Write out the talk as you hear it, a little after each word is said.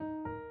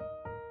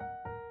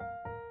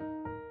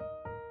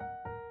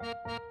Hi,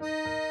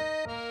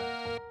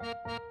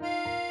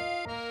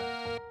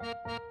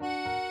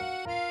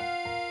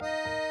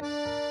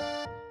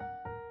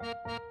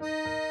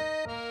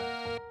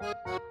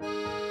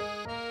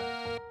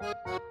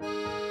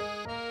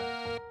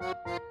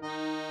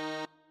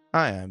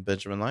 I'm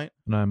Benjamin Light,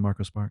 And I'm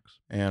Marco Sparks.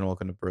 and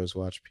welcome to Bros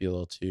Watch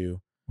PLL2,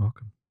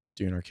 Welcome.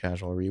 doing our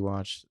casual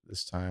rewatch.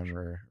 This time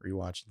we're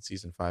rewatching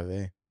season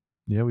 5A.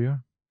 Yeah, we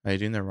are. How you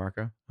doing there,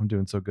 Marco? I'm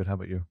doing so good. How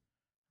about you?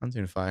 I'm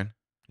doing fine.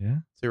 Yeah?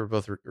 So we're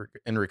both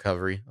in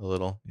recovery a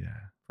little Yeah.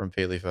 from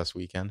Paley Fest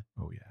weekend.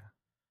 Oh, yeah.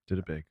 Did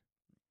it big.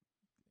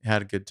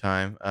 Had a good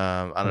time.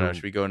 I don't know. Oh.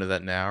 Should we go into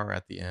that now or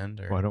at the end?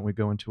 Or Why don't we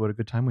go into what a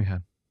good time we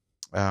had?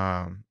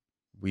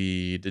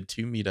 we did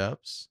 2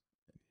 meetups.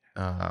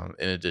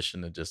 In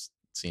addition to just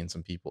seeing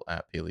some people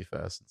at Paley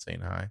Fest and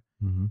saying hi.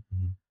 Mm-hmm.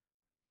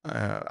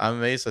 I'm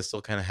amazed I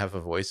still kind of have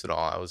a voice at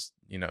all. I was,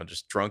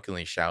 just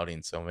drunkenly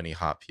shouting so many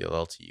hot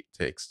PLL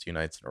takes 2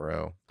 nights in a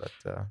row. But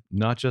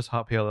Not just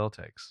hot PLL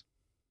takes.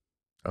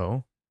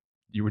 oh,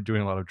 You were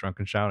doing a lot of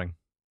drunken shouting.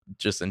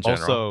 just in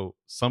general. Also,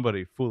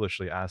 somebody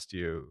foolishly asked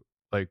you,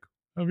 like,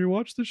 have you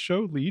watched the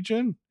show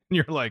Legion? And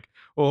you're like,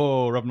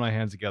 oh, rubbing my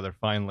hands together,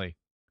 finally.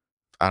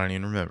 I don't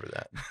even remember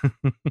that.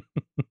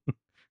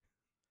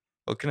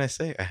 What can I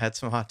say? I had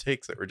some hot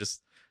takes that were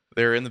just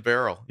they're in the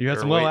barrel. You had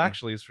They some were well waiting.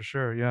 actuallys for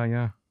sure.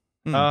 Yeah.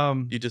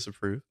 You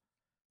disapprove?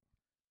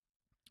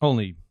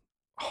 Only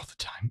all the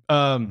time.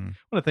 I want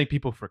to thank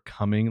people for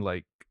coming.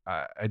 Like,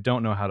 I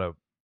don't know how to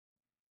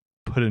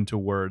put into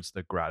words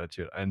the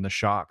gratitude and the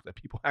shock that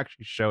people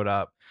actually showed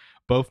up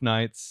both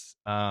nights,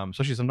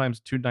 especially sometimes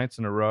 2 nights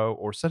in a row,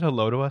 or said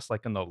hello to us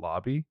like in the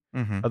lobby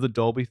of the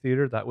Dolby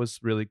Theater. That was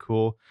really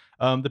cool.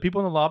 The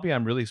people in the lobby,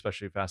 I'm really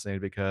especially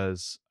fascinated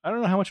because I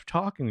don't know how much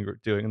talking we were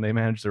doing, and they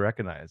managed to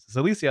recognize. So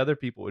at least the other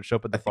people would show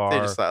up at the I think bar. they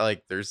just thought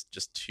like there's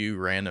just 2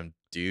 random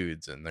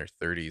dudes in their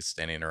 30s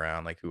standing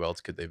around. Like, who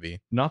else could they be?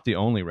 Not the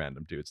only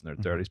random dudes in their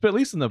 30s, but at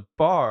least in the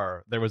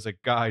bar, there was a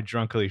guy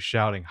drunkenly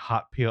shouting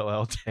hot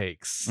PLL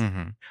takes.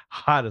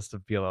 Hottest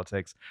of PLL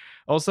takes.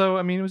 Also,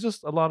 I mean, it was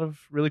just a lot of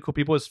really cool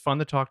people. It's fun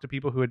to talk to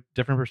people who had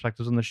different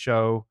perspectives on the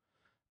show.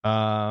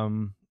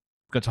 Gonna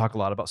talk a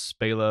lot about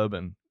Spaleb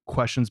and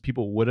questions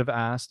people would have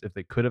asked if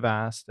they could have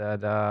asked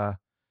at the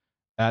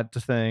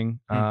thing.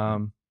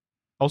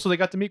 Also, they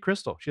got to meet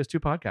Crystal. She has 2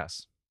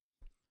 podcasts.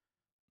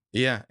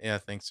 Yeah.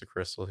 Thanks to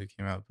Crystal, who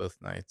came out both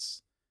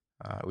nights.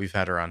 We've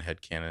had her on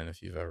Headcanon if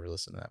you've ever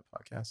listened to that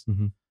podcast.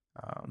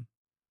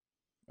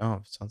 Oh,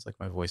 it sounds like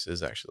my voice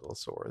is actually a little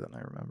sore than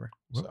I remember.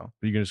 Well, So are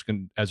you just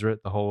gonna Ezra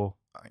it the whole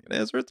I'm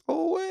gonna answer it the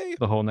whole way.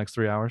 next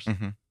 3 hours?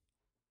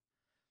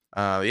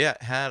 Yeah,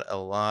 had a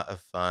lot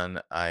of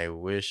fun. I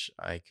wish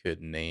I could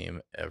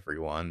name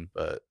everyone,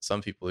 but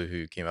some people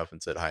who came up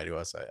and said hi to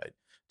us, I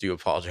do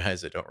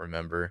apologize. I don't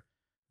remember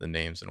the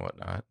names and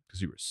whatnot.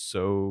 Because you were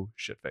so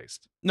shit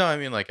faced. No, I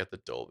mean like at the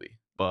Dolby.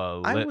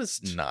 I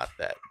was not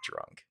that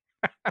drunk.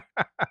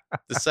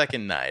 The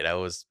second night, I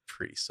was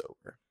pretty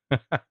sober.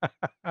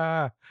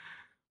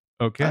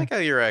 Okay. I like how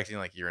you're acting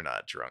like you're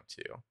not drunk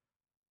too.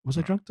 Was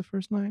I drunk the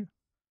first night?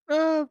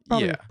 Yeah.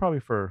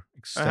 Probably for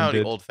How many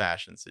extended. old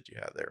fashions did you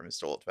have there,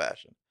 Mr. Old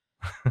Fashioned?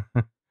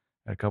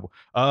 A couple.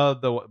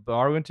 The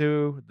bar we went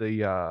to,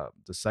 the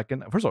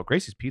second. First of all,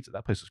 Gracie's Pizza.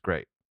 That place was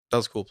great. That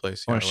was a cool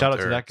place. I want to shout out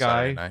to that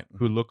Saturday guy night.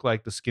 who looked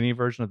like the skinny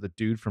version of the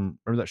dude from,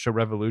 remember that show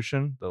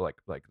Revolution? The like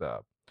the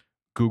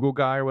Google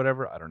guy or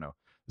whatever. I don't know.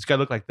 This guy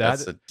looked like that.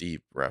 That's a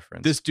deep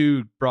reference. This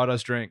dude brought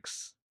us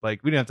drinks.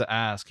 Like, we didn't have to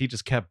ask. He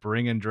just kept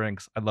bringing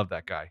drinks. I love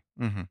that guy.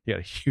 He had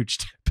a huge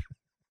tip.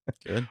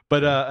 Good.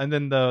 But and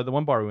then the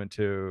one bar we went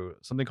to,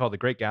 something called the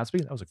Great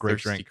Gatsby. That was a great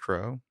Thirsty drink.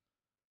 Crow.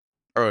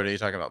 Oh, are you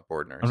talking about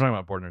Bordner's? I'm talking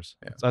about Bordner's.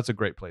 Yeah. So that's a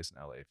great place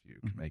in LA if you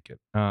can make it.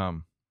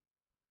 Do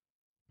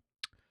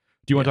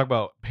you want to talk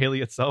about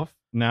Paley itself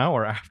now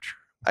or after?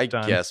 I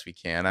guess we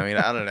can. I mean,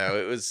 I don't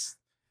know.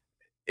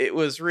 It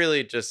was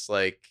really just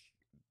like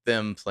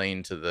them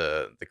playing to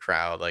the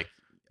crowd. Like,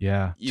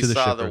 yeah, you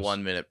saw the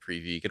 1 minute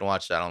preview. You can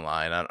watch that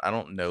online. I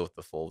don't know if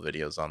the full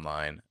video's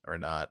online or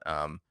not.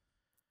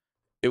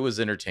 It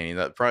was entertaining.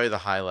 That probably the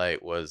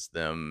highlight was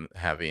them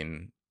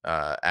having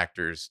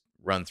actors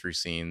run through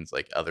scenes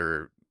like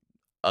other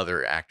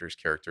actors'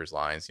 characters'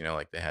 lines. You know,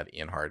 like they had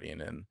Ian Harding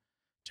and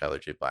Tyler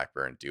J.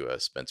 Blackburn do a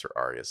Spencer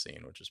Aria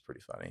scene, which is pretty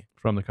funny.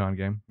 From the con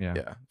game.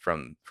 Yeah.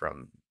 From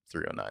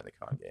 309, the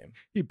con game.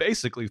 He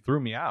basically threw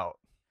me out.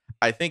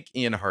 I think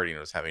Ian Harding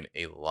was having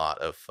a lot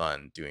of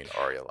fun doing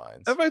Aria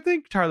lines. I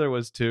think Tyler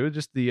was too.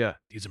 Just the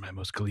these are my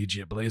most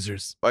collegiate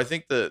blazers. I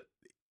think the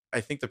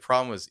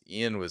problem was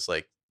Ian was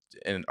like,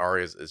 and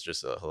Aria's is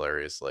just a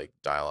hilarious like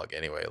dialogue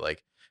anyway.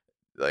 Like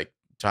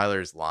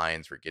Tyler's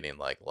lines were getting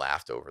like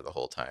laughed over the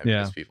whole time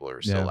because people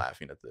were still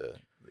laughing at the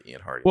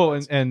Ian Harding.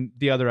 Well, and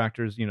the other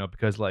actors, you know,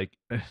 because like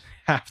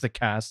half the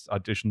cast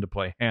auditioned to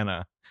play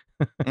Hannah,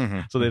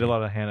 so they did a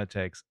lot of Hannah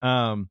takes.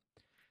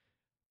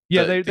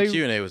 Yeah, the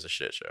Q&A was a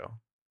shit show.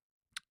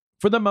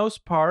 For the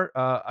most part,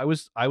 I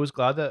was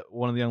glad that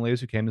one of the young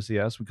ladies who came to see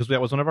us, because that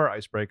was one of our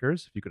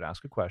icebreakers. If you could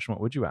ask a question,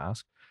 what would you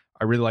ask?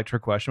 I really liked her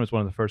question. It was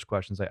one of the first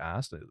questions I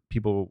asked.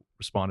 People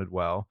responded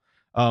well.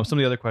 Some of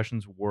the other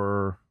questions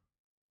were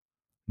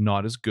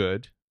not as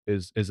good.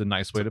 Is a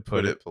nice way to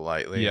put it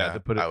politely. Yeah, to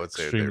put it I would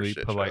say they were extremely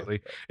shit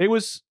politely.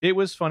 shows, It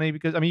was funny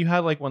because I mean, you had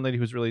like one lady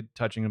who was really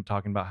touching him,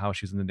 talking about how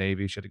she's in the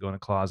Navy. She had to go in a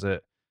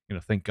closet. You know,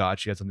 thank God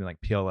she had something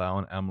like PLL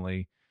and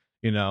Emily.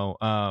 You know,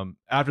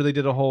 after they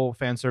did a whole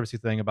fan servicey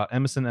thing about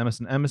Emerson,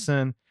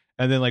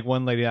 and then like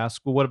one lady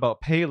asked, "Well, what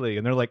about Paley?"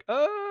 And they're like,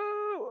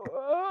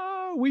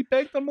 "Oh, we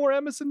begged the more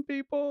Emerson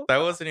people." That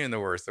wasn't even the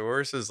worst. The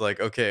worst is like,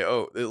 okay,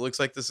 oh, it looks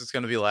like this is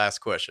going to be last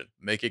question.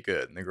 Make it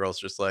good. And the girl's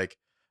just like,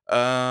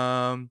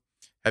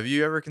 have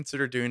you ever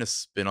considered doing a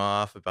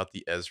spin-off about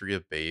the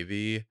Ezria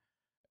baby?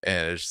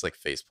 And it's just like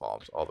face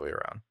palms all the way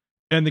around.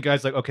 And the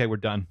guy's like, "Okay, we're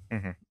done."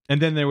 Mhm.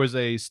 And then there was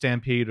a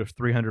stampede of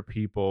 300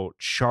 people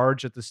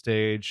charge at the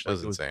stage. That Like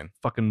was it was insane.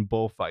 fucking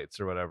bullfights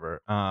or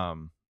whatever.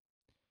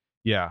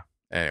 Yeah.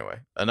 Anyway,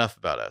 enough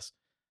about us.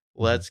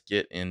 Mhm. Let's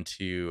get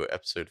into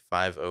episode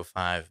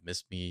 505,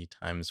 Miss Me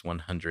times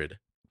 100.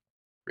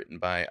 Written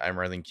by I'm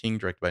Marlene King,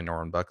 directed by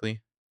Norman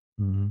Buckley.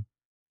 Mm-hmm.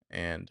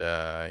 And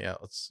yeah,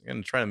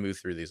 gonna try to move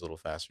through these a little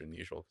faster than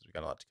usual because we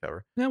got a lot to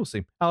cover. Yeah, we'll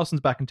see.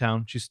 Allison's back in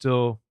town. She's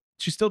still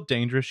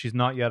dangerous. She's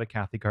not yet a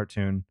Kathy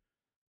cartoon.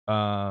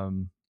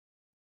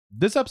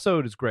 This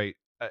episode is great.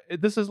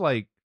 This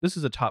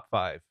is a top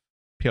 5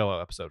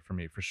 PLO episode for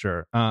me for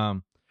sure.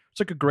 It's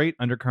like a great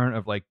undercurrent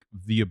of like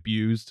the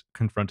abused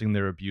confronting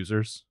their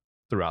abusers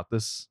throughout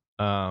this.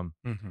 And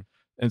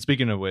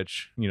speaking of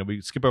which, you know,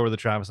 we skip over the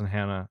Travis and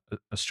Hannah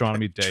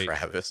astronomy date.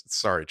 Travis,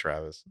 sorry,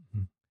 Travis.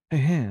 Hey,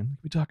 Han, can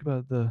we talk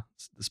about the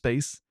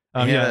space?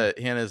 Hannah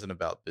isn't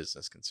about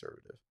business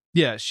conservative.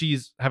 Yeah,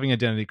 she's having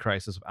identity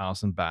crisis with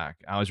Allison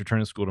back. Allie's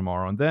returning to school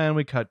tomorrow, and then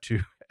we cut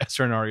to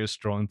Ezra and Arya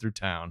strolling through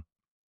town.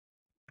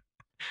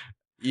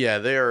 Yeah,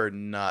 they are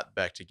not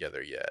back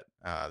together yet.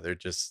 They're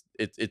just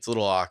it's a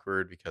little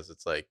awkward because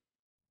it's like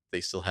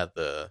they still have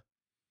the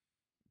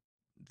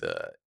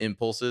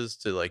impulses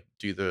to like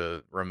do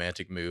the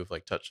romantic move,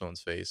 like touch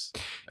someone's face,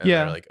 and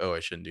Yeah. they're like, oh, I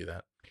shouldn't do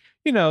that.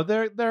 You know,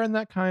 they're in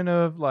that kind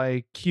of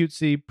like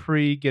cutesy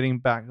pre getting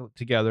back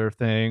together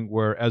thing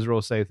where Ezra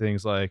will say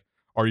things like,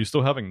 "Are you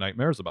still having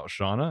nightmares about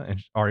Shauna?"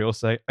 And Arya will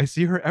say, "I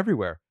see her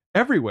everywhere.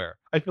 Everywhere.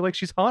 I feel like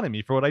she's haunting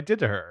me for what I did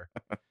to her."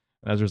 And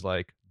Ezra's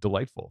like,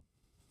 "Delightful."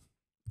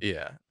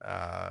 Yeah.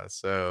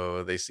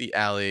 So they see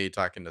Allie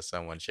talking to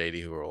someone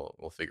shady who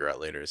we'll figure out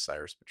later is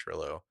Cyrus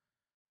Petrillo,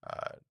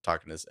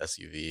 talking to his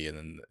SUV, and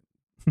then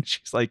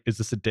She's like, "Is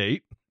this a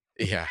date?"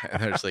 yeah,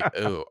 and they're just like,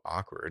 oh,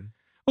 awkward.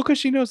 Well, because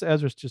she knows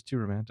Ezra's just too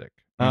romantic.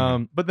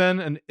 But then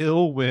an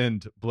ill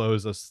wind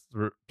blows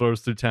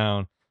through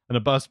town, and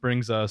a bus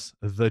brings us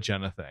the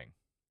Jenna thing.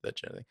 That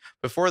Jenna thing.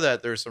 Before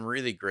that, there's some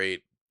really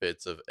great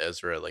bits of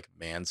Ezra like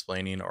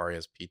mansplaining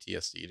Arya's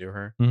PTSD to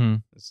her. Mm-hmm.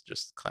 It's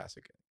just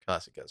classic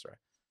Ezra.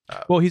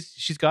 Well,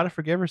 she's got to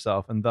forgive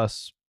herself, and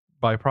thus,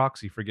 by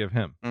proxy, forgive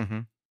him. Mm-hmm.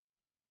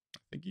 I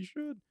think you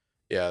should.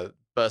 Yeah,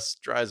 bus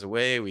drives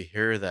away. We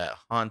hear that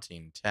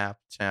haunting tap,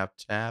 tap,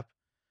 tap.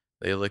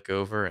 They look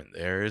over, and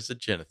there's a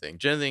Jenna thing.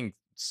 Jenna thing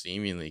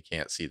seemingly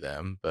can't see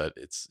them, but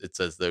it's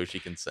as though she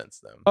can sense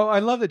them. Oh, I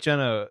love that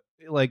Jenna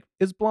like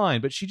is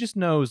blind, but she just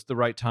knows the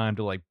right time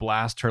to like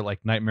blast her like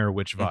nightmare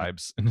witch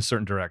vibes in a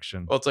certain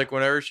direction. Well, it's like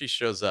whenever she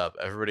shows up,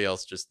 everybody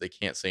else they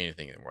can't say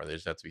anything anymore. They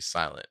just have to be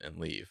silent and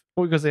leave.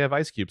 Well, because they have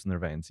ice cubes in their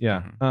veins.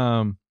 Yeah.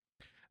 Mm-hmm.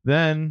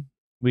 Then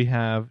we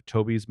have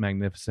Toby's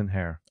magnificent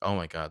hair. Oh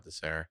my god, this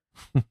hair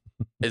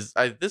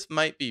this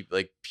might be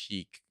like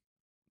peak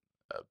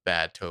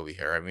bad Toby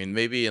hair. I mean,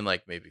 maybe in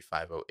like maybe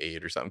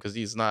 508 or something, because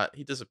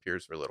he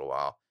disappears for a little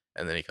while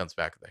and then he comes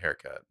back with a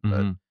haircut. Mm-hmm.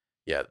 But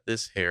yeah,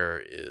 this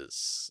hair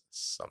is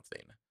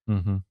something.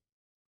 Mm-hmm.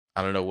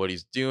 I don't know what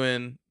he's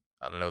doing.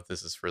 I don't know if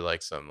this is for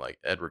like some like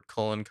Edward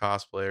Cullen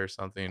cosplay or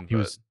something. He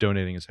was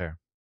donating his hair.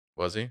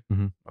 Was he?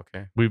 Mm-hmm.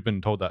 Okay. We've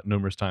been told that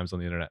numerous times on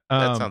the internet.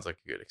 That sounds like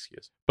a good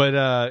excuse.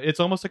 But it's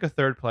almost like a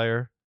third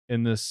player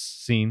in this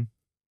scene.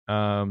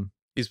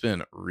 He's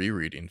been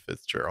rereading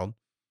Fitzgerald.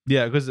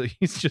 Yeah, because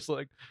he's just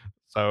like,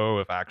 so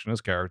if action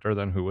is character,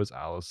 then who was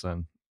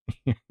Allison?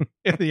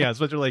 Yeah,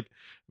 so they're like,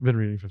 I've been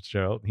reading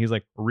Fitzgerald. He's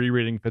like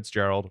rereading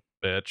Fitzgerald,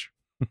 bitch.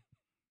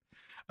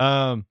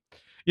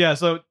 Yeah,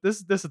 so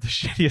this is the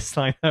shittiest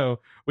line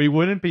though. We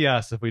wouldn't be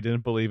us if we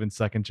didn't believe in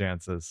second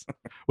chances,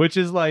 which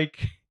is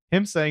like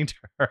him saying to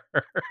her.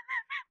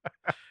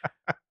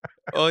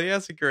 Oh, he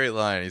has a great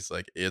line. He's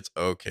like, it's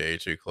okay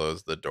to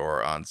close the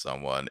door on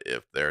someone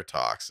if they're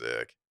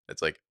toxic.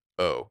 It's like,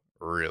 oh,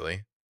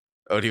 really?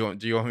 Oh, do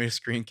you want me to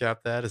screen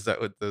cap that? Is that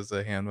what those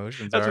hand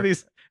motions That's are? what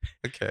he's.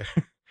 Okay.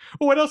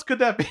 Well, what else could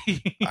that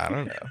be? I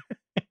don't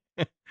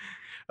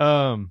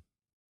know.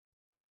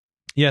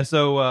 Yeah.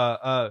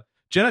 So,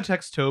 Jenna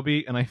texts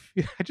Toby, and I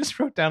just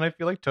wrote down. I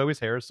feel like Toby's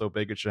hair is so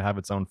big it should have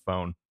its own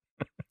phone.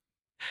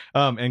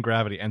 And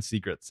gravity and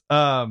secrets.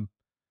 Yeah,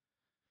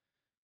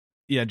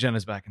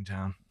 Jenna's back in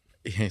town.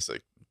 He's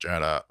like,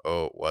 Jenna,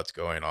 oh, what's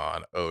going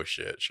on? Oh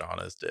shit,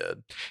 Shauna's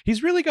dead.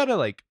 He's really got to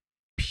like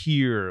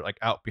peer like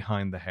out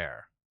behind the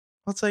hair.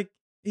 Well, it's like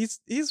he's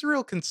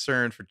real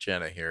concerned for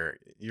Jenna here.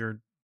 You're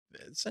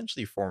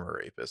essentially a former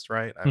rapist,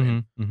 right? I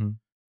mean,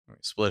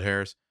 split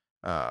hairs.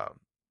 Um,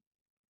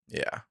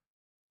 yeah.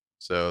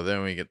 So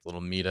then we get the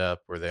little meetup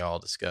where they all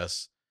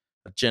discuss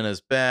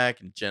Jenna's back,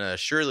 and Jenna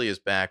surely is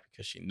back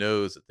because she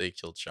knows that they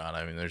killed Shauna.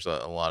 I mean, there's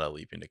a lot of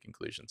leaping to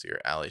conclusions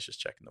here. Allie's just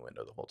checking the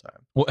window the whole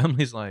time. Well,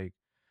 Emily's like,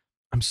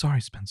 I'm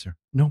sorry, Spencer.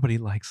 Nobody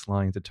likes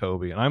lying to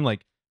Toby. And I'm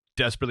like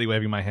desperately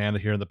waving my hand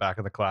here in the back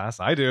of the class.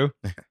 I do.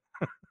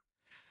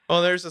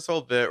 Well, there's this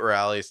whole bit where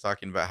Allie's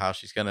talking about how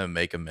she's going to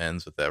make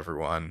amends with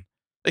everyone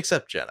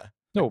except Jenna.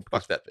 No,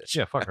 Fuck that bitch.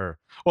 Yeah, fuck her.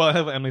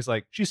 Well, Emily's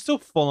like, she's still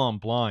full on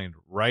blind,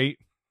 right?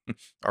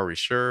 Are we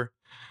sure?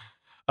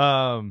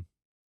 But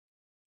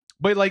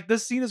like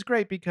this scene is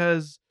great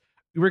because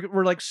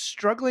we're like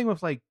struggling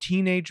with like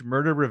teenage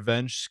murder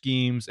revenge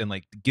schemes and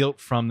like guilt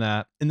from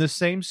that in the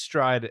same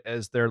stride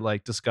as they're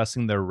like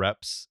discussing their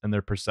reps and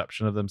their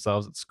perception of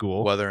themselves at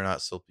school. Whether or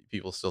not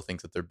people still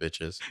think that they're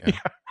bitches. Yeah.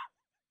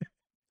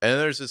 And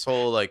there's this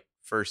whole like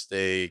first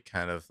day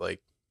kind of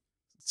like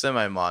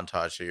semi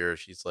montage here.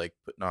 She's like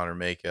putting on her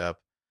makeup.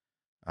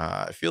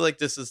 I feel like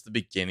this is the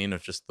beginning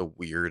of just the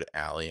weird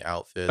Allie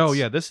outfits. Oh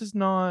yeah, this is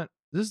not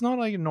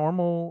like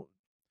normal.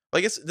 I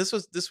guess this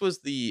was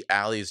the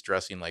Allie's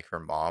dressing like her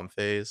mom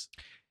phase,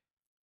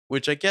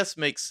 which I guess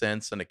makes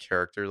sense on a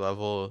character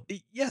level.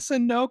 Yes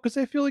and no, because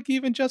I feel like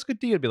even Jessica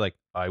D would be like,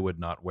 I would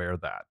not wear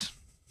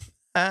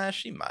that.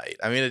 She might.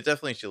 I mean,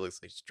 she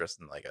looks like she's dressed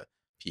in like a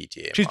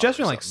PTA. She's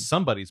dressing like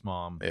somebody's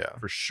mom, yeah,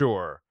 for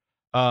sure.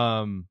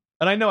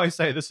 And I know I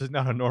say this is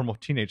not a normal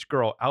teenage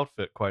girl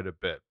outfit quite a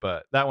bit,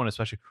 but that one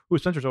especially. Ooh,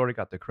 Spencer's already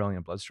got the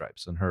Corellian blood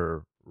stripes in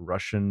her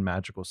Russian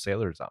magical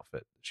sailor's outfit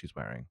that she's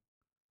wearing.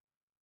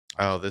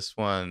 Oh, this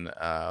one,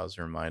 I was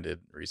reminded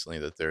recently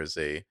that there's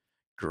a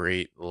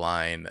great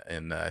line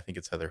in, I think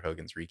it's Heather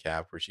Hogan's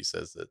recap, where she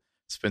says that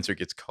Spencer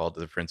gets called to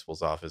the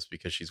principal's office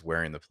because she's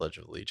wearing the Pledge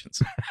of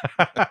Allegiance.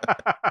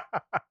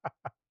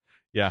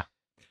 Yeah.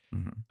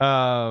 Mm-hmm.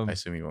 I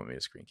assume you want me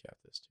to screen cap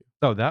this too.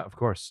 Oh, that of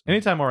course.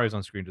 Anytime Ari's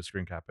on screen, just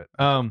screen cap it.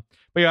 But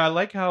yeah, I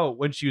like how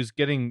when she was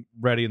getting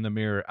ready in the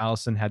mirror,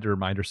 Allison had to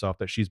remind herself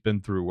that she's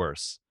been through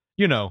worse.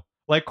 You know,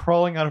 like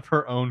crawling out of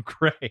her own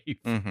grave.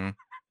 Mm-hmm.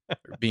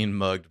 Or being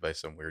mugged by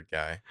some weird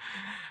guy.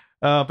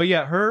 But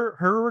yeah,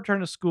 her return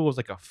to school was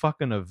like a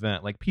fucking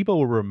event. Like people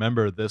will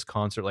remember this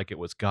concert like it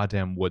was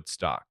goddamn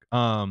Woodstock.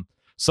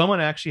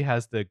 Someone actually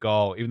has the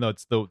gall, even though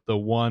it's the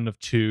one of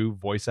two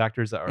voice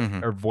actors that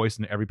are voiced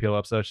in every PL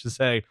episode, to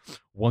say,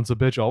 once a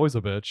bitch, always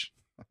a bitch.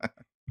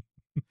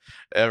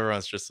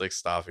 Everyone's just like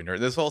stopping her.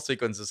 This whole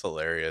sequence is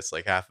hilarious.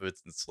 Like half of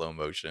it's in slow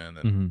motion.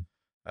 And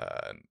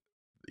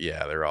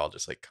yeah, they're all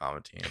just like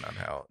commenting on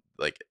how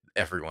like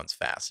everyone's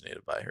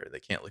fascinated by her. They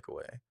can't look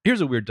away.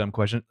 Here's a weird, dumb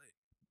question.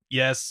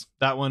 Yes,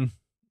 that one.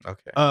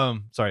 Okay.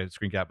 Sorry, the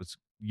screen cap is.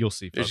 You'll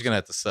see. Folks. You're just gonna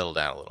have to settle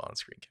down a little on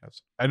screen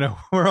caps. I know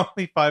we're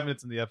only 5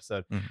 minutes in the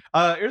episode.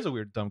 Here's a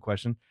weird, dumb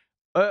question.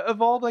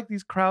 Of all like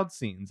these crowd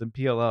scenes in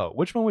PLO,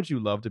 which one would you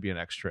love to be an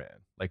extra in?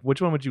 Like,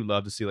 which one would you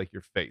love to see like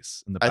your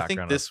face in the background? I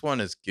think this one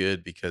is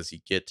good because you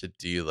get to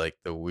do like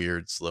the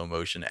weird slow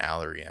motion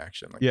Allie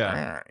reaction. Like,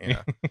 yeah.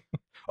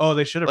 Oh,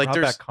 they should have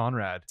brought back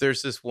Conrad.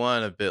 There's this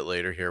one a bit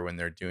later here when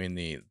they're doing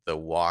the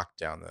walk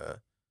down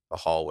the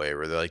hallway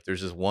where they're like,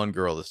 there's this one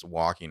girl that's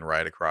walking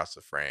right across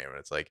the frame, and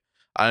it's like,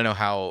 I don't know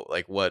how,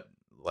 like, what,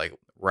 like,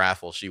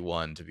 raffle she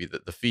won to be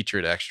the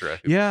featured extra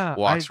who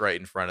walks right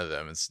in front of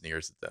them and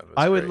sneers at them.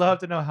 I would love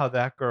to know how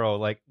that girl,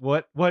 like,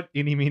 what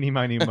eeny, meeny,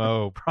 miny,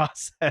 mo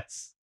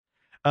process.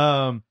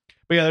 But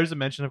yeah, there's a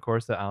mention, of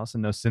course, that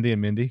Allison knows Cindy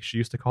and Mindy. She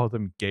used to call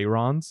them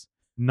gayrons.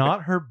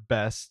 Not her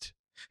best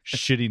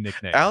shitty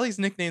nickname. Allie's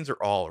nicknames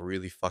are all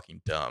really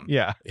fucking dumb.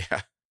 Yeah.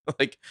 Yeah.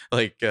 like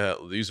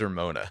Loser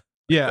Mona.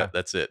 Yeah.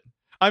 That's it.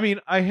 I mean,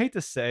 I hate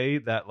to say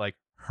that, like,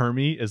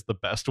 Hermie is the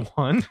best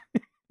one.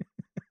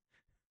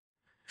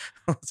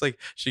 It's like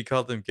she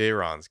called them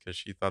gayrons because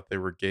she thought they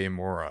were gay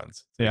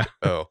morons. Yeah.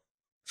 Like, oh,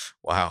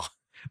 wow.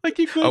 Like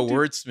you could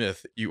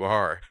wordsmith, you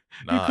are.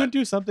 Not. You couldn't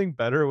do something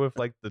better with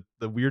like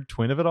the weird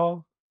twin of it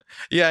all.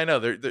 Yeah, I know.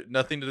 They're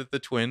nothing to the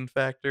twin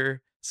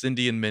factor.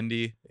 Cindy and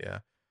Mindy. Yeah.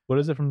 What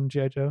is it from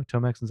G.I. Joe?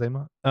 Tomax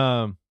and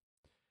Zaymont?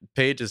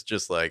 Paige is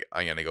just like,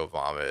 I'm gonna go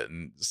vomit,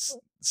 and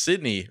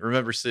Sydney,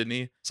 remember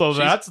Sydney? So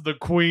that's the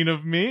queen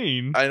of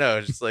mean. I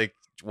know, just like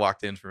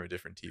walked in from a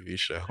different TV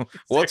show.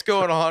 What's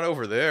going on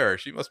over there?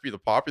 She must be the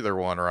popular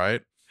one,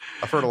 right?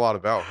 I've heard a lot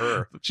about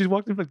her. She's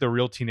walked in like the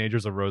real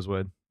teenagers of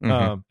Rosewood.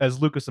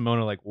 As Lucas and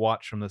Mona like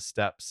watch from the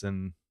steps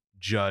and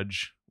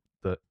judge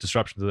the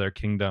disruptions of their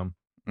kingdom.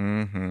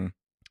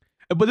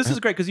 But this is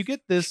great because you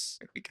get this.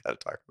 We gotta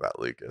talk about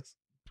Lucas.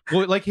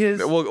 Well, like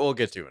his, we'll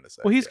get to in a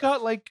second. Well, he's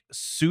got like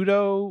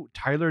pseudo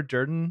Tyler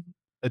Durden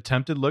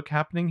attempted look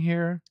happening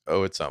here.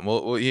 Oh, it's something.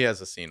 Well, he has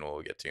a scene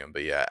we'll get to him,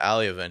 but yeah,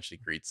 Allie eventually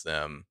greets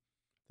them.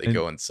 They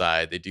go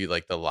inside. They do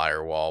like the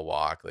liar wall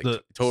walk, like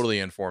totally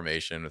in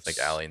formation with like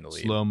Allie in the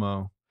lead. Slow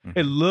mo.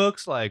 It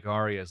looks like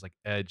Arya is like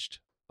edged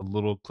a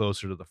little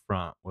closer to the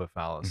front with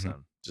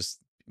Allison, just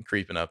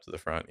creeping up to the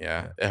front.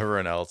 Yeah.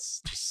 Everyone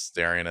else just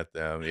staring at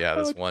them. Yeah,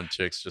 this one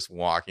chick's just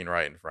walking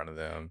right in front of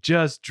them.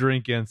 Just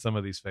drink in some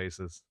of these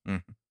faces.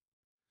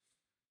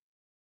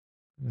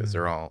 Because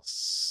they're all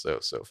so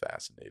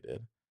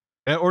fascinated.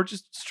 or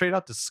just straight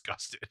out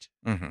disgusted.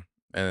 Mm-hmm. And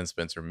then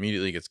Spencer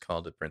immediately gets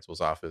called to the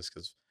principal's office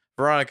because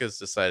Veronica's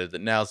decided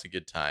that now's a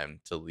good time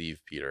to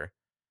leave Peter.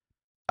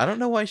 I don't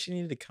know why she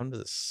needed to come to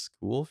the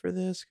school for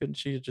this. Couldn't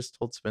she have just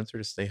told Spencer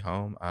to stay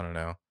home? I don't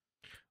know.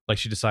 Like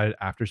she decided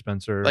after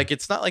Spencer. Like,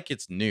 it's not like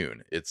it's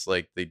noon. It's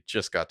like they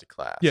just got to Yeah,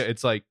 class.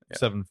 it's like Yeah.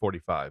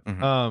 7:45.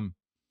 Mhm.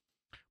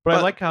 But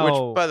I like how,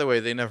 which, by the way,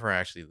 they never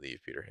actually leave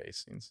Peter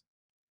Hastings.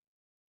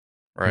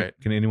 Right?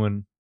 Can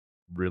anyone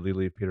really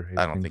leave Peter Hastings?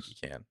 I don't think he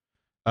can.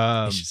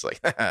 He's just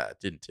like,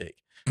 didn't take.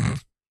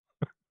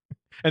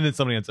 And then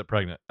somebody ends up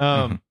pregnant.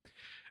 Mhm.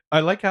 I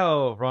like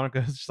how Veronica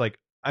is just like,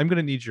 I'm going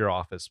to need your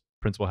office,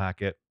 Principal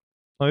Hackett.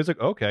 And he's like,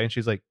 okay. And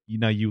she's like,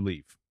 now you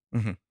leave.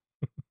 Mhm.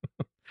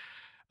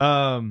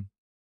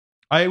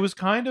 I was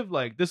kind of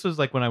like, this was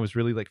like when I was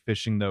really like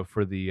fishing though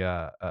for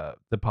the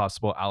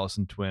possible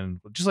Allison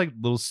twin, just like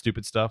little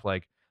stupid stuff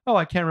like, oh,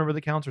 I can't remember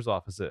the counselor's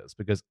office is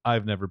because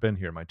I've never been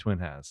here. My twin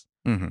has.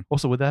 Mhm.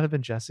 Also, would that have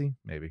been Jesse?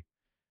 Maybe.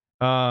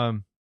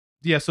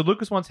 Yeah, so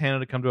Lucas wants Hannah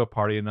to come to a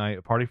party tonight,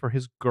 a party for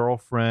his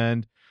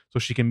girlfriend, so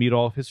she can meet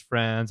all of his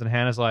friends. And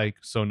Hannah's like,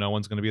 so no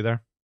one's going to be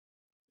there?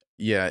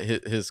 Yeah,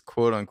 his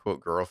quote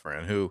unquote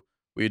girlfriend, who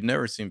we had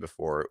never seen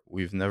before,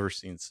 we've never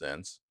seen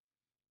since.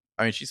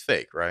 I mean, she's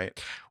fake, right?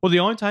 Well, the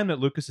only time that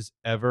Lucas has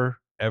ever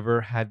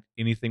had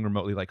anything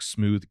remotely like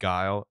smooth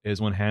guile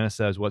is when Hannah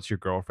says, what's your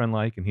girlfriend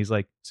like? And he's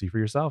like, see for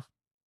yourself.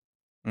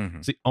 Mhm.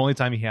 It's the only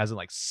time he hasn't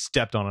like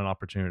stepped on an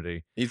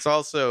opportunity. He's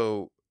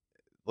also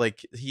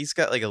like, he's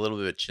got like a little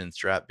bit of chin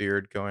strap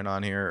beard going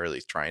on here, or at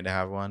least trying to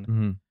have one.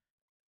 Mm-hmm.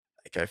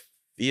 Like, I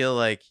feel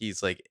like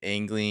he's like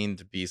angling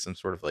to be some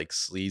sort of like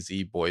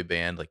sleazy boy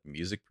band like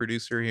music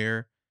producer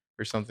here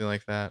or something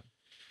like that.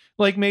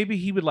 Like maybe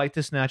he would like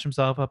to snatch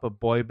himself up a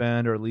boy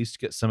band or at least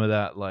get some of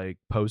that like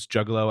post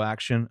juggalo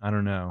action. I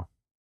don't know.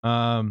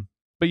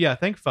 But yeah,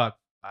 thank fuck.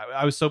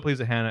 I was so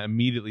pleased that Hannah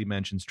immediately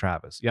mentions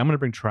Travis. Yeah, I'm gonna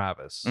bring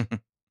Travis.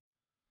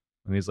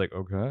 And he's like,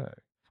 okay.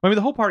 I mean,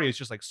 the whole party is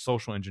just like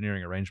social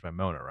engineering arranged by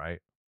Mona, right?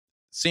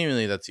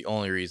 Seemingly that's the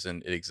only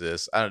reason it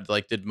exists.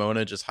 Like, did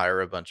Mona just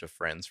hire a bunch of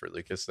friends for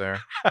Lucas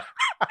there?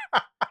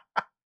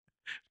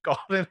 Called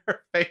in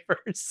her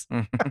favors.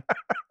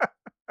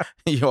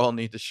 You all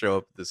need to show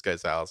up at this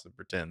guy's house and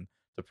pretend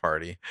to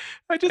party.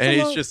 And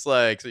he's just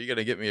like, so you're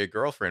gonna get me a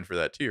girlfriend for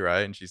that too,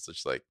 right? And she's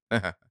just like,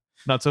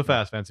 not so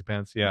fast, fancy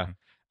pants. Yeah.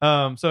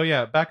 So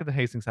yeah, back at the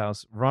Hastings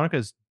house, Veronica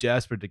is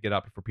desperate to get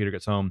out before Peter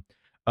gets home.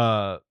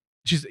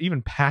 She's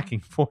even packing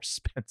for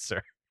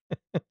Spencer.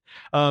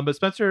 But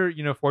Spencer,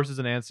 forces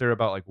an answer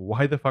about like,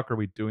 why the fuck are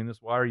we doing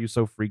this? Why are you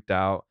so freaked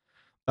out?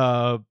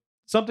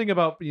 Something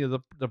about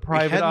the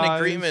private. We had an eyes.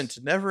 agreement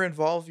to never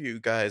involve you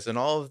guys and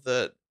all of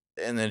the.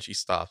 And then she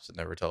stops and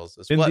never tells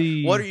us. In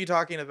What are you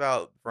talking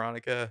about,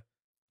 Veronica?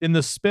 In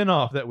the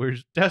spinoff that we're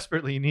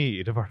desperately in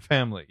need of our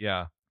family.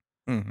 Yeah.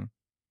 Mm-hmm.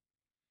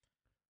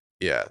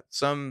 Yeah,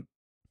 some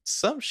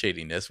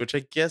shadiness, which I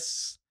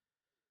guess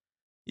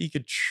you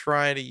could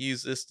try to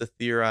use this to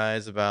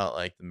theorize about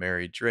like the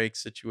Mary Drake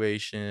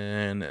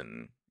situation,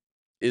 and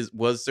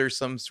was there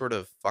some sort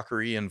of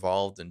fuckery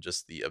involved in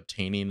just the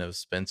obtaining of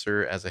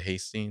Spencer as a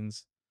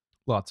Hastings?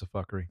 Lots of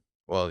fuckery.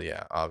 Well,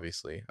 yeah,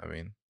 obviously. I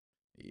mean,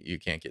 you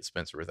can't get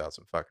Spencer without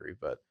some fuckery,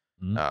 but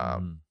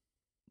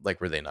like,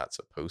 were they not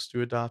supposed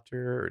to adopt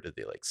her, or did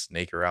they like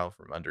snake her out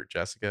from under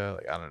Jessica?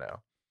 Like, I don't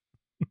know.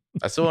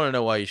 I still want to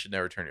know why you should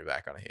never turn your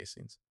back on a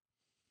Hastings.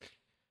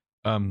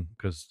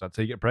 Because that's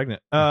how you get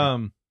pregnant.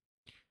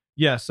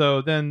 Yeah.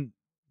 So then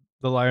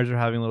the liars are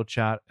having a little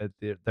chat at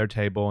their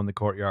table in the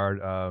courtyard.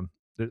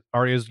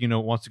 Arya's,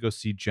 wants to go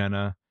see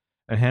Jenna,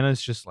 and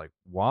Hannah's just like,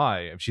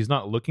 why? If she's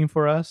not looking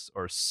for us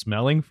or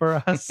smelling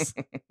for us.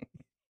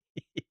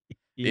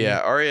 Yeah,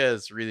 Arya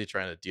is really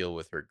trying to deal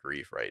with her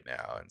grief right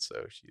now, and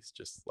so she's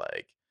just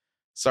like,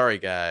 sorry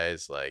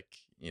guys, like,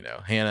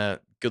 Hannah,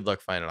 good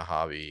luck finding a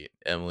hobby.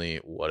 Emily,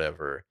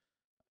 whatever,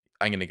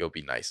 I'm gonna go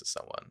be nice to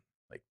someone.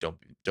 Like,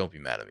 don't be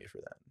mad at me for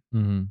that.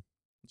 Mm-hmm.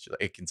 She's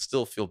like, it can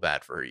still feel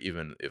bad for her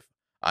even if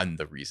I'm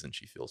the reason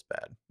she feels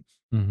bad.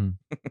 Mm-hmm.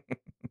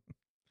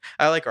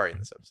 I like Arya in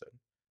this episode.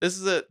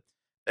 This is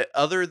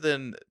other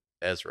than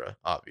Ezra,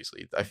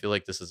 obviously, I feel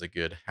like this is a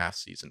good half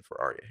season for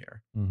Arya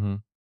here. Mm-hmm.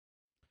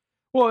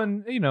 Well,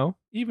 and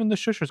even the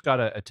Shushers got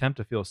to attempt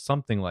to feel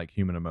something like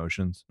human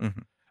emotions.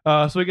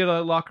 Mm-hmm. So we get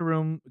a locker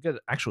room, we get an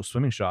actual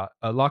swimming shot,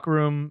 a locker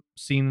room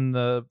scene.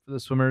 The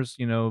swimmers,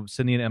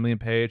 Sydney and Emily and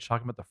Paige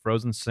talking about the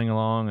Frozen sing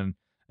along and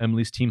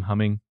Emily's team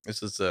humming.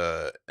 This is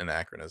an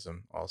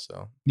anachronism,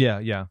 also.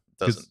 Yeah.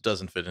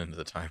 Doesn't fit into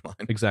the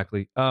timeline.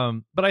 Exactly.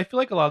 But I feel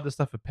like a lot of the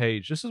stuff with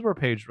Paige, this is where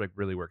Paige like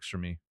really works for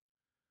me.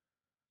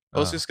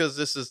 Well, it's just because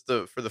this is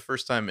for the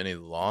first time in a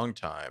long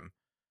time,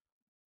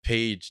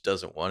 Paige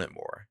doesn't want it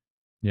more.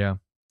 Yeah.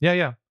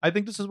 I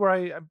think this is where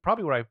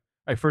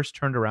I first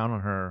turned around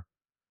on her,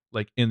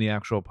 like in the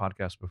actual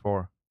podcast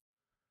before.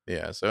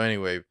 Yeah. So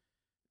anyway,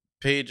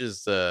 Paige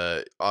is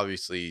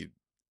obviously,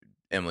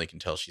 Emily can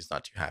tell she's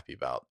not too happy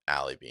about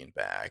Allie being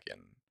back,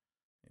 and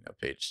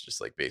Paige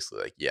just like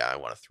basically like, yeah, I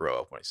want to throw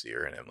up when I see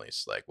her, and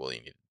Emily's like, well, you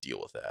need to deal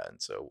with that,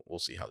 and so we'll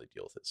see how they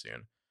deal with it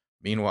soon.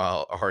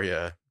 Meanwhile,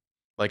 Arya,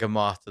 like a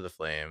moth to the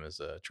flame, is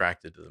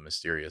attracted to the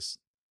mysterious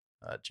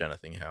Jenna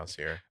House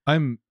here.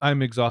 I'm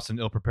exhausted and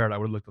ill prepared. I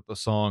would have looked up the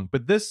song,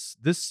 but this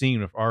scene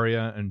with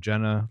Arya and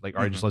Jenna, like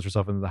Arya just Mhm. lets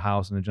herself into the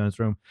house and in Jenna's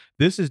room.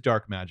 This is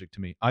dark magic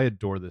to me. I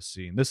adore this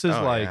scene.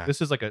 Oh yeah.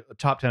 This is like a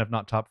top 10, if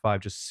not top 5,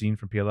 just scene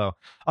from PLO.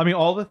 I mean,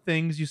 all the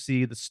things you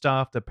see, the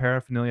stuff, the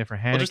paraphernalia for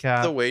Well, just the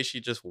handicap, way she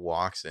just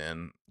walks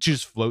in. she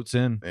just floats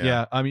in. Yeah.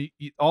 Yeah, I mean,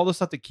 all the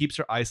stuff that keeps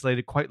her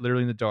isolated, quite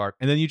literally in the dark,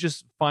 and then you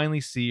just finally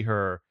see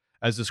her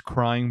as this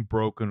crying,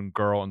 broken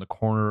girl in the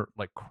corner,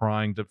 like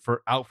crying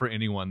for out for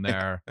anyone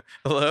there.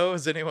 Hello,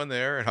 is anyone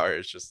there? And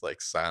Arya's just like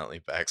silently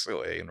backs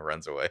away and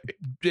runs away.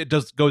 It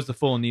does goes the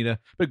full Anita,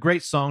 but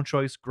great song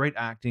choice, great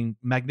acting,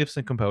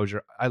 magnificent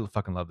composure. I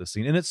fucking love this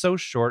scene, and it's so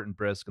short and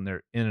brisk, and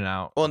they're in and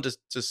out. Well, and just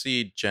to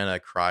see Jenna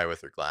cry with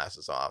her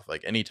glasses off,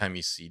 like anytime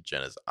you see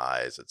Jenna's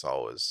eyes, it's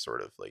always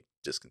sort of like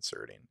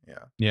disconcerting.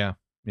 Yeah. Yeah,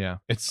 yeah.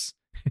 It's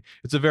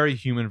it's a very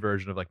human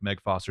version of like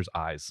Meg Foster's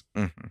eyes.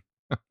 hmm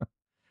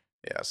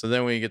Yeah. So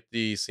then we get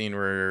the scene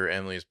where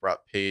Emily's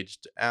brought Paige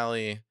to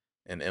Allie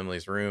in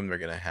Emily's room. They're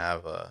gonna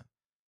have a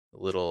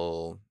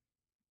little,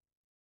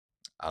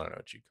 I don't know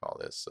what you call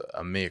this,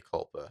 a mea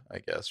culpa, I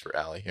guess, for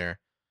Allie here.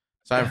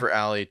 Time Yeah. for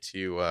Allie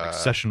to Like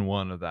session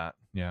 1 of that.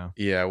 Yeah.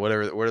 yeah,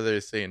 whatever. What are they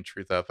saying?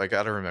 Truth up. I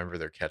gotta remember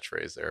their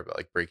catchphrase there about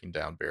like breaking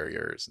down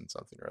barriers and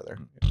something or other.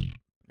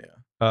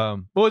 Yeah.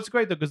 Well, it's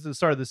great though because at the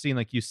start of the scene,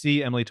 like you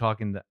see Emily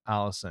talking to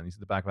Allison, you see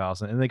the back of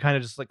Allison, and they kind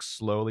of just like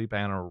slowly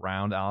pan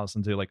around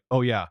Allison to like,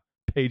 oh yeah,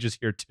 Paige is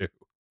here too.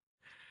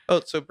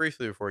 Oh, so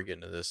briefly before we get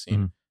into this scene,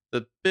 Mhm.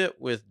 the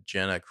bit with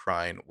Jenna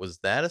crying, was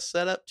that a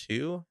setup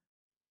too?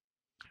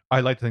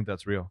 I like to think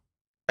that's real.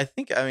 I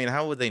mean,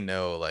 how would they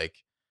know?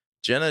 Like,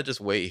 Jenna, just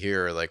wait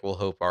here. Like, we'll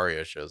hope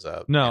Arya shows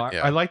up. No, I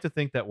Yeah. like to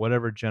think that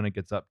whatever Jenna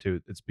gets up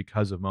to, it's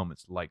because of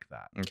moments like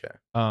that. Okay.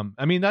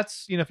 I mean,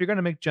 that's if you're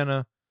gonna make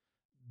Jenna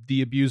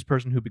the abused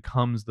person who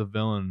becomes the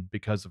villain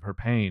because of her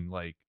pain,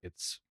 like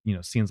it's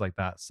scenes like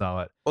that sell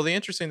it. Well, the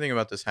interesting thing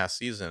about this past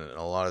season and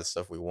a lot of the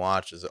stuff we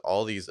watch is that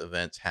all these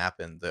events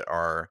happen that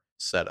are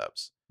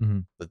setups,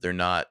 Mhm. that they're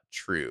not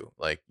true.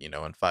 Like, in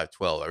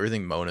 512,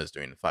 everything Mona's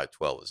doing in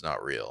 512 is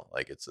not real.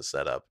 Like, it's a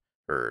setup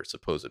for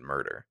supposed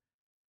murder.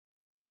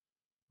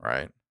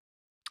 Right.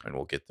 And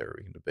we'll get there.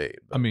 We can debate.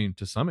 I mean,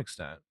 to some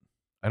extent,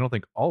 I don't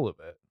think all of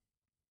it.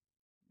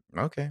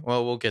 Okay,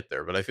 well, we'll get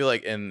there, but I feel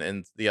like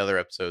in the other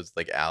episodes,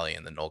 like Allie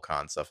and the Noel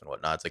Khan stuff and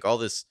whatnot, it's like all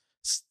this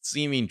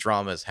seeming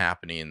drama is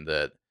happening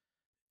that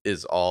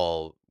is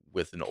all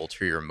with an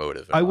ulterior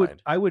motive in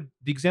mind.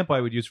 The example I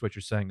would use for what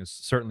you're saying is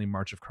certainly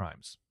March of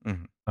Crimes,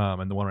 Mhm.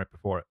 and the one right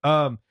before it.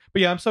 But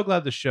yeah, I'm so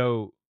glad the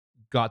show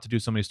got to do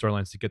so many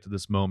storylines to get to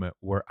this moment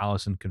where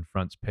Allison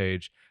confronts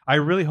Paige. I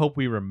really hope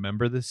we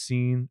remember this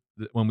scene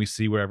when we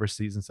see wherever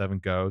season 7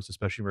 goes,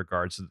 especially in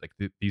regards to like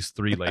these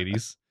 3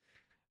 ladies.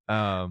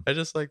 I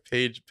just like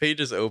Paige.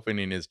 Paige's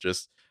opening is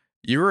just,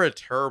 "You were a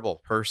terrible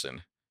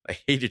person. I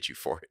hated you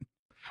for it."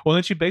 Well,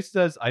 then she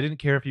basically says, "I didn't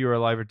care if you were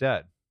alive or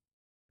dead."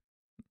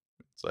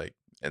 It's like,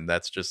 and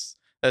that's just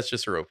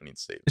her opening And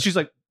statement. she's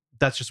like,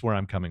 "That's just where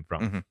I'm coming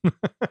from."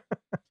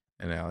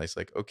 And Allie's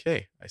like,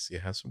 "Okay, I see I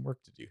have some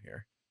work to do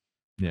here."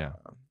 Yeah.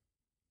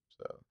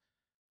 So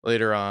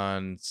later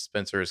on,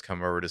 Spencer has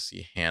come over to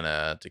see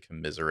Hannah to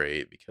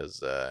commiserate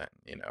because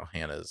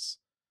Hannah's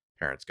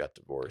parents got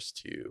divorced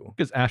too.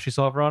 Because Ashley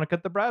saw Veronica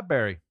at the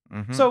Bradbury.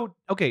 Mhm. So,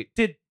 okay,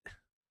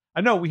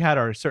 I know we had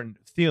our certain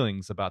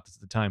feelings about this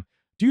at the time.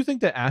 Do you think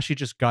that Ashley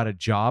just got a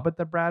job at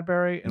the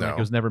Bradbury and like No. it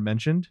was never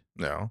mentioned?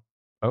 No,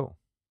 Oh,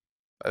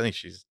 I think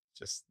she's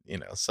just,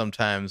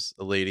 sometimes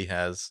a lady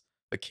has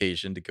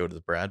occasion to go to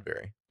the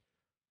Bradbury.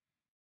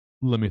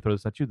 let me throw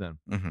this at you then.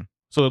 Mhm.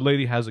 So the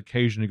lady has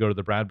occasion to go to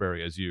the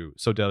Bradbury, as you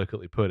so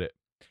delicately put it.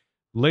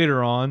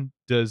 Later on,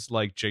 does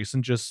like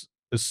Jason just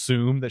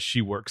assume that she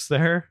works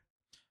there?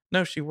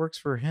 No, she works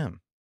for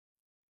him.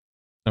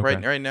 Okay.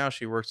 Right now,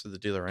 she works at the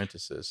De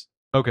Laurentiis's.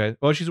 Okay.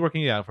 Well, she's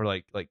working out for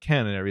like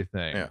Ken and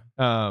everything.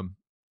 Yeah.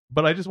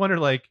 But I just wonder,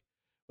 like,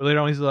 later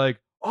on, he's like,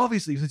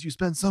 obviously, since you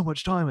spend so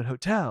much time at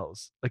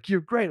hotels, like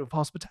you're great with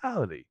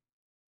hospitality.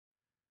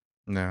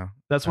 No,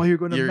 That's why you're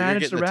going to you're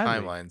manage getting the the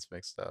Radley. timelines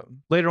mixed up.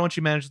 Later on,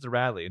 she manages the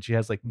Radley, and she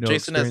has like no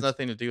Jason has experience.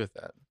 nothing to do with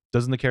that.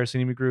 Doesn't the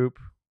Caracini Group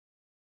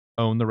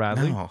own the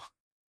Radley? No.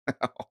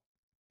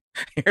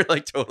 You're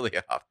like totally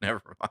off.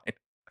 Never mind.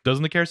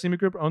 Doesn't the Caracini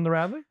Group own the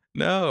Radley?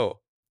 No,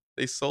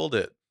 they sold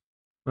it.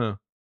 Huh.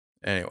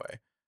 Anyway,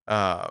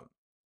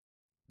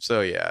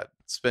 so yeah,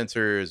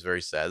 Spencer is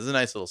very sad. There's a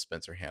nice little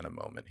Spencer Hannah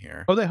moment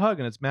here. Oh, they hug,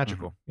 and it's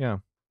magical. Yeah.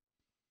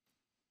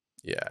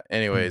 Yeah.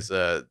 Anyways,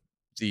 I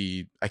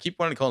keep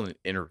wanting to call it an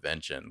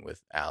intervention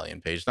with Allie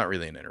and Paige. It's not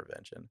really an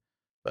intervention,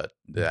 but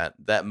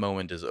that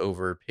moment is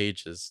over.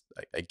 Paige has,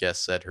 I guess,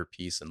 said her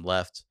piece and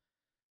left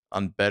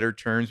on better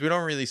terms. We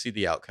don't really see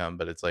the outcome,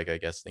 but it's like, I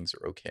guess things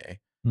are okay.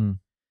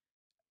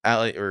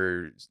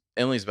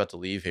 Emily's about to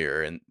leave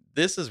here, and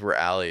this is where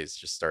Allie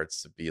just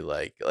starts to be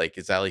like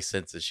it's Allie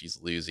senses she's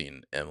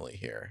losing Emily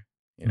here,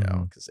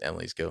 because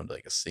Emily's going to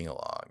like a sing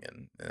along,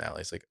 and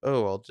Allie's like,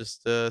 "Oh, I'll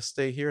just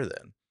stay here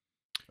then."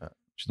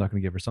 She's not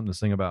going to give her something to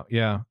sing about.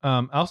 Yeah.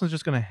 Allison's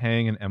just going to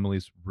hang in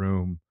Emily's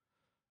room.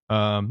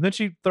 Then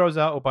she throws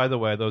out, oh, by the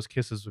way, those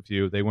kisses with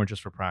you, they weren't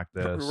just for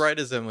practice. Right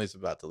as Emily's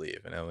about to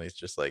leave, and Emily's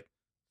just like,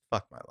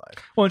 fuck my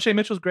life. Well, and Shay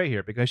Mitchell's great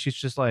here because she's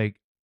just like,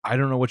 I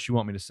don't know what you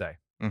want me to say.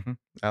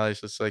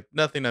 Allie's just like,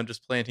 nothing. I'm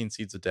just planting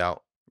seeds of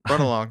doubt.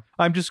 Run along.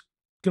 I'm just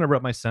going to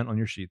rub my scent on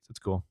your sheets. It's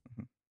cool.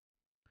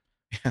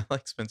 Yeah,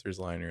 like Spencer's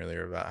line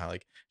earlier about how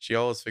like she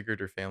always figured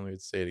her family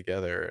would stay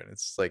together, and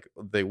it's like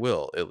they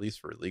will, at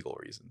least for legal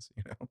reasons.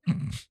 You know,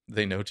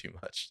 they know too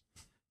much.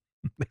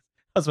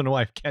 Husband and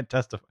wife can't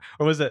testify,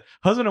 or was it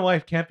husband and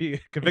wife can't be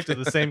convicted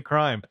of the same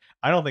crime?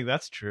 I don't think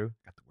that's true.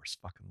 Got the worst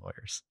fucking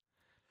lawyers.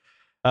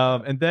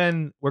 And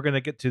then we're gonna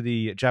get to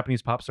the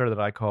Japanese pop star that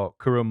I call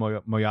Kuro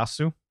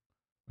Moyasu,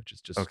 which is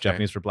just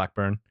Japanese for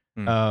Blackburn.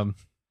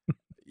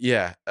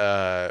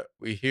 Yeah,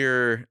 we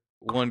hear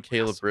one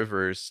Caleb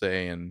Rivers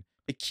saying,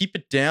 "Hey, keep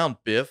it down,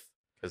 Biff,"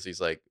 because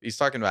he's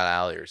talking about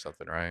Allie or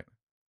something, right?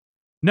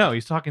 No,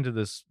 he's talking to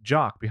this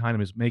jock behind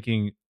him who's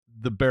making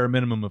the bare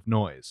minimum of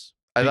noise.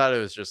 I thought it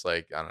was just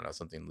like, I don't know,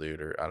 something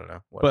lewd or I don't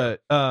know.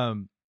 Whatever. But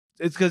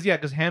it's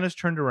because Hannah's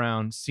turned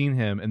around, seen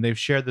him, and they've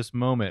shared this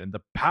moment. And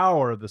the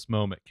power of this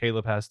moment,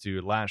 Caleb has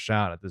to lash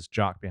out at this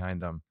jock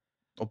behind him.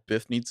 Oh,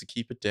 Biff needs to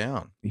keep it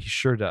down. He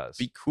sure does.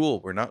 Be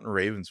cool. We're not in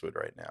Ravenswood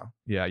right now.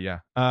 Yeah.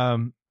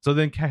 So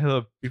then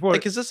Caleb, before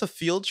like, is this a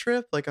field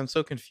trip? Like, I'm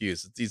so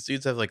confused. These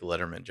dudes have like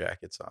Letterman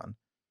jackets on.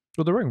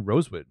 Well, they're wearing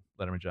Rosewood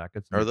Letterman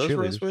jackets. Are those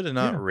Rosewood and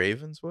not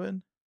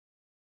Ravenswood?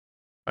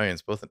 I mean,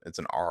 it's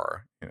an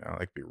R, you know,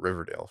 like be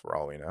Riverdale for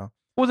all we know.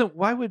 Well, then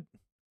why would,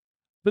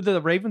 but the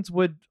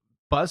Ravenswood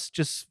bus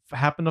just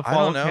happen to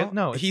fall? I don't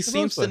know. No, he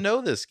seems to know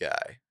this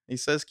guy. He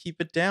says,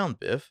 "Keep it down,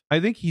 Biff." I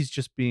think he's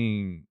just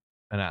being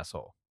an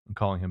asshole and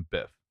calling him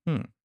Biff.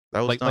 That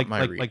was not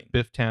my reading. Like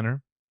Biff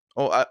Tanner.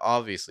 Oh,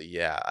 obviously,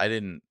 yeah.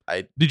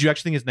 Did you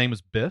actually think his name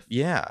was Biff?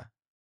 Yeah.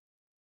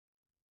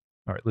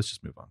 All right, let's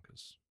just move on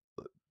because.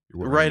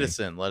 Write us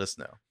in. Let us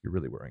know. You're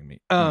really worrying me.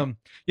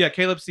 Yeah,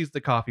 Caleb sees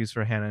the coffees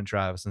for Hannah and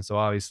Travis, and so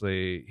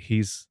obviously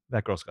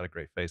that girl's got a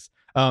great face.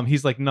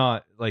 He's like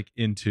not like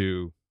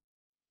into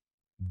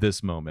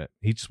this moment.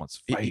 He just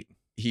wants to fight.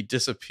 He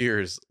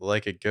disappears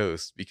like a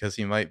ghost because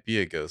he might be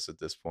a ghost at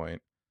this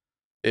point.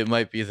 It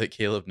might be that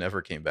Caleb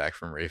never came back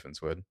from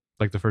Ravenswood.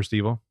 Like the first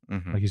evil?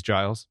 Like he's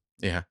Giles?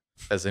 Yeah.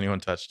 Has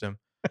anyone touched him?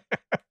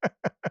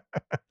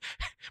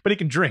 But he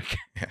can drink.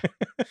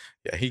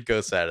 Yeah, he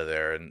goes out of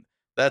there, and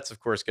that's, of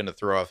course, going to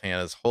throw off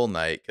Hannah's whole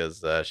night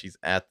because she's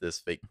at this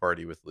fake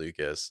party with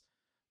Lucas,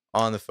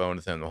 on the phone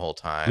with him the whole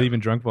time. Leaving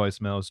drunk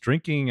voicemails,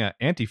 drinking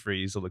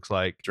antifreeze, it looks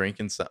like.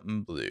 Drinking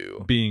something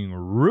blue. Being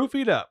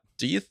roofied up.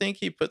 Do you think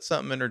he put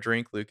something in her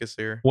drink, Lucas,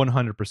 here?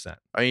 100%.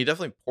 I mean, he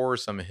definitely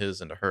pours some of his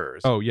into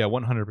hers. Oh, yeah,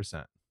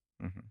 100%.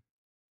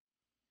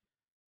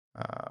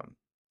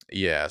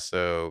 Yeah,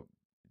 so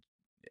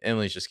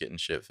Emily's just getting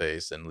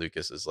shit-faced, and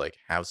Lucas is like,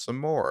 have some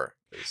more.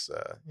 Because,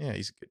 yeah,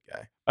 he's a good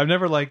guy. I've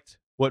never liked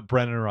what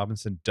Brennan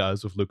Robinson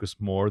does with Lucas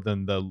more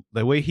than the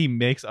way he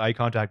makes eye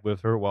contact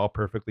with her while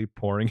perfectly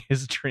pouring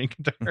his drink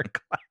into her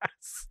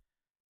glass.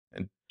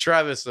 And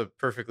Travis, a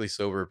perfectly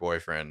sober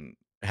boyfriend,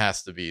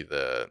 has to be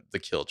the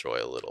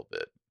killjoy a little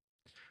bit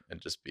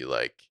and just be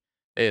like,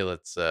 hey,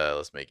 let's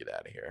make it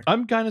out of here.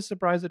 I'm kind of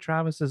surprised that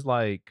Travis is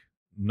like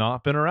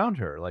not been around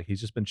her. Like he's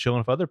just been chilling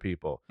with other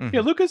people. Yeah,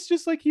 Lucas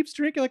just like keeps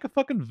drinking like a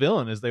fucking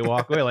villain as they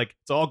walk away. Like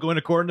it's all going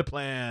according to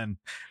plan.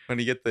 When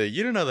you get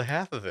you don't know the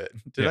half of it.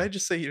 Did I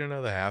just say you don't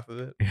know the half of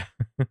it?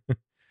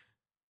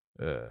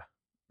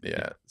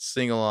 Yeah.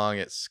 Sing along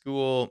at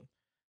school.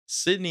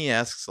 Sydney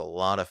asks a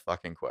lot of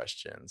fucking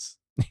questions.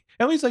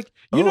 Emily's like,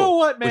 you know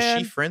what, man?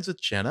 Was she friends with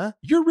Jenna?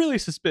 You're really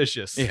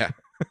suspicious. Yeah.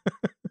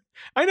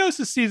 I know this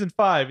is season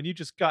 5 and you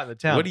just got in the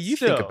town. What do you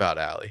think about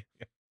Allie?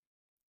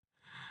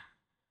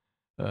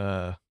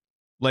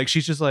 Like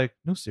she's just like,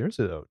 no,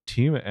 seriously though,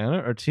 Team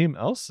Anna or Team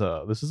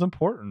Elsa? This is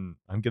important.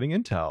 I'm getting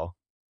intel.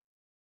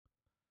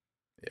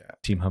 Yeah.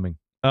 Team Humming.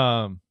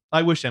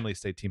 I wish Emily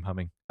stayed Team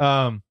Humming.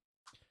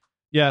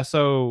 Yeah,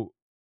 so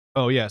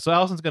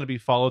Allison's gonna be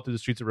followed through the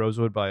streets of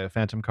Rosewood by a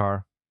phantom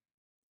car.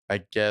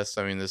 I guess.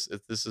 I mean, this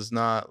is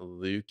not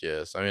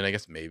Lucas. I mean, I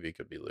guess maybe it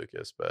could be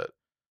Lucas, but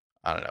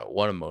I don't know.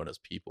 One of Mona's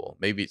people.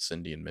 Maybe it's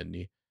Cindy and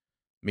Mindy.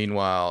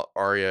 Meanwhile,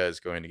 Arya is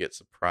going to get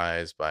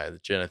surprised by the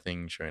Jenna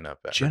thing showing up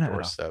at her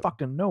doorstep. Out of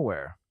fucking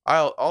nowhere.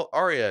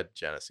 Arya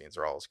Jenna scenes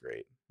are always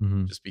great,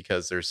 just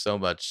because there's so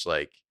much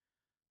like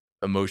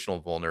emotional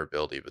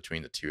vulnerability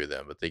between the two of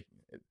them, but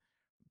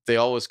they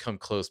always come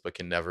close, but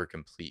can never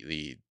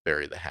completely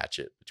bury the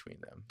hatchet between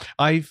them.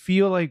 I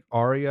feel like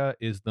Arya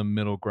is the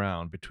middle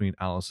ground between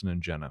Allison and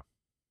Jenna.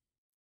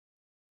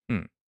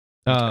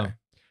 Okay.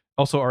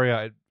 Also, Arya,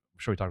 I'm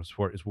sure we talked about this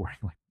before, is wearing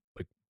like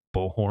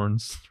bull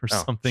horns or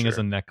something as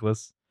a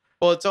necklace.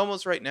 Well, it's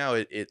almost right now.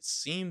 It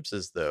seems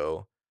as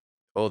though,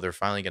 they're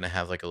finally going to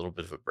have like a little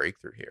bit of a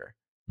breakthrough here.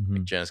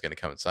 Like Jenna's going to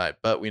come inside,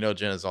 but we know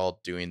Jenna's all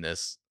doing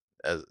this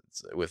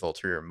with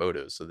ulterior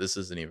motives, so this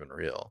isn't even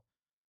real.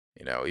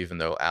 You know, even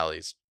though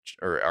Arya's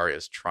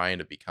trying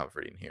to be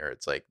comforting here,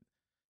 it's like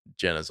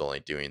Jenna's only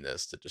doing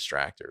this to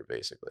distract her,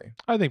 basically.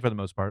 I think for the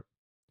most part.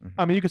 Mhm.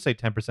 I mean, you could say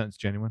 10% is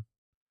genuine.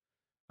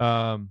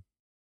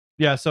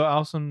 Yeah, so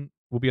Allison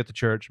will be at the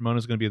church.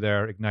 Mona's going to be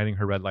there igniting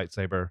her red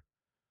lightsaber.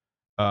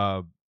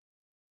 Uh,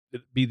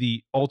 it'd be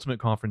the ultimate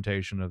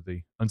confrontation of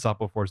the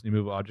unstoppable force, the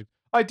immovable object.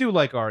 I do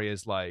like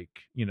Arya's I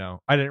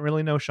didn't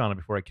really know Shauna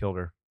before I killed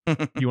her.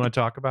 You want to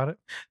talk about it?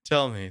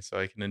 Tell me so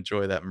I can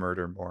enjoy that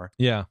murder more.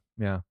 Yeah.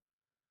 Yeah,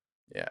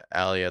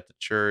 Allie at the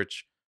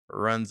church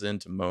runs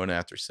into Mona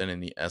after sending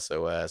the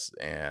SOS,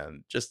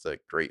 and just a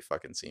great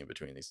fucking scene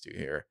between these two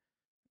here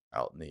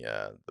out in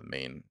the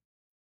main,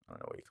 I don't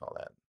know what you call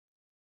that,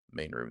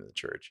 main room of the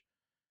church.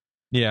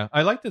 Yeah,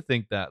 I like to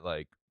think that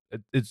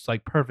it's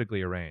like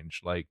perfectly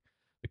arranged. Like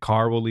the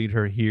car will lead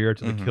her here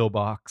to the kill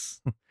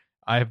box.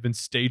 I have been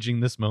staging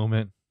this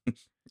moment.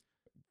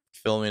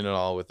 Filming it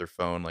all with her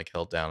phone like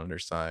held down on her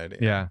side.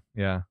 Yeah.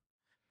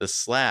 The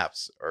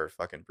slaps are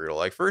fucking brutal.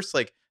 Like first,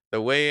 like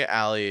the way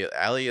Allie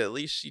at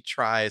least she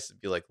tries to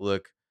be like,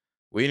 look,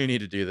 we don't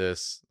need to do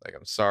this. Like,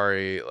 I'm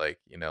sorry. Like,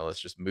 let's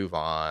just move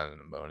on.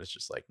 And Mona's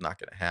just like, not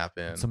gonna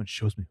happen. When someone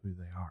shows me who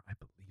they are, I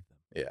believe them.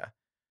 Yeah.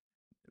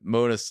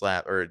 Mona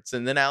slap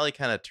and then Allie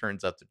kind of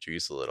turns up the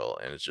juice a little,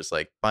 and it's just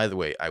like, by the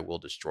way, I will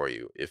destroy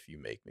you if you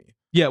make me.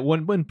 Yeah,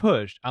 when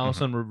pushed,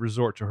 Allison would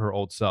resort to her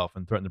old self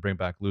and threaten to bring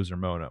back loser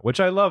Mona,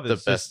 which I love.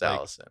 The best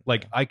Allison.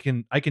 Like I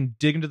can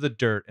dig into the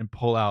dirt and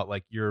pull out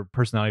like your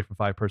personality from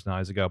 5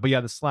 personalities ago. But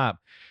yeah, the slap.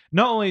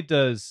 Not only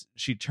does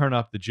she turn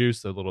up the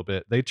juice a little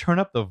bit, they turn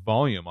up the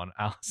volume on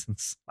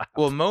Allison's slap.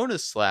 Well,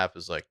 Mona's slap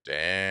is like,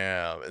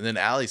 damn, and then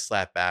Allie's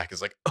slap back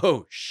is like,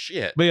 oh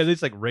shit. But yeah, they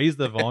just like raise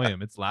the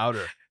volume. It's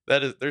louder.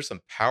 There's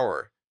some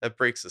power that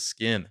breaks the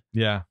skin.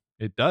 Yeah,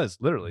 it does,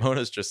 literally.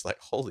 Mona's just like,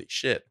 holy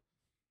shit.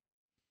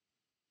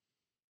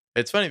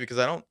 It's funny because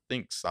I don't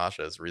think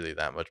Sasha is really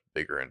that much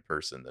bigger in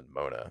person than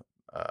Mona,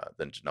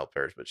 than Janelle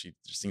Parrish, but she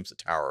just seems to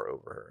tower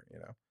over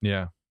her,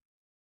 Yeah.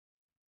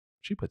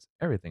 She puts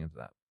everything into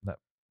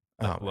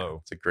that blow. Man,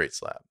 it's a great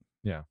slap.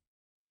 Yeah.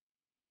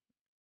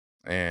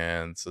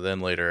 And so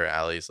then later,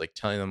 Allie's like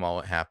telling them all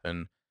what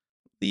happened,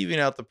 leaving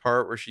out the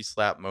part where she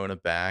slapped Mona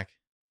back.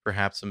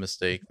 Perhaps a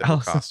mistake that will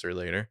cost her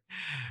later.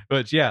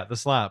 But yeah, the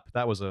slap,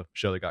 that was a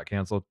show that got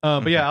canceled.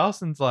 But yeah,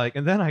 Allison's like,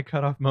 and then I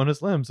cut off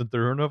Mona's limbs and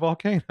threw her in a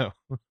volcano.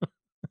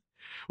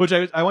 Which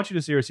I want you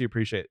to seriously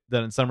appreciate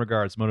that in some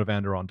regards, Mona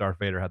Vanderall and Darth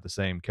Vader had the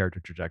same character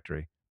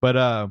trajectory.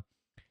 But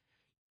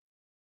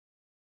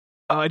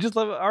I just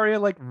love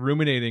Arya like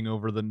ruminating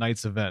over the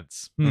night's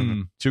events.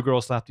 Two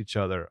girls slapped each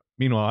other.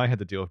 Meanwhile, I had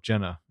to deal with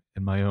Jenna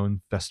and my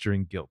own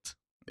festering guilt.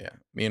 Yeah.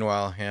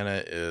 Meanwhile,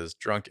 Hannah is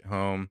drunk at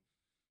home.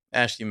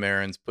 Ashley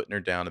Marin's putting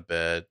her down to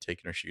bed,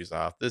 taking her shoes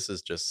off. This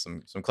is just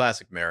some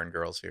classic Marin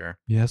girls here.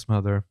 Yes,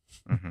 mother.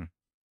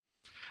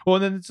 Well,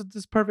 and then it's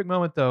this perfect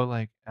moment though.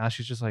 Like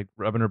Ashley's just like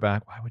rubbing her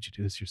back. Why would you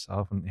do this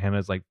yourself? And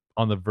Hannah's like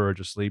on the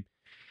verge of sleep.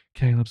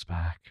 Caleb's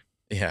back.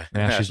 Yeah.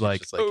 And Ashley's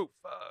like, oh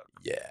fuck.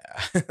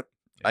 Yeah.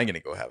 I'm gonna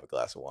go have a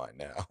glass of wine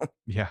now.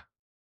 Yeah.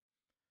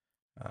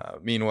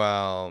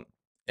 Meanwhile,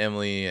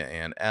 Emily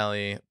and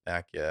Allie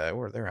back.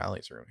 They're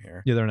Allie's room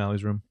here. Yeah, they're in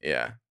Allie's room.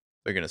 Yeah,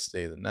 they're gonna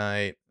stay the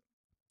night.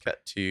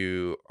 Cut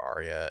to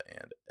Arya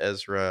and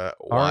Ezra.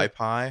 Why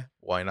pie?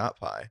 Why not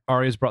pie?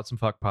 Arya's brought some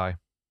fuck pie.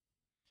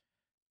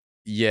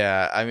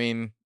 Yeah, I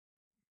mean,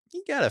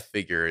 you gotta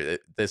figure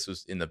that this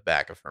was in the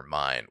back of her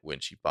mind when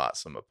she bought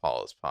some of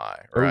Paula's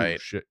pie, right? Oh,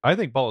 shit. I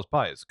think Paula's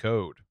pie is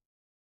code.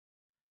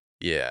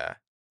 Yeah,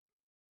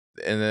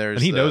 and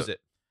he knows it.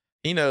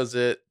 He knows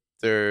it.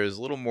 There's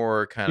a little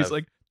more He's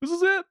like, this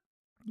is it.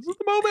 This is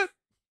the moment.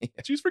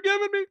 She's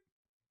forgiven me.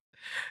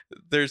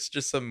 There's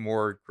just some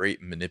more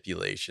great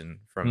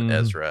manipulation from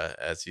Ezra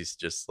as he's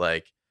just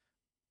like,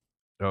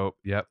 oh,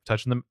 yep,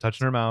 touching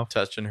her mouth,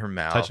 touching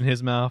touching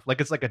his mouth,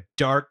 like it's like a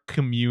dark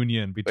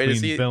communion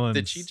between villains.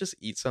 Did she just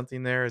eat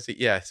something there?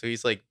 Yeah, so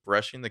he's like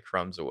brushing the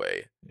crumbs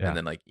away and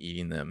then like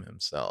eating them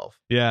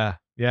himself. Yeah.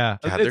 God,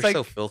 it's they're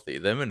so filthy.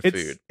 Them and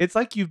food. It's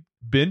like you've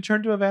been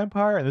turned to a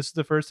vampire, and this is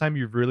the first time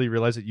you've really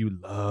realized that you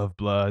love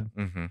blood.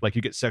 Like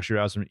you get sexual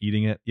arousal from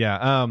eating it.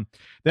 Yeah.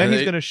 Then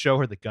he's gonna show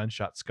her the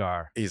gunshot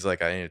scar. He's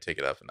like, I need to take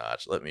it up a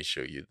notch. Let me show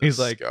you the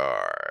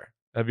scar.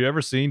 Have you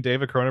ever seen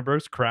David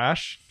Cronenberg's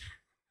Crash?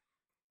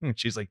 And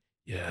she's like,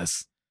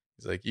 yes.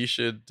 He's like, you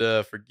should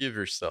forgive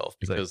yourself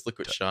because look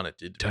what Shauna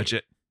did to me. Touch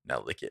it.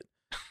 Now lick it.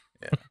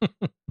 Yeah.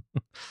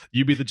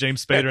 You be the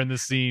James Spader in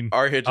this scene.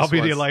 I'll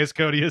be the Elias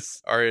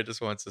Codius. Arya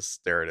just wants to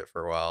stare at it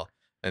for a while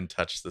and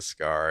touch the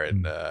scar.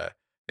 And I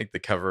think the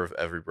cover of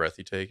Every Breath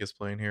You Take is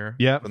playing here.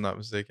 Yeah. If I'm not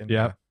mistaken.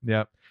 Yeah.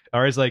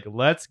 Arya's like,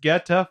 let's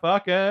get to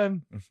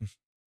fucking.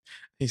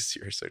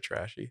 You're so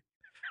trashy.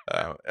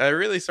 I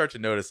really start to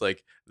notice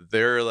like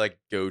their like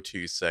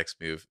go-to sex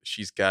move.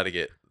 She's got to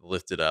get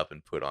lifted up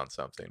and put on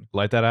something.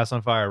 Light that ass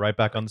on fire. Right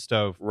back on the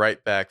stove.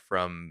 Right back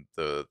from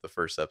the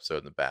first episode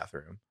in the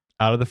bathroom.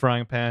 Out of the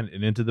frying pan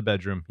and into the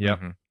bedroom.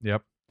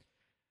 Yep.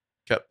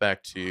 Cut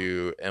back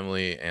to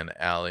Emily and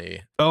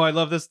Allie. Oh, I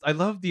love this. I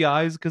love the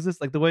eyes because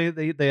it's like the way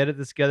they edit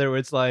this together where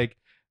it's like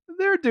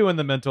they're doing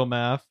the mental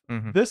math.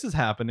 This is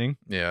happening.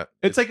 Yeah.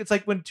 It's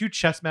like when two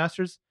chess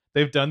masters,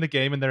 They've done the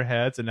game in their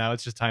heads, and now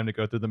it's just time to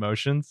go through the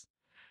motions.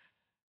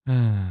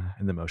 And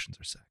the motions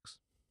are sex.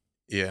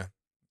 Yeah.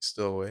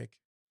 Still awake?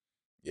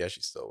 Yeah,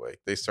 she's still awake.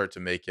 They start to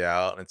make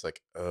out, and it's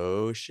like,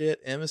 oh shit,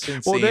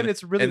 Emerson's Well, scene. then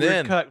it's really And weird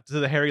then, cut to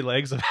the hairy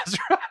legs of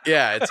Ezra.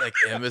 yeah, it's like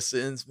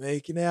Emerson's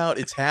making out.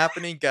 It's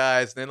happening,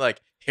 guys. And then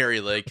like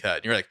hairy leg cut.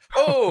 And you're like,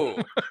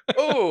 oh,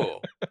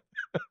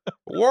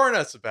 warn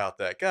us about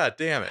that. God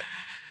damn it.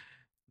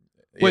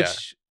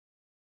 Which,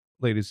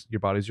 ladies, your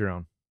body's your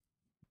own.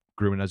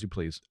 Groom it as you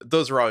please.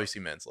 Those are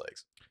obviously men's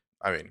legs.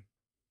 I mean,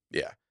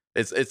 yeah.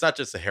 It's not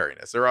just the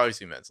hairiness. They're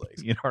obviously men's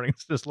legs. Ian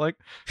Harding's just like,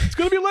 it's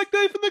gonna be leg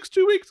day for the next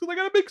 2 weeks because I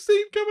got a big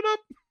scene coming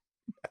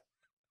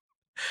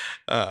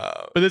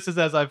up. But this is,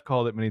 as I've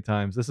called it many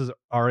times, this is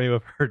Arya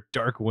with her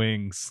dark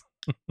wings.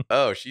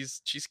 Oh,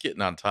 she's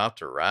getting on top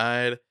to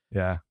ride.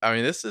 Yeah. I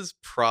mean, this is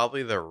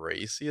probably the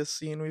raciest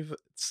scene we've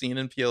seen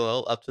in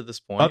PLL up to this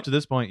point. Up to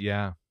this point,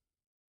 yeah.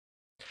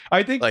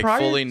 I think like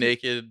fully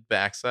naked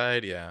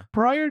backside, yeah.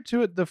 Prior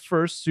to it, the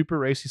first super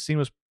racy scene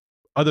was,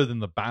 other than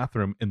the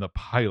bathroom in the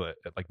pilot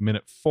at like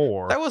minute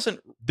 4. That wasn't.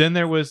 Then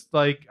there was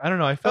like, I don't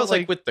know. I felt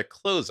like with the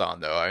clothes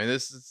on though. I mean,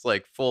 this is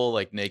like full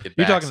like naked.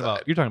 You're talking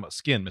about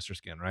Skin, Mr.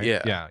 Skin, right?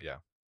 Yeah.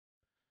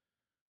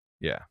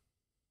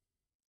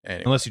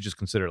 Anyway. Unless you just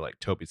consider like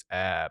Toby's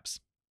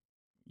abs.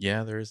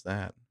 Yeah, there is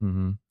that.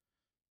 Mm-hmm.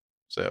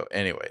 So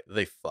anyway,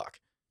 they fuck.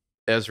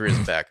 Ezra is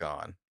back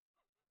on.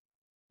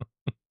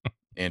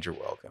 And you're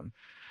welcome.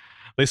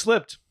 They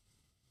slipped.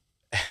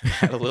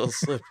 Had a little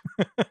slip.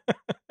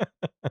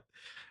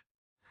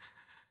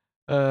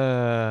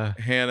 Hannah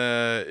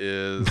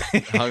is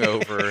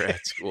hungover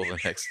at school the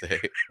next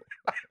day.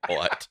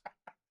 What?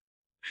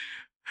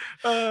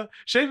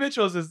 Shay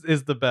Mitchell's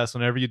is the best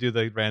whenever you do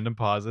the random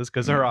pauses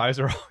because her eyes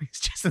are always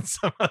just in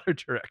some other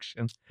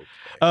direction.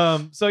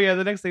 Okay. So yeah,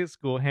 the next day at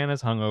school,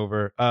 Hannah's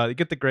hungover. You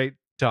get the great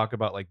talk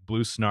about like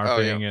blue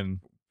snarfing and.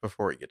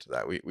 Before we get to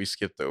that, we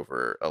skipped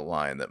over a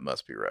line that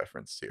must be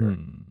referenced here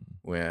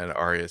when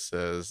Arya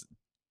says,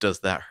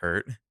 "Does that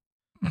hurt?"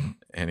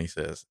 And he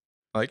says,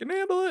 "I can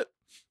handle it."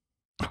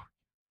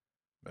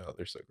 Oh,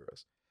 they're so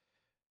gross.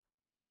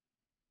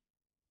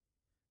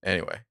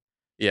 Anyway,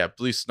 yeah,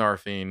 blue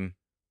snarfing.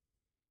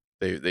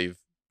 They've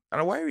I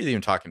don't know, why are we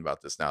even talking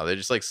about this now? They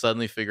just like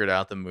suddenly figured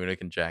out that Muna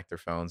can jack their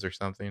phones or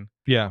something.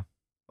 Yeah.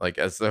 Like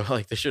as though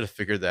like they should have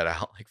figured that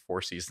out like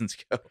 4 seasons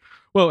ago.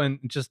 Well, and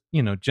just,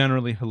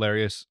 generally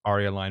hilarious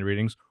Arya line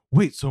readings.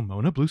 Wait, so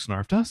Mona blue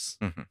snarfed us?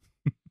 Mm-hmm.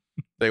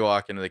 They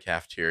walk into the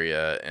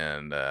cafeteria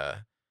and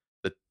the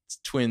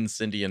twins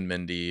Cindy and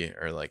Mindy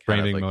are like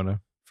framing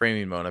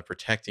Mona,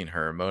 protecting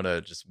her.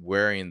 Mona just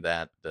wearing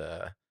that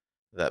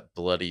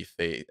bloody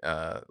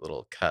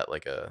little cut,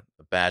 like a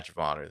badge of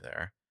honor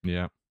there.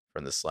 Yeah.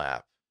 From the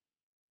slap.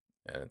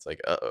 And it's like,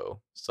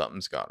 uh-oh,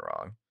 something's gone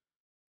wrong.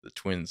 The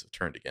twins have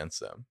turned against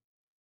them.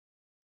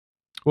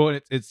 Well,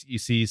 it's you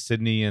see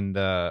Sydney and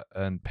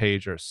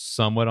Paige are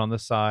somewhat on the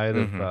side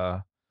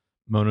of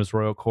Mona's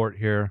royal court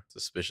here,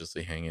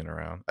 suspiciously hanging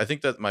around. I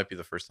think that might be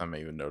the first time I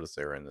even noticed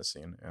they were in this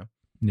scene.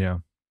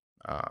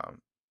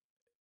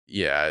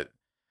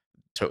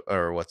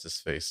 Or what's his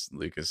face?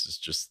 Lucas is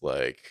just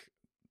like,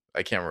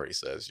 I can't remember what he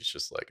says. He's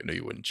just like, I knew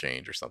you wouldn't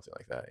change or something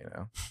like that,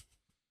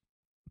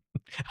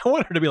 I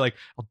want her to be like,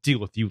 I'll deal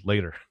with you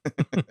later.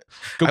 Go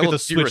get the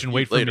switch and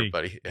wait for me,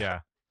 buddy.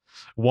 Yeah.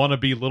 Wanna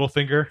be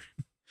Littlefinger?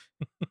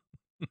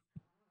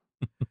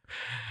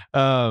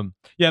 Mona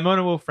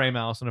will frame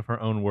Allison of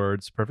her own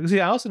words perfectly. See,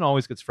 Allison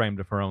always gets framed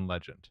of her own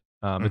legend.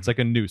 It's like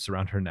a noose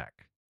around her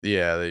neck.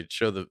 Yeah, they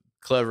show the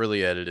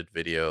cleverly edited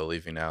video,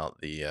 leaving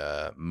out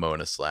the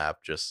Mona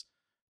slap. Just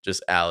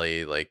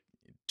Allie like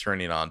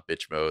turning on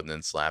bitch mode and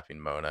then slapping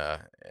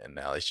Mona, and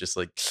Allie's just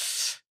like,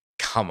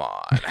 come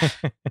on.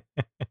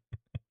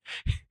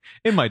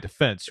 In my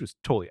defense, she was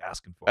totally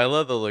asking for it. I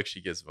love the look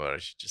she gives Mona.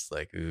 She's just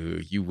like,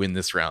 ooh, you win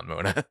this round,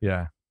 Mona.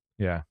 Yeah.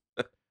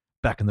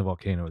 Back in the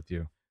volcano with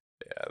you.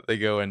 Yeah, they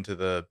go into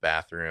the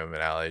bathroom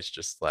and Allie's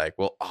just like,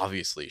 well,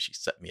 obviously she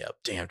set me up.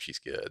 Damn, she's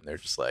good. And they're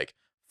just like,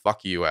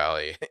 fuck you,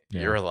 Allie.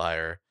 You're a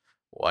liar.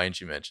 Why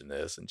didn't you mention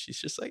this? And she's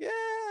just like,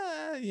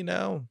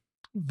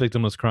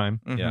 victimless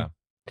crime. Mm-hmm. Yeah.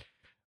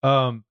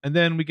 And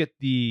then we get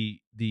the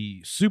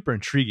super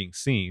intriguing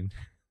scene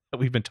that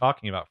we've been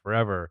talking about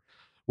forever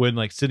when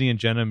like Sydney and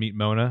Jenna meet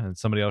Mona and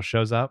somebody else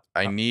shows up.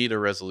 I need a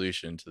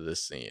resolution to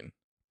this scene.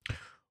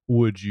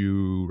 Would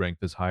you rank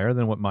this higher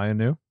than what Maya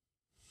knew?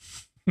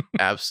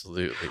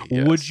 Absolutely.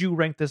 Yes. Would you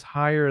rank this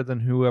higher than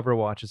whoever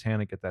watches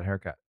Hannah get that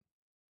haircut?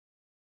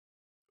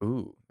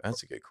 Ooh,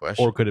 that's a good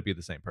question. Or could it be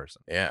the same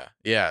person?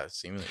 Yeah,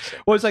 seemingly the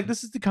same. Well, it's like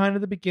this is the kind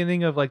of the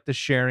beginning of like the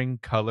sharing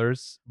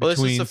colors. Well,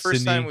 this is the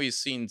first time we've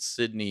seen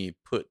Sydney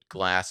put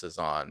glasses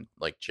on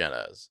like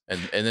Jenna's,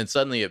 and then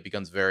suddenly it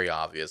becomes very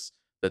obvious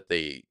that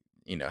they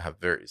have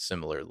very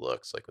similar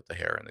looks, like with the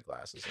hair and the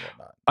glasses and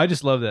whatnot. I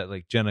just love that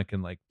like Jenna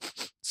can like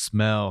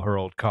smell her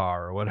old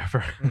car or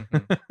whatever.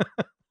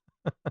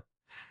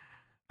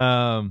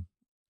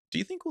 Do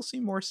you think we'll see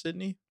more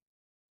Sydney?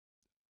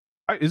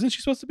 Isn't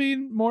she supposed to be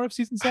in more of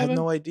season I have 7?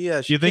 no idea.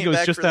 Do She you think it came was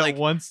back just for that like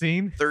one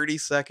scene? 30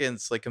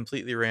 seconds, like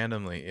completely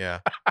randomly. Yeah.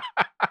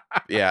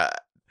 Yeah.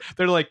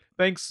 They're like,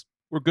 thanks,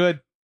 we're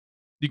good.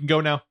 You can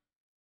go now.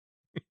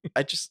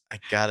 I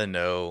gotta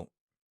know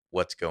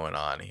what's going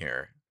on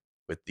here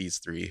with these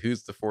 3.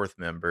 Who's the 4th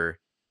member?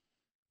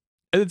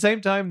 At the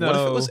same time, though, What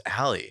if it was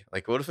Allie?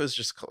 Like, what if it was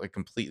just like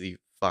completely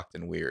fucked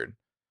and weird?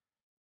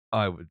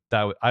 I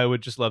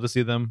would just love to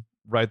see them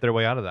write their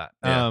way out of that.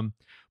 Yeah.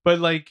 But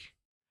like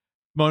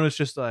Mona's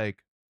just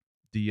like,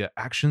 the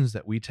actions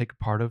that we take a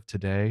part of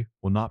today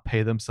will not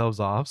pay themselves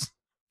off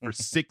for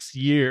 6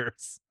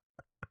 years.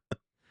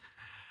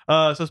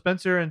 So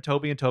Spencer and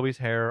Toby's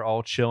hair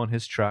all chill in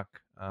his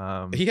truck.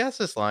 He has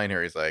this line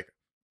here. He's like,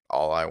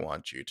 all I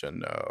want you to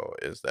know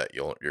is that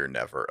you're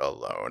never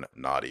alone,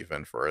 not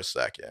even for a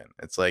second.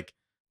 It's like,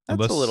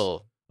 that's a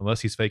little,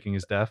 unless he's faking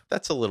his death.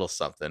 that's a little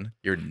something.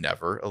 You're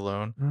never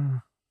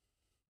alone.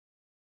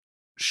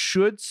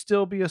 Should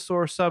still be a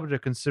sore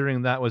subject,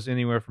 considering that was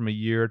anywhere from a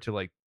year to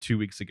like 2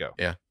 weeks ago.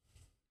 Yeah.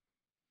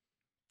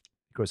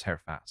 He grows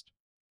hair fast.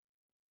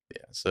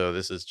 Yeah, so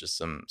this is just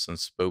some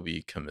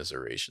Spoby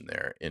commiseration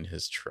there in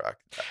his truck.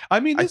 I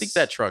mean, I think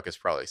that truck has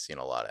probably seen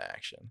a lot of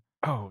action.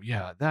 Oh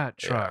yeah, that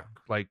truck.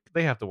 Yeah. Like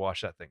they have to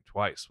wash that thing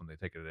twice when they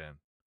take it in.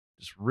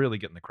 Just really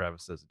get in the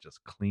crevices and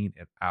just clean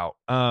it out.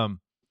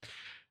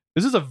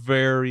 This is a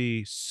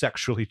very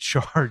sexually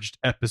charged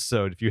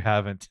episode. If you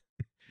haven't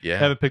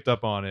picked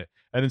up on it,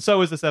 and then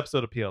so is this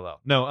episode of PLL.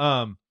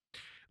 No,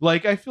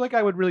 like I feel like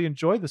I would really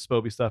enjoy the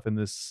Spoby stuff in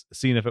this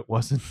scene if it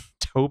wasn't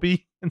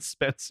Toby and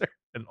Spencer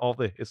and all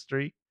the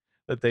history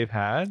that they've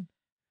had.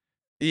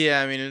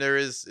 Yeah, I mean,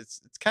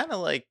 it's kind of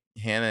like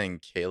Hannah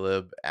and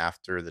Caleb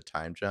after the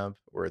time jump,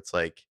 where it's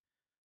like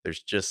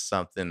there's just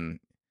something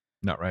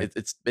not right.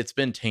 It's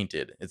been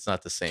tainted. It's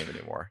not the same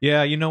anymore.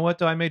 Yeah, you know what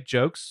though? I made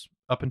jokes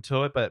up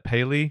until it, but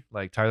Paley,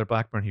 like Tyler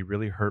Blackburn, he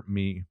really hurt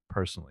me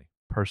personally.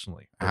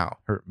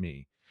 Hurt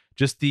me.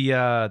 Just the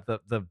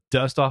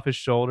dust off his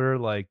shoulder,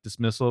 like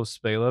dismissal of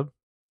Spaleb.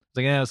 It's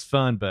like, yeah, it's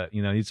fun, but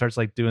you know, he starts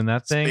like doing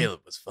that thing.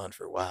 Spaleb was fun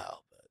for a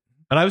while, but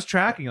and I was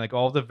tracking like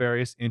all the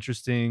various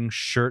interesting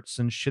shirts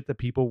and shit that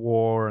people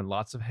wore, and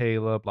lots of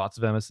Halo, lots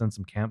of Emerson,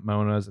 some Camp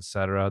Monas,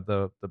 etc.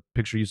 The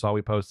picture you saw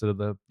we posted of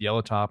the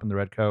yellow top and the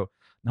red coat,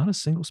 not a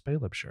single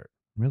Spaleb shirt,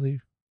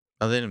 really.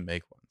 Oh, they didn't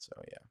make one, so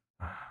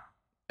yeah.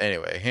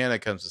 Anyway, Hannah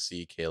comes to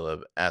see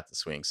Caleb at the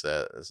swing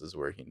set. This is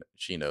where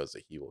she knows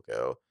that he will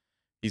go.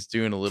 He's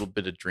doing a little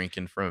bit of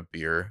drinking from a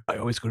beer. I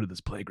always go to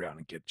this playground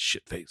and get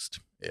shit faced.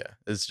 Yeah,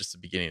 this is just the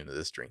beginning of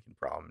this drinking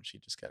problem. She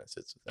just kind of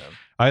sits with him.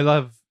 I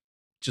love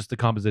just the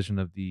composition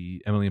of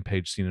the Emily and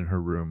Paige scene in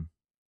her room.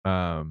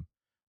 Well,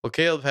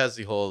 Caleb has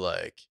the whole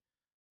like,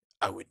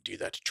 I wouldn't do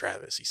that to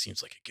Travis. He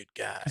seems like a good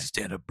guy.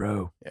 Stand up,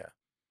 bro. Yeah.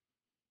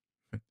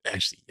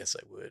 Actually, yes,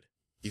 I would.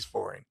 He's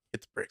boring.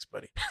 Hit the bricks,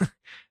 buddy.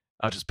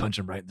 I'll just punch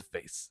him right in the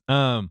face.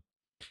 Yeah,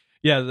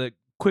 the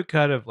quick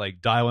cut of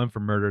like Dial M for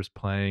Murders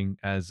playing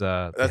as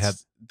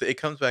it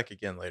comes back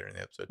again later in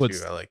the episode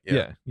too. I like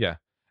yeah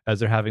as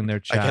they're having their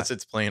chat. I guess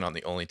it's playing on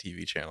the only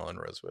TV channel in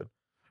Rosewood.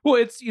 Well,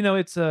 it's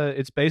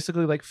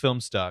basically like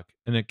Filmstuck,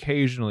 and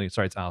occasionally,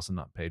 sorry, it's Allison,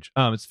 not Paige.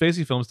 It's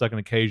basically Filmstuck, and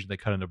occasionally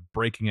they cut into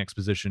breaking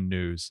exposition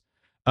news.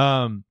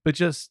 But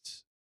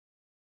just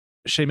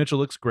Shay Mitchell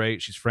looks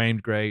great. She's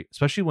framed great,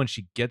 especially when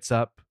she gets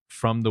up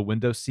from the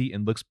window seat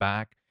and looks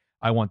back.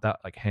 I want that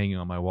like hanging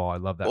on my wall. I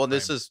love that. Well,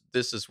 frame.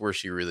 This is where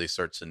she really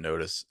starts to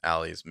notice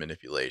Allie's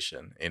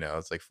manipulation. You know,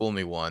 it's like fool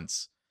me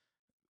once.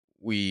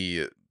 I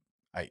mean,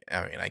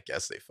 I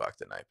guess they fucked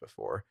the night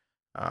before.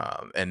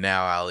 And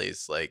now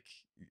Allie's like,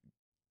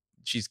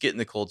 she's getting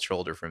the cold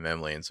shoulder from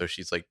Emily, and so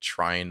she's like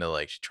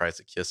she tries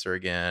to kiss her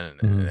again,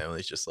 and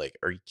Emily's just like,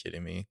 "Are you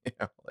kidding me? You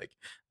know, like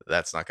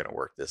that's not gonna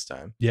work this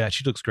time." Yeah,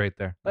 she looks great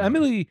there.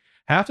 Emily,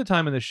 half the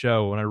time in the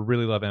show, when I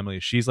really love Emily,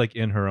 she's like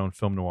in her own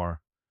film noir.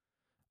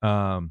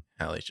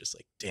 Allie's just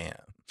like, damn.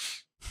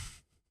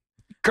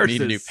 I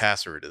need a new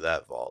password to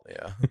that vault.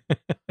 Yeah.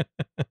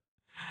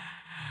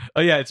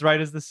 Oh yeah, it's right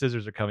as the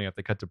scissors are coming up.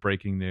 They cut to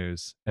breaking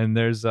news, and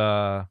there's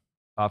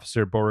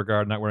Officer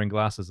Beauregard not wearing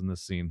glasses in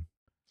this scene.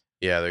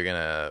 Yeah, they're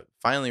gonna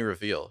finally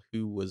reveal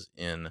who was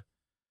in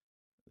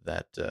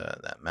that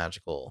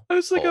magical.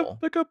 It's like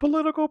a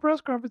political press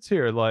conference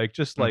here. Like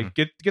just like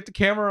get the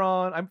camera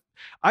on.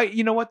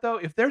 You know what though?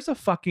 If there's a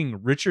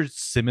fucking Richard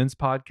Simmons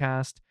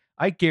podcast,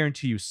 I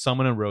guarantee you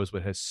someone in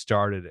Rosewood has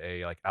started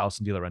a like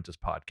Alison De Laurentiis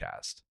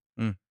podcast.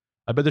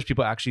 I bet there's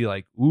people actually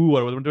like, ooh,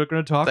 what are we going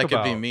to talk about?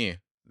 That could be me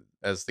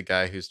as the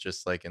guy who's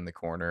just like in the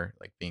corner,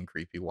 like being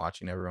creepy,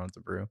 watching everyone at the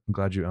brew. I'm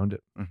glad you owned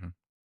it.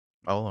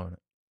 I'll own it.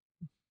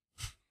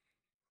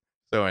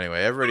 So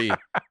anyway,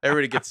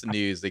 everybody gets the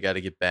news. They got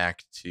to get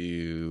back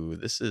to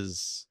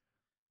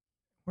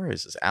where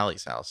is this?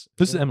 Allie's house.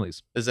 This is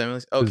Emily's. This is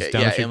Emily's? Okay,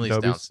 yeah, Emily's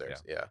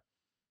downstairs. Yeah.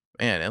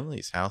 Man,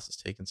 Emily's house is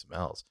taking some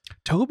L's.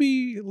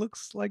 Toby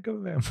looks like a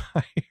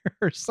vampire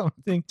or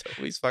something.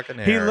 Toby's fucking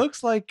hair. He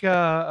looks like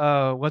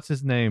what's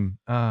his name?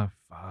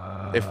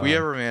 If we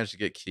ever managed to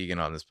get Keegan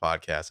on this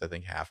podcast, I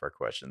think half our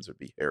questions would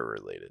be hair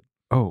related.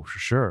 Oh, for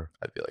sure.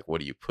 I'd be like,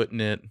 what do you put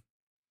in it?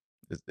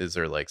 Is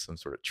there like some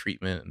sort of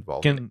treatment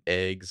involving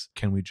eggs?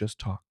 Can we just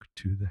talk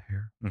to the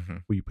hair? Mm-hmm.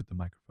 Will you put the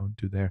microphone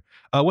to there?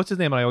 What's his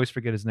name? I always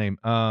forget his name.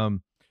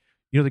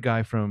 You know the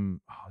guy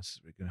from this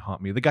is gonna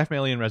haunt me. The guy from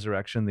Alien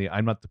Resurrection. The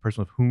I'm not the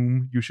person with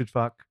whom you should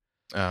fuck.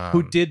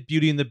 Who did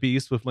Beauty and the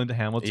Beast with Linda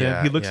Hamilton?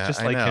 Yeah, he looks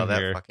just like him that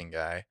here. fucking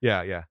guy.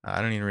 Yeah.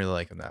 I don't even really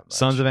like him that much.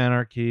 Sons of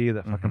Anarchy,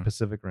 the fucking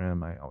Pacific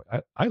Rim.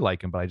 I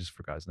like him, but I just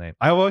forgot his name.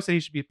 I always say he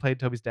should be played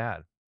Toby's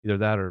dad. Either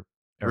that or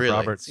Eric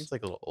Roberts. It seems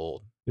like a little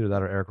old. Either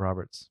that or Eric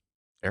Roberts.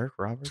 Eric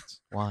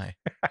Roberts? Why?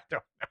 I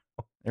don't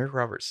know. Eric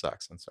Roberts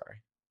sucks. I'm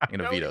sorry. I'm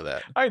gonna veto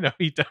that. I know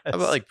he does. How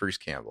about like Bruce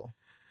Campbell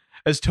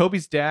as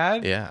Toby's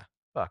dad? Yeah.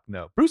 Fuck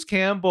no. Bruce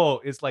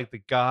Campbell is like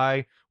the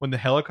guy when the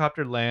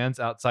helicopter lands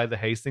outside the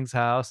Hastings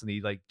house and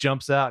he like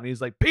jumps out and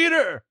he's like,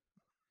 Peter,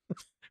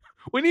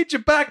 we need you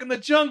back in the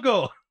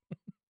jungle.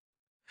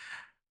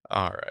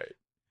 All right.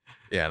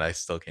 Yeah, and I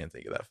still can't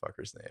think of that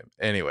fucker's name.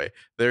 Anyway,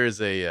 there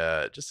is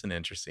a just an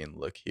interesting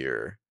look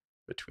here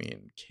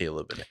between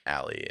Caleb and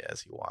Allie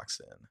as he walks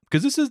in.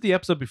 Because this is the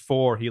episode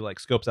before he like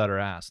scopes out her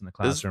ass in the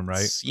classroom, right?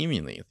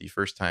 Seemingly the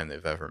first time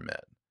they've ever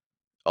met.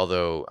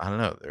 Although, I don't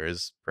know, there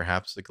is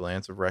perhaps a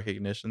glance of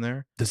recognition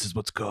there. This is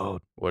what's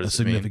called a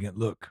significant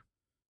look.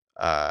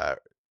 Heard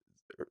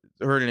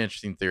an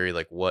interesting theory,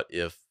 like what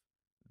if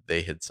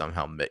they had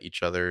somehow met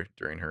each other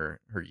during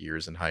her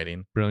years in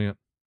hiding? Brilliant.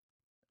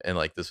 And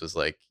like this was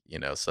like,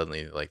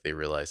 suddenly like they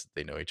realized that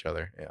they know each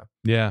other.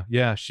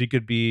 Yeah. She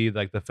could be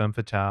like the femme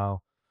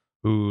fatale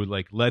who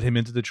like led him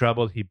into the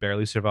trouble he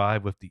barely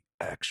survived with the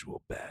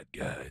actual bad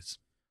guys.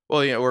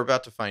 Well, we're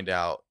about to find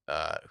out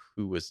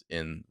who was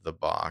in the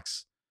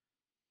box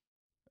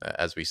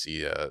as we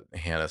see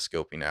Hannah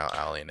scoping out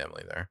Allie and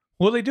Emily there.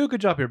 Well, they do a good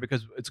job here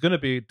because it's going to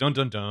be dun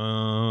dun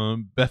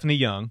dun Bethany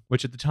Young,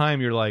 which at the time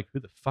you're like, who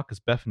the fuck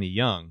is Bethany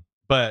Young?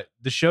 But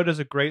the show does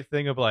a great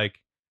thing of like,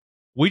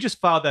 we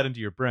just filed that into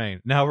your brain.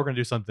 Now we're going to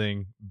do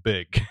something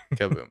big.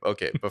 Kaboom.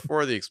 Okay,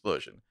 before the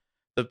explosion,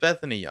 the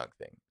Bethany Young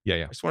thing.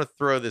 Yeah. I just want to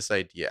throw this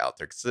idea out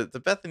there because the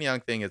Bethany Young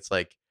thing, it's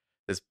like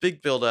this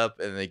big build up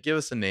and they give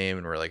us a name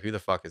and we're like, who the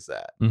fuck is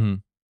that? Mm-hmm.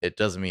 It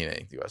doesn't mean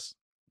anything to us.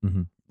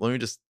 Mm-hmm. Let me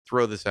just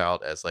throw this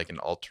out as like an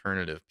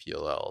alternative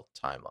PLL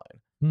timeline.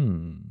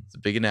 It's a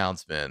big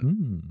announcement.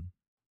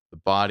 The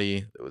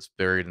body that was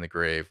buried in the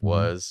grave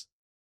was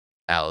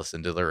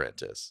Allison De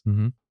Laurentiis.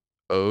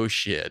 Oh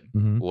shit.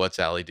 What's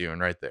Allie doing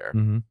right there?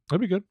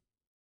 That'd be good.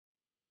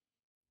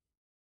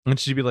 And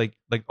she'd be like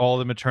all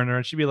the maternal,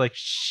 and she'd be like,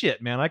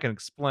 shit, man, I can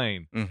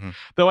explain.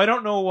 Though I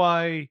don't know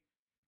why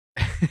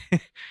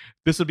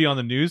this would be on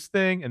the news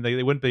thing and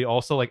they wouldn't be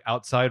also like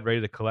outside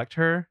ready to collect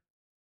her.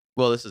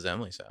 Well, this is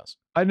Emily's house.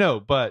 I know,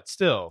 but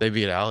still. They'd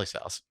be at Allie's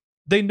house.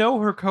 They know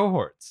her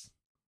cohorts.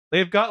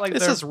 They've got like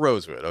this is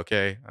Rosewood,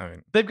 okay? I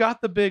mean, they've got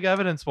the big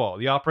evidence wall,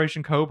 the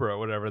Operation Cobra or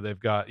whatever they've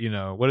got,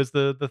 what is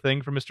the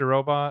thing from Mr.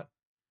 Robot?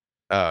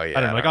 Oh yeah.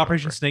 I don't know, like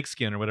Operation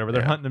Snakeskin or whatever.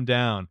 They're hunting them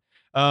down.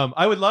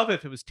 I would love it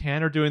if it was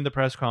Tanner doing the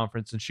press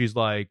conference and she's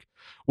like,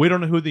 we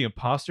don't know who the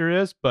imposter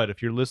is, but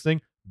if you're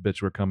listening,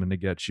 bitch, we're coming to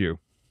get you.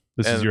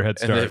 This is your head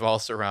start. And they've all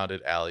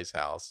surrounded Allie's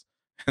house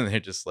and they're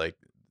just like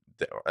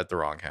at the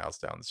wrong house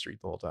down the street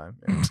the whole time.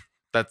 Yeah.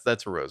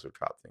 That's a Rosewood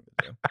Cop thing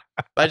to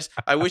do.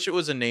 I wish it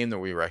was a name that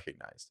we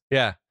recognized.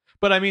 Yeah.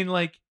 But I mean,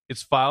 like,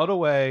 it's filed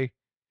away.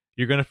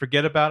 You're going to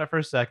forget about it for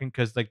a second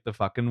because like the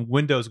fucking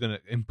window's going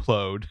to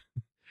implode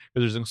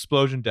because there's an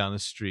explosion down the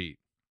street.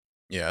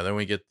 Yeah. Then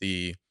we get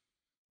the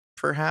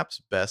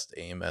perhaps best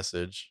A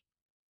message,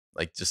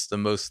 like just the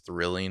most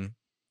thrilling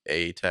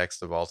A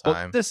text of all time.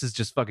 Well, this is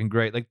just fucking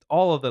great. Like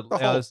all of the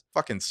whole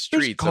fucking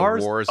streets of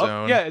war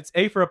zone. Yeah, it's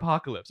A for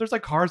apocalypse. There's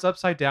like cars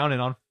upside down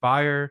and on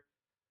fire.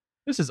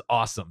 This is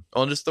awesome.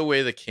 Well, just the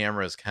way the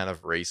camera is kind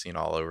of racing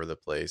all over the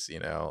place,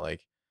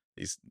 like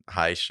these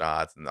high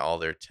shots and all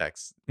their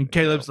texts. And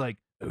Caleb's like,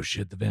 oh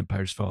shit, the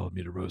vampires followed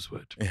me to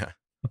Rosewood. Yeah.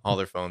 All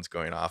their phones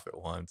going off at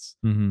once.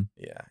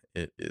 Yeah,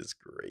 it is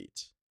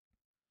great.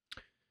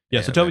 Yeah,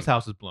 and so Toby's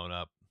house is blown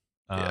up.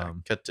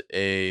 Cut to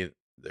A.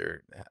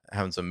 They're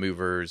having some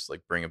movers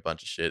like bring a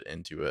bunch of shit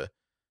into a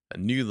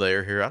new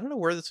layer here. I don't know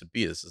where this would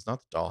be. This is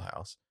not the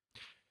dollhouse.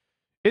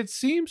 It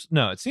seems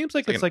like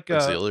it's like an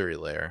auxiliary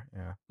layer.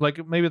 Yeah,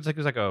 like maybe it's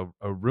like a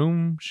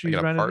room she's like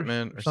an rented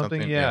apartment or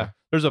something. Yeah.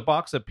 There's a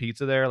box of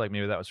pizza there. Like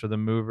maybe that was for the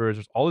movers.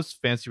 There's all this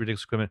fancy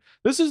ridiculous equipment.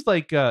 This is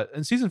like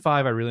in season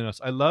 5. I really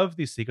noticed. I love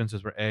these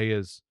sequences where A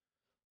is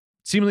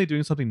seemingly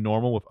doing something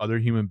normal with other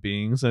human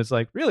beings, and it's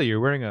like, really,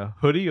 you're wearing a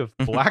hoodie of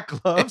black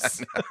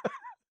gloves.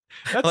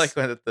 I like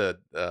when at the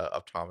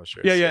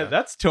optometrist. Yeah,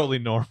 that's totally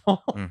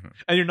normal.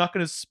 And you're not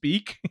going to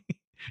speak.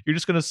 You're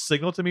just going to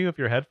signal to me with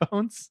your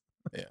headphones.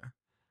 Yeah.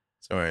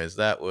 So anyways,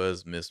 that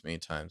was Miss Me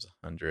times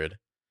 100.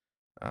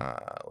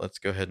 Let's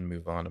go ahead and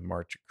move on to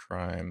March of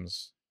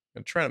Crimes.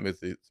 I'm trying to move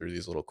through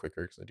these a little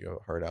quicker because I do have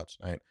a hard out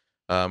tonight.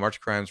 March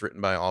of Crimes,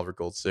 written by Oliver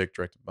Goldstick,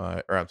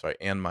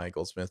 and Maya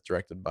Goldsmith,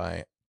 directed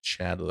by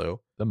Chad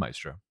Lowe, the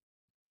maestro.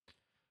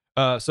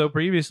 So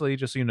previously,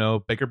 just so you know,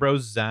 Baker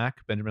Bros.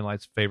 Zach, Benjamin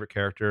Light's favorite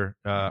character.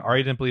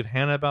 Ari didn't believe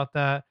Hannah about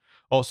that.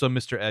 Also,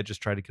 Mr. Ed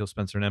just tried to kill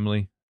Spencer and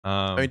Emily.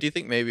 I mean, do you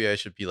think maybe I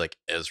should be like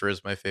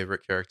Ezra's my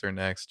favorite character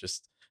next,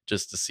 just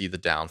to see the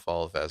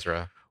downfall of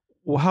Ezra?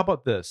 Well, how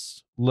about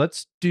this?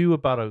 Let's do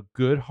about a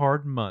good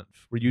hard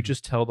month where you Mhm.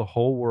 just tell the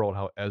whole world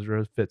how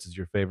Ezra fits as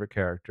your favorite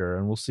character,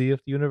 and we'll see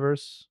if the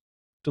universe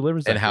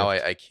delivers And that how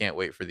gift. I can't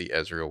wait for the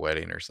Ezra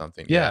wedding or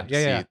something. Yeah, Yeah, to yeah,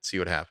 yeah. see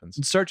what happens.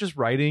 And start just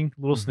writing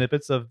little Mhm.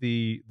 snippets of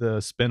the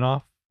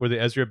spinoff where the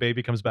Ezra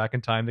baby comes back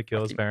in time to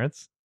kill his Fucking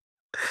parents.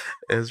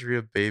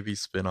 Ezra baby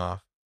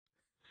spinoff.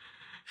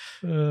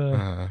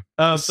 Uh,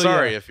 so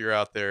Sorry yeah, if you're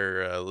out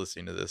there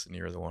listening to this and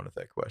you're the one with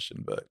that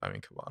question, but I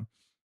mean, come on.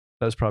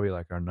 that's probably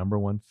like our number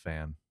one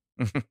fan.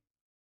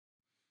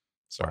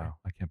 Sorry. Wow,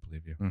 I can't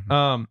believe you.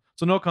 Mhm.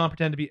 So no con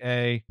pretend to be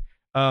A.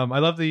 I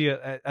love the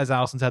as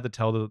Allison's had to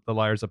tell the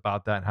liars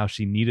about that and how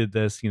she needed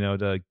this,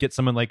 to get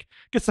someone like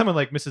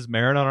Mrs.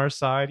 Marin on our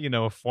side,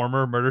 a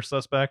former murder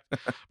suspect.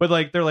 But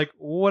like they're like,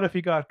 what if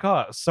he got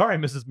caught? Sorry,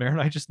 Mrs. Marin,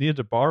 I just needed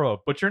to borrow a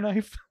butcher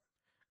knife.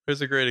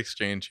 There's a great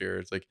exchange here.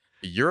 It's like,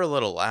 you're a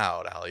little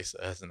loud, Ali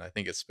says. And I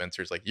think it's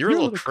Spencer's like, you're a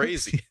little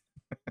crazy.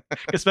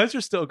 Because Spencer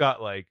still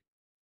got like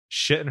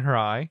shit in her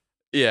eye.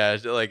 Yeah,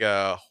 like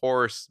a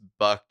horse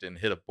bucked and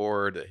hit a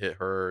board that hit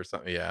her or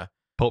something. Yeah.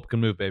 Pulp can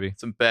move, baby.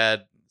 Some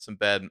bad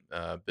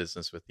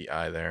business with the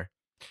eye there.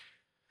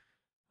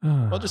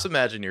 Well, just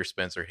imagine you're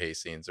Spencer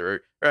Hastings,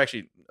 or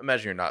actually,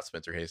 imagine you're not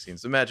Spencer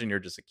Hastings. Imagine you're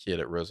just a kid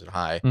at Rosewood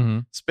High.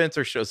 Mhm.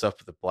 Spencer shows up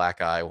with a black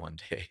eye one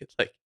day.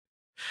 Like,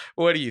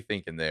 what are you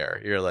thinking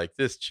there? You're like,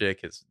 this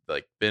chick has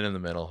like been in the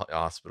mental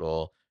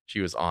hospital. She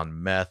was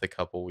on meth a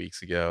couple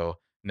weeks ago.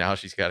 Now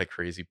she's got a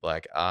crazy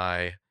black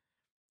eye.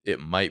 It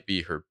might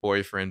be her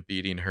boyfriend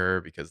beating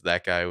her because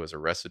that guy was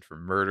arrested for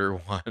murder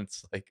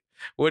once. Like,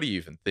 what do you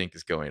even think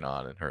is going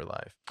on in her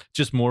life?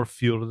 Just more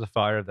fuel to the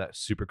fire of that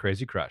super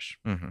crazy crush.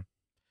 Mm-hmm.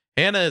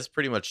 Hannah is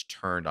pretty much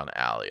turned on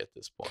Allie at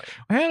this point.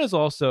 Hannah's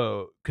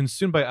also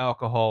consumed by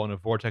alcohol and a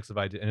vortex of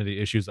identity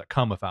issues that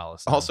come with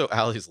Allison. Also,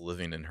 Allie's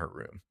living in her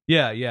room.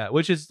 Yeah,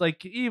 which is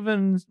like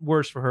even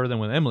worse for her than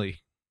when Emily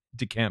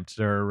decamped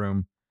to her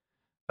room.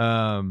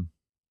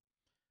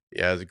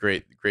 Yeah, it's a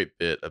great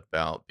bit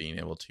about being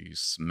able to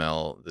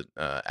smell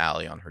the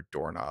Allie on her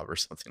doorknob or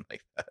something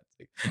like that.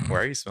 Like, why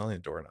are you smelling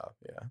the doorknob?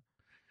 Yeah.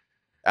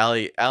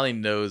 Allie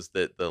knows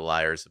that the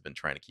liars have been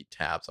trying to keep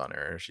tabs on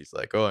her. She's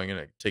like, "Oh, I'm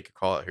gonna take a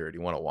call out here. Do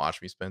you want to watch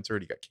me, Spencer? Or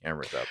do you got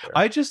cameras out there?"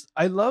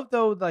 I love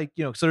though, like,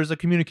 so there's a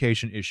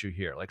communication issue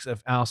here. Like, so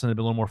if Allison had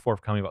been a little more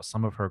forthcoming about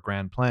some of her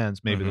grand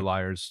plans, maybe the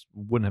liars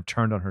wouldn't have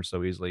turned on her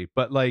so easily.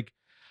 But like,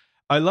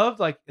 I love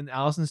like in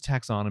Allison's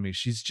taxonomy,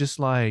 she's just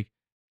like,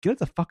 get it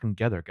the fucking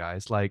together,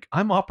 guys. Like,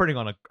 I'm operating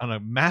on a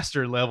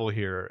master level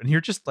here, and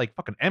you're just like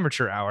fucking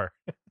amateur hour.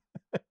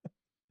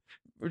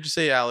 Would you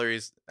say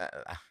Allie's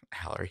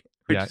Allery?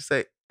 Would Yeah. you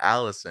say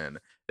Allison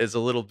is a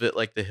little bit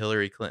like the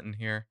Hillary Clinton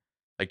here,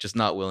 like just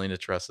not willing to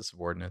trust the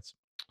subordinates?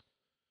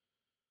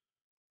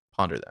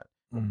 Ponder that.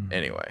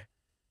 Anyway,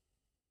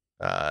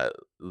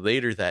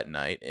 later that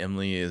night,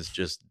 Emily is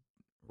just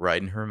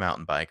riding her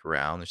mountain bike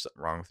around. There's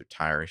something wrong with her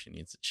tire. She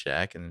needs to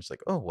check. And it's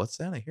like, oh, what's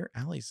that? I hear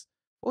Allie's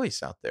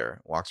voice out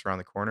there. Walks around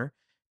the corner.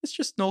 It's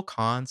just Noel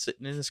Kahn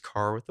sitting in his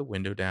car with the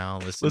window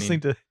down, listening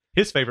to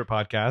his favorite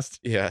podcast.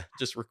 Yeah,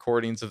 just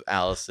recordings of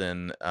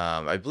Allison.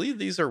 I believe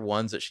these are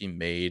ones that she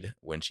made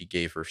when she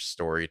gave her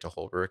story to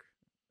Holbrook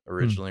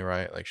originally,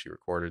 right? Like she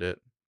recorded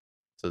it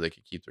so they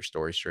could keep their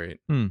story straight.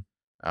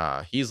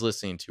 He's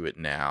listening to it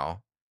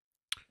now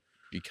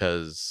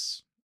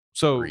because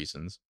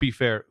reasons. Be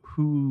fair,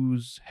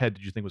 whose head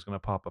did you think was going to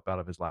pop up out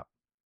of his lap?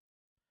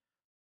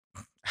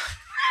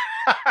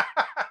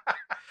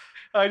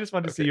 I just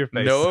wanted to see your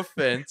face. No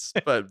offense,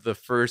 but the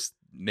first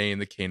name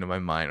that came to my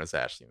mind was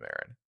Ashley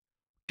Marin.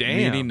 Damn.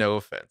 Meaning no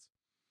offense.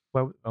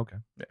 Well, okay.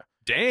 Yeah.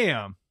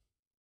 Damn.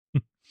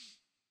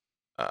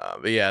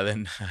 But yeah,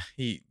 then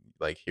he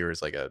like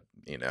hears like a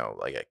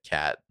like a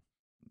cat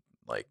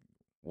like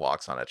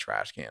walks on a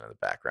trash can in the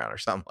background or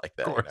something like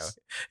that. Of course.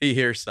 He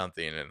hears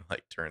something and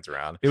like turns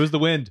around. It was the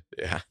wind.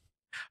 Yeah.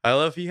 I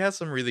love he has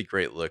some really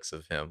great looks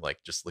of him,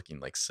 like just looking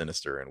like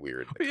sinister and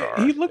weird in the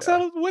car. He looks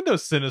out of the window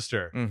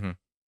sinister. Mm-hmm.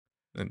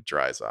 And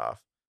dries off.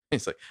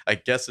 He's like, I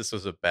guess this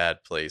was a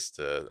bad place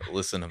to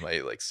listen to my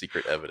like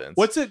secret evidence.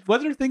 What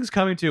are things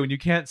coming to when you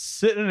can't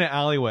sit in an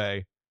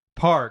alleyway,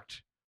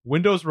 parked,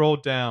 windows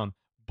rolled down,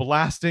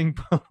 blasting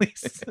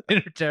police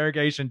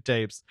interrogation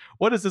tapes?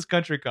 What is this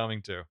country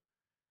coming to?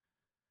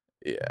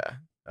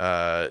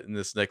 Yeah. In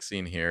this next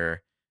scene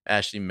here,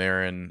 Ashley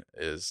Marin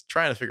is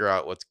trying to figure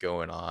out what's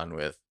going on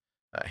with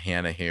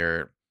Hannah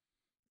here.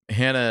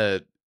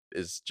 Hannah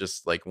is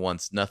just like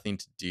wants nothing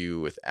to do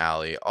with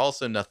Allie.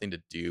 Also nothing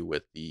to do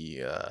with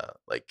the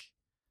like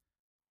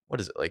what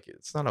is it? Like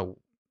it's not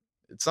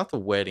the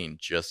wedding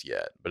just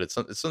yet, but it's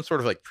some sort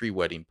of like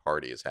pre-wedding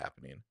party is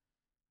happening.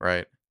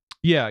 Right?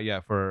 Yeah,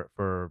 for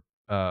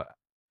Ella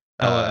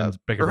and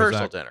Baker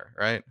rehearsal dinner,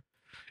 right?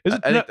 Is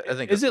it, I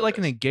think is it like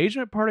an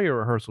engagement party or a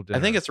rehearsal dinner?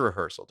 I think it's a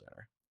rehearsal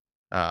dinner.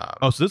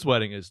 So this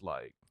wedding is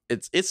like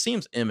it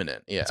seems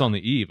imminent. Yeah, it's on the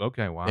eve.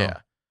 Okay, wow. Yeah,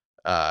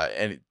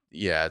 and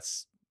yeah,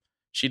 it's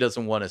she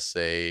doesn't want to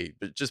say,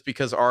 but just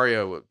because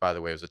Arya, by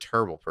the way, was a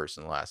terrible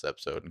person in the last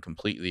episode and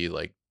completely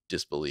like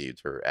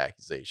disbelieved her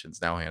accusations.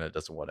 Now Hannah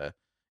doesn't want to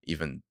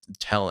even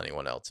tell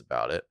anyone else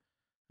about it.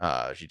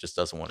 She just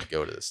doesn't want to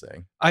go to this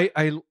thing.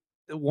 I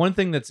one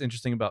thing that's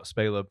interesting about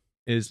Spaleb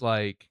is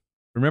like,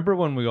 remember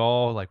when we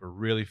all like were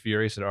really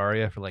furious at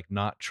Arya for like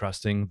not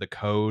trusting the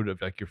code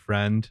of like your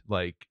friend?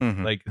 Like,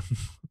 Mhm. like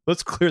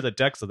let's clear the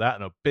decks of that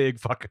in a big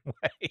fucking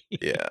way.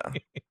 Yeah.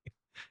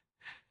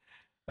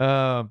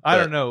 I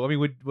don't know. I mean,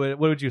 what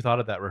would you thought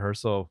of that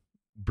rehearsal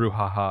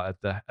brouhaha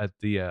at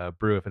the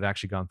brew if it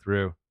actually gone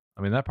through?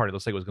 I mean, that party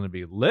looks like it was going to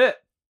be lit.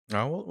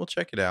 Oh, we'll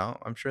check it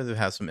out. I'm sure they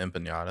have some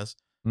empanadas.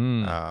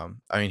 Mm.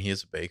 I mean, he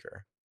is a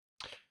baker.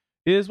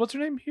 Is what's her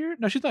name here?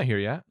 No, she's not here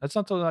yet. That's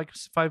not till like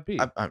 5B.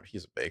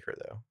 He's a baker,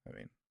 though. I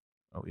mean,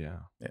 oh yeah,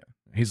 yeah.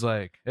 He's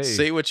like, hey,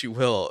 say what you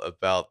will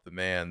about the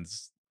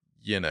man's,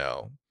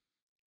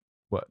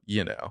 what,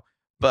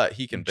 but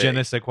he can bake. Je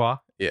ne sais quoi.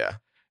 Yeah.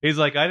 He's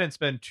like, I didn't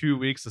spend 2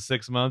 weeks to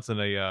 6 months in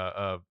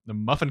a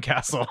muffin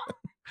castle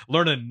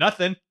learning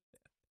nothing.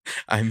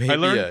 I may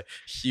be a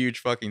huge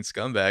fucking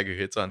scumbag who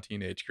hits on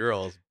teenage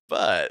girls,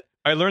 but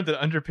I learned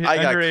that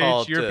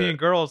underage European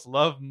girls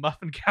love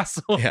muffin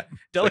castle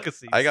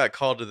delicacies. I got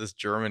called to this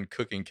German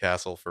cooking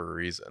castle for a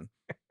reason.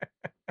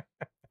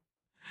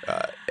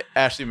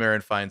 Ashley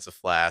Marin finds a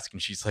flask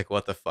and she's like,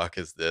 what the fuck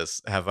is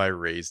this? Have I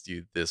raised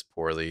you this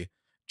poorly?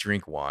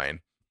 Drink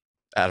wine.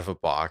 Out of a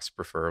box,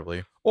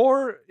 preferably.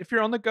 Or if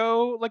you're on the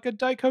go, like a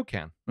Diet Coke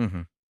can.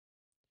 Mm-hmm.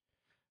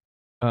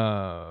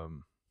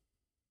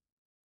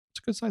 It's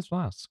a good sized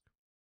flask.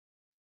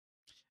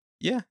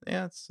 Yeah,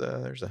 it's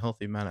there's a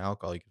healthy amount of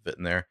alcohol you can fit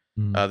in there.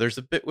 There's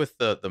a bit with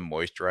the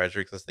moisturizer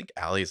because I think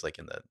Allie's like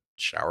in the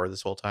shower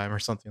this whole time or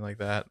something like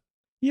that.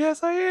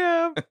 Yes, I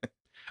am.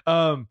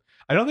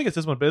 I don't think it's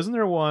this one, but isn't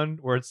there one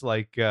where it's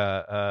like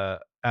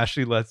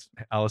Ashley lets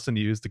Allison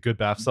use the good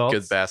bath salts?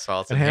 Good bath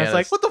salts, and Hannah's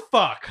like, "What the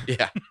fuck?"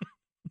 Yeah.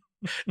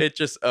 It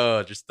just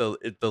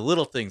the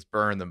little things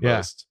burn the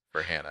most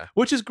for Hannah,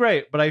 which is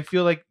great. But I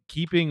feel like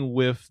keeping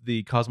with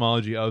the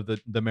cosmology of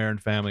the Marin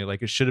family,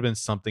 like it should have been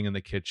something in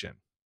the kitchen.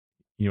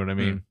 You know what I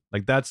mean?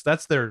 Like that's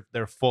their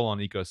full on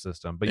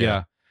ecosystem. But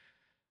yeah.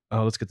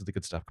 Oh, let's get to the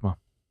good stuff. Come on.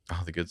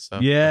 Oh, the good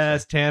stuff.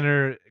 Yes, okay.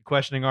 Tanner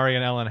questioning Arya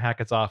and Ellen in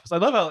Hackett's office. I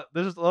love how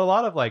there's a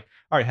lot of like,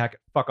 all right, Hackett,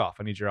 fuck off.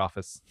 I need your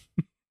office.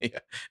 Yeah,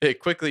 it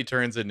quickly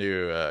turns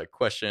into a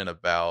question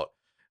about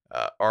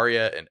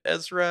Arya and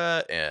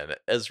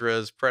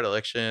Ezra's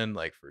predilection,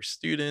 like for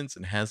students,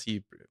 and has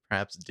he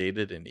perhaps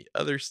dated any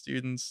other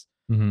students?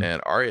 Mm-hmm.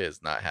 And Arya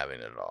is not having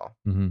it at all.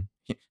 Mm-hmm.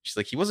 She's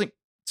like, he wasn't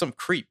some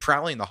creep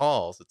prowling the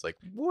halls. It's like,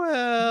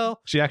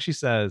 well, she actually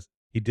says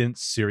he didn't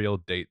serial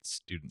date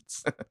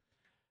students.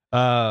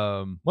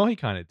 Well, he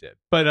kind of did,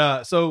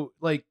 but so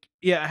like,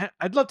 yeah,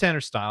 I'd love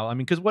Tanner's style. I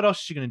mean, because what else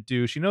is she gonna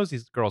do? She knows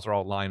these girls are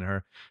all lying to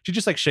her. She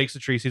just like shakes the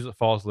tree, sees what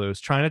falls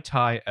loose, trying to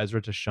tie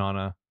Ezra to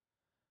Shauna.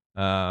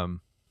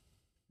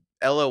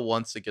 Ella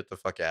wants to get the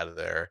fuck out of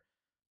there,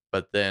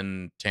 but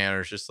then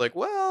Tanner's just like,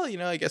 well,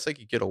 I guess I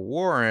could get a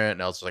warrant.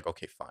 And Ella's like,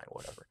 okay, fine,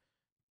 whatever.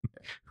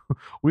 Yeah.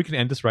 We can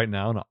end this right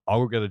now, and I'll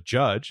go get a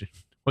judge.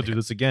 We'll do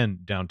this again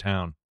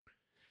downtown.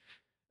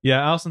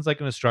 Yeah, Allison's like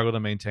going to struggle to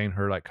maintain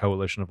her like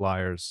coalition of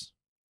liars.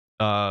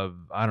 I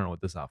don't know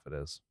what this outfit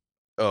is.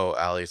 Oh,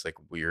 Allie's like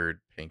weird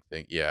pink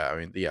thing. Yeah, I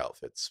mean the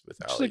outfits with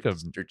Allie,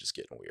 they're just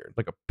getting weird.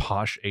 Like a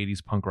posh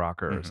 80s punk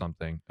rocker or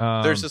something.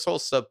 There's this whole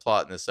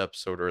subplot in this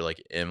episode where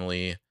like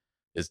Emily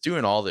is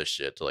doing all this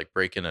shit to like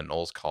break in a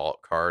Knowles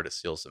car to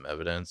steal some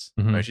evidence.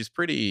 Mm-hmm. I mean, she's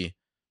pretty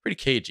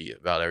cagey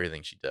about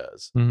everything she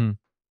does. Mm-hmm.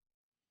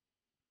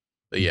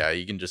 But yeah,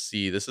 you can just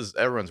see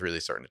everyone's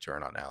really starting to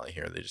turn on Allie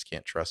here. They just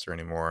can't trust her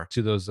anymore.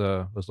 See those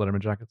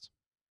Letterman jackets?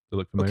 They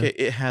look familiar. Okay,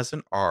 it has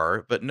an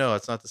R, but no,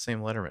 it's not the same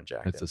Letterman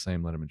jacket. It's the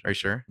same Letterman jacket. Are you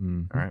sure?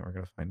 Mm-hmm. All right, we're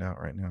gonna find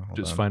out right now.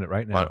 Just find it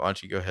right now. Why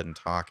don't you go ahead and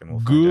talk and we'll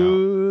find out.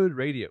 Good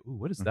radio. Ooh,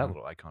 what is that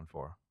little icon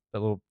for?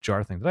 That little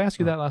jar thing. Did I ask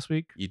you that last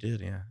week? You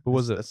did, yeah. What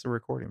was it? That's the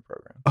recording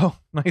program. Oh,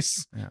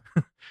 nice.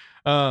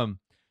 Yeah.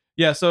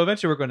 Yeah. So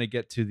eventually we're going to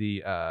get to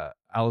the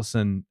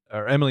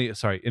Emily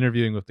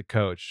interviewing with the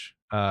coach.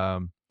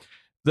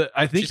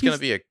 I think she's going to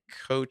be a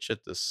coach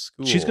at the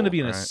school. She's going to be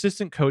an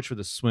assistant coach for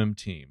the swim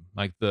team.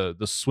 Like the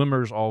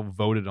swimmers all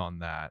voted on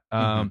that.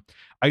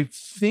 I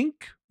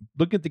think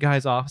looking at the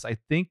guy's office, I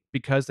think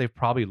because they've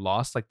probably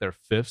lost like their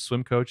 5th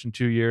swim coach in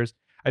 2 years,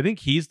 I think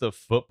he's the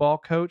football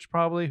coach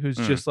probably who's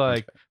just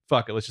like,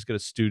 fuck it, let's just get a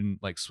student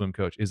like swim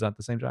coach. Is that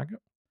the same jacket?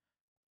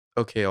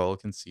 Okay, I'll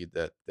concede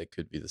that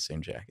could be the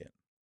same jacket.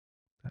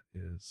 That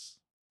is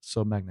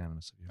so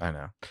magnanimous of you. I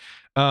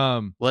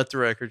know. Let the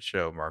record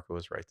show Marco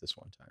was right this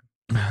one time.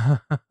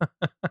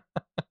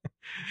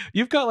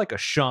 You've got like a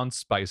Sean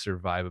Spicer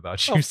vibe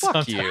about you. Oh,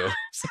 fuck you.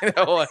 You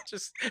know what?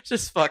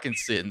 Just fucking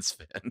sit and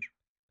spin.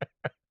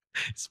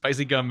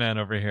 Spicy gum man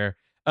over here.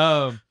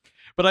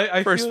 But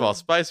I first of all,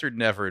 Spicer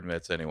never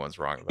admits anyone's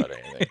wrong about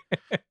anything.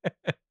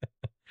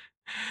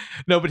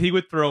 No, but he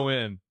would throw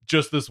in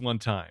just this one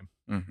time.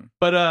 Mm-hmm.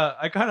 But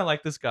I kind of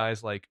like this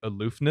guy's like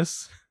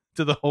aloofness.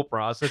 to the whole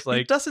process. He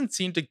Like, doesn't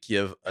seem to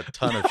give a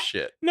ton of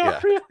shit.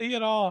 not really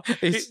at all.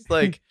 He's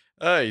like,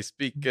 oh, you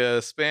speak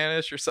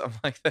Spanish or something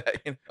like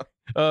that, you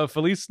know?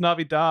 Feliz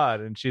Navidad,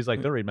 and she's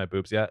like, don't read my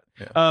boobs yet.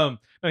 Yeah.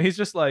 No, he's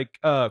just like,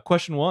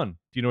 question 1, do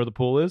you know where the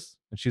pool is?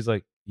 And she's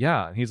like,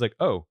 yeah. And he's like,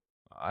 oh,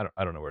 I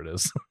don't know where it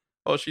is.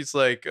 Oh, she's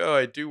like, oh,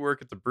 I do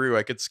work at the brew.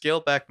 I could scale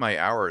back my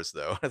hours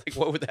though. I think,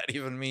 what would that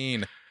even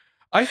mean?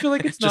 I feel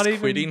like it's not Just even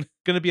quitting?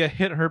 going to be a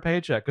hit in her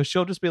paycheck, because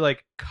she'll just be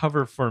like,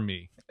 cover for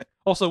me.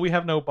 Also, we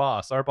have no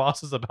boss. Our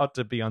boss is about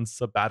to be on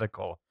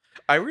sabbatical.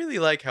 I really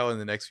like how in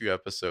the next few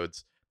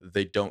episodes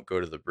they don't go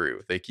to the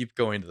brew. They keep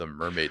going to the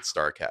Mermaid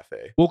Star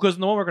Cafe. Well, because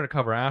the one we're going to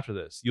cover after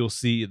this, you'll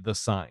see the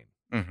sign.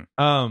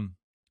 Mhm.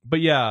 But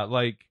yeah,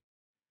 like,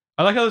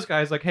 I like how this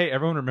guy's like, hey,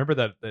 everyone remember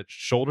that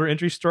shoulder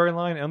injury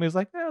storyline? Emily's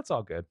like, it's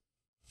all good.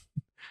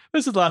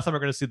 This is the last time we're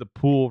going to see the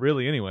pool,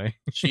 really, anyway.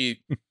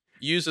 She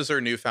uses her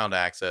newfound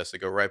access to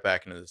go right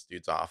back into this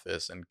dude's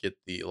office and get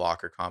the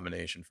locker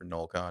combination for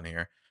Nolcon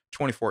here.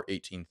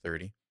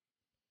 24-18-30.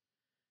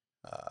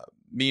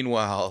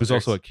 Meanwhile, There's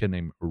also a kid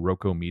named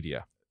Rocco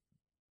Media.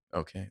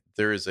 Okay.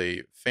 There is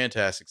a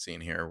fantastic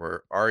scene here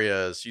where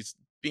Arya she's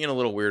being a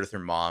little weird with her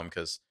mom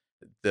because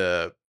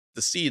the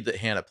seed that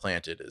Hannah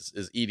planted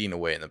is eating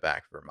away in the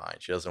back of her mind.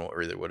 She doesn't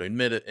really want to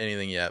admit it,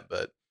 anything yet,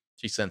 but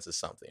she senses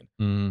something.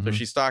 Mhm. So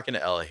she's talking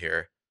to Ella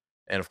here.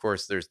 And of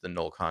course, there's the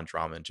Noel Khan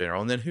drama in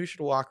general. And then who should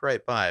walk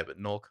right by but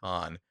Noel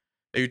Khan,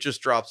 who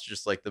just drops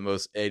just like the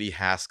most Eddie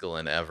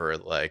Haskellin ever,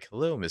 like,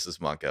 hello,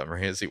 Mrs.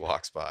 Montgomery, as he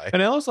walks by.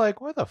 And Ella's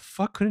like, why the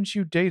fuck couldn't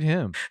you date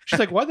him? She's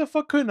like, why the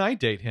fuck couldn't I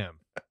date him?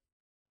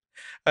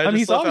 I mean, just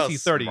he's love how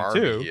obviously 32.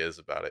 smarmy he is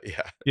about it.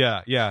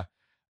 Yeah. Yeah.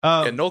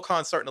 And Noel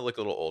Khan's starting to look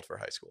a little old for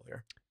high school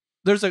here.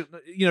 There's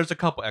a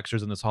couple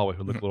extras in this hallway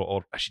who look a little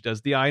old. She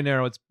does the eye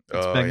narrow. It's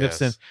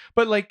magnificent. Yes.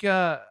 But like,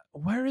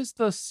 where is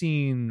the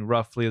scene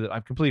roughly that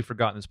I've completely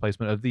forgotten this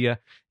placement of the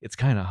it's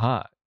kind of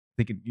hot.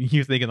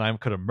 You thinking I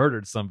could have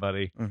murdered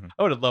somebody. Mhm.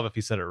 I would have loved if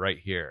he said it right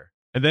here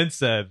and then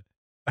said,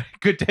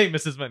 good day,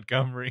 Mrs.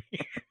 Montgomery.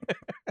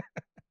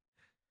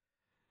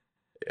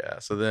 Yeah.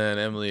 So then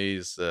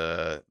Emily's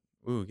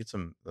get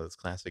some of those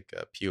classic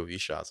POV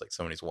shots, like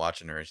somebody's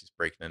watching her and she's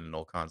breaking into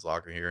Noel Khan's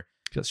locker here,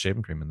 Got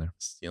shaving cream in there.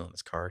 stealing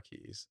his car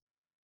keys.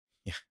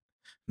 Yeah.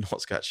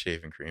 Noel's got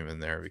shaving cream in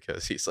there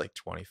because he's like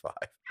 25.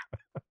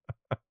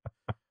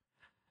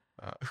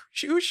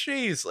 Who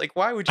shaves? Like,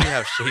 why would you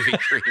have shaving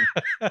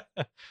cream?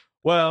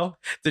 Well,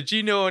 Did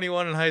you know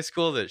anyone in high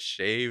school that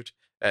shaved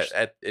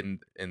in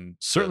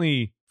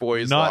certainly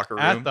boys' not locker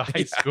room at the high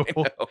Yeah, I school.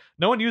 know.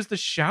 No one used the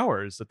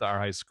showers at our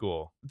high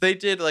school. They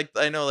did, like,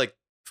 I know, like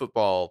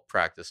football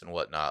practice and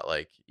whatnot.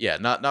 Like, yeah,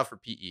 not for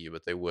PE,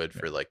 but they would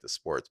for like the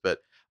sports. But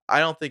I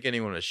don't think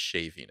anyone was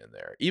shaving in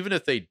there. Even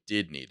if they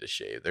did need to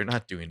shave, they're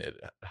not doing it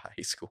at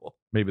high school.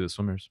 Maybe the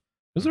swimmers.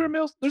 Is there a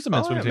male? There's a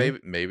men's swim team.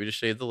 Maybe to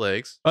shave the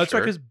legs. Oh, that's right,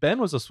 sure. because Ben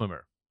was a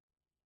swimmer.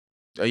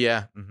 Oh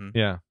yeah,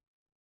 Yeah.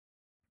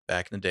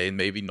 back in the day,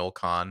 maybe Noel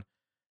Khan,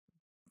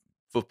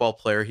 football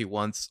player. He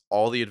wants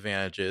all the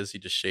advantages. He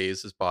just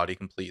shaves his body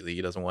completely.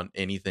 He doesn't want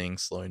anything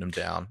slowing him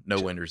down.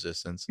 No wind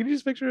resistance. Can you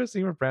just picture a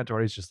scene where Brad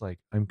Doherty's just like,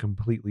 I'm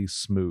completely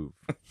smooth.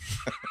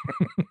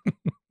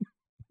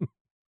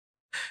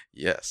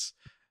 Yes.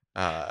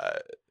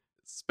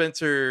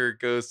 Spencer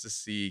goes to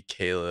see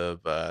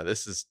Caleb.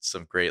 This is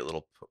some great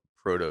little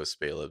proto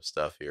Spaleb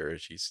stuff here.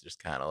 She's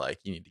just kind of like,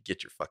 you need to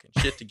get your fucking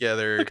shit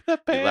together. Look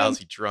at that You pan.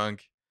 lousy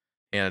drunk.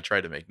 Hannah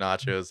tried to make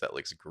nachos. That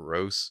looks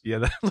gross. Yeah,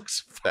 that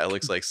looks That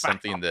looks like foul.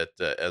 something that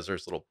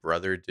Ezra's little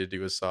brother did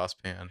to his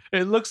saucepan.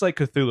 It looks like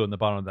Cthulhu in the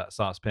bottom of that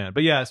saucepan.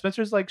 But yeah,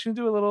 Spencer's like, she'll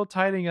do a little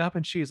tidying up,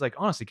 and she's like,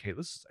 honestly, Kate,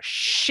 this is a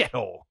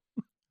shithole.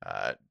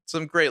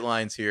 Some great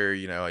lines here.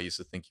 You know, I used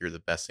to think you're the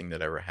best thing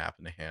that ever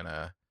happened to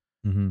Hannah.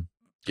 Mm-hmm.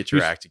 Get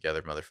your Who's- act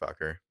together,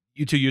 motherfucker.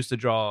 You two used to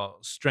draw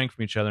strength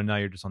from each other. Now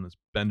you're just on this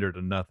bender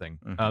to nothing.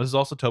 Mhm. This is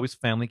also Toby's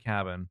family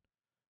cabin.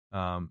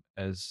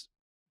 As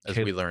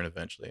we learn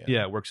eventually.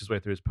 yeah, works his way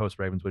through his post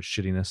Ravenswood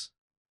shittiness.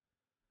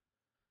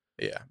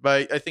 Yeah,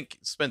 but I think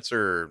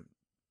Spencer,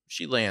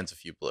 she lands a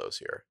few blows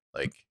here.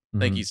 Like, I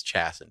think Mhm. he's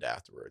chastened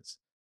afterwards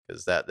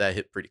because that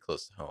hit pretty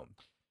close to home.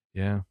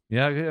 Yeah.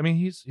 I mean,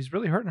 he's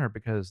really hurting her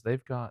because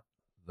they've got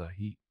the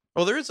heat.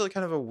 Well, there is a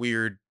kind of a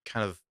weird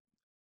kind of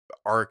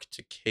arc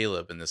to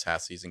Caleb in this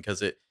half season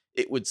because it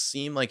would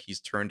seem like he's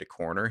turned a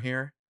corner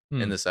here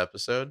in this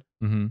episode,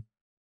 Mm-hmm.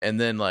 and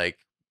then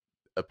like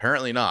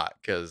apparently not,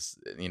 because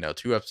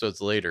 2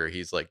 episodes later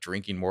he's like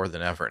drinking more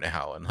than ever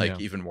now and like Yeah.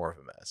 even more of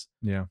a mess.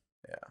 Yeah.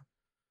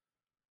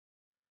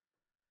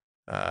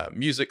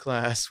 Music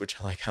class, which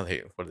I like how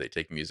they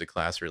take music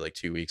class for like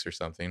 2 weeks or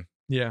something.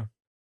 Yeah.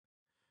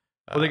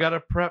 Well, they got to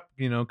prep,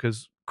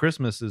 because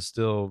Christmas is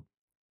still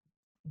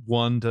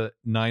 1 to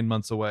 9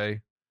 months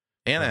away.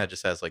 Hannah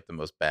just has like the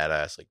most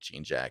badass like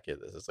jean jacket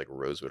that has like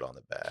rosewood on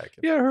the back.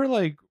 Yeah, her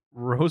like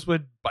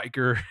rosewood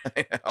biker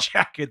I know.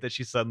 jacket that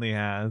she suddenly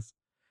has.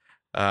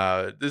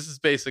 This is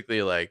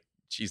basically like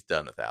she's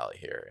done with Allie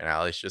here, and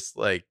Allie's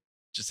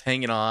just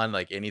hanging on,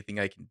 like anything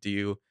I can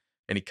do.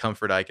 any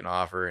comfort I can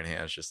offer. And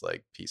Hannah's just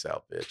like, peace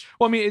out, bitch.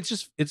 Well, I mean,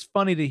 it's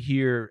funny to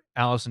hear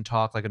Allison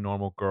talk like a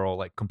normal girl,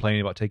 like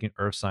complaining about taking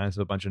earth science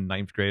with a bunch of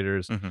ninth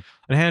graders. Mm-hmm.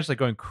 And Hannah's like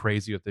going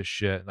crazy with this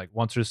shit, like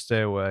wants her to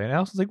stay away. And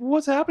Allison's like,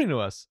 what's happening to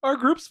us? Our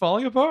group's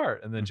falling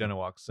apart. And then Jenna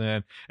walks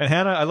in. And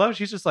Hannah, I love it.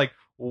 She's just like,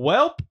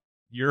 welp,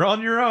 you're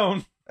on your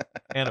own.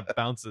 Hannah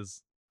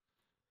bounces.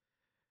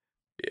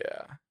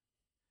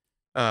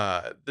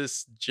 Yeah.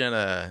 This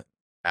Jenna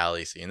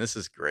Allie scene, this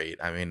is great.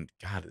 I mean,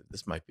 God,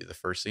 this might be the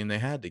first scene they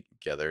had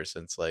together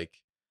since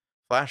like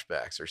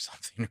flashbacks or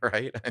something,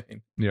 right? I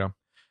mean, Yeah.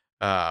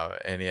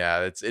 and yeah,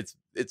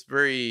 it's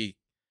very,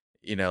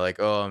 like,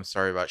 oh, I'm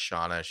sorry about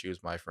Shauna. She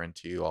was my friend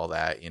too. All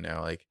that,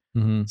 like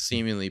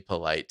seemingly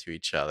polite to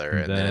each other,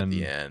 and then at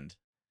the end,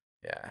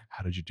 yeah.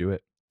 How did you do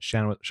it?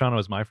 Shauna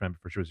was my friend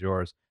before she was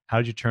yours. How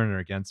did you turn her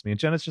against me? And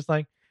Jenna's just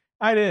like,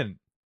 I didn't.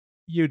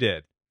 You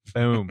did.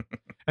 Boom.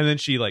 And then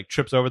she like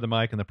trips over the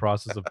mic in the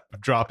process of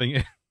dropping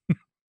it.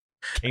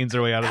 Canes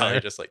her way out of Allie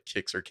there. just like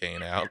kicks her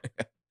cane out.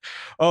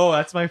 Oh,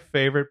 that's my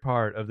favorite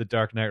part of The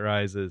Dark Knight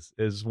Rises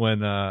is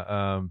when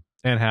Anne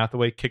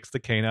Hathaway kicks the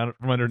cane out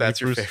from underneath.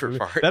 That's your favorite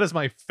part? That is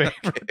my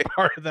favorite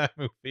part of that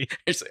movie.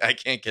 Like, I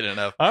can't get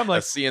enough. I'm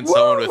like, seeing woo!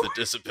 Someone with a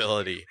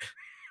disability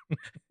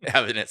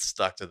having it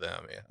stuck to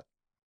them. Yeah.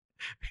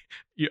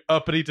 You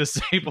uppity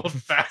disabled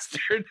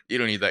bastard. You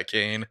don't need that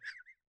cane.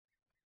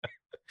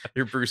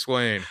 You're Bruce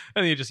Wayne.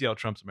 And then you just yell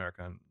Trump's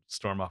America and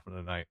storm off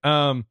into the night.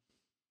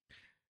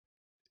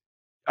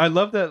 I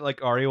love that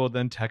like Arya will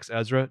then text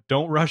Ezra,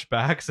 don't rush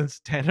back since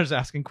Tanner's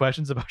asking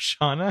questions about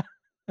Shauna.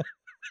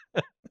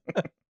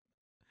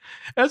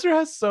 Ezra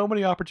has so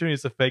many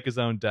opportunities to fake his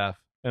own death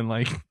and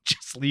like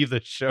just leave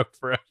the show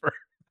forever.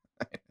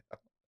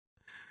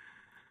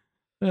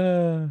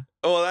 Well,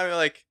 I mean,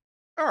 like,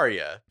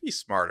 Arya, be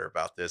smarter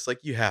about this.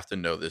 Like, you have to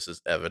know this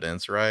is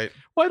evidence, right?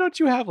 Why don't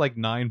you have like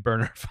 9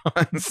 burner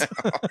phones?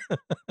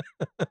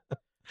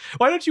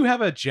 Why don't you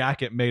have a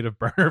jacket made of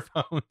burner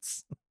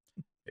phones?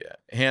 Yeah.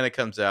 Hannah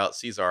comes out,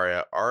 sees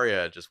Arya.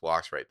 Arya just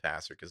walks right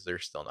past her because they're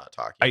still not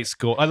talking. Ice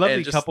cool. I love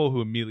the couple who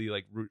immediately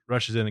like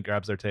rushes in and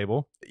grabs their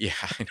table. Yeah,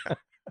 I know.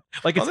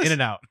 Like it's in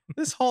and out.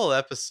 This whole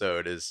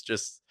episode is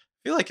just,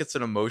 I feel like it's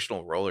an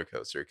emotional roller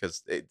coaster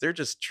because they're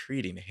just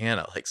treating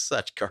Hannah like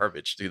such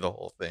garbage through the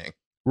whole thing.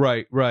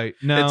 Right.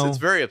 Now it's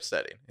very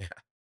upsetting. Yeah.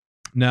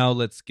 Now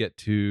let's get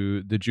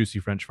to the juicy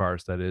French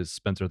farce that is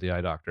Spencer the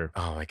Eye Doctor.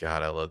 Oh my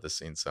God, I love this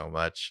scene so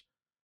much.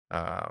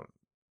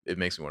 It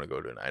makes me want to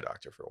go to an eye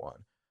doctor for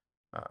one.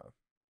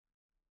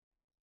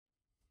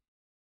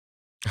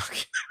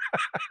 Okay.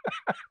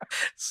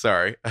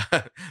 Sorry.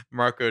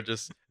 Marco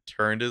just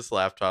turned his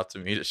laptop to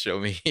me to show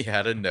me he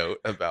had a note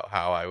about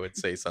how I would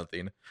say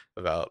something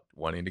about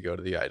wanting to go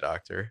to the eye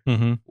doctor.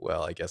 Mm-hmm.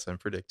 Well, I guess I'm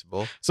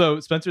predictable. So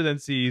Spencer then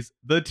sees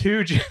the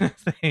 2 Jenna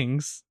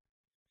things.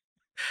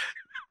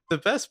 The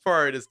best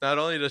part is not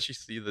only does she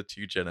see the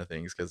 2 Jenna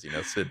things because,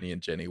 Sydney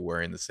and Jenny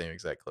wearing the same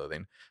exact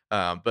clothing,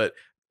 but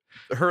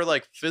her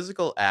like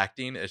physical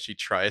acting as she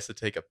tries to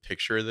take a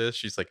picture of this,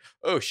 she's like,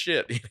 oh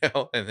shit,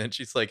 and then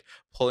she's like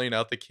pulling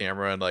out the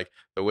camera and like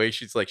the way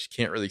she's like, she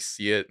can't really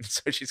see it. And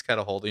so she's kind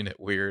of holding it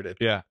weird. And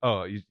yeah.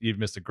 Oh, you've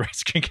missed a great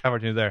screen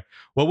opportunity there.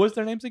 What was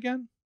their names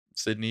again?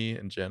 Sydney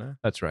and Jenna.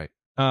 That's right.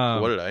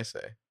 What did I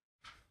say?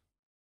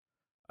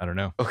 I don't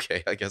know.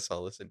 Okay, I guess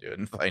I'll listen to it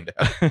and find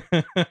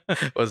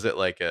out. Was it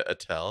like a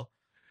tell?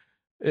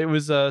 It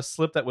was a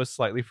slip that was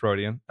slightly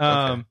Freudian.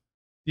 Okay.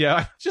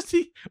 Yeah,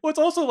 it's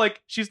also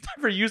like she's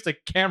never used a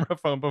camera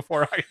phone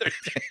before either.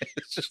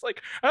 It's just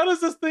like, how does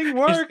this thing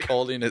work? He's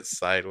holding it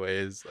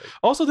sideways. Like...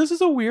 Also, this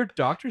is a weird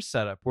doctor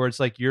setup where it's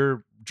like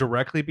you're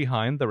directly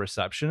behind the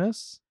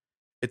receptionist.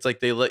 It's like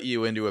they let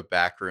you into a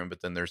back room, but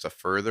then there's a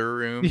further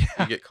room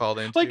you get called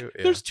into. Like,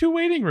 there's 2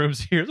 waiting rooms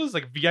here. This is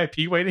like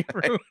VIP waiting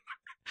room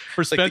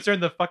for Spencer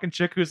and the fucking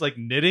chick who's like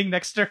knitting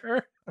next to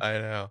her. I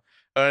know.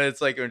 And it's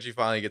like when she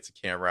finally gets a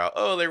camera out,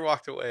 oh, they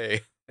walked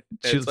away.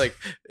 It's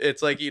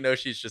like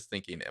she's just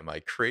thinking, am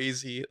I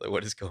crazy? Like,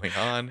 what is going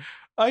on?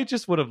 I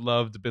just would have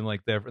loved to have been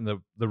like there in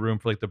the room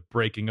for like the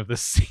breaking of the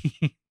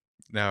scene.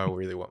 Now I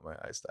really want my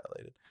eyes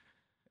dilated.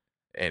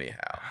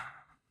 Anyhow,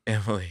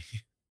 Emily.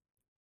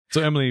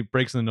 So Emily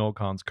breaks into Noel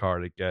Kahn's car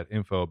to get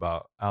info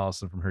about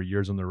Allison from her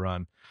years on the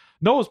run.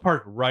 Noel's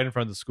parked right in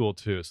front of the school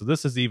too, so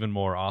this is even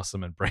more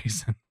awesome and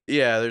brazen.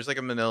 Yeah, there's like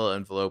a manila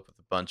envelope with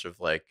a bunch of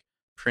like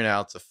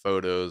printouts of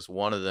photos.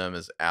 One of them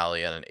is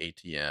Allie at an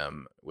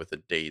ATM with a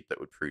date that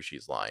would prove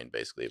she's lying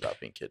basically about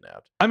being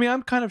kidnapped. I mean,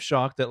 I'm kind of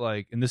shocked that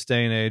like in this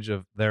day and age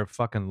of their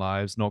fucking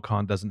lives, Noel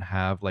Kahn doesn't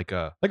have like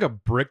a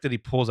brick that he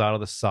pulls out of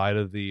the side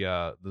of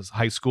the this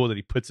high school that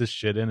he puts his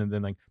shit in and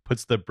then like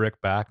puts the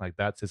brick back. Like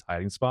that's his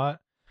hiding spot.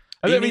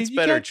 He needs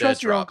better dead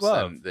drops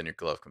than your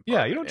glove compartment.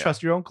 Yeah, you don't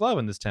trust your own glove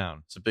in this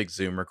town. It's a big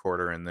Zoom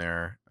recorder in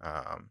there.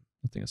 I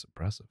think it's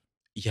impressive.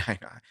 Yeah, I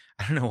know.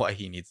 I don't know why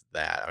he needs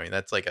that. I mean,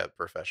 that's like a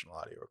professional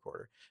audio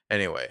recorder.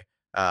 Anyway,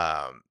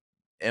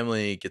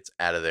 Emily gets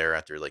out of there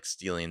after like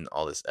stealing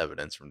all this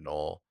evidence from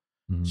Noel.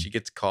 Mm-hmm. She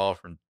gets a call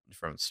from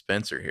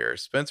Spencer here.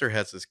 Spencer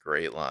has this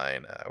great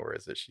line. Where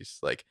is it? She's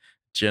like,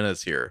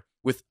 Jenna's here.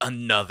 with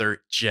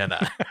another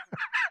Jenna.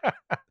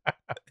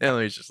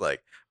 Emily's just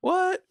like,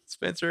 what?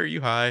 Spencer, are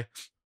you high?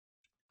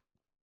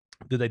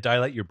 Did they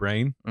dilate your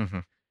brain?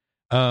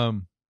 Mm-hmm.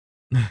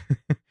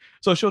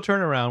 So she'll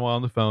turn around while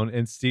on the phone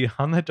and see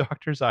on the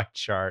doctor's eye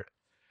chart.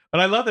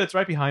 And I love that it's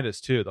right behind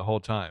us too the whole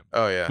time.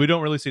 Oh yeah. We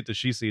don't really see it till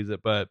she sees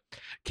it, but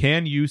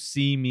 "Can you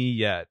see me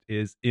yet?"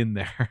 is in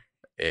there.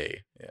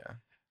 Yeah.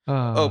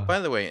 Oh, by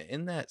the way,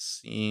 in that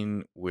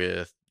scene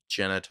with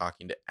Jenna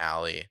talking to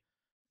Allie,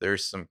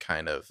 there's some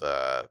kind of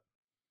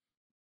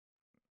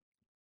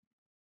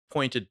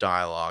pointed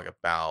dialogue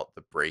about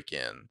the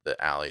break-in that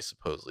Allie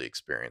supposedly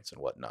experienced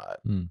and whatnot.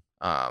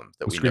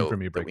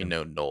 That we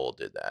know Noel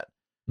did that.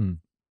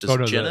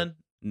 Does Jenna?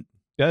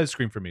 Yeah, it's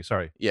Scream for Me.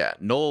 Sorry. Yeah,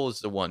 Noel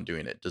is the one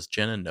doing it. Does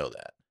Jenna know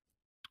that?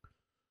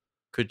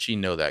 Could she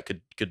know that?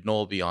 Could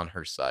Noel be on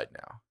her side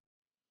now?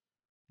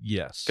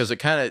 Yes, because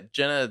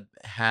Jenna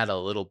had a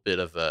little bit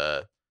of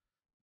a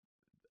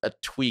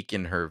tweak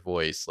in her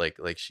voice, like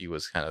she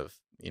was kind of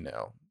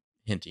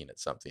hinting at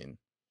something,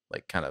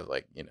 like kind of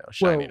like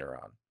shining her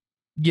on.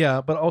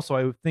 Yeah, but also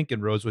I would think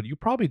in Rosewood, you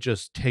probably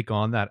just take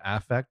on that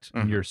affect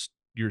in your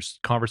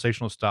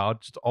conversational style,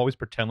 just always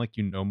pretend like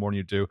you know more than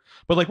you do.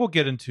 But like we'll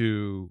get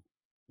into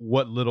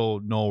what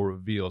little Noel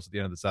reveals at the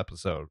end of this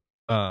episode.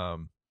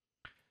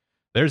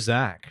 There's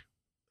Zach.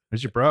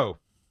 There's your bro.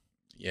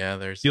 Yeah,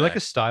 there's. Do you like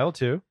his style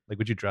too? Like,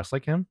 would you dress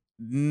like him?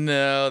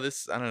 No, I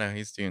don't know.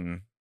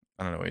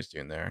 I don't know what he's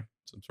doing there.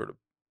 Some sort of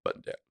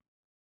button down.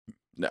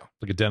 No,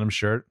 like a denim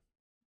shirt.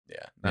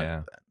 Yeah,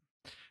 not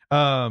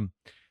that.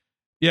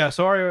 Yeah,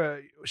 so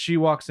Aria, she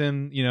walks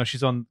in,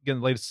 she's on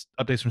getting the latest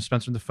updates from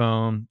Spencer on the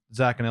phone.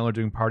 Zach and Elle are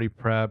doing party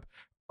prep.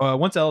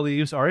 Once Elle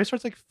leaves, Aria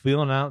starts like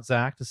feeling out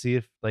Zach to see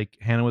if like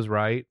Hannah was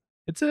right.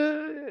 It's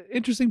a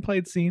interesting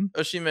played scene.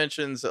 Oh, she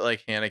mentions that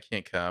like Hannah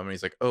can't come, and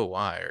he's like, "Oh,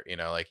 why?" Or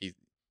like he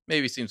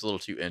maybe seems a little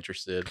too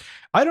interested.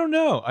 I don't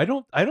know. I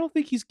don't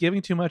think he's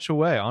giving too much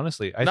away,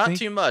 honestly. I think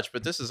too much,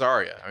 but this is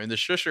Aria. I mean, the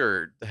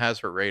shusher has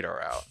her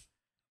radar out.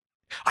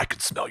 I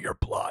can smell your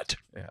blood.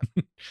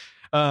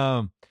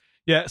 Yeah.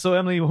 Yeah, so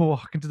Emily will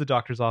walk into the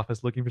doctor's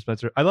office looking for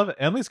Spencer. I love it.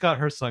 Emily's got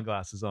her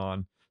sunglasses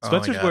on.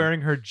 Spencer's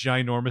wearing her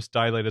ginormous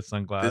dilated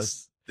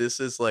sunglasses. This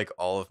is like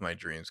all of my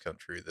dreams come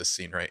true. This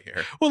scene right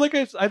here. Well, like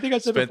I think I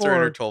said Spencer before,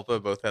 and her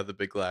Tulpa both have the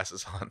big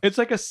glasses on. It's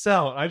like a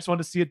cell. I just want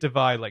to see it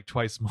divide like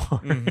twice more.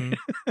 Mm-hmm.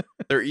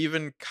 They're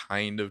even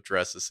kind of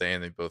dressed the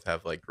same. They both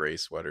have like gray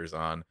sweaters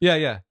on.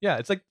 Yeah.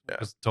 It's like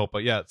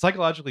Tulpa. Yeah,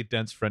 psychologically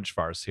dense French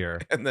farce here.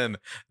 And then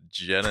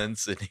Jenna and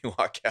Sydney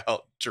walk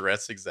out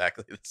dressed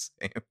exactly the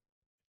same.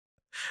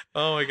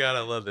 Oh my god,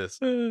 I love this.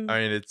 I mean, I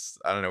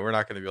don't know, we're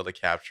not going to be able to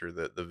capture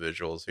the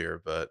visuals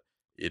here, but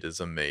it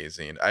is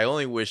amazing. I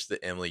only wish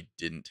that Emily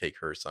didn't take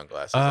her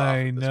sunglasses off.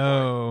 I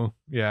know.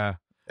 Yeah.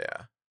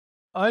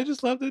 I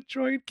just love that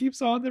Troy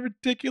keeps on the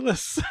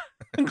ridiculous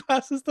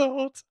sunglasses the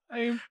whole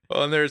time.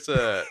 Well, and there's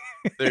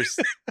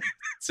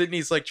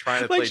Sydney's like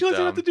trying to play dumb. Like she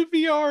doesn't have to do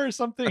VR or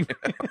something.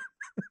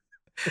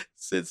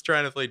 Sid's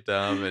trying to play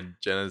dumb, and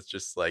Jenna's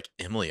just like,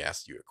 Emily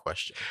asked you a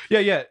question.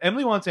 Yeah.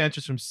 Emily wants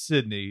answers from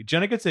Sydney.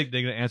 Jenna gets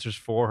indignant answers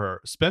for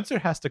her. Spencer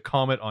has to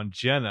comment on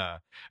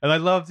Jenna. And I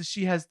love that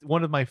she has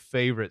one of my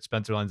favorite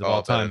Spencer lines of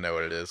all time. I don't know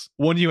what it is.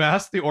 When you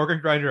ask the organ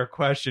grinder a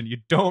question, you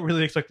don't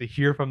really expect to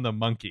hear from the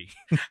monkey.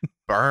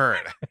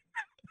 Burn.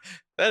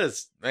 That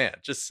is, man,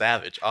 just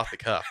savage, off the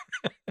cuff.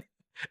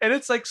 And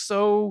it's like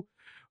so...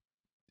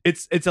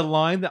 It's a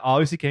line that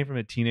obviously came from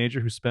a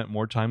teenager who spent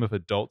more time with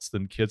adults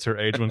than kids her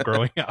age when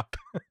growing up.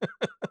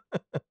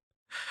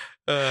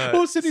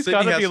 Sydney's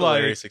got to be like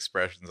hilarious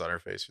expressions on her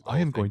face. I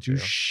am going to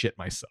shit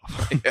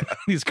myself.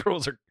 These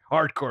girls are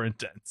hardcore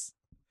intense.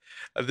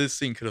 This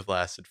scene could have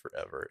lasted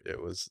forever.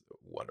 It was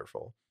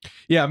wonderful.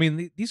 Yeah, I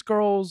mean, these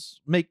girls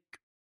make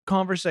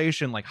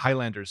conversation like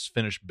Highlanders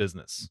finish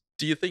business.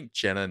 Do you think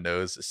Jenna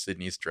knows that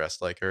Sydney's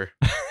dressed like her?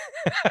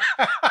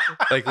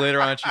 Like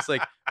later on, she's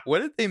like, "What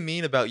did they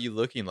mean about you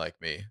looking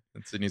like me?"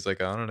 And Sydney's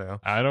like, "I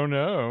don't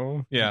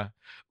know." Yeah,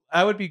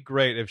 that would be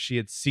great if she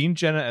had seen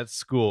Jenna at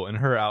school in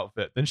her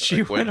outfit, then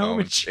she went home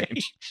and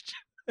changed.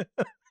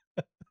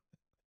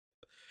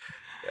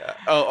 Yeah.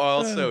 Oh,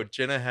 also,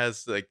 Jenna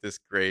has like this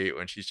great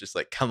when she's just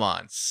like, "Come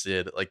on,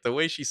 Sid." Like the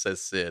way she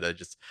says Sid,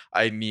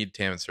 I need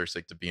Tammin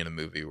Sursik to be in a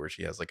movie where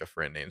she has like a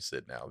friend named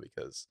Sid now,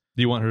 because.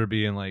 Do you want her to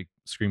be in like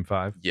Scream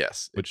 5?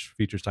 Yes. Which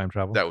features time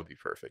travel? That would be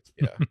perfect.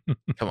 Yeah.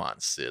 Come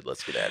on, Sid.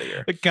 Let's get out of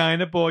here. The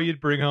kind of boy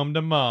you'd bring home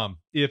to mom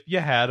if you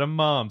had a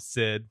mom,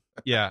 Sid.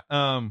 Yeah.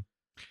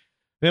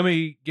 Then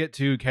we get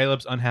to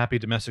Caleb's unhappy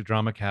domestic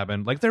drama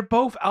cabin. Like they're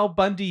both Al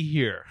Bundy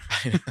here.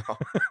 I know.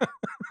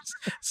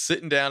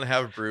 Sitting down to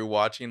have a brew,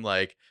 watching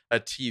like a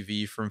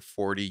TV from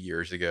 40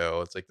 years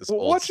ago. It's like this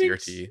old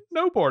CRT.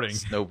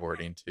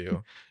 Snowboarding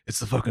too. It's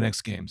the fucking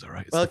X Games, all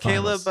right. Well,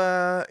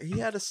 Caleb, he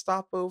had a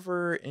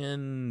stopover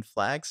in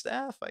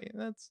Flagstaff. I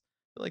feel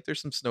like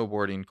there's some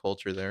snowboarding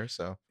culture there.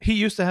 So he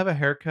used to have a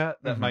haircut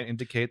that might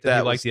indicate that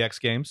he liked the X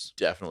Games.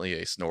 Definitely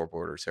a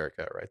snowboarder's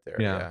haircut right there.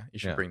 Yeah. You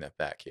should bring that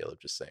back, Caleb.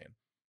 Just saying.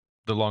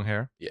 The long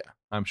hair? Yeah.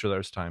 I'm sure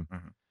there's time.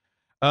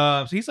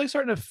 So he's like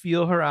starting to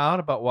feel her out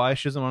about why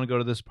she doesn't want to go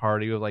to this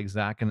party with like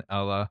Zach and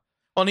Ella.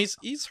 Well, and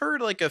he's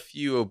heard like a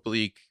few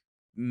oblique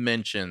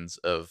mentions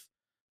of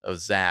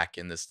Zach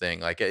in this thing.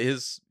 Like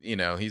his,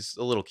 he's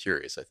a little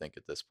curious, I think,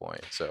 at this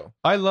point. So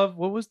I love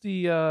what's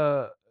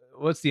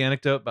the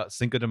anecdote about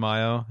Cinco de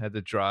Mayo? Had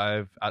to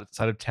drive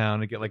outside of town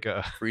to get like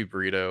a free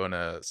burrito and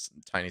a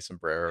tiny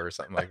sombrero or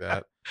something like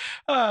that.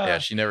 uh, Yeah,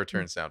 she never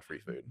turns down free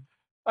food.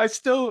 I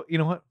still, you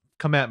know what?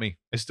 Come at me.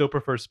 I still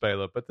prefer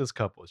Spela, but this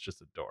couple is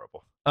just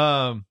adorable.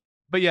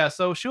 But yeah,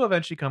 so she'll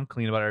eventually come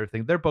clean about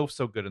everything. They're both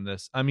so good in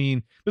this. I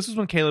mean, this was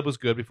when Caleb was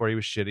good before he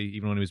was shitty,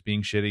 even when he was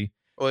being shitty.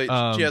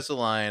 Well, she has a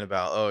line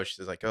about,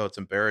 she's like, oh, it's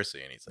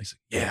embarrassing. And he's like,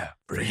 yeah,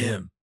 for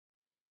him.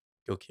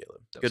 Go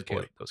Caleb. Good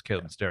boy. That was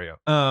Caleb in stereo.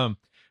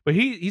 But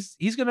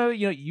he's gonna,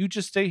 you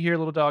just stay here,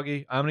 little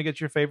doggy. I'm gonna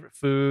get your favorite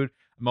food.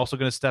 I'm also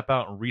gonna step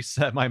out and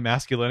reset my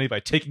masculinity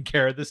by taking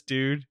care of this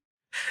dude.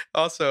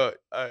 Also,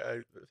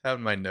 I have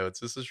in my notes,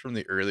 this is from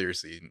the earlier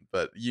scene,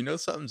 but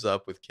something's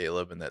up with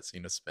Caleb in that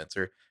scene of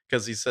Spencer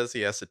because he says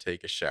he has to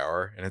take a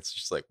shower, and it's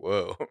just like,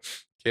 whoa,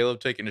 Caleb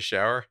taking a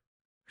shower?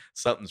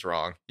 Something's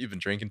wrong. You've been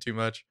drinking too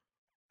much?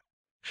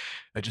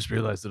 I just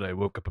realized that I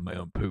woke up in my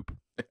own poop.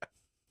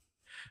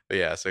 But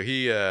yeah, so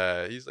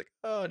he's like,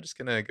 oh, I'm just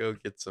gonna go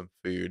get some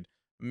food.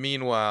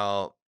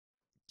 Meanwhile,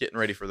 getting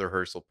ready for the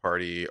rehearsal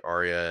party,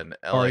 Arya and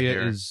Ella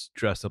is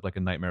dressed up like a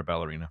nightmare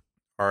ballerina.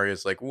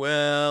 Arya's like,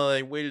 well,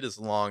 I waited as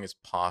long as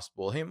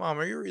possible. Hey, Mom,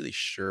 are you really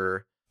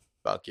sure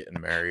about getting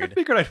married? I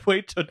figured I'd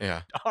wait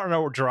to,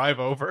 drive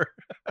over.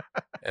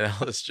 And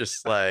Ella's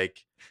just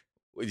like,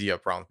 do you have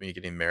a problem with me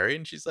getting married?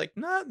 And she's like,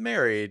 not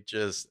married,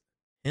 just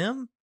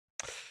him.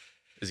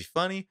 Is he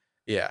funny?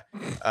 Yeah.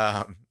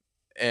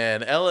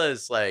 And Ella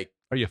is like,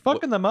 are you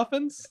fucking the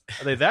muffins?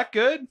 Are they that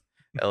good?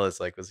 Ella's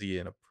like, was he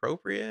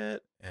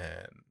inappropriate?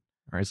 And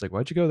Arya's like,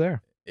 why'd you go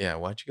there? Yeah,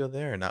 why'd you go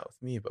there? Not with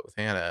me, but with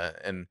Hannah.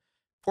 And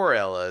poor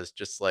Ella is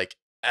just like,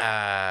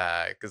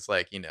 because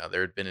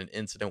there had been an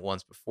incident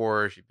once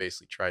before. She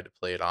basically tried to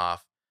play it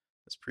off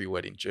as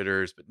pre-wedding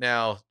jitters, but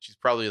now she's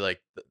probably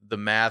like the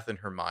math in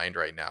her mind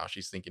right now.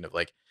 She's thinking of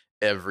like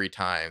every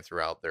time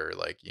throughout their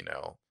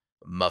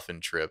muffin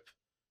trip.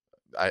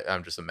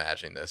 I'm just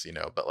imagining this,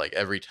 but like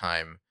every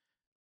time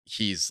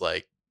he's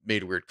like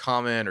made a weird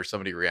comment or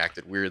somebody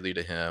reacted weirdly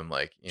to him,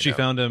 like she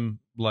found him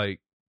like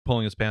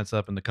pulling his pants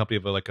up in the company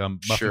of a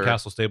Muffin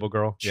Castle stable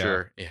girl.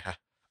 Sure, yeah.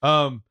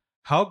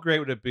 How great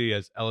would it be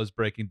as Ella's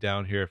breaking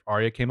down here if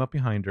Arya came up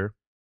behind her,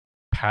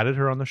 patted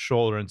her on the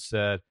shoulder, and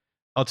said,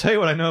 "I'll tell you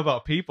what I know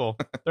about people.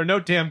 They're no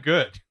damn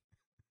good."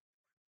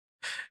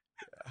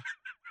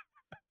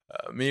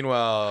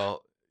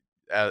 Meanwhile,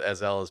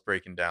 as Ella's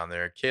breaking down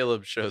there,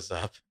 Caleb shows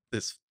up.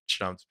 This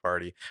chump's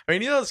party. I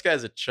mean, this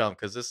guy's a chump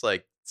because this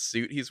like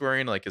suit he's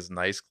wearing, like his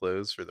nice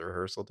clothes for the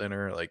rehearsal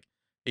dinner, like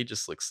he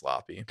just looks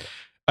sloppy.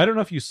 I don't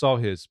know if you saw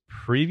his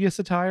previous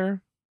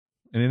attire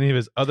and any of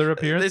his other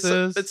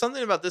appearances. It's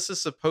something about this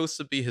is supposed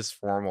to be his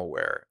formal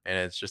wear, and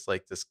it's just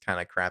like this kind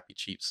of crappy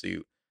cheap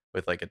suit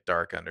with like a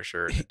dark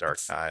undershirt and a dark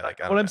tie. Like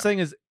what I'm saying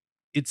is,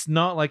 it's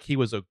not like he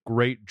was a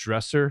great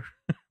dresser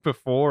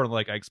before.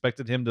 Like I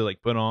expected him to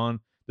like put on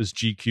this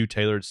GQ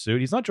tailored suit.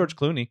 He's not George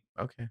Clooney.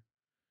 Okay.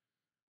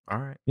 All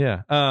right.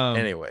 Yeah.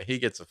 Anyway, he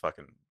gets a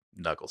fucking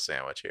knuckle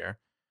sandwich here.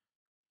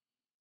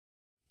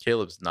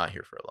 Caleb's not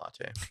here for a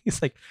latte.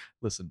 He's like,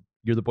 listen,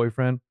 you're the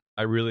boyfriend.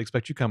 I really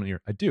expect you coming here.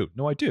 I do.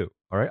 No, I do.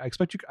 All right.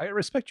 I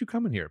respect you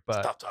coming here,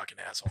 but stop talking,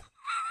 asshole.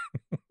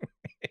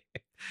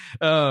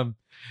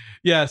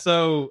 Yeah.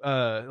 So,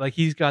 like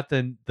he's got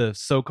the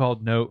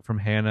so-called note from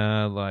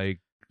Hannah, like,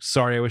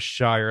 sorry, I was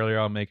shy earlier.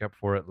 I'll make up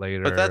for it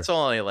later. But that's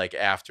only like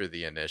after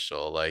the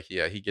initial, like,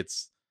 yeah, he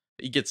gets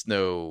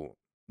no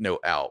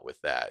out with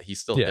that. He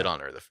still hit on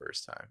her the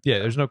first time. Yeah,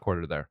 there's no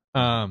quarter there.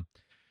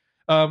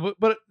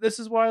 But this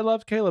is why I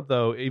loved Caleb,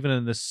 though, even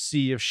in the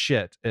sea of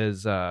shit,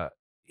 is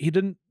he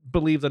didn't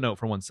believe the note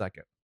for 1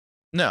 second.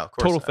 No, of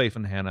course total not. faith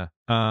in Hannah.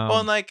 Well,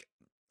 and like,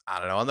 I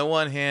don't know. On the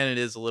one hand, it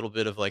is a little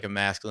bit of like a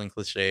masculine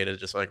cliche to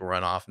just like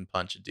run off and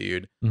punch a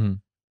dude. Mm-hmm.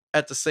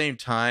 At the same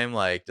time,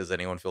 like, does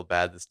anyone feel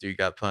bad this dude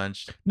got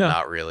punched? No,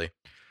 not really.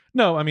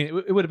 No, I mean,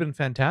 it would have been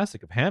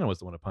fantastic if Hannah was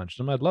the one who punched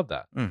him. I'd love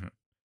that. Mm-hmm.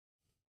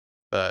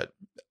 But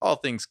all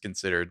things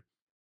considered,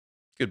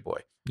 good boy.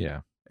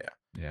 Yeah.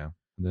 And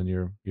then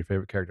your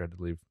favorite character had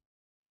to leave.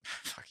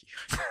 Fuck you.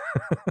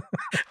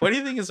 What do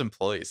you think his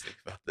employees think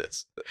about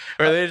this?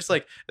 Or are they just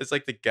like, it's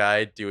like the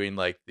guy doing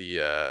like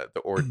the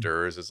hors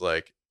d'oeuvres is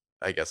like,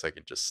 I guess I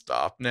can just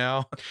stop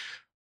now.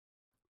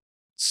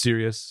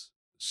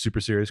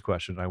 Super serious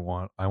question. I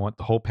want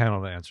the whole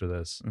panel to answer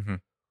this. Mm-hmm.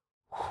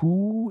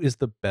 Who is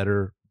the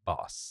better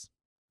boss,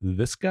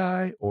 this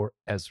guy or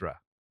Ezra?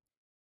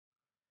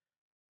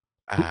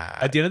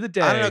 At the end of the day,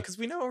 I don't know, because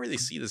we don't really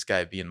see this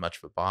guy being much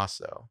of a boss,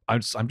 though.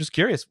 I'm just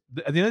curious.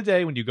 At the end of the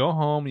day, when you go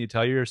home and you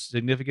tell your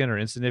significant or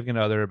insignificant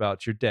other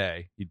about your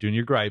day, you're doing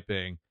your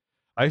griping.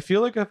 I feel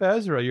like if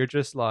Ezra, you're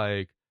just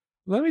like,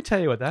 let me tell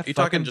you what that. Are you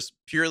talking just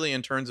purely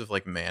in terms of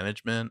like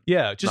management?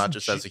 Yeah, not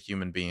just as a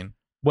human being.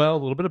 Well, a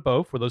little bit of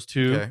both for those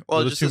two. Okay.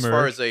 Well, just as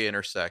far as they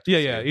intersect.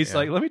 Yeah. He's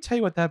like, let me tell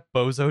you what that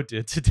bozo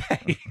did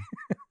today.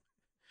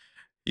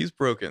 He's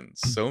broken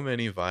so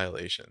many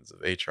violations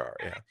of HR.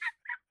 Yeah.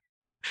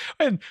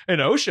 and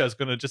OSHA's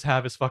gonna just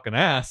have his fucking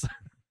ass.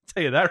 I'll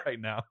tell you that right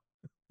now.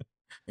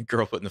 The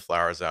girl putting the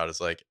flowers out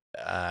is like,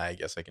 I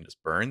guess I can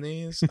just burn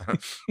these.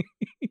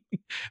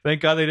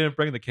 Thank God they didn't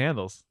bring the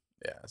candles.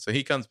 Yeah. So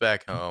he comes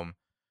back home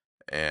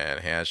and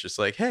Hannah's just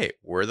like, hey,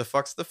 where the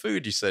fuck's the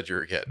food you said you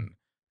were getting?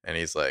 And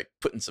he's like,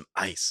 putting some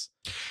ice.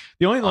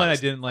 The only line I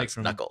didn't like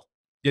from Knuckle.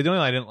 Yeah, the only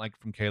line I didn't like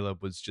from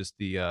Caleb was just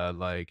the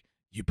like,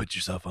 you put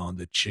yourself on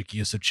the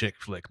chickiest of chick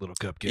flick, little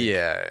cupcake.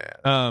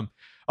 Yeah.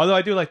 Although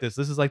I do like this.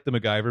 This is like the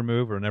MacGyver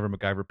move, or whenever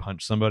MacGyver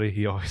punched somebody,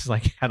 he always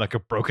like had like a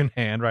broken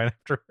hand right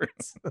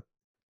afterwards.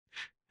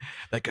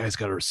 That guy's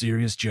got a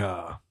serious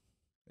jaw.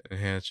 And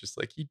Hannah's just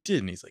like, you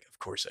didn't. He's like, of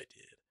course I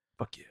did.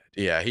 Fuck yeah.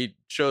 Yeah, he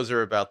shows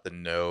her about the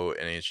note,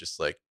 and he's just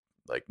like,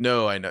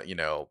 no, I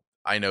know,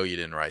 I know you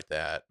didn't write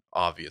that,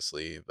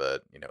 obviously,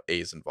 but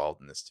A's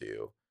involved in this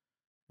too.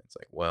 It's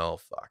like, well,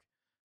 fuck.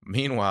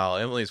 Meanwhile,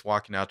 Emily's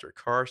walking out to her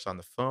car, she's on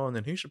the phone,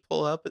 and who should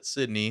pull up at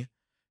Sydney?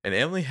 And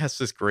Emily has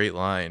this great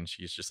line.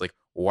 She's just like,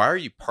 why are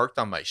you parked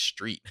on my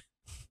street?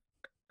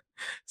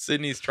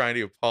 Sydney's trying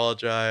to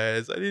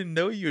apologize. I didn't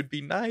know you would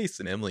be nice.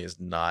 And Emily is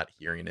not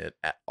hearing it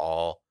at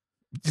all.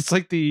 It's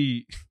like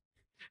then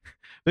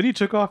you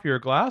took off your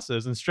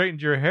glasses and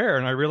straightened your hair,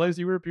 and I realized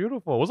you were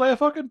beautiful. Was I a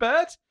fucking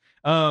bet?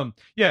 Yeah,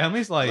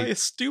 Emily's like, a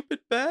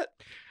stupid bet?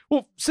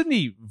 Well,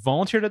 Sydney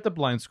volunteered at the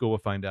blind school, we'll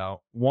find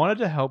out, wanted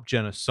to help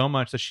Jenna so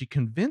much that she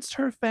convinced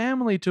her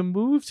family to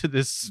move to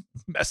this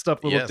messed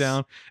up little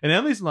town. And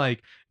Emily's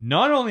like,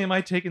 not only am I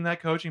taking that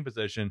coaching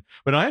position,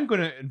 but I'm going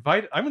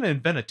to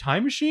invent a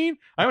time machine.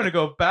 I'm going to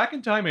go back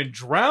in time and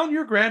drown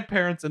your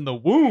grandparents in the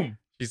womb.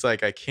 She's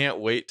like, I can't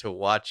wait to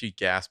watch you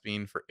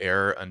gasping for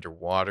air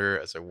underwater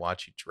as I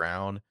watch you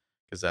drown,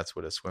 because that's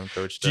what a swim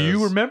coach does. Do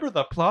you remember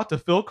the plot to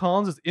Phil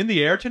Collins is In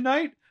the Air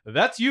Tonight?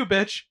 That's you,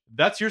 bitch.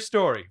 That's your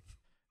story.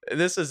 And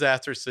this is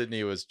after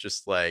Sydney was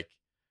just like,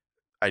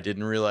 I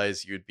didn't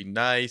realize you'd be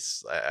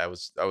nice. I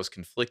was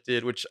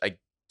conflicted, which I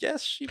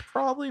guess she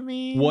probably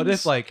means. What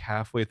if like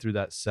halfway through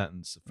that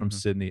sentence from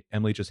Sydney,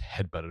 Emily just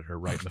headbutted her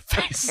right in the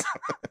face?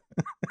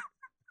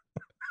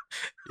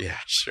 Yeah,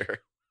 sure.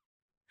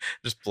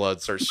 Just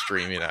blood starts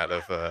streaming out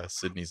of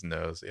Sydney's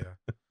nose.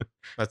 Yeah,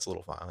 that's a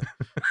little violent.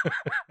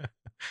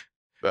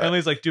 But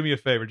Emily's like, do me a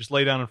favor, just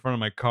lay down in front of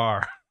my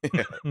car.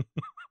 Yeah.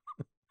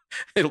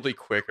 It'll be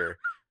quicker.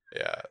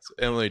 Yeah, so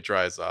Emily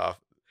drives off.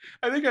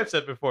 I think I've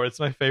said before, it's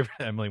my favorite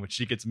Emily when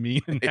she gets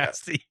mean and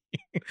nasty.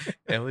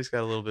 Emily's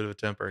got a little bit of a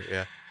temper.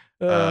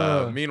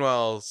 Yeah.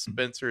 Meanwhile,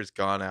 Spencer's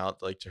gone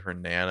out like to her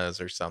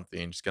nana's or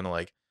something, just gonna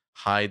like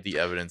hide the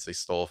evidence they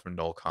stole from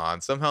Noel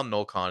Kahn. Somehow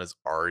Noel Kahn is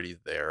already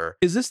there.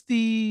 Is this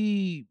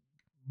the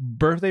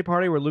birthday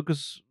party where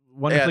Lucas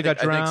wonderfully got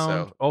drowned? I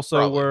think so. Also,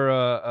 probably.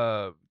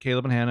 Where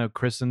Caleb and Hannah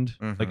christened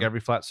like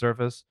every flat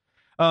surface.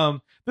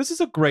 This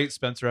is a great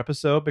Spencer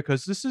episode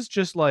because this is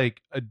just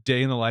like a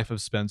day in the life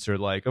of Spencer.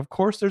 Like, of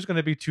course, there's going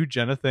to be 2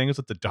 Jenna things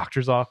at the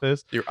doctor's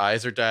office. Your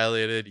eyes are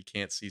dilated. You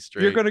can't see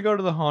straight. You're going to go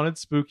to the haunted,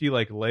 spooky,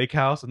 like lake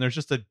house, and there's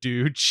just a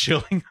dude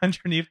chilling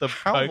underneath the.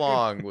 How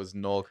long was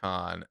Noel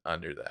Kahn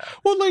under that?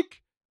 Well,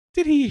 like,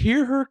 did he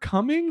hear her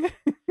coming?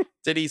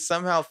 Did he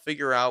somehow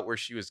figure out where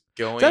she was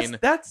going?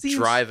 That seems,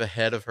 drive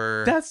ahead of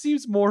her. That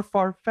seems more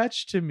far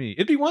fetched to me.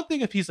 It'd be one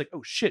thing if he's like,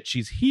 "Oh shit,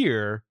 she's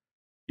here."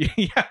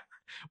 Yeah.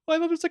 Well, I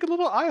know there's like a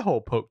little eye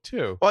hole poke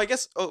too. Well, I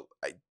guess.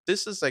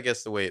 This is, I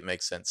guess, the way it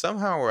makes sense.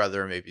 Somehow or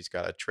other, maybe he's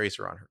got a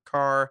tracer on her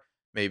car.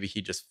 Maybe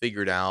he just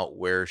figured out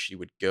where she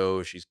would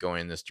go. She's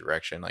going this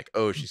direction. Like,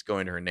 oh, she's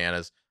going to her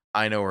nana's.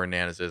 I know where her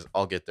nana's is.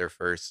 I'll get there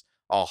first.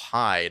 I'll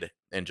hide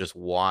and just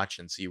watch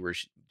and see where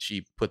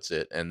she puts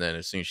it. And then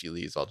as soon as she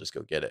leaves, I'll just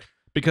go get it.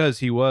 Because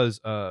he was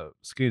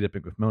skinny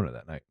dipping with Mona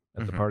that night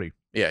at the party.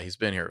 Yeah, he's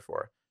been here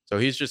before. So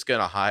he's just going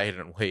to hide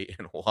and wait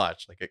and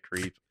watch like a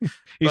creep.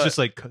 He's just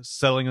like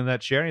settling in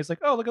that chair and he's like,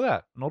 oh, look at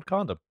that. An old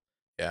condom.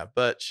 Yeah,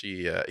 but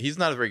he's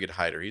not a very good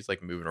hider. He's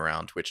like moving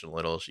around, twitching a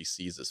little. She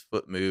sees his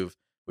foot move,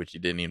 which he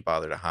didn't even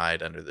bother to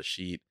hide under the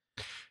sheet.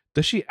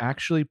 Does she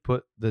actually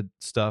put the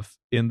stuff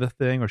in the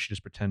thing or she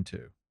just pretend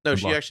to? No,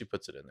 she actually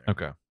puts it in there.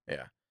 Okay.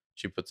 Yeah.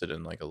 She puts it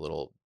in like a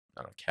little,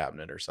 I don't know,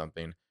 cabinet or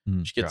something.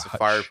 She gets Gosh. a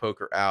fire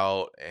poker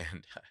out,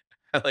 and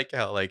I like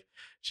how like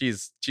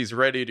she's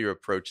ready to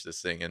approach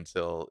this thing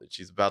until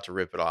she's about to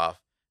rip it off.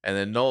 And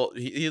then Noel,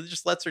 he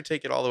just lets her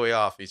take it all the way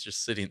off. He's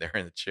just sitting there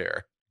in the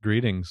chair.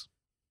 Greetings.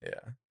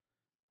 Yeah.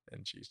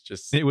 And she's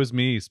just... It was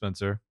me,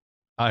 Spencer.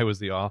 I was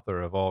the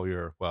author of all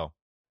your,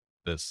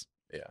 this.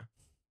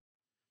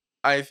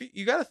 Yeah.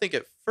 You got to think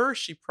at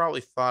first she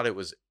probably thought it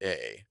was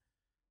A.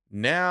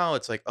 Now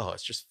it's like, oh,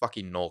 it's just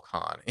fucking Noel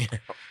Kahn. You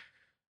know?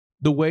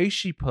 The way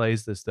she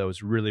plays this, though,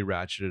 is really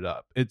ratcheted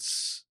up.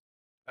 It's...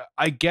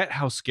 I get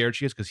how scared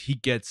she is because he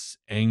gets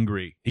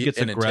angry, he gets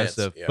And intense,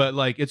 aggressive, yeah. but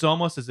like it's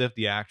almost as if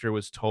the actor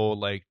was told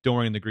like, "Don't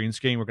worry, in the green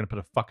screen, we're gonna put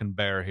a fucking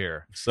bear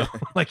here." So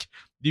like,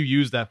 you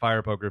use that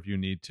fire poker if you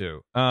need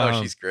to.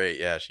 Oh, she's great.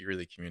 Yeah, she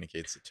really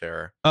communicates the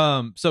terror.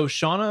 So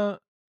Shauna,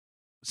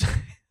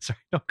 sorry,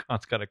 no,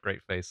 Khan's got a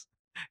great face.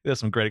 He has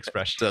some great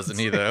expressions. Doesn't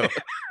he though?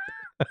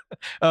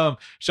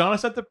 Shauna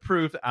said the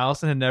proof that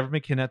Allison had never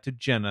been kidnapped to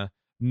Jenna.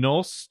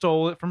 Noel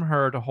stole it from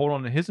her to hold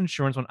on to his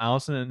insurance when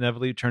Allison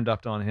inevitably turned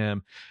up on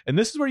him. And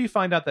this is where you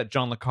find out that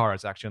John le Carre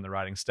is actually on the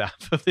writing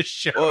staff of this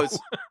show. Well,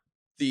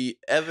 the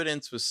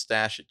evidence was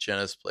stashed at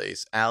Jenna's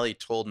place. Allie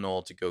told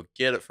Noel to go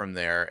get it from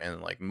there,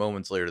 and like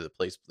moments later, the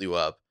place blew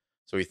up.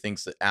 So he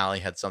thinks that Allie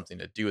had something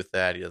to do with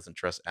that. He doesn't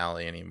trust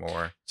Allie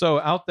anymore. So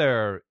out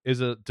there is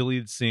a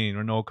deleted scene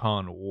where Noel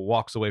Khan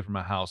walks away from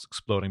a house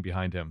exploding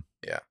behind him.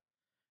 Yeah.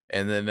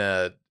 And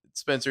then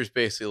Spencer's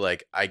basically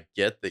like, I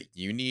get that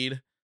you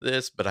need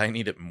this, but I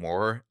need it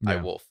more. Yeah. I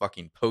will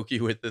fucking poke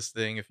you with this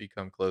thing if you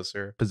come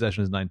closer.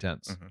 Possession is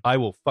 9/10. I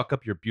will fuck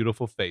up your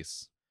beautiful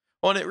face.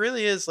 Well, and it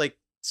really is like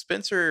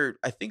Spencer,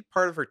 I think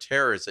part of her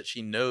terror is that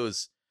she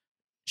knows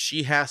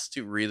she has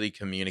to really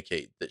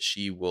communicate that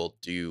she will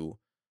do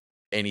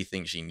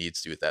anything she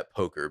needs to with that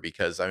poker,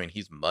 because I mean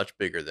he's much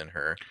bigger than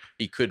her.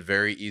 He could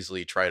very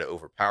easily try to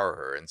overpower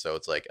her, and so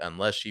it's like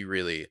unless she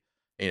really,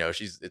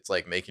 it's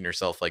like making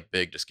herself like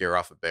big to scare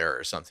off a bear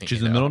or something. She's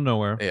in the middle of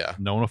nowhere. Yeah,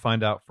 no one will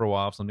find out for a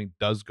while if something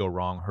does go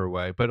wrong her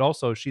way. But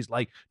also she's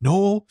like,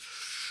 no,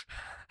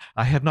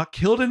 I have not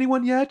killed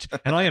anyone yet,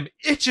 and I am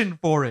itching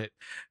for it.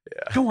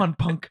 Yeah. Go on,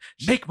 punk,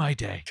 make my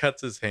day.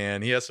 Cuts his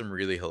hand. He has some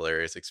really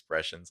hilarious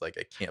expressions, like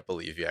I can't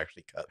believe you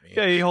actually cut me.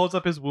 Yeah, he holds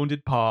up his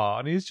wounded paw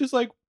and he's just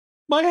like,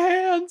 my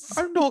hands.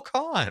 I'm Noel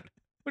Khan.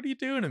 What are you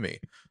doing to me?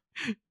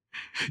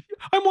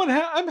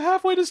 I'm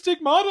halfway to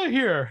Stigmata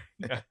here.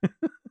 Yeah.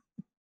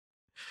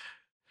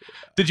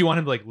 Did you want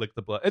him to like lick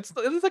the blood? It's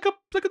like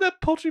look at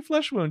that poultry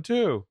flesh wound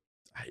too.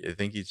 I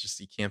think he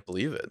can't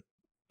believe it.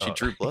 She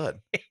drew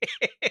blood. Okay,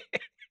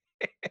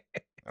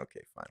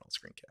 fine. I'll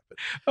screen cap it.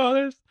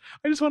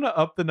 I just want to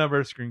up the number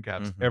of screen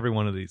caps. Every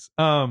one of these.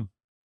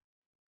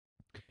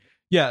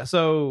 Yeah,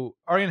 so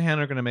Arya and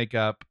Hannah are going to make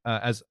up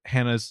as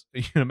Hannah's,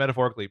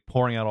 metaphorically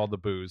pouring out all the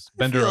booze.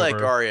 I feel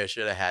like Arya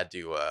should have had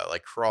to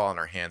like crawl on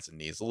her hands and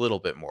knees a little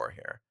bit more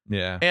here.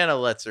 Yeah, Hannah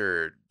lets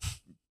her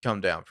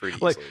come down pretty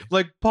easily.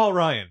 Like Paul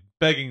Ryan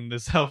begging the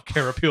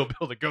self-care appeal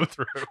bill to go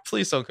through.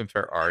 Please don't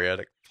compare Arya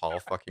to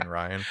Paul fucking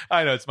Ryan.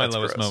 I know, it's my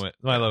lowest moment.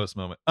 My lowest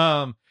moment.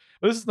 But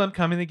this is them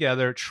coming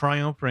together,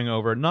 triumphing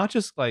over not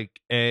just like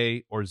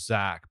A or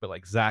Zach, but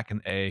like Zach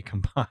and A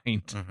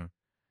combined.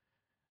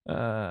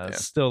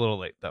 Still a little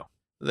late though.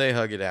 They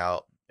hug it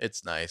out.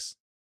 It's nice.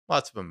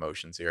 Lots of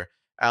emotions here.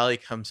 Allie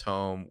comes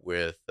home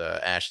with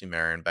Ashley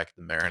Marin back at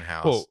the Marin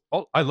house.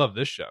 Oh, I love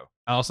this show.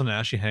 Allison and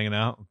Ashley hanging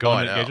out,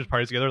 going to engagement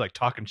parties together, like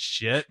talking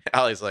shit.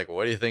 Allie's like,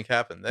 what do you think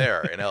happened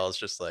there? And Ella's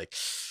just like,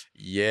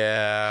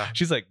 yeah.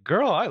 She's like,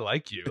 girl, I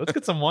like you. Let's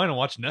get some wine and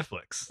watch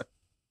Netflix.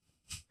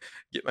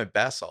 Get my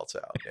bath salts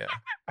out. Yeah.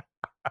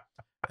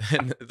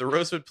 And the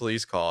Rosewood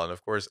police call, and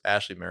of course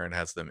Ashley Marin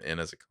has them in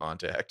as a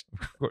contact.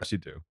 Of course you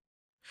do.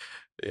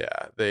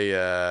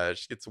 Yeah,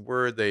 she gets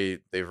word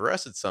they've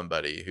arrested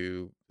somebody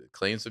who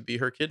claims to be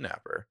her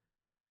kidnapper.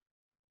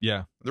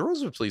 Yeah, the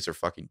Rosewood police are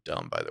fucking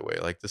dumb, by the way.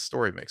 Like, this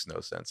story makes no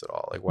sense at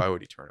all. Like, why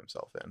would he turn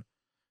himself in?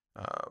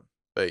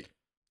 But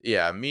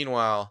yeah,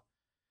 meanwhile,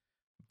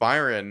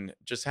 Byron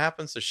just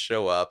happens to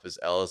show up as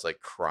Ella's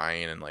like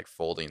crying and like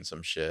folding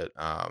some shit.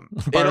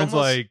 Byron's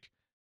like,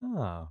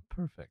 oh,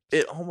 perfect.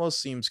 It almost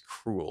seems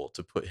cruel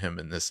to put him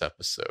in this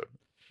episode.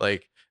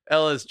 Like,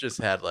 Ella's just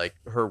had like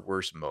her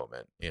worst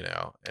moment, and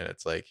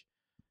it's like,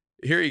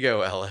 here you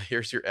go, Ella.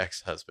 Here's your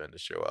ex-husband to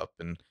show up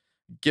and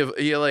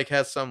he like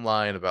has some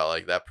line about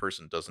like that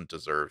person doesn't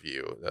deserve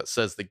you. That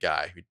says the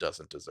guy who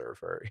doesn't deserve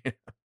her.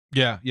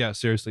 Yeah,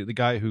 seriously, the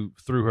guy who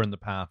threw her in the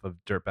path of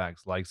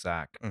dirtbags like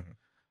Zach,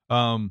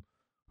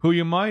 who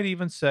you might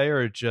even say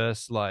are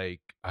just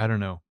like, I don't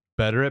know,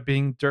 better at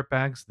being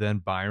dirtbags than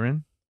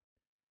Byron,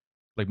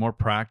 like more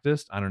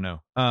practiced. I don't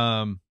know.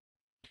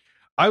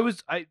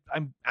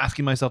 I'm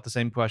asking myself the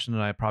same question,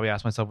 and I probably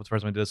asked myself the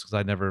first time I did this because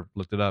I never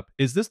looked it up.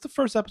 Is this the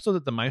first episode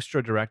that the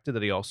Maestro directed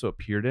that he also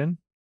appeared in?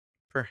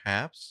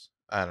 Perhaps.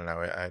 I don't know.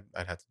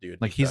 I'd have to do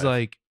it. Like, he's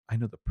like, I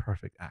know the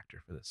perfect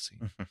actor for this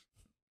scene.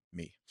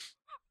 Me.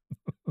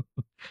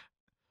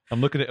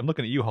 I'm looking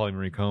at you, Holly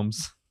Marie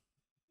Combs.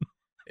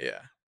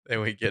 Yeah.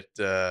 Then we get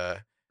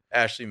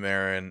Ashley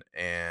Marin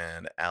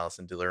and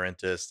Allison De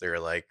Laurentiis. They're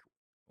like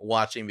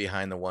watching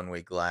behind the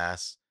one-way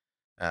glass.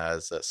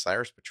 As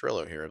Cyrus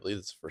Petrillo here. I believe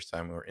it's the first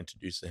time we were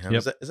introduced to him.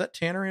 Yep. Is that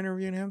Tanner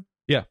interviewing him?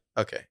 Yeah.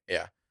 Okay.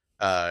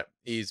 Yeah.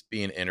 He's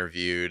being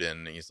interviewed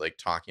and he's like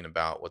talking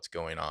about what's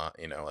going on,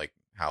 like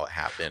how it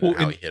happened and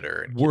how he hit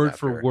her. And word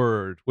for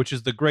word, which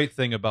is the great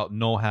thing about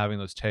Noel having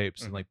those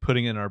tapes and like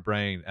putting it in our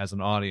brain as an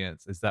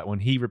audience, is that when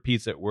he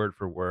repeats it word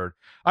for word,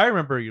 I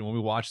remember when we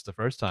watched the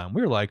first time,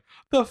 we were like,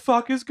 the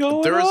fuck is going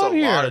on? There was a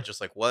lot of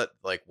just like,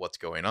 what's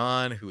going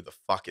on? Who the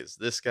fuck is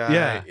this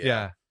guy?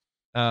 Yeah.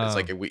 It's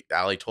like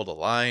Allie told a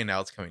lie,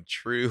 now it's coming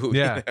true.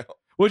 Yeah. You know?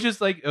 Which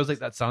is like, it was like,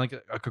 that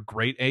sounded like a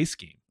great A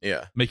scheme.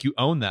 Yeah. Make you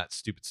own that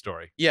stupid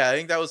story. Yeah, I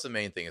think that was the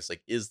main thing. It's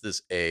like, is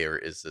this A or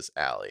is this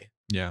Allie?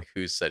 Yeah. Like,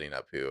 who's setting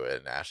up who?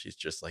 And Ashley's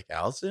just like,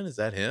 Allison, is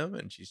that him?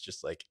 And she's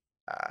just like,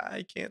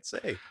 I can't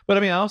say. But I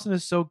mean, Allison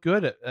is so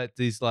good at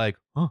these like,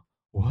 oh,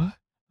 what?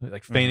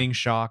 Like feigning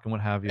shock and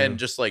what have you. And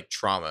just like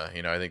trauma,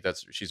 you know, I think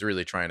she's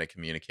really trying to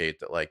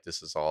communicate that like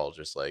this is all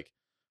just like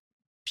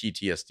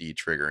PTSD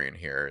triggering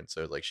here. And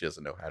so like she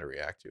doesn't know how to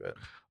react to it.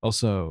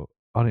 Also,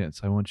 audience,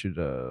 I want you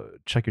to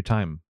check your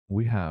time.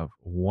 We have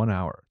 1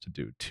 hour to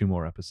do 2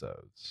 more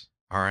episodes.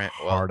 All right.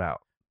 Well, hard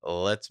out.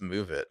 Let's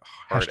move it.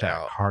 Hard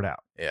out. Hard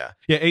out. Yeah.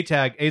 Yeah.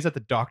 A-tag. A's at the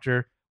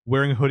doctor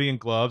wearing a hoodie and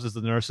gloves as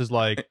the nurse is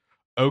like,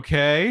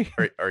 okay.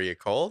 Are you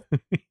cold?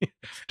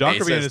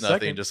 Doctor A being says a nothing,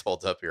 second. just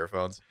holds up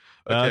earphones.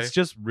 Okay. It's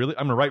just really,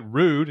 I'm going to write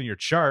rude in your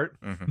chart.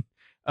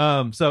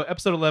 Mm-hmm. So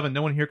episode 11,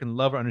 no one here can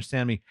love or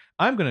understand me.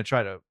 I'm going to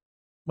try to,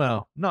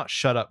 well, not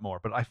shut up more,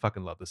 but I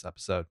fucking love this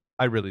episode.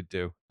 I really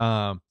do.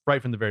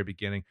 Right from the very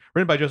beginning.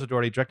 Written by Joseph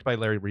Doherty, directed by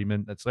Larry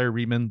Reedman. That's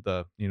Larry Reedman,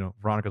 the,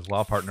 Veronica's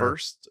law partner.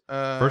 First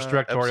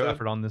directorial episode?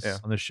 effort on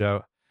this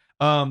show.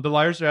 The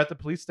liars are at the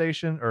police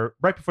station, or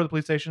right before the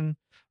police station,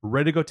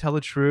 ready to go tell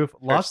the truth.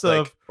 Lots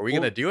of, like, are we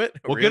going to do it?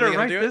 We'll get it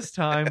right this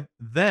time.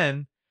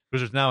 Then,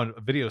 because there's now a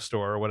video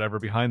store or whatever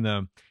behind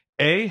them,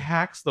 A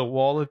hacks the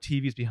wall of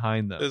TVs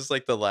behind them. This is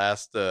like the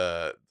last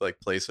like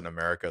place in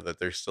America that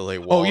there's still a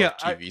wall of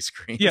TV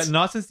screens. Yeah,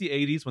 not since the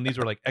 80s when these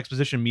were like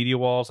exposition media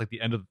walls, like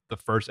the end of the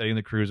first Eddie and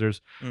the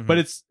Cruisers. Mm-hmm. But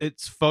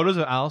it's photos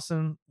of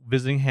Allison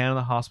visiting Hannah in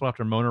the hospital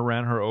after Mona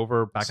ran her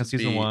over back in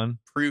season 1.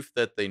 Proof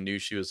that they knew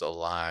she was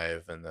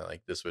alive, and that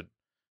like this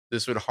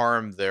would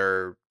harm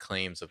their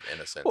claims of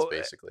innocence,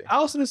 basically.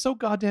 Allison is so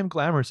goddamn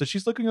glamorous that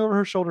she's looking over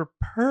her shoulder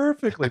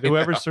perfectly to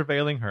whoever's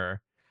surveilling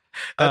her.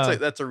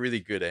 That's a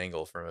really good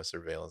angle from a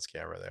surveillance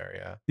camera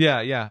there.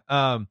 Yeah.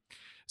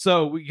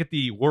 So we get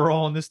we're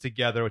all in this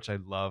together, which I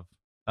love.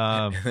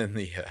 And then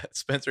the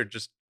Spencer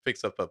just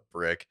picks up a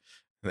brick.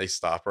 And they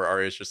stop her.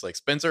 Arya's just like,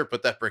 Spencer,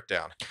 put that brick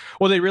down.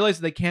 Well, they realize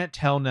they can't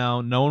tell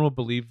now. No one will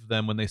believe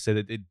them when they say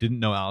that they didn't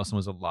know Allison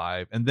was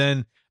alive. And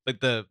then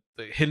like the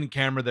hidden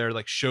camera there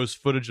like shows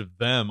footage of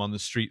them on the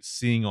street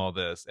seeing all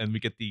this, and we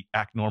get the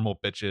act normal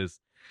bitches.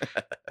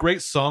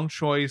 Great song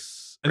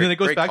choice. And then it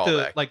goes back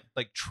to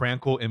like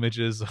tranquil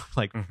images of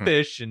like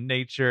fish and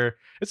nature.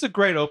 It's a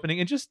great opening.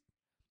 And just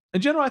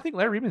in general, I think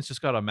Larry Reedman's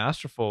just got a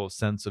masterful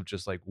sense of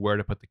just like where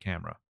to put the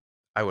camera.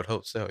 I would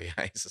hope so.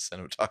 Yeah, he's a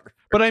cinematographer.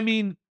 But I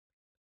mean,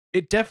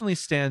 it definitely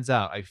stands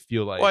out. I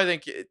feel like. Well, I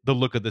think the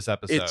look of this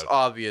episode. It's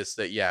obvious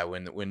that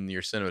when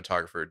your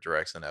cinematographer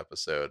directs an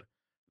episode,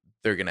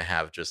 they're gonna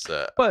have just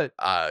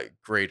a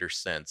greater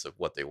sense of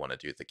what they want to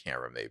do with the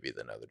camera, maybe,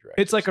 than other directors.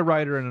 It's like a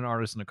writer and an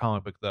artist in a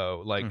comic book,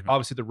 though. Like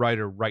obviously, the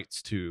writer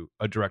writes to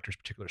a director's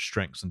particular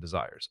strengths and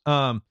desires.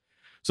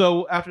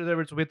 So after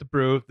we get the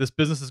brew, this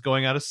business is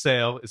going out of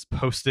sale. Is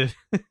posted.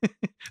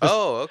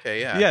 Okay,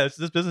 yeah. Yeah,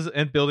 this business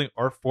and building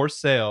are for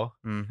sale.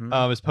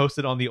 Is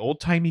posted on the old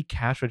timey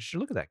cash register.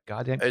 Look at that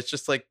goddamn. It's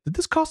just like, did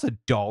this cost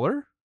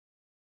 $1?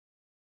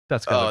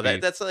 That's gotta be.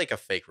 That's like a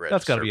fake register.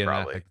 That's gotta be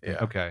probably.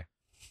 Yeah. Okay.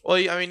 Well,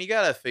 I mean, you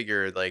gotta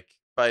figure like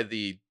by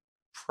the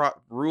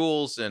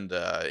rules and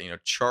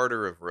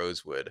charter of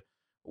Rosewood,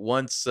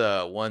 once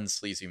one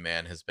sleazy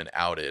man has been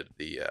outed,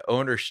 the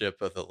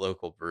ownership of the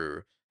local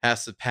brew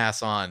has to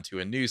pass on to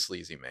a new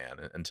sleazy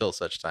man until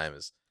such time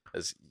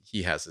as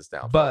he has his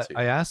downfall. But too.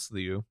 I asked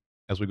you,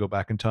 as we go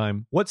back in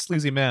time, what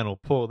sleazy man will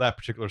pull that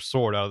particular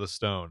sword out of the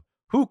stone?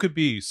 Who could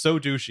be so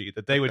douchey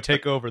that they would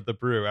take over the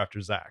brew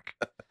after Zach?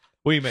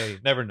 We may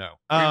never know.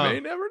 We may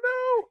never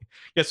know.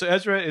 Yeah, so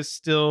Ezra is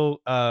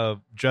still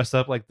dressed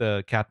up like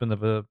the captain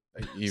of a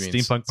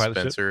steampunk pilot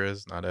ship. Spencer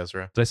is, not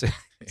Ezra. Did I say?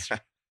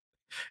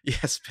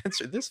 Yeah,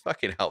 Spencer. This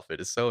fucking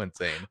outfit is so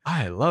insane.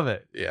 I love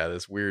it. Yeah,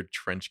 this weird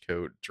trench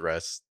coat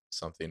dress,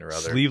 something or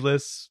other.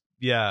 Sleeveless.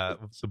 Yeah,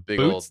 the big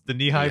boots, old the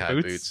knee-high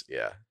boots.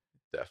 Yeah,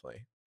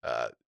 definitely.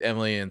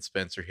 Emily and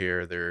Spencer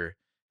here. They're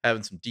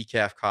having some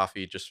decaf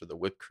coffee just for the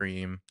whipped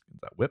cream.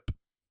 That whip.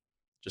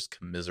 Just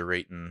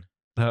commiserating.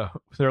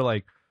 They're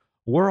like,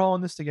 we're all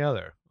in this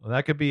together. Well,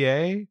 that could be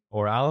A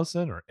or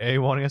Allison, or A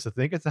wanting us to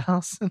think it's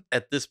Allison.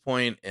 At this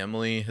point,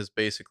 Emily has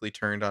basically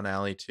turned on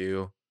Allie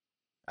too.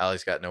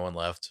 Allie's got no one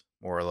left,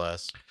 more or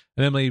less.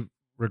 And Emily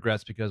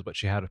regrets because what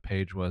she had of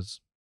Paige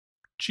was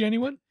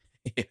genuine.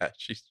 Yeah,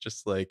 she's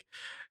just like,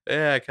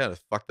 I kind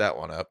of fucked that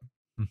one up.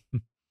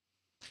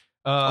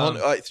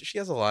 She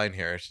has a line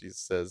here. She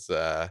says,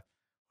 what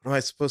am I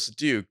supposed to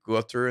do? Go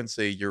up to her and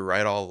say, you're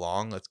right all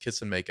along. Let's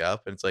kiss and make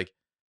up. And it's like,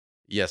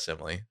 yes,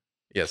 Emily.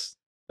 Yes,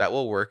 that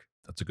will work.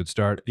 That's a good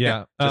start.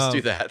 Yeah. Just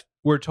do that.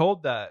 We're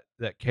told that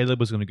Caleb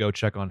was going to go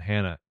check on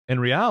Hannah. In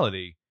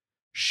reality,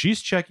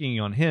 she's checking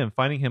on him,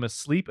 finding him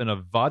asleep in a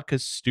vodka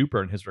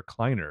stupor in his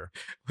recliner.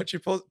 When she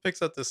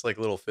picks up this like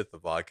little fifth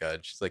of vodka,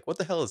 and she's like, what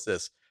the hell is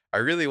this? I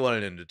really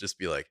wanted him to just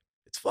be like,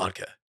 it's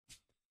vodka.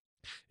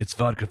 It's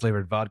vodka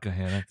flavored vodka,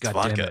 Hannah. It's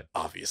vodka,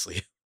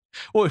 obviously.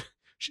 Well,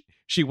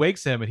 she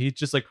wakes him and he's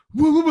just like,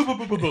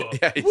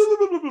 yeah,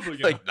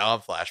 like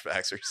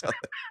non-flashbacks or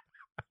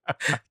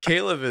something.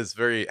 Caleb is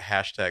very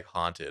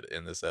 #haunted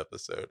in this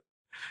episode.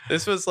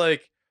 This was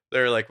like,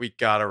 they're like, we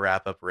gotta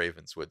wrap up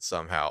Ravenswood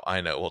somehow.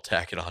 I know, we'll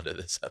tack it onto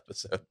this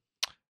episode.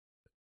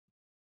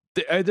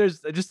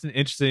 There's just an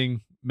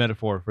interesting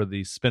metaphor for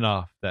the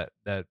spinoff that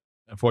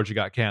unfortunately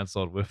got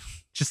canceled with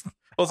just.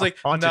 Well, it's like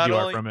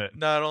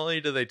not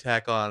only do they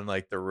tack on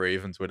like the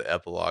Ravenswood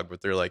epilogue,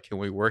 but they're like, can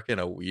we work in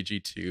a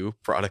Ouija 2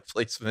 product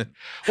placement?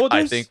 Well,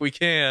 I think we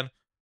can.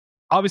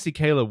 Obviously,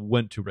 Caleb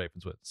went to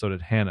Ravenswood, so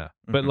did Hannah.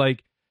 But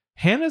like,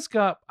 Hannah's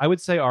got, I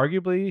would say,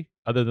 arguably,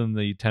 other than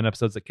the 10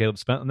 episodes that Caleb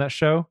spent on that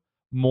show,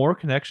 more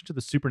connection to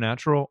the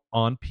supernatural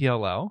on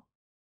PLL.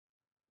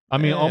 I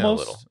mean,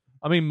 almost.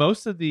 I mean,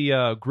 most of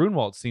the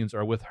Grunwald scenes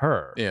are with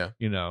her. Yeah,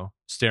 you know,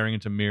 staring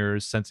into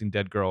mirrors, sensing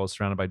dead girls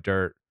surrounded by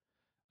dirt.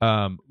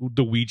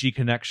 The Ouija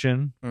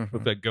connection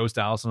with that ghost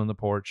Allison on the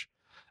porch.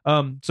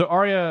 So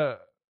Arya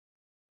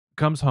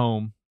comes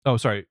home. Oh,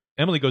 sorry.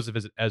 Emily goes to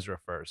visit Ezra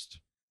first.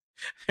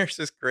 There's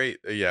this great,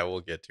 yeah,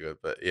 we'll get to it,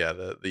 but yeah,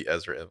 the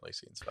Ezra Emily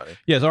scene's funny.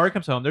 Yeah, so Arya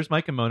comes home. There's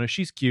Mike and Mona.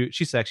 She's cute.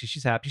 She's sexy.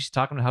 She's happy. She's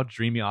talking about how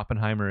dreamy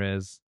Oppenheimer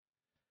is.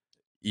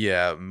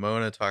 Yeah,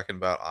 Mona talking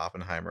about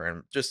Oppenheimer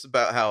and just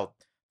about how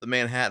the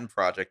Manhattan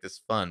Project is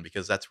fun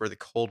because that's where the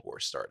Cold War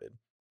started.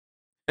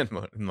 And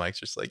Mike's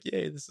just like,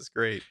 yay, this is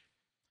great.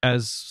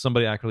 As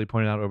somebody accurately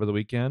pointed out over the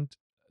weekend,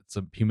 it's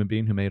a human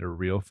being who made a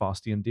real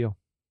Faustian deal.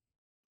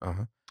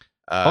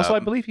 Also, I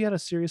believe he had a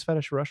serious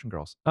fetish for Russian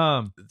girls.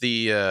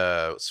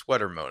 The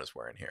sweater Mona's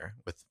wearing here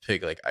with the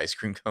big like ice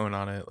cream cone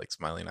on it, like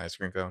smiling ice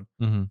cream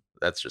cone.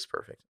 That's just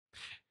perfect.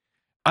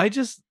 I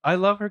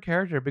love her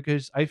character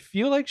because I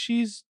feel like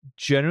she's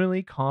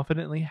genuinely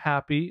confidently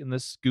happy in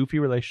this goofy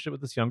relationship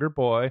with this younger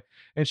boy.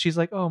 And she's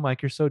like, oh,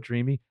 Mike, you're so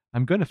dreamy.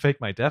 I'm going to fake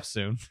my death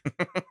soon.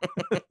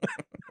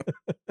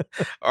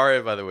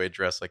 Arya, by the way,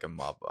 dressed like a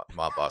mob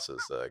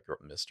boss's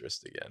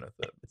mistress again with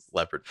a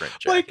leopard print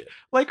jacket.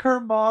 Like her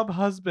mob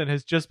husband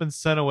has just been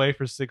sent away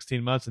for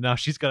 16 months and now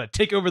she's got to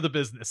take over the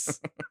business.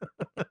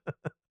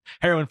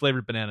 Heroin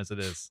flavored bananas it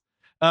is.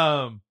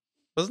 Wasn't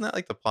that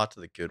like the plot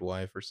to The Good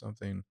Wife or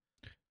something?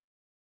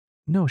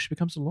 No, she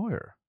becomes a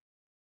lawyer.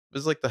 It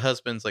was like the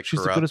husband's like she's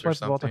corrupt the goodest or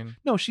wife of all time.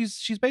 No,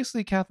 she's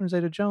basically Catherine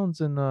Zeta-Jones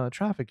in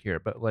Traffic here,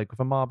 but like with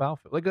a mob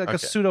outfit, like a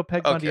pseudo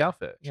Peg Bundy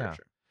outfit. Sure.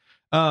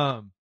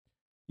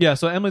 Yeah.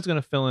 So Emily's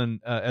gonna fill in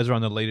Ezra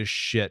on the latest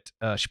shit.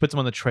 She puts him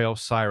on the trail of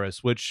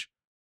Cyrus, which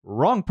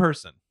wrong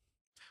person.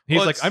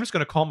 He's like, I'm just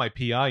gonna call my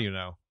PI. You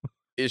know,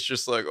 it's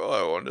just like, oh,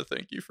 I wanted to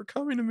thank you for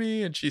coming to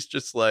me, and she's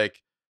just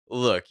like,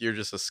 look, you're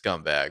just a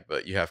scumbag,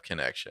 but you have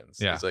connections.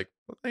 Yeah. He's like,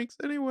 well, thanks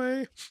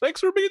anyway.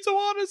 Thanks for being so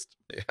honest.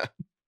 Yeah.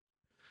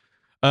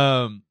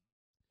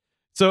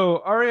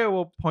 So Arya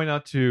will point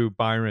out to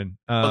Byron.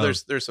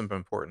 There's some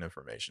important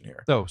information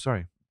here. Oh,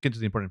 sorry. Get to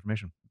the important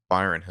information.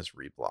 Byron has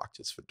reblocked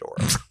his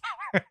fedora.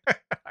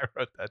 I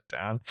wrote that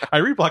down. I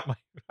reblocked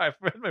my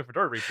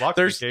fedora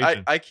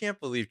reblocked. I can't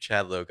believe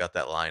Chad Lowe got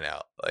that line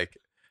out. Like,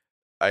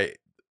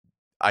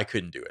 I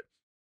couldn't do it.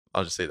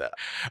 I'll just say that.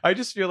 I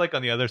just feel like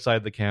on the other side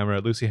of the camera,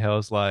 Lucy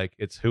Hale's like,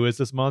 it's who is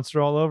this monster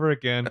all over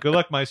again? Good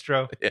luck,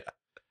 Maestro.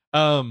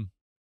 Yeah.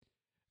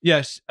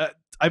 Yes.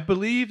 I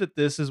believe that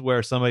this is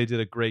where somebody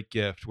did a great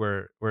gift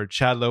where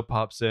Chad Lowe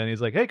pops in.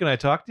 He's like, hey, can I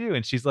talk to you?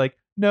 And she's like,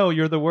 no,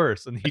 you're the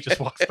worst. And he just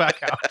walks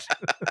back out.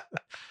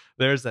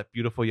 There's that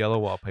beautiful yellow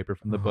wallpaper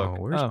from the book.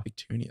 Where's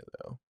Petunia,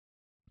 though?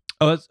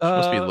 Oh, it's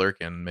supposed to be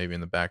lurking maybe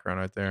in the background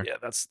right there. Yeah,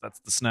 that's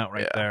the snout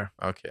right there.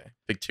 Okay.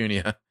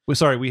 Petunia.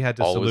 We had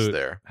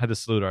to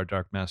salute our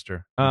Dark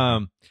Master.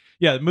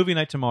 Yeah, movie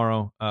night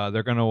tomorrow.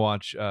 They're gonna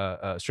watch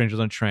Strangers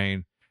on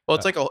Train. Well,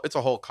 it's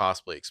a whole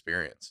cosplay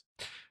experience.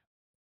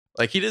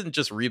 Like, he didn't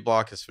just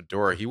reblock his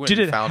fedora. He went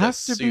and found a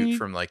suit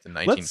from like the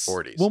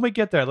 1940s. When we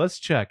get there, let's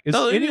check. Is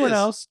anyone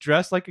else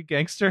dressed like a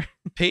gangster?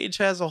 Paige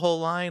has a whole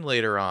line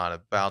later on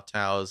about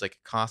how it was like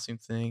a costume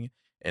thing,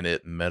 and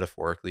it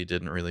metaphorically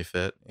didn't really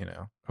fit, you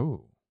know.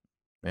 Oh.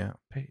 Yeah.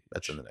 Paige.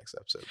 That's in the next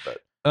episode.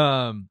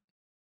 But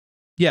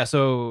yeah,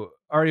 so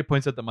Arya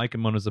points out that Mike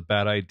and Mona's a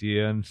bad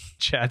idea, and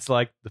Chad's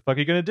like, the fuck are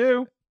you gonna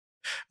do?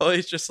 Well,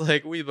 he's just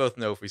like, we both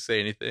know if we say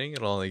anything,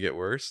 it'll only get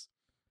worse.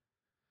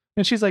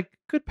 And she's like,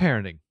 good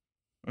parenting.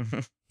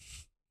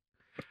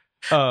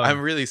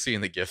 I'm really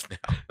seeing the gift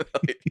now.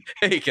 Like,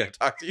 hey, can I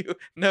talk to you?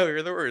 No,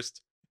 you're the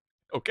worst.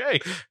 Okay.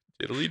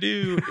 Diddly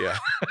do. Yeah.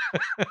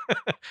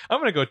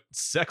 I'm gonna go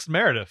sex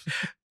Meredith.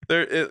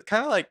 It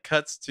kind of like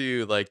cuts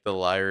to like the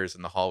liars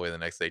in the hallway the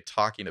next day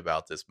talking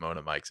about this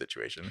Mona Mike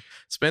situation.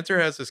 Spencer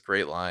has this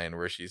great line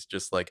where she's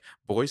just like,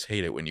 boys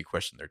hate it when you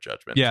question their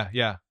judgment.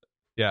 Yeah.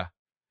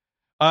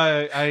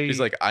 He's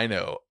like, I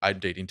know, I'm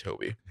dating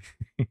Toby.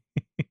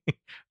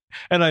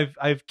 And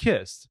I've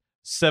kissed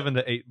 7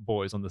 to 8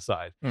 boys on the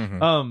side.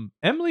 Mm-hmm.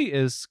 Emily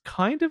is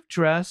kind of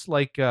dressed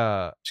like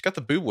she's got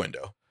the boob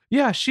window.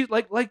 Yeah, she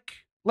like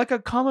a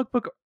comic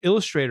book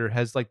illustrator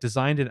has like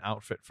designed an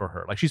outfit for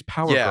her. Like, she's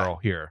Power Girl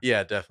here.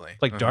 Yeah, definitely.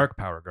 Like Dark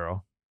Power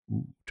Girl.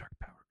 Ooh, Dark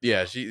Power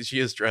Yeah, she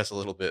is dressed a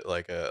little bit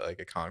like a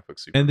comic book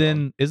And supervillain.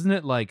 then isn't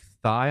it like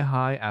thigh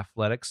high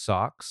athletic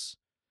socks?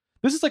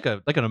 This is like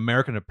an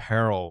American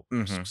Apparel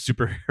Mhm.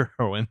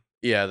 superheroine.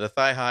 Yeah, the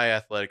thigh high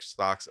athletic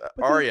socks.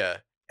 But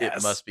Arya, it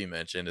yes, must be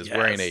mentioned, is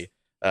wearing yes.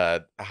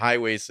 a high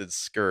waisted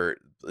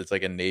skirt. It's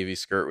like a navy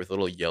skirt with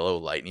little yellow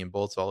lightning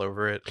bolts all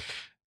over it.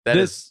 That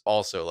is This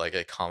also like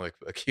a comic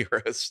book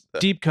hero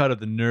stuff. deep cut of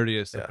the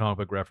nerdiest of Yeah. comic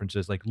book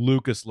references, like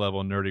Lucas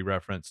level nerdy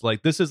reference.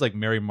 Like this is like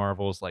Mary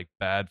Marvel's like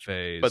bad But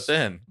phase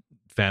then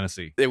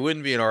fantasy. it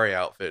wouldn't be an Arya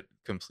outfit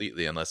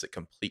completely unless it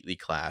completely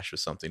clashed with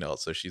something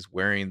else. So she's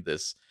wearing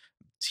this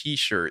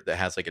t-shirt that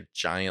has like a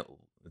giant,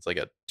 it's like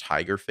a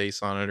tiger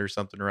face on it or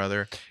something or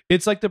other.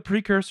 It's like the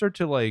precursor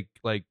to like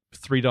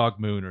Three Dog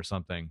Moon or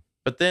something.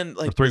 But then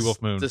Or like Three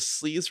Wolf Moon. the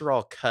sleeves are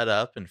all cut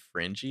up and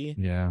fringy.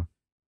 Yeah.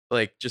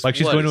 Like just Like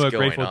she's what going is to a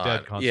going Grateful on?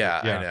 Dead concert.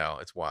 Yeah, Yeah. I know.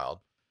 It's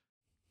wild.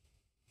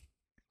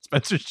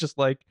 Spencer's just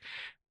like,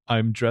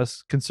 I'm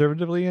dressed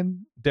conservatively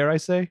and dare I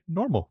say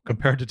normal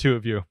compared to two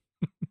of you.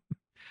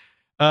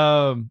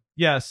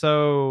 Yeah,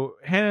 so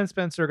Hannah and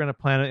Spencer are gonna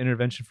plan an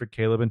intervention for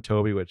Caleb and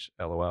Toby, which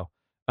LOL.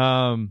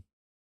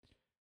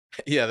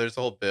 Yeah, there's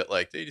a whole bit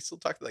like, dude, you still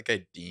talk to that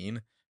guy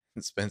Dean?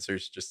 And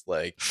Spencer's just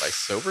like, my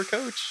sober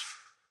coach?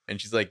 And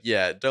she's like,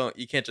 yeah,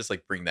 you can't just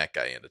like bring that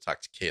guy in to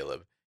talk to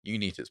Caleb. You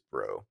need his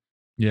bro.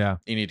 Yeah.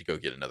 You need to go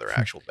get another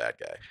actual bad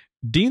guy.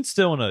 Dean's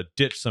still in a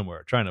ditch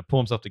somewhere trying to pull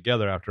himself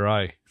together after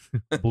I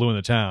blew in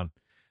the town.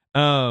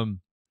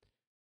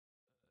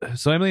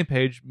 So Emily and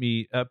Paige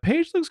meet.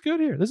 Paige looks good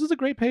here. This is a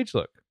great Paige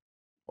look.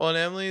 Well, and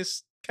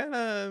Emily's kind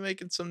of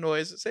making some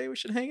noise and say we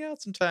should hang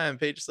out sometime.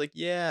 Paige is like,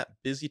 yeah,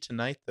 busy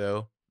tonight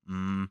though.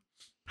 And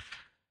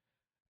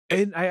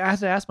I had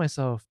to ask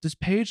myself, does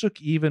Paige look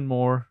even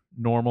more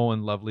normal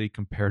and lovely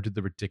compared to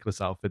the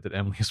ridiculous outfit that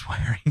Emily is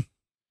wearing?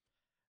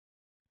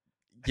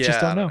 I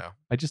just don't know.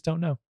 I just don't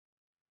know.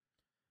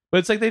 But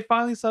it's like they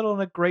finally settled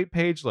on a great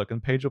Paige look,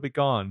 and Paige will be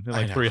gone in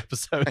like 3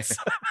 episodes.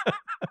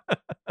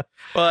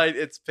 Well,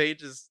 it's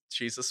Paige's.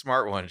 She's a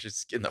smart one.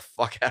 She's getting the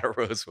fuck out of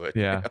Rosewood.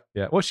 Yeah, you know?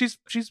 yeah. Well, she's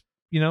she's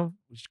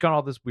got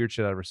all this weird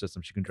shit out of her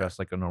system. She can dress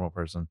like a normal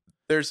person.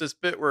 There's this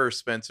bit where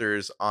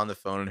Spencer's on the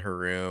phone in her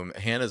room.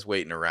 Hannah's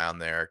waiting around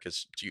there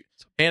because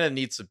Hannah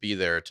needs to be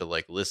there to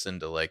like listen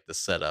to like the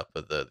setup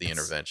of the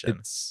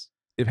intervention.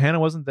 If Hannah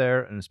wasn't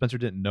there and Spencer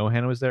didn't know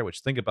Hannah was there,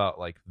 which think about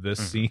like this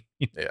scene,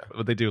 yeah,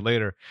 what they do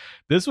later,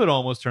 this would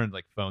almost turn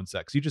like phone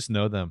sex. You just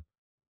know them.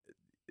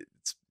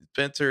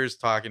 Spencer's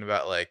talking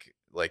about like,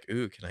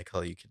 ooh, can I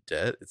call you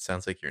cadet? It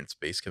sounds like you're in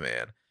Space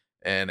Command.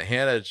 And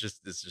Hannah is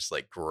just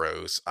like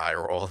gross eye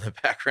roll in the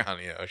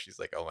background. She's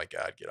like, oh my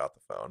God, get off the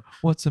phone.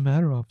 What's the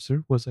matter,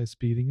 officer? Was I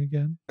speeding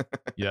again?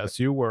 Yes,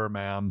 you were,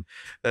 ma'am.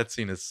 That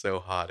scene is so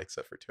hot,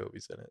 except for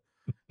Toby's in it.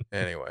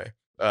 Anyway,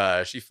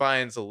 she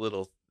finds a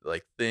little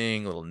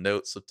little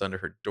note slipped under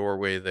her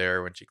doorway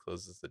there. When she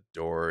closes the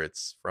door,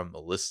 it's from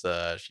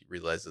Melissa. She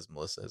realizes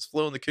Melissa has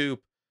flown the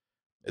coop.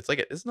 Isn't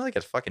it like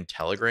a fucking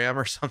telegram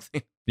or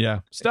something?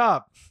 Yeah.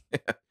 Stop.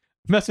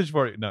 Message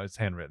for you. No, it's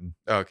handwritten.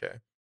 Okay.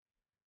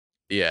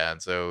 Yeah,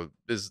 and so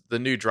the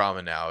new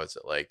drama now is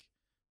that like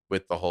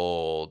with the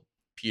whole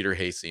Peter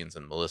Hastings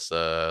and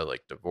Melissa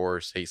like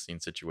divorce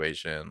Hastings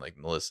situation, like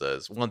Melissa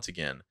is once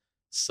again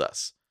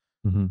sus.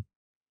 Mm-hmm.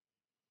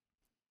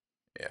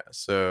 Yeah,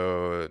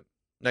 so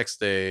next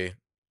day, the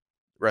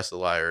rest of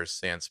the liars,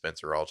 Sam,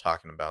 Spencer are all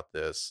talking about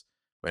this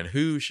when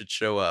who should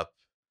show up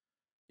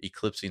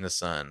eclipsing the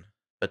sun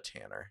but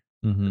Tanner.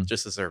 Mm-hmm.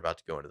 Just as they're about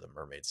to go into the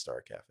Mermaid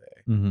Star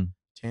Cafe. Mm-hmm.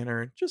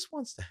 Tanner just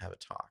wants to have a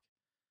talk.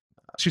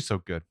 She's so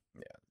good.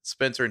 Yeah.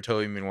 Spencer and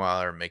Toby,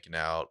 meanwhile, are making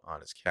out on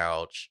his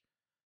couch,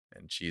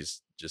 and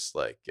she's just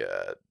like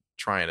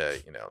trying to,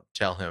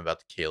 tell him about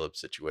the Caleb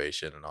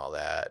situation and all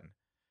that.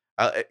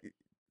 And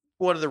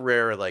one of the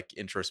rare like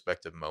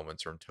introspective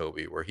moments from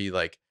Toby where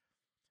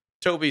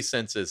Toby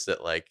senses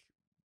that like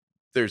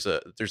there's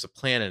a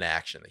plan in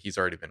action that he's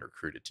already been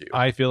recruited to.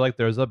 I feel like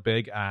there's a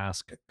big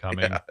ask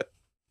coming. Yeah.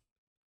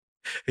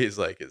 He's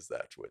like, is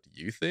that what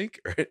you think?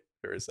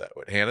 Or is that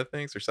what Hannah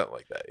thinks? Or something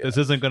like that. Yeah. This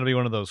isn't going to be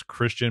one of those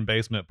Christian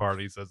basement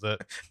parties, is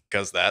it?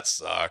 Because that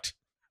sucked.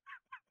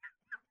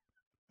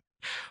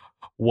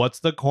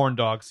 What's the corn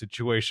dog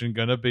situation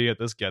going to be at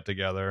this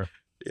get-together?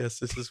 Yes,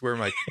 this is where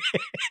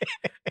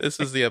this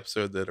is the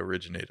episode that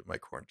originated my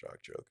corn dog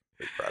joke.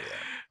 I'm proud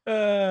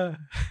of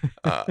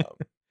that.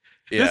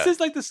 Yeah. This is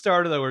like the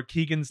start of that where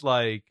Keegan's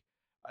like,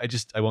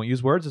 I won't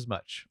use words as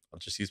much. I'll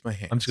just use my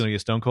hands. I'm just going to be a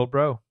stone cold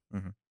bro.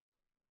 Mm-hmm.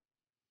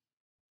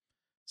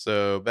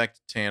 So back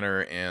to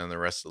Tanner and the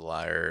rest of the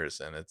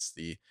liars, and it's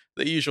the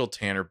usual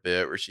Tanner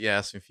bit where she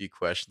asks him a few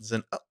questions,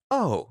 and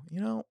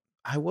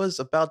I was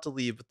about to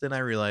leave, but then I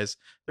realized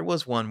there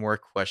was one more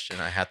question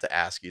I had to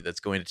ask you that's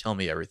going to tell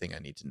me everything I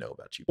need to know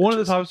about you. One of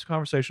the topics of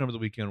conversation over the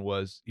weekend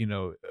was,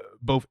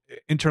 both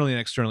internally and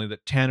externally,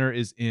 that Tanner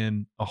is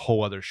in a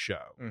whole other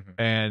show. Mm-hmm.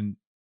 And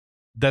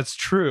that's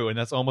true. And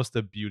that's almost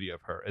the beauty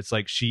of her. It's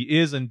like she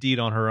is indeed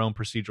on her own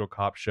procedural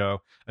cop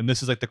show. And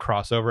this is like the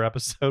crossover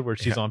episode where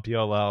she's on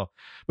PLL.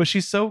 But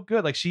she's so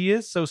good. Like she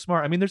is so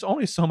smart. I mean, there's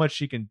only so much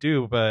she can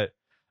do, but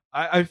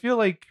I feel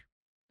like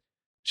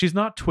She's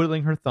not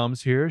twiddling her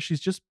thumbs here. She's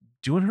just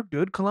doing her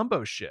good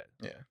Columbo shit.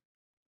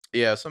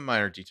 Yeah. Some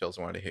minor details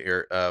I wanted to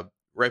hear.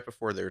 Right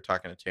before they were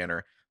talking to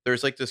Tanner,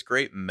 there's like this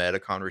great meta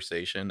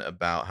conversation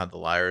about how the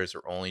liars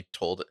are only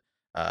told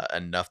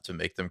enough to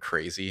make them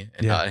crazy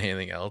and not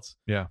anything else.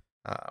 Yeah.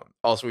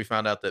 Also, we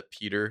found out that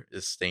Peter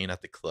is staying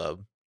at the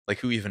club. Like,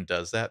 who even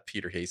does that?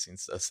 Peter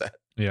Hastings does that.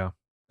 Yeah.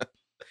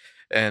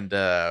 And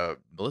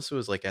Melissa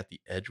was like at the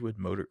Edgewood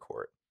Motor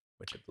Court,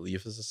 which I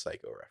believe is a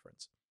Psycho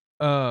reference.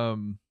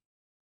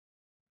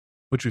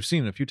 Which we've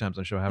seen a few times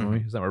on the show, haven't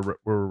we? Is that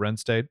where Ren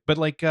stayed? But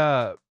like,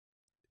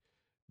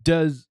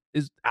 is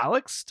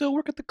Alex still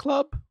work at the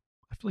club?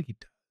 I feel like he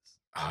does.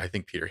 Oh, I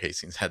think Peter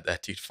Hastings had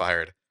that dude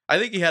fired. I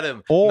think he had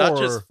him not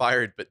just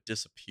fired, but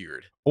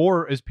disappeared.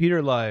 Or is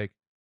Peter like,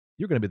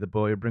 you're going to be the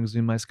boy who brings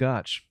me my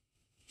scotch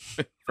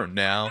from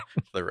now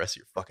to the rest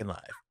of your fucking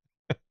life?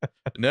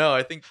 No,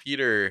 I think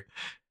Peter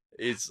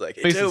is like,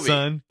 hey, face Toby, it,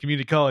 son,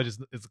 community college is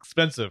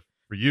expensive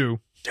for you.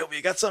 Toby,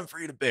 I got something for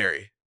you to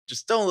bury.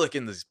 Just don't look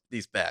in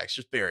these bags.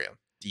 Just bury them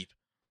deep.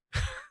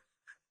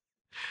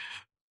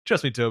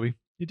 Trust me, Toby.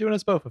 You're doing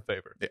us both a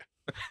favor. Yeah.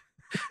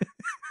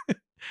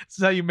 This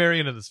is how you marry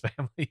into this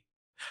family.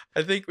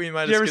 I think we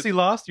might. Did you ever see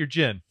Lost? Your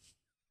gin.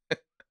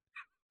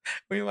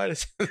 We might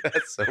have.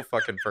 That's so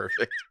fucking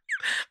perfect.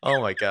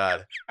 Oh my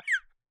god,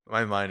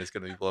 my mind is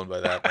going to be blown by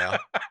that now.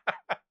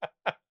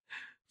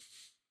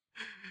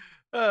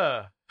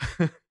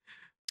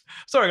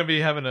 Sorry, I'm gonna be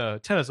having a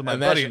tennis with my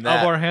buddy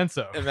Alvar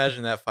Hanso.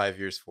 Imagine that 5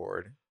 years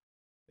forward.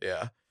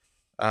 Yeah.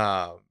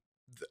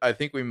 I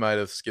think we might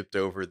have skipped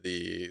over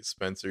the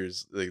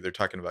Spencer's. Like, they're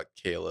talking about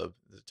Caleb,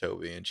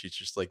 Toby, and she's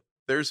just like,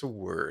 "There's a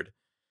word,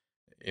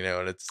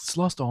 and it's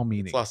lost all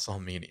meaning. It's lost all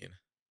meaning."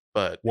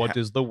 But what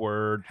is the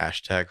word?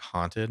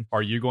 #haunted.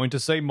 Are you going to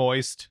say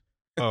moist?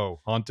 Oh,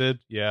 haunted?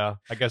 Yeah,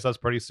 I guess that's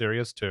pretty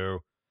serious too.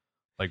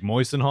 Like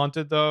moist and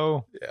haunted,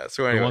 though. Yeah.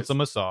 So anyways, who wants a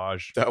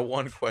massage? That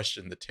one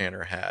question that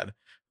Tanner had: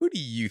 who do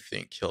you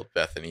think killed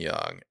Bethany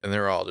Young? And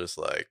they're all just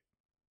like,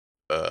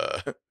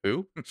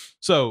 who?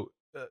 So,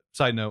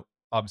 side note.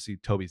 Obviously,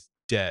 Toby's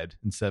dead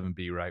in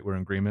 7B, right? We're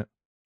in agreement.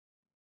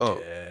 Oh,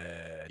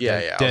 dead.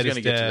 Yeah. I was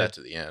gonna get to that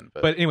to the end,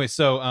 but anyway,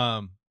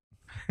 so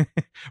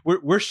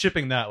we're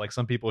shipping that like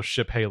some people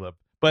ship Caleb.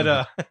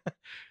 But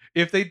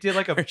if they did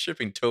like we're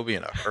shipping Toby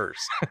in a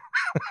hearse.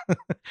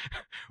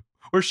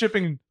 We're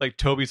shipping like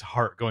Toby's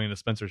heart going into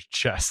Spencer's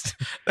chest.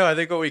 No, I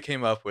think what we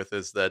came up with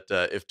is that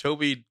if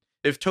Toby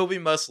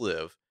must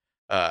live,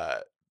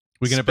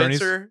 we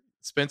gonna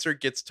Spencer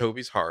gets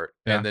Toby's heart,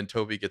 and then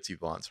Toby gets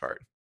Yvonne's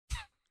heart.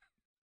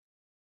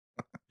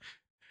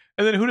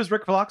 And then who does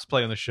Rick Fox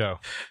play on the show?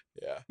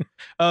 Yeah.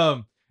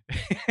 I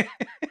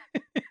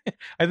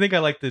think I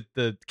like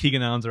the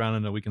Keegan Allen's Around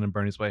in a Weekend in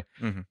Bernie's Way.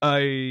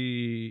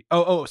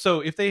 Mm-hmm. So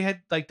if they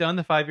had like done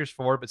the 5 years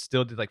forward but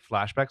still did like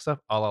flashback stuff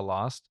a la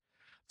Lost,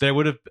 there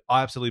would have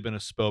absolutely been a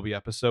Spobie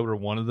episode where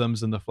one of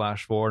them's in the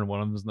flash forward and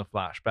one of them's in the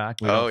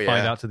flashback. We don't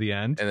find out to the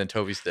end. And then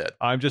Toby's dead.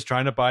 I'm just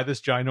trying to buy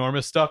this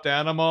ginormous stuffed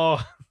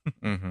animal.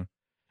 Mm-hmm.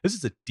 This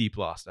is a deep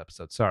Lost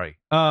episode. Sorry.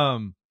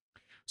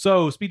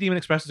 So Speed Demon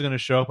Express is going to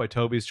show up while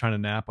Toby's trying to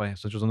nap. While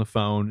Central's on the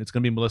phone. It's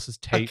going to be Melissa's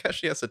tape. I guess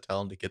she has to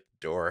tell him to get the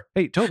door.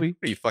 Hey, Toby.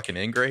 Are you fucking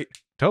ingrate?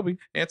 Toby.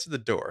 Answer the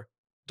door.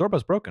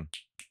 Doorbell's broken.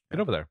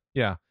 Get over there.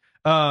 Yeah.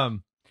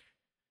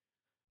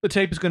 The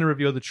tape is going to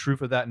reveal the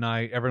truth of that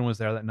night. Everyone was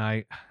there that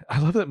night. I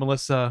love that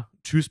Melissa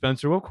to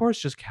Spencer will, of course,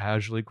 just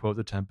casually quote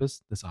The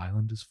Tempest. This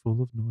island is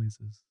full of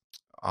noises.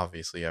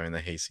 Obviously, I mean, the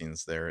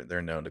Hastings,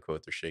 they're known to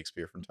quote their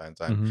Shakespeare from time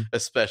to time,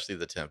 especially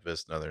The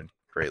Tempest. Another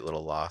great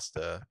little Lost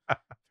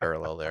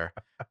parallel there.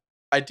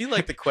 I do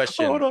like the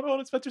question. Hold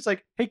on. Spencer's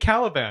like, hey,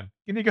 Caliban,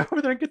 can you go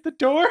over there and get the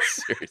door?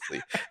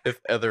 Seriously,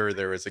 if ever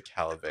there is a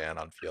Caliban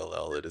on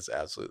PLL, it is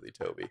absolutely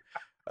Toby.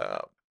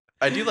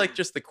 I do like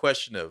just the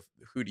question of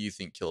who do you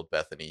think killed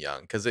Bethany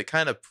Young? Because it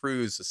kind of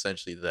proves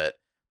essentially that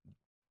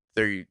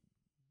they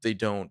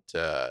don't.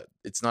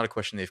 It's not a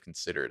question they've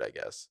considered. I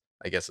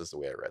guess is the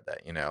way I read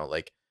that.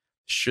 Like,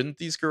 shouldn't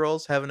these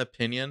girls have an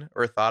opinion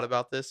or a thought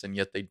about this, and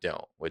yet they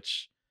don't,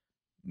 which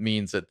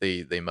means that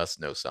they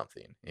must know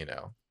something.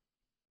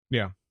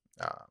 Yeah.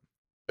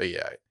 But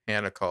yeah,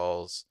 Hannah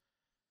calls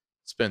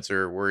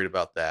Spencer, worried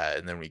about that,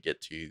 and then we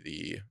get to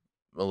the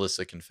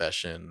Melissa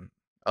confession.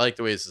 I like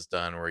the way this is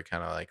done, where we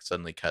kind of like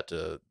suddenly cut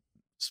to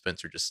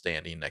Spencer just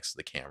standing next to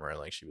the camera,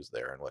 like she was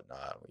there and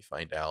whatnot. And we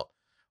find out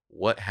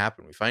what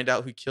happened. We find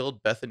out who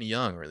killed Bethany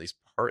Young, or at least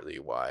partly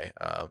why.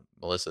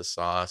 Melissa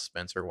saw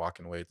Spencer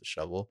walking away with the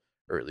shovel,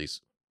 or at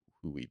least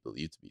who we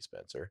believe to be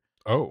Spencer.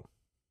 Oh.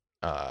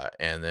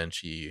 And then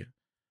she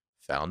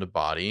found a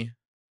body,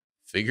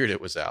 figured it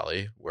was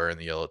Allie wearing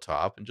the yellow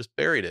top, and just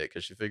buried it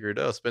because she figured,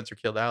 oh, Spencer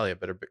killed Allie. I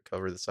better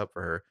cover this up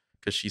for her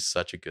because she's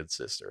such a good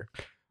sister.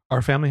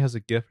 Our family has a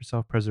gift for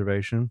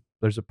self-preservation.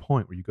 There's a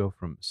point where you go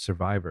from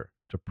survivor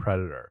to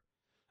predator.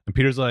 And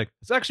Peter's like,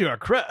 it's actually our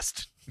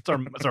crest. It's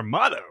our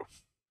motto.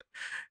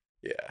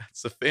 Yeah,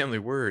 it's the family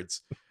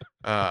words.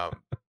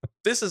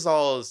 This is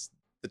all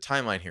the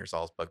timeline here has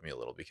always bugged me a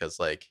little because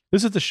like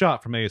This is the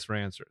shot from Ace for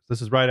Answers.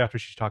 This is right after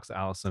she talks to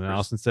Allison, and First-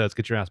 Allison says,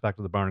 "Get your ass back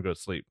to the barn and go to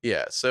sleep."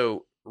 yeah.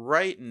 So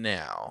right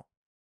now,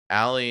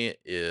 Allie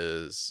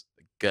is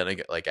gonna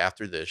get like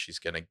after this, she's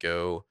gonna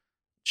go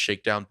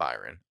shake down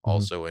Byron,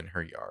 also in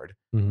her yard.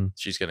 Mm-hmm.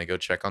 She's gonna go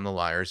check on the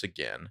liars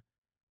again,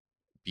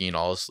 being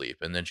all asleep,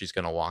 and then she's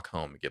gonna walk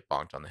home and get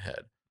bonked on the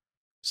head.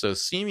 So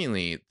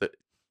seemingly,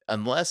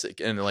 unless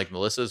and like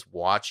Melissa's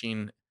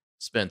watching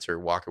Spencer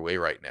walk away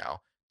right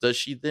now, does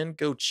she then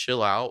go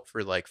chill out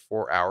for like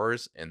 4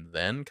 hours and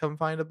then come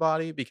find a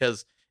body?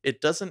 Because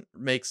it doesn't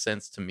make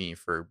sense to me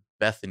for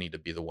Bethany to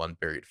be the one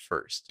buried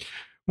first.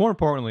 More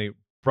importantly,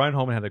 Brian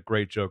Holman had a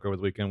great joke over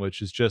the weekend,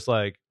 which is just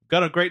like,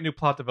 got a great new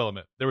plot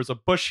development. There was a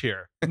bush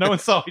here. No one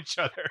saw each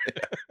other.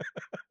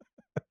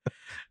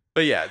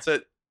 But yeah, so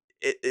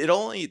it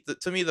only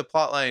to me the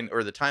plot line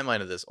or the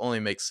timeline of this only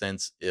makes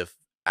sense if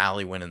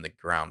Allie went in the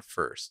ground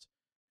first.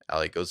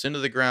 Allie goes into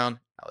the ground.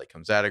 Allie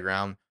comes out of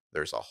ground.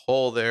 There's a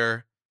hole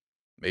there.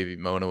 Maybe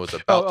Mona was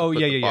about to put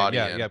the body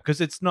in. Yeah.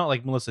 Because it's not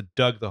like Melissa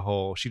dug the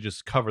hole; she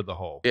just covered the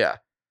hole. Yeah,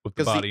 with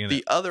the body in the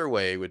it. other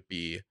way would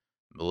be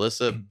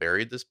Melissa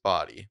buried this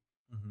body,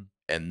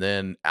 and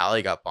then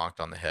Allie got bonked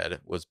on the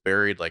head, was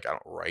buried like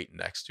right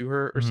next to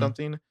her or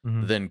something,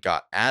 then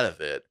got out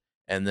of it,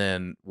 and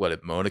then what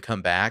did Mona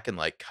come back and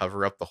like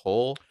cover up the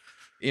hole?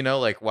 You know,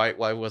 like why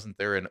wasn't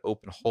there an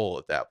open hole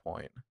at that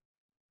point?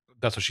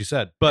 That's what she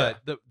said.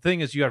 But the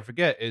thing is, you got to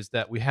forget is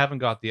that we haven't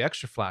got the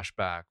extra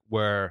flashback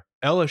where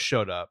Ella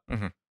showed up,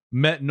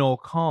 met Noel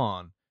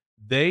Kahn.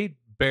 They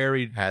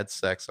had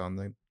sex on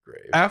the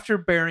grave after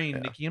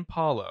burying Nikki and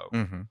Paulo.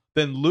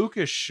 Then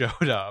Lucas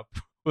showed up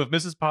with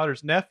Mrs.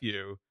 Potter's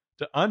nephew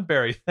to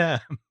unbury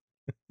them.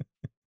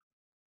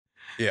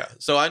 Yeah.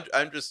 So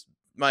I'm just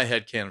my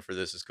headcanon for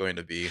this is going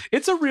to be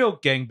it's a real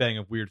gangbang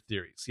of weird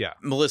theories. Yeah.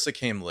 Melissa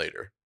came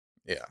later.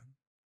 Yeah.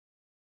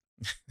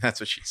 That's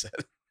what she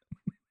said.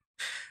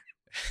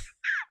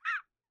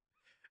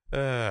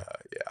 Yeah.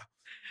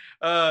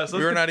 So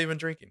we were not even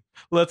drinking.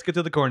 Let's get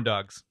to the corn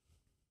dogs.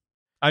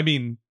 I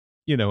mean,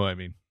 you know what I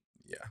mean.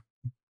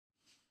 Yeah.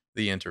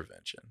 The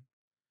intervention.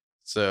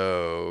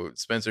 So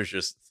Spencer's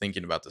just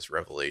thinking about this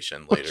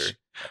revelation later.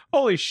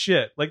 Holy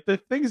shit. Like the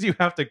things you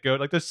have to go,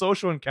 like the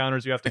social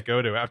encounters you have to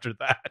go to after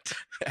that.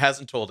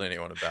 Hasn't told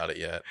anyone about it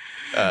yet.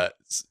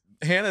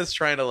 Hannah's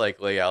trying to like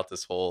lay out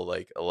this whole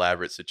like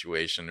elaborate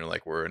situation. Or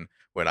like when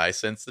I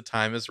sense the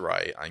time is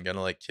right, I'm going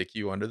to like kick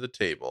you under the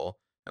table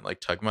and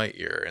like tug my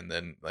ear. And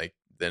then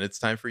it's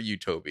time for you,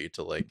 Toby,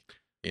 to like,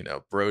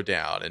 bro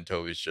down. And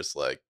Toby's just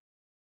like,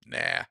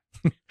 nah.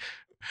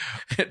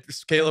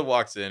 Caleb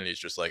walks in and he's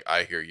just like,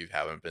 I hear you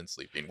haven't been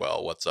sleeping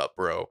well. What's up,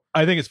 bro?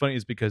 I think it's funny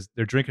is because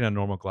they're drinking out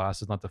normal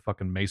glasses, not the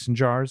fucking mason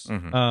jars.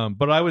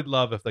 But I would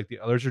love if like the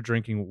others are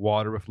drinking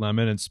water with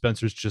lemon and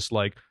Spencer's just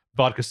like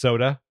vodka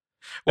soda.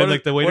 And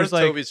like the waiter's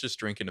like, Toby's just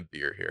drinking a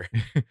beer here.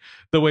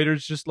 The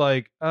waiter's just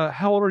like,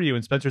 how old are you?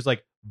 And Spencer's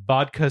like,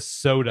 vodka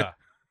soda.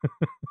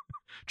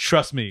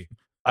 Trust me,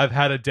 I've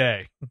had a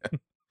day.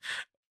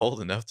 Old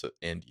enough to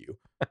end you.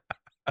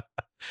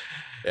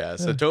 Yeah,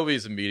 so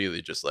Toby's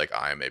immediately just like,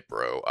 I'm a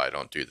bro. I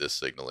don't do this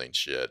signaling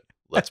shit.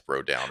 Let's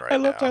bro down right now. I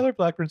love Tyler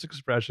Blackburn's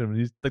expression.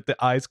 He's like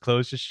the eyes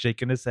closed, just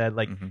shaking his head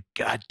like,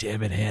 God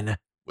damn it, Hannah.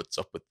 What's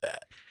up with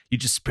that? You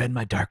just spread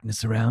my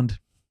darkness around.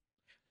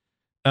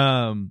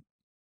 Also,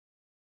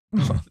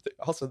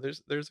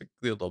 there's a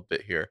little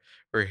bit here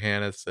where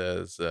Hannah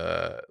says,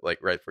 like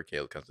right before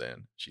Caleb comes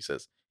in, she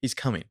says, he's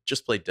coming.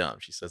 Just play dumb.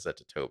 She says that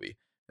to Toby.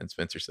 And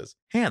Spencer says,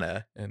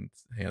 Hannah. And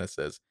Hannah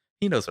says,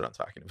 he knows what I'm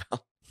talking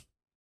about.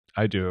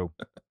 I do.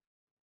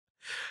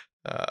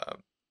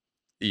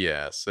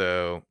 Yeah,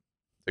 so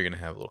they're going to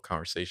have a little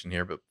conversation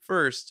here. But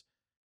first,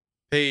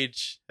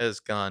 Paige has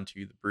gone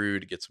to the brew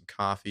to get some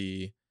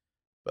coffee.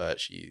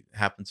 But she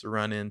happens to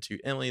run into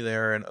Emily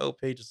there, and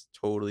Paige is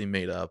totally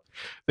made up.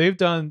 This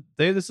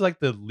is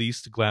like the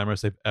least glamorous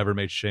they've ever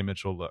made Shay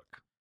Mitchell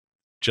look.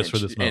 For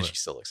this moment. And she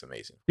still looks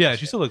amazing. Yeah,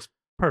 she still looks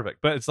perfect.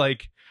 But it's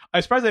like,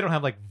 I'm surprised they don't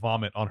have like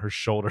vomit on her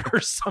shoulder or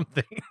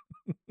something.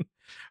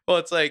 Well,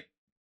 it's like,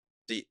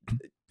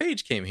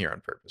 Paige came here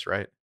on purpose,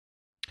 right?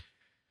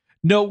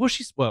 No,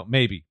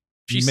 maybe.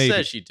 She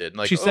says she did.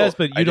 Like, she says,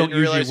 but you don't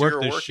usually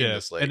work this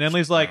shift. And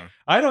Emily's like,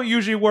 I don't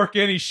usually work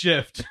any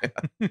shift.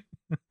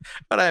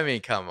 But I mean,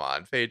 come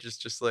on. Paige is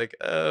just like,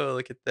 oh,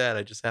 look at that.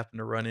 I just happened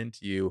to run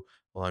into you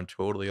while I'm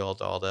totally all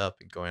dolled up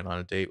and going on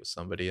a date with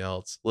somebody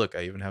else. Look,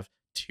 I even have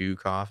 2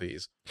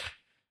 coffees.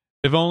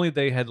 If only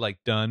they had like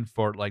done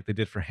for like they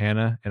did for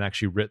Hannah and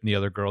actually written the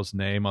other girl's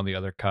name on the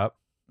other cup.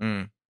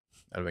 That'd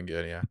have been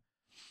good, yeah.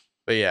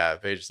 But yeah,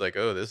 Paige is like,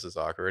 oh, this is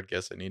awkward.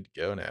 Guess I need to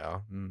go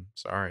now.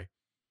 Sorry.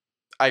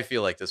 I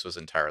feel like this was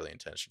entirely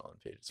intentional on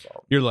Paige's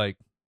fault. You're like,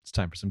 it's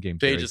time for some game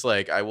theory. Paige is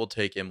like, I will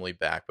take Emily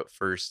back, but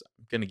first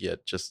I'm going to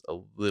get just a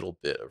little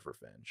bit of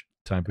revenge.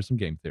 Time for some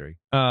game theory.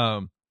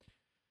 So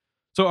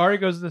Ari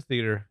goes to the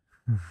theater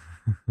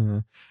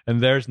and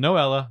there's no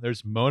Ella.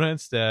 There's Mona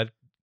instead,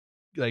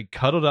 like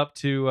cuddled up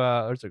to,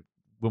 there's a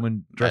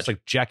woman dressed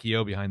like Jackie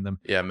O behind them.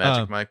 Yeah,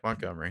 Magic Mike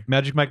Montgomery.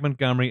 Magic Mike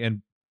Montgomery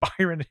and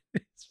Byron in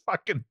his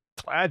fucking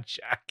plaid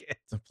jacket.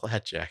 The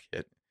plaid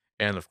jacket.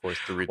 And of course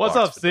the What's Reeboks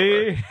up,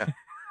 fedora. C?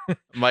 Yeah.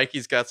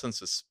 Mikey's got some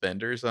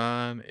suspenders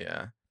on.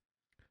 Yeah.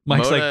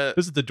 Mike's Mona, like,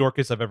 this is the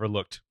dorkiest I've ever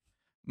looked.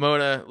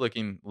 Mona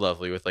looking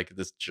lovely with like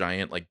this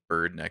giant like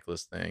bird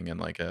necklace thing and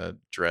like a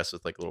dress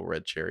with like little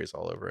red cherries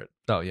all over it.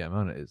 Oh yeah,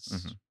 Mona is.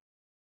 Mhm.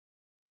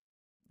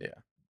 Yeah.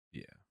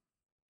 Yeah.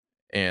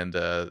 And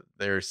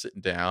they're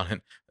sitting down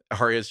and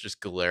Arya's just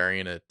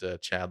glaring at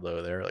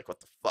Chadlow there, like, what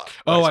the fuck?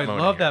 Why Oh, is I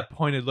Mona love here? that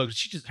pointed look.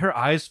 Her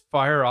eyes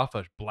fire off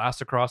a blast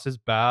across his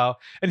bow,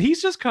 and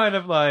he's just kind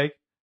of like,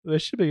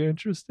 this should be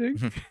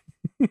interesting.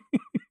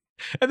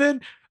 And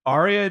then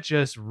Arya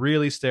just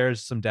really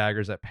stares some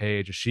daggers at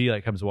Paige as she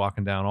like comes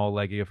walking down all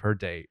leggy of her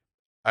date.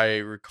 I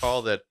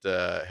recall that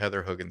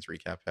Heather Hogan's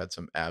recap had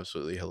some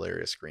absolutely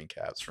hilarious screen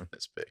caps from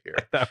this bit here.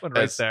 That one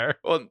right there.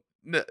 Well,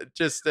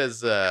 just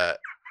as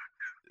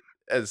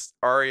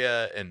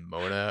Arya and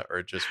Mona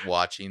are just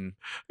watching.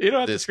 You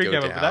don't have to this screen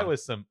go cap it, but down. that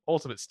was some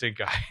ultimate stink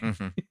eye.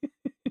 Mhm.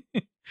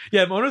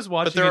 Yeah, Mona's But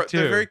watching they're it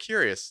too. very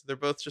curious. They're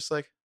both just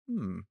like,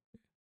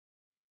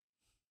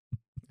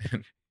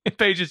 And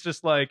Paige is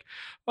just like,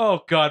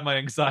 oh God, my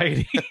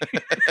anxiety.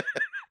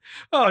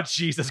 Oh,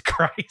 Jesus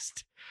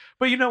Christ.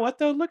 But you know what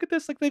though? Look at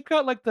this. Like they've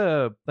got like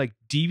the like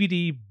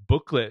DVD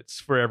booklets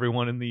for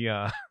everyone in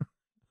the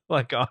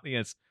like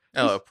audience.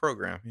 Oh, a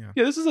program. Yeah.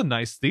 Yeah, this is a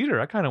nice theater.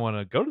 I kind of want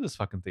to go to this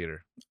fucking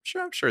theater.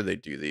 I'm sure they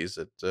do these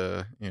at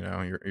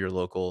your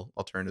local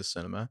alternative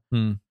cinema.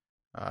 Hmm.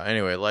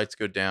 Anyway, lights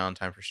go down.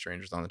 Time for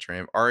strangers on the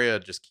train. Arya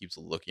just keeps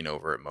looking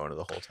over at Mona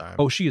the whole time.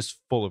 Oh, she is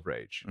full of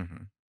rage.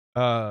 Mhm.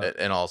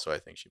 And also I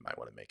think she might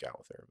want to make out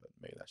with her, but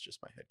maybe that's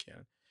just my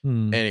headcanon.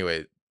 hmm.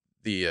 Anyway,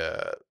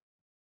 the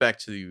back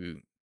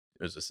to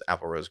there's this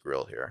Apple Rose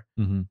Grill here.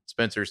 Mhm.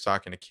 Spencer's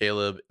talking to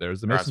Caleb.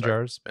 There's the or, I'm mason sorry,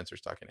 jars. Spencer's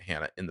talking to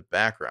Hannah. In the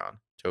background,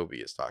 Toby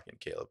is talking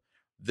to Caleb.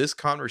 This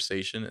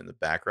conversation in the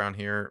background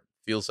here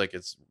feels like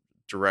it's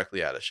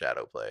directly out of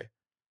Shadow Play.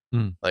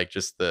 Mm. Like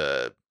just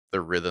the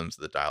rhythms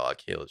of the dialogue.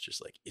 Caleb's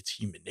just like, it's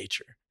human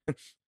nature.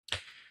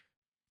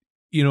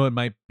 You know, it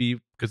might be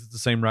because it's the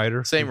same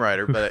writer. Same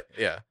writer, but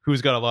yeah.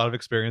 Who's got a lot of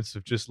experience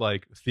of just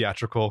like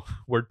theatrical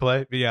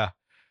wordplay. But yeah.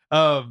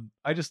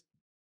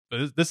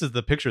 This is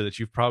the picture that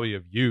you've probably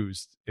have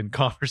used in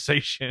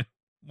conversation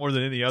more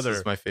than any other. This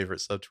is my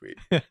favorite subtweet.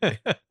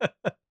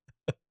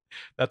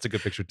 That's a good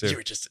picture too. You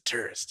were just a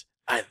tourist.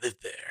 I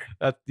lived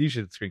there. You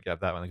should screen cap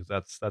that one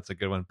because that's a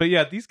good one. But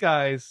yeah, these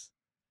guys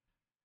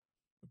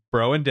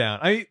broing down.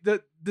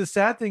 The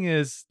sad thing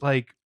is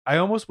like I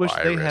almost wish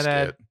they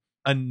had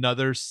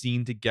another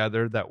scene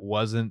together that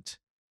wasn't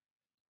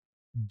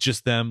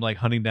just them like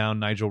hunting down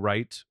Nigel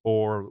Wright,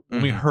 or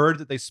when we heard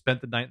that they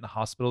spent the night in the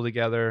hospital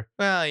together.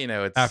 Well,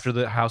 it's after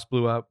the house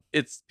blew up.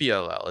 It's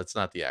PLL. It's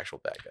not the actual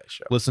bad guy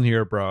show. Listen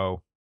here,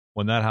 bro.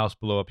 When that house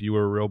blew up, you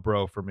were a real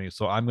bro for me.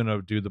 So I'm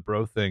gonna do the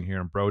bro thing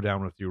here and bro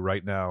down with you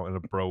right now in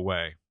a bro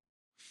way.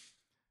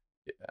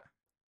 Yeah.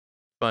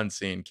 Fun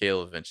scene.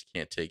 Caleb eventually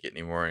can't take it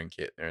anymore,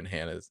 and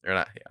Hannah's or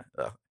not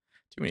Hannah.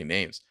 Too many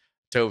names.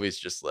 Toby's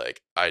just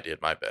like, I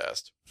did my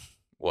best.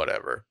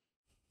 Whatever.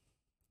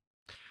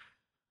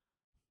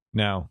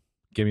 Now,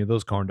 give me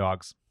those corn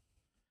dogs.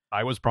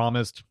 I was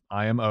promised.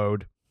 I am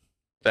owed.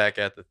 Back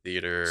at the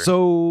theater.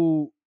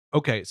 So,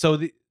 okay. So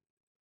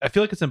I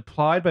feel like it's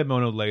implied by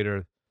Mona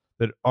later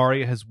that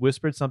Arya has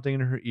whispered something in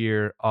her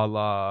ear a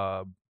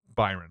la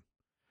Byron.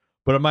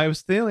 But I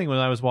was feeling when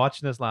I was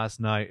watching this last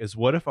night is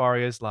what if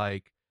Arya's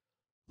like,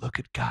 look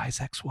at Guy's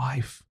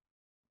ex-wife.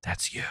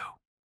 That's you.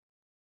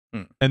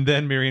 And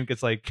then Miriam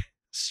gets like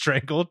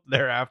strangled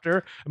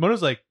thereafter. And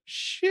Mona's like,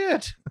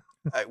 shit.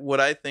 What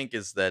I think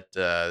is that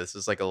this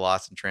is like a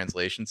lost in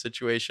translation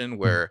situation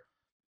where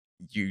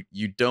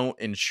you don't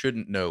and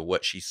shouldn't know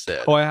what she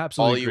said. Oh, I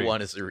absolutely agree. All you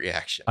want is a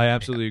reaction. I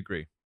absolutely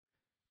agree.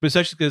 But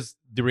especially because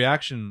the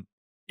reaction,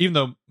 even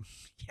though,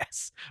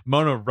 yes,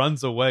 Mona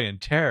runs away in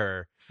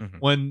terror,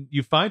 when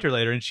you find her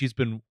later and she's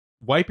been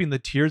wiping the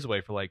tears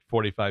away for like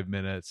 45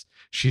 minutes,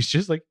 she's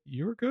just like,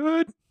 you were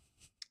good.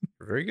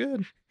 Very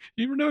good.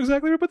 You even know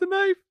exactly where to put the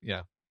knife.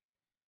 Yeah.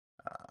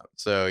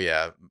 So,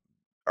 yeah.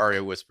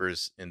 Arya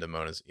whispers into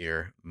Mona's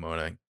ear.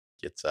 Mona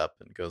gets up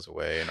and goes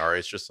away, and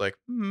Arya's just like,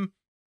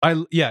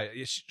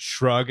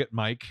 shrug at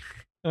Mike.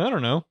 I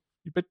don't know,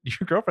 but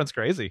your girlfriend's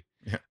crazy.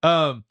 Yeah.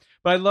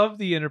 But I love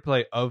the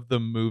interplay of the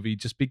movie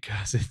just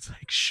because it's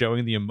like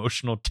showing the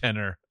emotional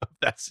tenor of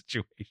that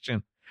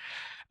situation.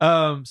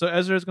 So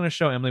Ezra is going to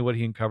show Emily what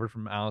he uncovered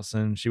from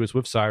Allison. She was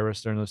with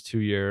Cyrus during those 2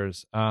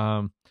 years.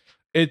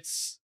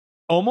 It's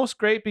almost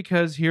great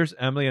because here's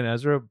Emily and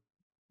Ezra,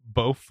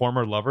 both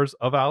former lovers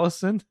of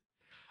Allison.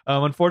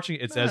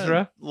 Unfortunately, it's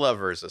Ezra.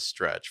 Lover's a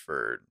stretch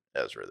for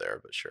Ezra there,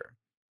 but sure.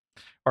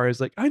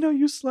 Arya's like, I know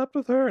you slept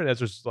with her. And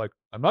Ezra's just like,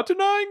 I'm not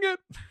denying it.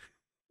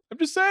 I'm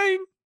just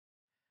saying.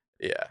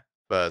 Yeah.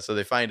 But so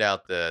they find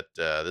out that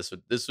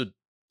this would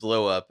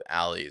blow up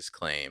Allie's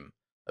claim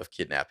of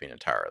kidnapping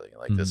entirely.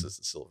 Like, this is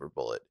the silver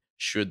bullet,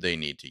 should they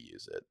need to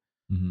use it.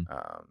 And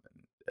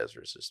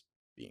Ezra's just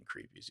being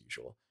creepy as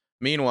usual.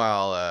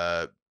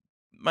 Meanwhile,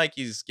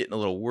 Mikey's getting a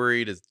little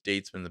worried. His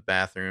date's been in the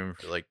bathroom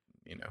for like,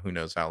 who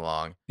knows how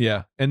long.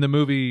 Yeah. In the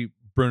movie,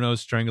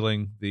 Bruno's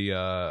strangling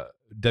the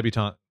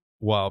debutante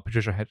while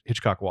Patricia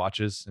Hitchcock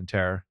watches in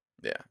terror.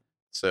 Yeah.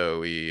 So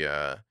we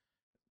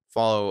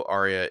follow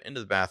Arya into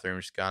the bathroom.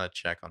 She's got to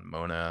check on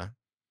Mona.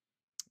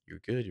 You're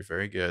good. You're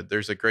very good.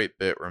 There's a great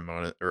bit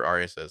where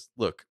Arya says,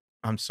 "Look,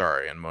 I'm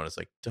sorry," and Mona's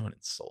like, "Don't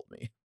insult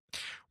me."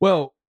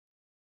 Well,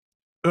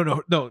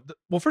 no.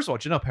 Well, first of all,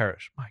 Janelle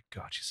Parrish. My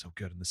God, she's so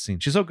good in this scene.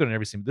 She's so good in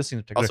every scene. This scene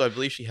in particular. Also, I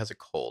believe she has a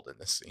cold in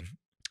this scene,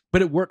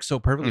 but it works so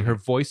perfectly. Her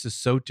voice is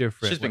so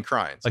different. She's been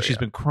crying. Like she's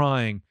been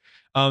crying.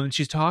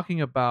 She's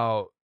talking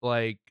about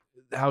like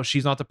how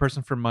she's not the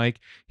person for Mike.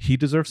 He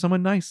deserves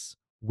someone nice,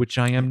 which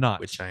I am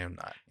not. Which I am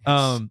not.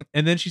 Yes.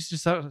 And then she's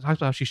just talks about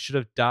how she should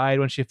have died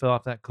when she fell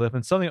off that cliff.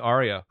 And suddenly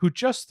Arya, who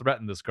just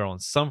threatened this girl in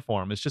some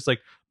form, is just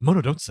like,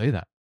 Mona, don't say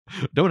that.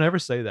 Don't ever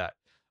say that.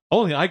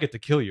 Only I get to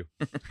kill you.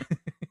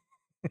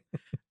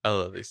 I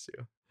love these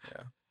two.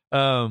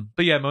 Yeah.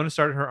 But yeah, Mona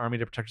started her army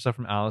to protect herself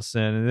from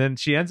Allison, and then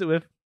she ends it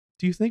with,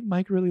 "Do you think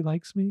Mike really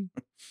likes me?"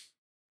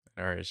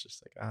 And Arya's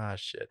just like, ah,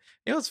 shit.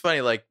 You know what's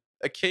funny? Like,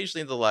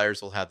 occasionally the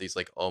liars will have these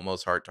like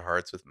almost heart to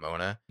hearts with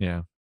Mona.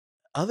 Yeah.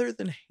 Other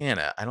than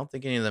Hannah, I don't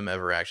think any of them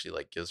ever actually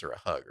like gives her a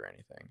hug or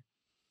anything.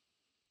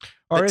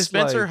 Arya's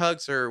Spencer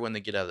hugs her when they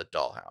get out of the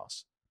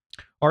dollhouse.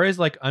 Arya's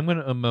like, "I'm going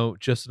to emote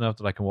just enough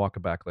that I can walk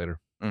it back later."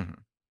 Mm-hmm.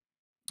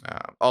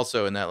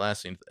 Also, in that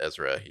last scene with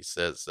Ezra, he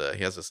says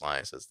he has this line.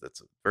 He says that's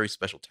a very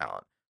special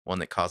talent, one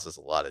that causes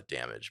a lot of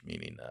damage.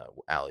 Meaning,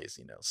 Allie's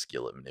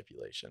skill at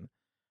manipulation,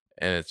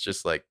 and it's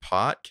just like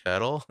pot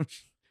kettle.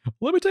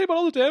 Let me tell you about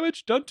all the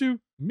damage done to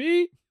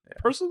me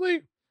personally.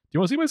 Do you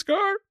want to see my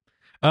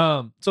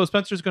scar? So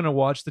Spencer's going to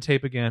watch the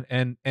tape again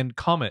and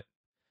comment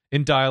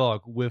in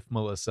dialogue with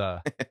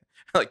Melissa,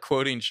 like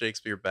quoting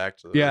Shakespeare back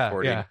to the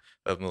recording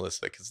of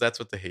Melissa, because that's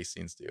what the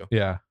Hastings do.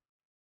 Yeah.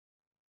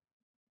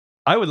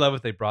 I would love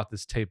if they brought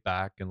this tape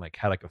back and like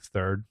had like a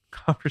third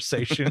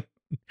conversation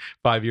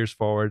 5 years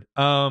forward.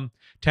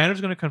 Tanner's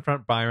going to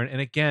confront Byron,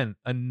 and again,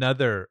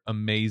 another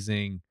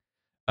amazing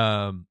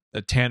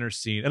Tanner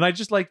scene. And I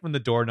just like when the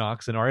door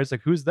knocks and Arya's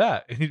like, "Who's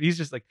that?" And he's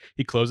just like,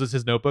 he closes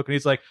his notebook and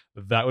he's like,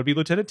 "That would be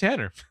Lieutenant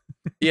Tanner."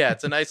 Yeah,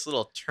 it's a nice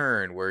little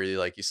turn where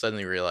you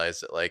suddenly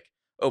realize that like,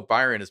 oh,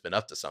 Byron has been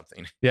up to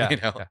something. Yeah.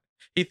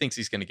 He thinks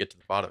he's going to get to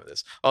the bottom of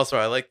this. Also,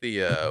 I like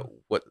the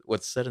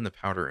what's said in the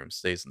powder room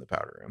stays in the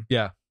powder room.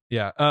 Yeah.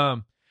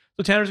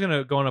 So Tanner's going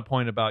to go on a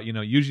point about,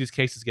 usually these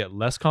cases get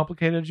less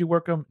complicated as you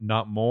work them,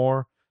 not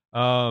more.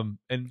 And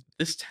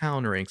this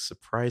town ranks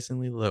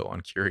surprisingly low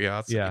on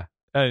curiosity. Yeah.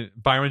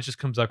 Byron just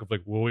comes up with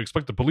like, "Well, we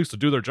expect the police to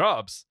do their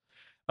jobs."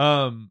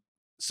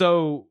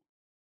 So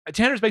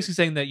Tanner's basically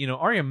saying that,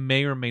 Arya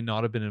may or may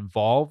not have been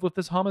involved with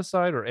this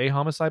homicide or a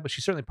homicide, but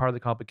she's certainly part of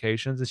the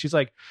complications. And she's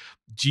like,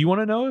 "Do you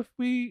want to know if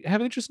we have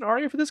an interest in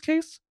Arya for this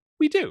case?"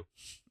 We do.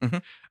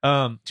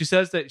 Mm-hmm. She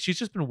says that she's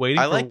just been waiting.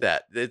 I like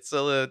that. It's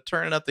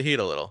turning up the heat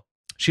a little.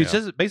 She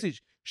says basically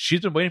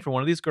she's been waiting for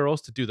one of these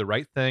girls to do the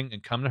right thing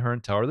and come to her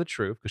and tell her the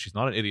truth, because she's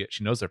not an idiot.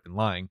 She knows they've been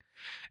lying.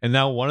 And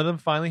now one of them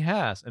finally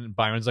has. And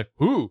Byron's like,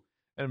 "Who?"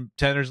 And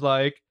Tanner's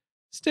like,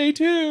 "Stay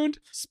tuned.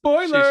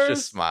 Spoilers." She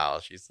just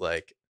smiles. She's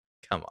like,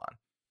 "Come on."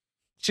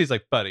 She's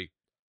like, "Buddy,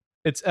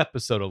 it's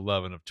episode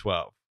 11 of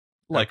 12.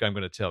 Like I'm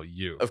going to tell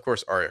you." Of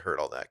course, Arya heard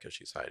all that because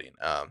she's hiding.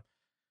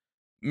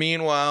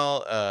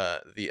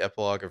 Meanwhile, the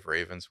epilogue of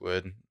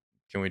Ravenswood.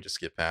 Can we just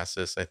get past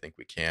this? I think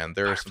we can.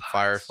 There are some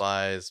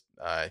fireflies.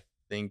 I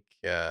think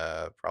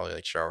probably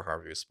like Cheryl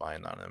Harvey was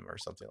spying on him or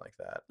something like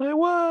that. I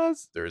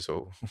was. There's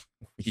a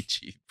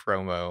Ouija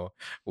promo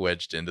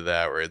wedged into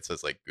that where it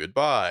says like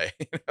 "goodbye."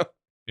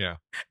 Yeah.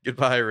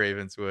 Goodbye,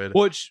 Ravenswood.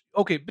 Which,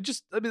 okay, but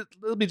just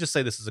let me just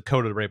say this is a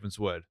code of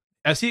Ravenswood.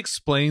 As he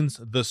explains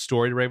the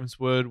story to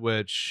Ravenswood,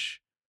 which,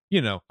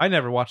 I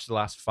never watched the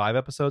last 5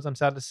 episodes, I'm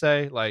sad to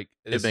say. Like,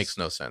 it makes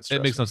no sense.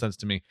 It makes no sense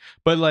to me.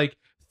 But like,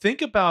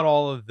 think about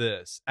all of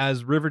this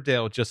as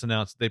Riverdale just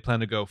announced they plan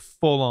to go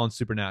full on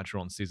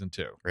supernatural in season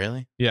 2.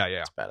 Really? Yeah.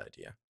 That's a bad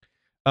idea.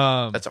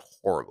 That's a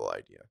horrible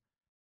idea.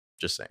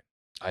 Just saying.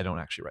 I don't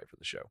actually write for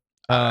the show.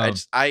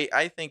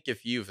 I think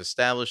if you've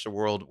established a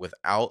world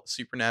without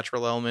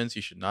supernatural elements,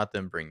 you should not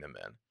then bring them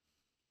in,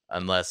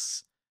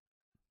 unless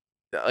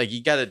like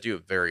you got to do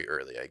it very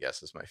early. I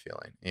guess is my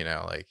feeling.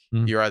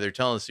 You're either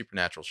telling a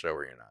supernatural show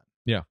or you're not.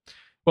 Yeah.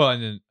 Well,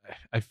 and then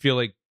I feel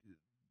like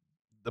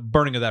the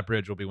burning of that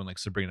bridge will be when like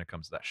Sabrina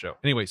comes to that show.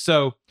 Anyway,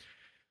 so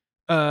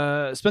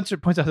Spencer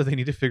points out that they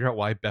need to figure out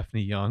why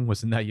Bethany Young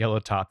was in that yellow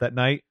top that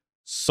night.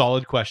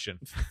 Solid question.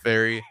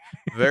 Very,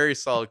 very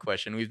solid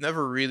question. We've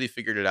never really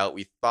figured it out.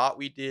 We thought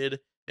we did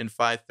in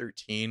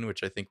 513,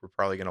 which I think we're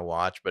probably going to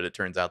watch, but it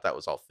turns out that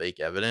was all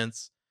fake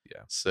evidence.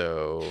 Yeah.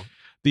 So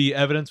the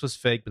evidence was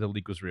fake, but the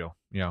leak was real.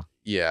 Yeah.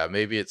 Yeah.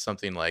 Maybe it's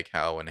something like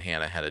how when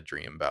Hannah had a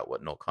dream about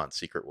what Noel Khan's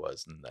secret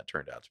was, and that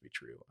turned out to be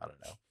true. I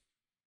don't know.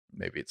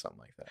 Maybe it's something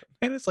like that.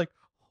 And it's like,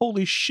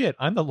 holy shit,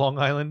 I'm the Long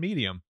Island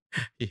medium.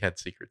 He had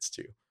secrets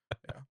too.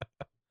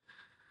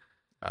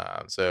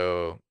 Yeah.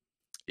 So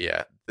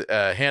yeah,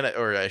 Hannah,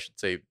 or I should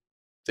say,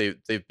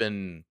 they've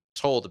been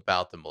told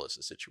about the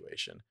Melissa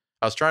situation.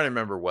 I was trying to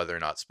remember whether or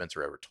not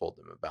Spencer ever told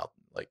them about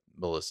like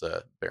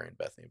Melissa, Barry, and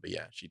Bethany, but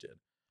yeah, she did.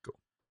 Cool.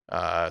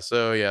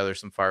 So yeah, there's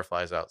some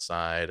fireflies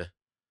outside.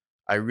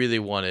 I really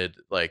wanted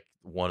like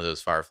one of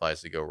those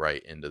fireflies to go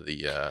right into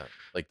the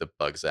like the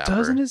bug zapper.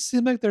 Doesn't it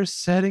seem like they're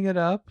setting it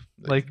up?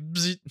 Like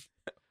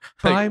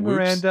bye, like,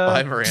 Miranda.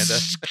 Bye, Miranda.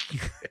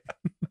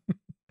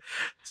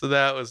 So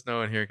that was No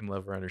One Here Can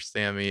Love or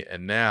Understand Me.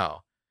 And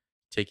now,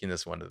 taking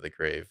this one to the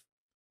grave,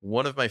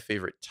 one of my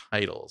favorite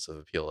titles of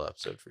a PLL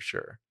episode for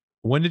sure.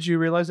 When did you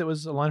realize it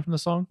was a line from the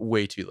song?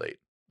 Way too late.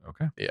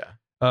 Okay.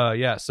 Yeah.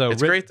 Yeah. So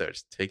it's great though.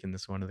 Just taking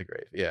this one to the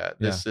grave. Yeah.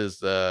 This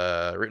is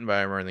written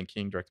by Merlin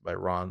King, directed by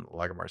Ron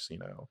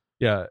Lagomarsino.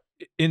 Yeah.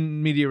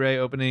 In media ray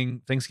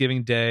opening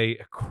Thanksgiving Day,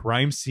 a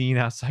crime scene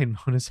outside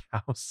Mona's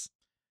house.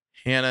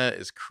 Hannah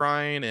is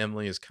crying.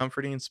 Emily is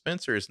comforting.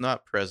 Spencer is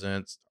not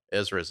present.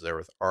 Ezra is there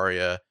with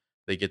Arya.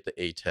 They get the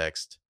A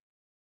text.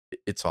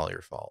 It's all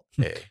your fault.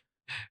 A.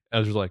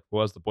 Ezra's like,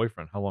 well, as the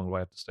boyfriend, how long do I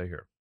have to stay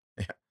here?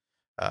 Yeah.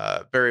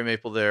 Barry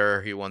Maple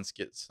there. He wants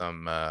to get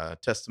some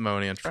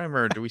testimony. I'm trying to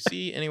remember. Do we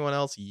see anyone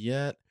else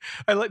yet?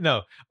 I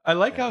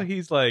like how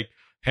he's like,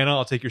 Hannah,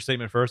 I'll take your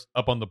statement first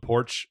up on the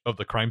porch of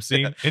the crime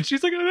scene. And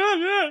she's like, and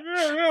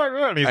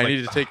he's I like,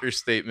 need to take your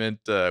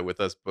statement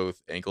with us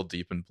both ankle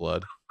deep in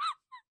blood.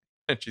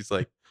 And she's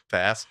like,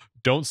 pass.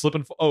 Don't slip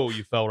and fall. Oh,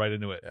 you fell right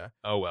into it. Yeah.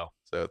 Oh, well.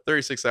 So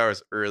 36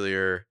 hours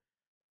earlier,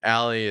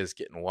 Allie is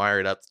getting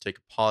wired up to take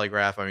a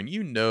polygraph. I mean,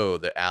 you know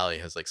that Allie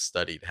has like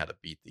studied how to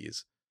beat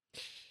these.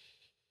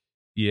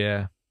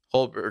 Yeah.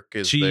 Holbrook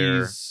is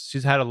there.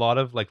 She's had a lot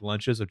of like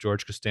lunches with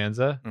George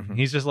Costanza. Mm-hmm.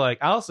 He's just like,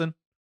 Allison,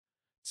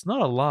 it's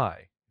not a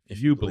lie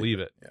if you believe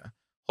it. Yeah.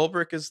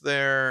 Holbrook is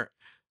there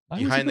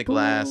behind the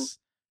glass.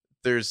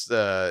 There's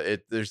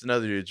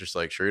another dude just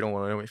like, sure, you don't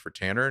want to wait for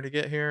Tanner to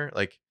get here.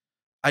 Like,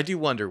 I do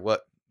wonder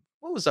what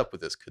was up with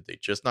this. Could they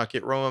just not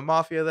get Roman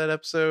Mafia that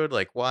episode?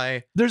 Like,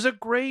 why? There's a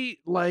great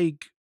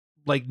like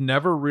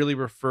never really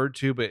referred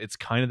to, but it's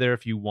kind of there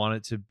if you want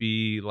it to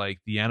be like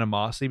the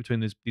animosity between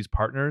these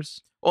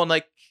partners. Well, and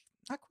like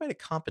not quite a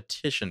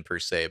competition per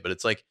se, but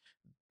it's like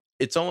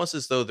it's almost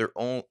as though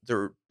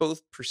they're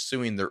both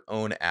pursuing their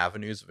own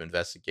avenues of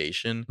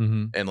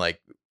investigation, and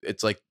like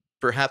it's like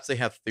perhaps they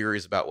have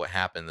theories about what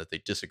happened that they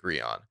disagree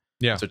on.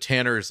 Yeah. So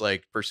Tanner's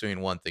like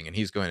pursuing one thing and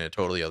he's going in a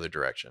totally other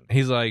direction.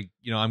 He's like,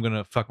 I'm going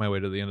to fuck my way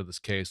to the end of this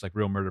case, like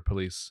Real Murder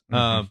Police.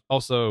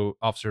 Also,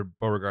 Officer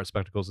Beauregard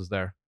Spectacles is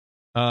there.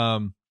 Yeah,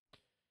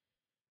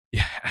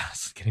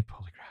 getting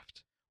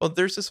polygraphed. Well,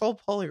 there's this whole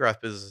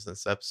polygraph business in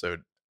this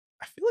episode.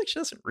 I feel like she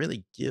doesn't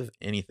really give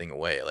anything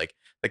away. Like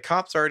the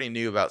cops already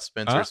knew about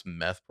Spencer's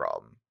meth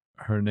problem.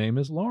 Her name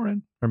is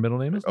Lauren. Her middle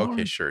name is Lauren.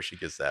 Okay, sure. She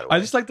gets that away. I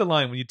just like the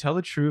line, when you tell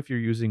the truth, you're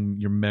using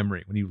your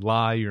memory. When you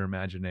lie, your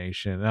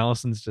imagination. And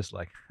Allison's just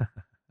like,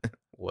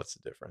 what's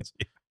the difference?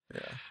 Yeah.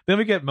 Then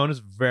we get Mona's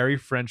very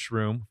French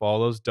room with all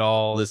those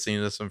dolls. Listening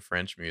to some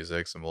French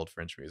music, some old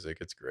French music.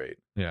 It's great.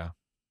 Yeah.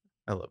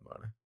 I love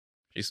Mona.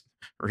 She's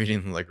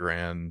reading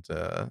Legrand.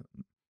 I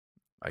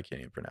can't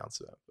even pronounce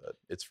it, but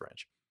it's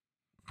French.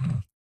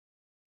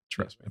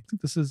 Trust me. I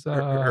think this is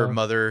her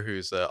mother,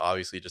 who's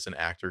obviously just an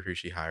actor who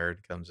she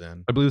hired, comes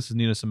in. I believe this is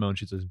Nina Simone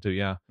she's listening to.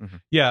 Yeah. Mm-hmm.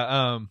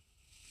 Yeah.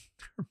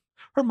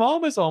 Her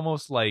mom is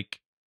almost like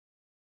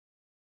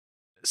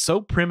so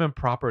prim and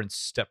proper and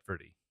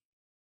Stepfordy.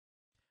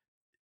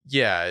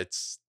 Yeah,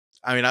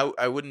 I mean,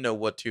 I wouldn't know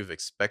what to have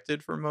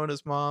expected from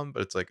Mona's mom,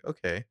 but it's like,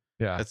 okay,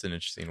 yeah, that's an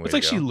interesting way. It's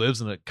like she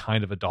lives in a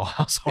kind of a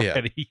dollhouse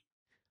already. Yeah.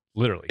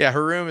 Literally. Yeah,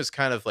 her room is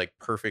kind of like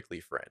perfectly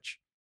French.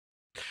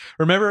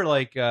 Remember,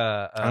 like,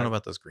 I don't know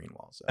about those green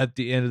walls. At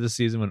the end of the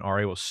season when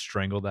Arya will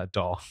strangle that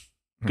doll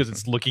because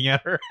it's looking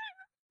at her.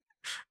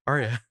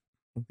 Arya,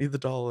 leave the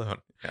doll alone.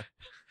 Yeah.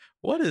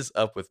 What is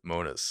up with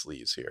Mona's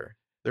sleeves here?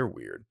 They're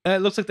weird.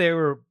 It looks like they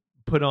were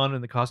put on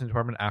in the costume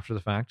department after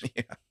the fact.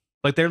 Yeah.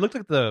 Like they look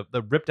like the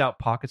ripped out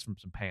pockets from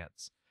some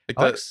pants.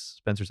 Like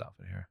Spencer's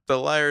outfit here. The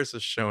liars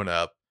have shown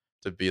up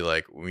to be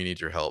like, we need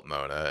your help,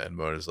 Mona. And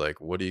Mona's like,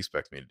 what do you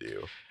expect me to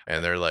do?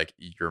 And they're like,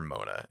 you're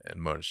Mona.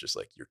 And Mona's just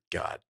like, you're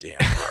goddamn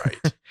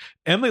right.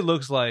 Emily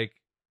looks like,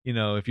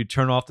 if you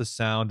turn off the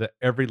sound,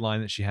 every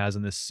line that she has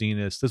in this scene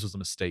is, this was a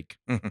mistake.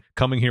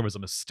 Coming here was a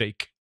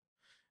mistake.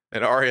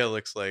 And Arya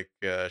looks like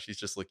she's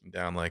just looking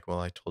down like, well,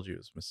 I told you it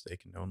was a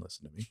mistake and no one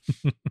listened to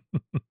me.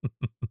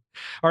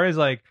 Arya's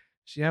like,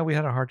 yeah, we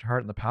had a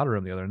heart-to-heart in the powder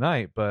room the other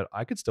night, but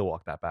I could still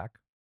walk that back.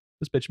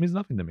 This bitch means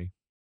nothing to me.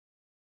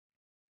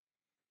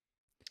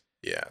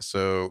 Yeah,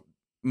 so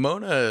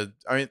Mona,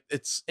 I mean,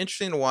 it's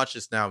interesting to watch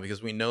this now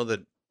because we know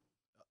that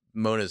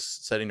Mona's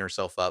setting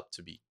herself up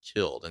to be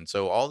killed. And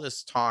so all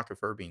this talk of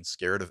her being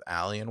scared of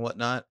Allie and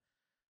whatnot,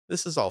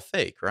 this is all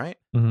fake, right?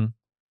 Mm-hmm.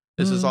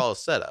 This is all a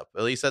setup.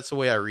 At least that's the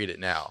way I read it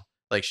now.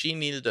 Like she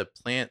needed to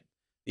plant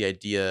the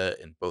idea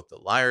in both the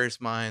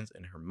liar's minds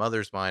and her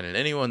mother's mind and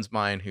anyone's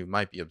mind who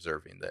might be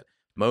observing that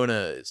Mona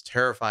is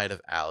terrified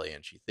of Allie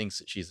and she thinks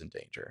that she's in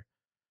danger.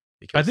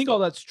 Because I think all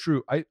that's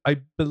true. I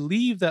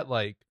believe that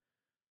like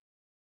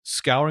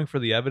scouring for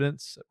the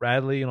evidence,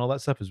 Radley and all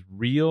that stuff is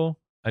real.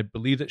 I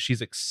believe that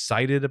she's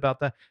excited about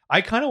that.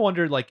 I kind of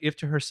wondered, like, if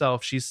to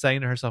herself, she's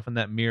saying to herself in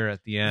that mirror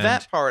at the end,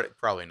 That part,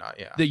 probably not.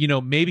 Yeah.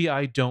 that, maybe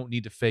I don't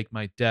need to fake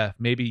my death.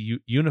 Maybe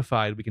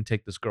unified, we can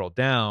take this girl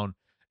down.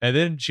 And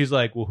then she's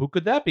like, well, who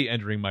could that be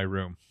entering my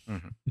room?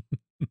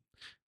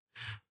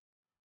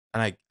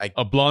 And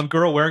a blonde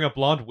girl wearing a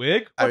blonde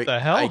wig? What the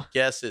hell? I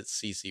guess it's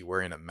Cece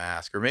wearing a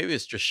mask, or maybe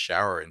it's just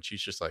Shower and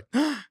she's just like,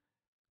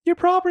 you're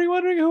probably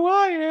wondering who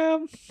I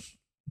am.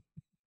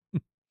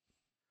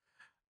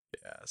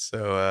 Yeah,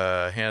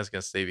 so Hannah's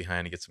gonna stay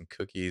behind to get some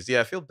cookies.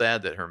 Yeah, I feel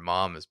bad that her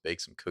mom has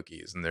baked some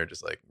cookies and they're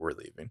just like, we're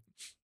leaving.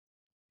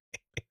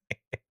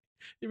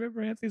 You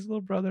remember Anthony's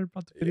little brother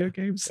bought the video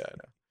games? Yeah,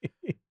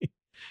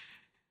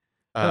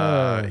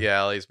 I know. Yeah,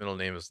 Allie's middle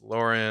name is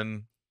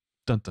Lauren.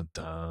 Dun dun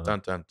dun. Dun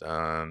dun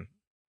dun.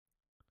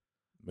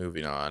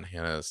 Moving on,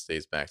 Hannah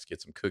stays back to get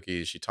some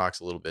cookies. She talks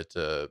a little bit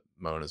to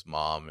Mona's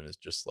mom and is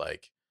just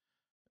like,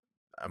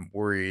 I'm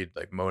worried.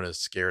 Like, Mona's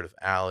scared of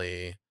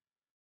Allie.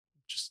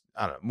 Just,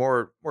 I don't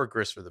know, more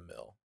grist for the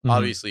mill.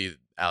 Obviously,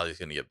 Allie's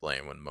gonna get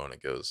blamed when Mona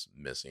goes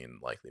missing,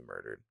 likely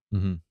murdered.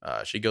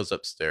 She goes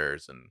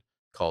upstairs and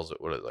calls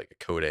it like a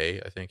code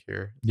A, I think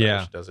here.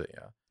 Yeah, she does it.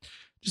 Yeah,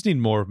 just need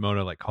more of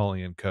Mona like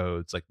calling in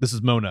codes. Like, this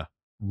is Mona.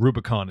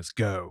 Rubicon is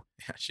go.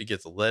 Yeah, she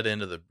gets led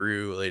into the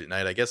brew late at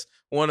night. I guess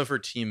one of her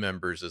team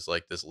members is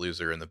like this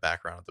loser in the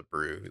background of the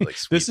brew who like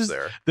sweeps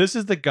there. This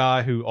is the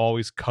guy who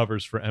always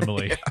covers for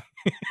Emily.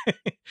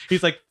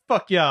 He's like,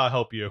 fuck yeah, I'll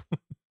help you.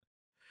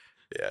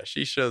 Yeah,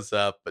 she shows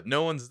up, but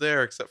no one's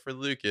there except for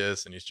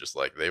Lucas, and he's just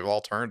like, they've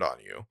all turned on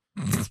you.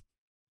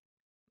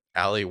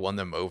 Allie won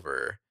them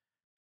over.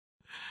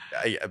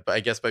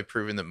 I guess by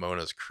proving that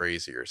Mona's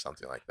crazy or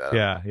something like that.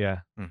 Yeah.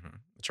 I'm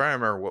trying to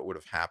remember what would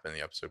have happened in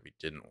the episode we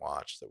didn't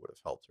watch that would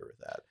have helped her with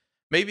that.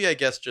 Maybe, I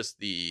guess, just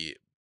the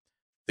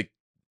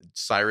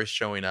Cyrus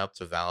showing up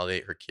to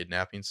validate her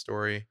kidnapping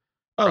story.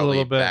 A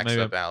little bit.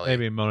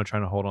 Maybe Mona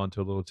trying to hold on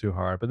to a little too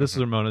hard. But this is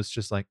where Mona's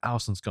just like,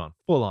 Allison's gone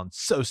full on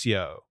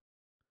socio.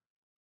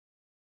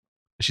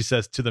 She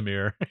says to the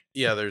mirror.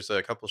 Yeah, there's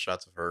a couple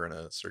shots of her in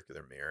a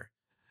circular mirror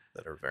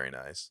that are very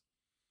nice.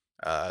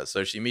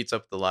 So she meets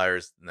up with the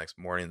liars the next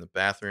morning in the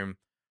bathroom.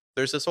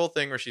 There's this whole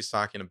thing where she's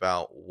talking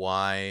about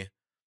why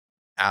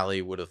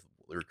Allie would have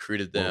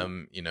recruited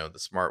them. The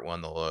smart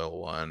one, the loyal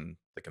one,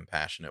 the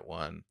compassionate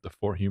one. The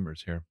four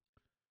humors here.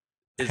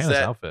 Is Hannah's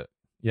that outfit?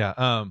 Yeah.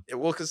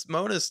 Well, because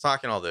Mona's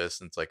talking all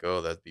this, and it's like,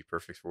 oh, that'd be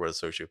perfect for what a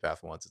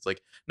sociopath wants. It's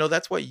like, no,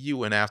 that's why you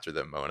went after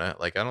them, Mona.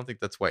 Like, I don't think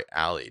that's why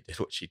Allie did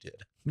what she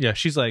did. Yeah,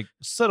 she's like,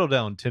 settle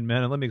down, Tin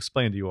Man, and let me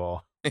explain to you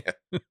all.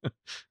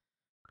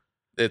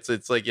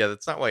 It's like, yeah,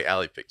 that's not why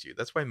Allie picked you.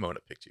 That's why Mona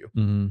picked you.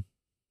 Wouldn't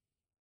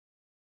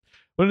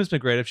it have been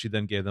great if she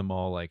then gave them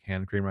all like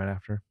hand cream right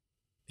after?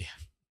 Yeah.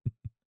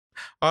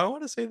 I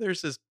want to say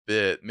there's this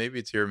bit, maybe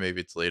it's here,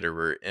 maybe it's later,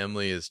 where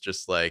Emily is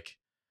just like,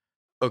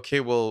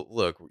 okay, well,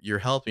 look, you're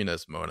helping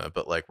us, Mona,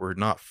 but like, we're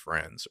not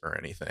friends or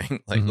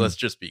anything. Like, let's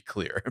just be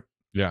clear.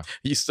 Yeah.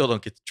 You still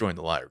don't get to join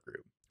the liar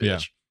group,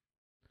 bitch.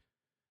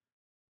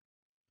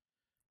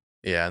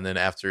 Yeah, and then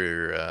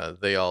after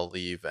they all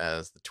leave,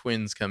 as the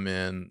twins come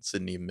in,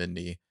 Sydney and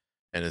Mindy,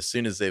 and as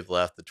soon as they've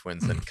left, the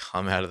twins then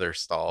come out of their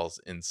stalls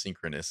in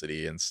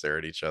synchronicity and stare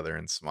at each other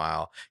and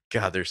smile.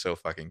 God, they're so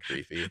fucking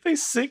creepy. They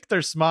sync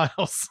their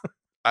smiles.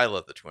 I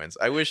love the twins.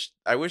 I wish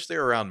they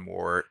were around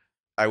more.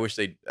 I wish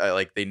they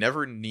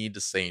never need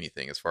to say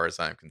anything as far as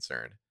I'm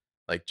concerned.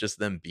 Like, just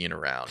them being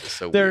around is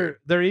so weird.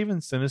 They're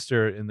even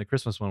sinister in the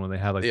Christmas one when they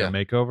have like their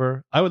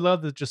makeover. I would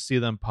love to just see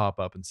them pop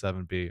up in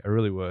 7B. I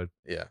really would.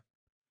 Yeah,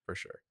 for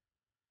sure.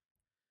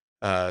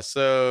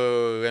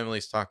 So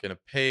Emily's talking to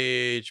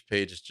Paige.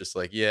 Paige is just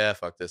like, yeah,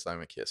 fuck this, I'm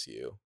gonna kiss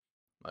you.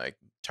 Like,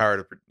 tired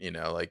of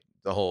like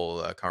the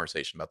whole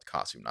conversation about the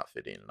costume not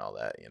fitting and all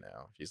that.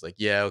 She's like,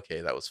 yeah,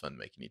 okay, that was fun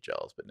making you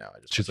jealous, but now I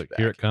just she's like,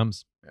 here it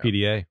comes.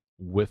 PDA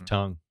with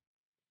tongue.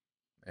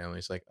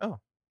 Emily's like, oh,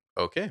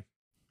 okay,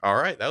 all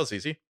right, that was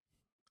easy.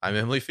 I'm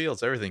Emily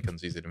Fields. Everything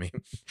comes easy to me.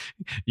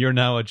 You're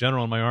now a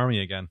general in my army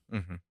again.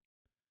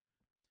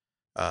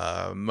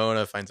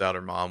 Mona finds out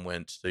her mom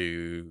went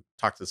to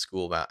talk to the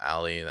school about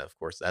Allie, and of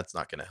course that's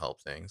not going to help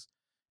things.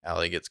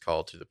 Allie gets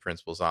called to the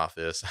principal's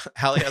office.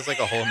 Allie has like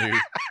a whole new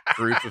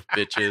group of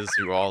bitches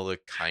who all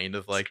look kind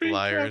of like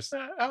liars.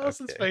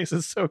 Allison's face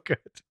is so good.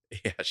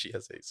 Yeah, she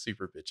has a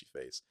super bitchy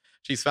face.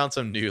 She's found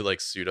some new like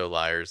pseudo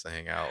liars to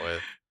hang out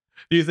with.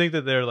 Do you think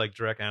that they're like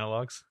direct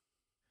analogs?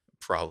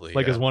 Probably.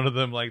 Like, is one of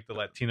them like the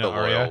Latina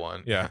Aria? Loyal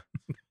one? Yeah.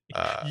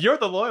 You're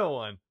the loyal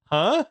one,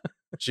 huh?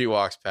 She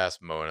walks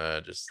past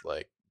Mona, just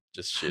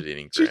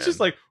shit-eating. She's just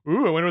like,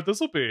 ooh, I wonder what this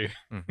will be.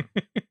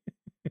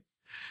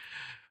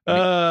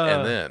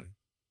 And then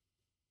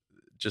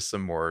just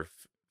some more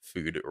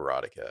food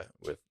erotica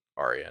with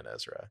Arya and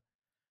Ezra.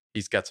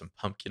 He's got some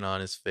pumpkin on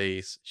his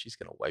face. She's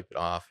gonna wipe it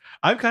off.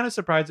 I'm kind of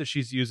surprised that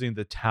she's using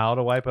the towel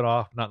to wipe it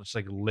off, not just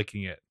like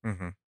licking it.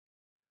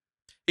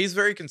 He's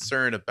very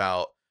concerned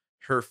about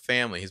her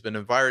family. He's been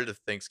invited to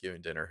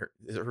Thanksgiving dinner.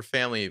 Her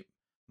family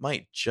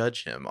might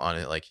judge him on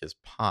it, like his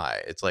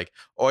pie. It's like,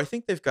 oh, I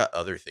think they've got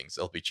other things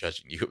they'll be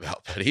judging you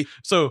about, buddy.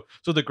 So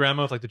the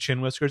grandma with like the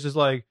chin whiskers is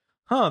like,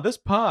 huh, this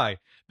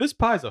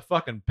pie's a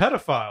fucking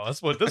pedophile.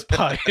 That's what this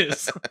pie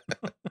is.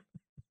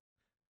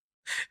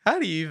 How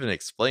do you even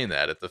explain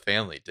that at the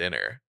family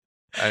dinner?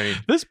 I mean,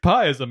 this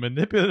pie is a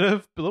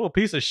manipulative little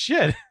piece of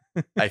shit.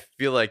 I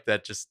feel like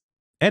that just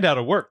and out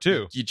of work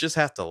too. You just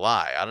have to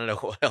lie. I don't know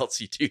what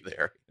else you do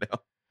there. You know?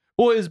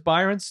 Well, is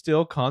Byron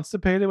still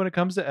constipated when it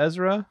comes to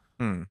Ezra?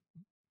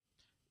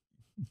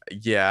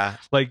 Yeah.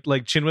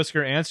 Like chin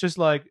whisker aunt's just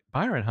like,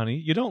 Byron, honey,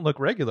 you don't look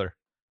regular.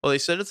 Well, they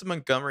said it's a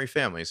Montgomery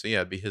family, so yeah,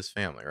 it'd be his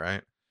family,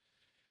 right?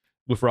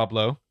 With Rob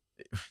Lowe.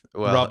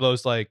 Well, Rob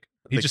Lowe's like,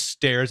 he just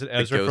stares at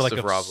Ezra for like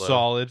a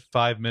solid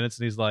 5 minutes,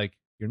 and he's like,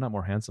 "You're not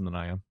more handsome than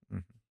I am." Mm-hmm.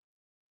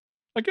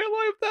 I can't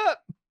lie with that.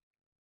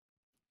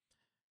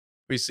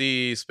 We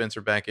see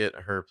Spencer back at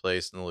her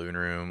place in the living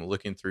room,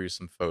 looking through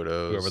some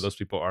photos. Whoever those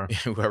people are,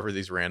 whoever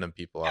these random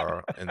people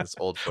are in this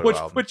old photo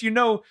album. Which you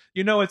know,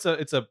 it's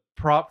a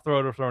prop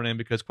thrown in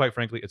because, quite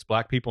frankly, it's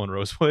black people in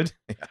Rosewood,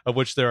 of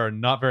which there are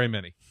not very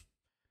many.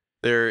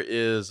 There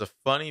is a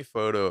funny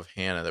photo of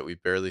Hannah that we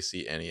barely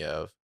see any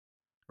of,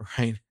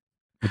 right?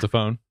 With the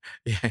phone.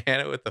 Yeah,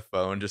 Hannah with the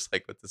phone, just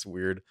like with this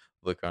weird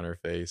look on her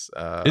face.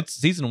 It's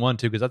season 1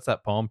 too, because that's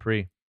that palm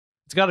pre.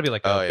 It's got to be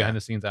like behind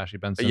the scenes Ashley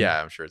Benson.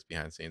 Yeah, I'm sure it's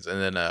behind the scenes. And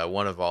then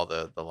one of all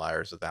the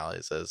liars with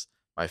Allie says,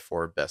 "My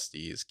 4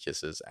 besties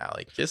kisses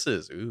Allie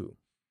kisses." Ooh,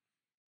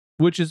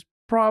 which is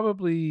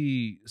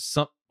probably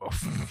some. Oh.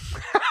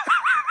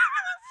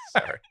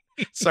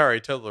 Sorry,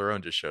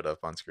 Toblerone just showed up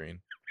on screen.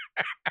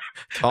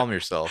 Calm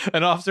yourself.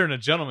 An officer and a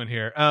gentleman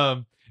here.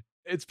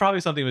 It's probably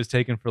something that was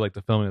taken for like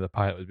the filming of the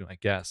pilot, would be my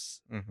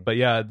guess. Mm-hmm. But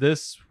yeah,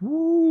 this.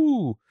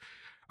 Woo,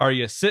 are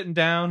you sitting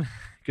down?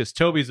 Because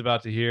Toby's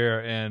about to hear,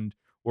 and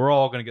we're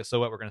all going to get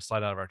so wet we're going to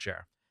slide out of our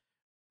chair.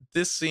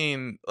 This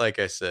scene, like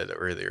I said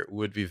earlier,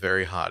 would be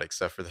very hot,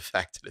 except for the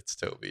fact that it's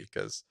Toby,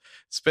 because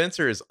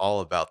Spencer is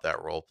all about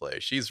that role play.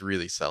 She's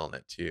really selling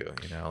it too.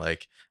 You know,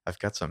 like, I've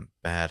got some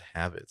bad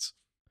habits.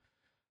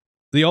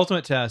 The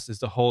ultimate test is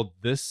to hold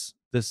this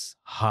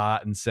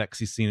hot and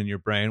sexy scene in your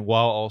brain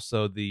while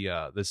also the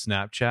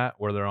Snapchat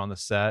where they're on the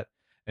set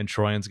and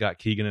Troyan's got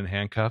Keegan in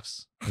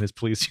handcuffs in his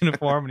police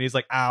uniform and he's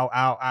like, ow,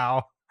 ow,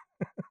 ow.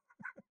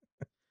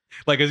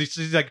 Like, as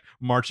she's like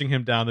marching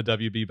him down the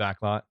WB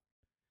backlot.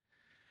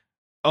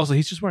 Also,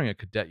 he's just wearing a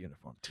cadet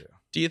uniform too.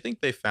 Do you think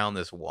they found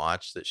this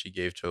watch that she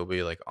gave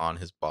Toby like on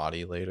his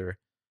body later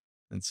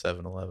in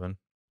 7-Eleven?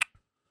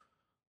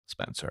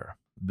 Spencer,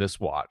 this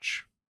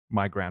watch.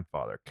 My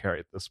grandfather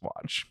carried this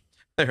watch.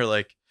 They're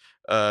like,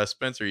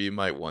 Spencer, you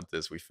might want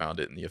this. We found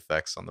it in the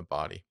effects on the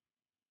body.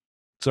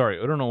 Sorry,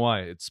 I don't know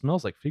why. It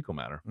smells like fecal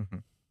matter. Mm-hmm.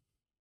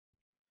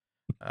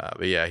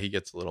 But yeah, he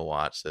gets a little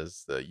watch,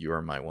 says that "You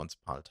are my once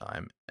upon a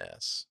time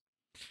S."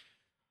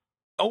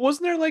 Oh,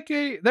 wasn't there like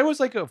there was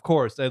like, of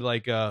course, they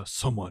like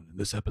someone in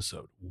this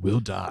episode will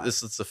die.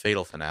 This is the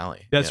fatal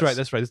finale. That's right.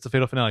 It's the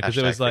fatal finale, because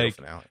it was like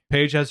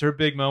Paige has her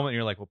big moment and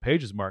you're like, well,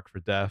 Paige is marked for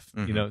death.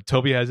 Mm-hmm. You know,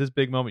 Toby has his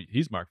big moment,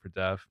 he's marked for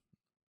death.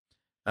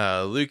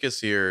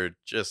 Lucas here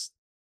just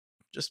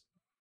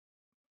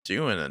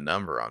doing a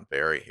number on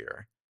Barry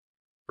here,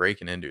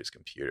 breaking into his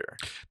computer.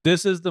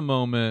 This is the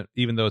moment,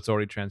 even though it's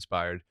already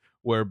transpired,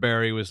 where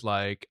Barry was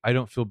like, I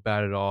don't feel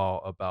bad at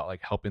all about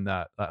like helping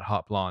that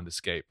hot blonde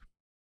escape.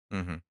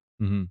 Mm-hmm.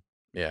 Mm-hmm.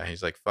 Yeah,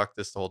 he's like, fuck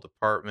this whole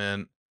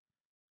department.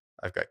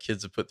 I've got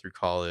kids to put through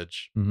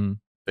college. Mm-hmm.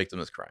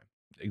 Victimless crime.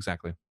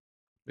 Exactly.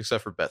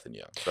 Except for Beth and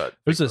Young. But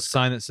there's a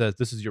sign that says,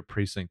 "This is your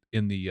precinct,"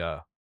 in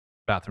the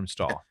bathroom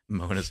stall.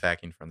 Mona's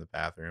hacking from the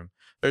bathroom.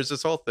 There's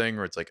this whole thing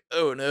where it's like,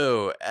 oh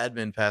no,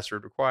 admin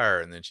password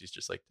required. And then she's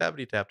just like,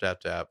 tappity tap, tap,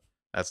 tap.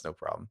 That's no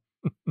problem.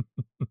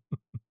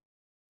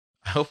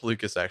 I hope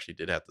Lucas actually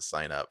did have to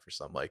sign up for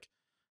some like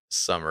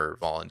summer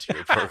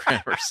volunteer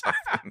program or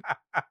something.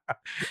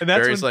 And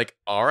that's Barry's like,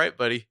 all right,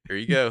 buddy, here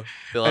you go.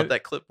 Fill out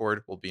that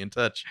clipboard. We'll be in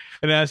touch.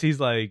 And as he's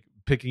like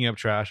picking up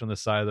trash on the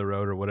side of the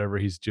road or whatever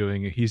he's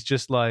doing, he's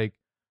just like,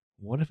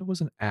 what if it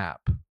was an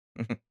app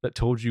that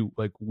told you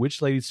like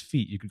which lady's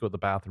feet you could go to the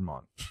bathroom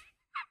on?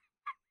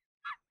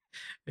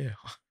 Yeah.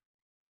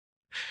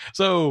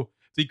 So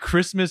the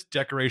Christmas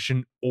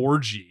decoration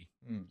orgy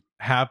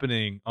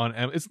happening on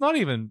it's not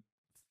even,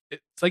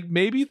 it's like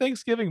maybe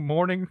Thanksgiving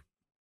morning.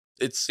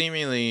 It's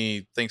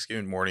seemingly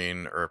Thanksgiving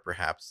morning or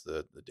perhaps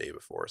the day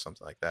before or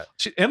something like that.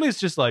 Emily's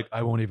just like,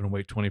 I won't even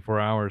wait 24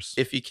 hours.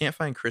 If you can't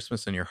find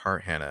Christmas in your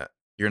heart, Hannah,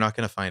 you're not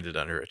going to find it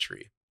under a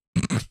tree.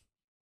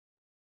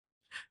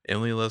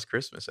 Emily loves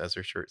Christmas, as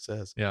her shirt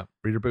says. Yeah,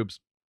 read her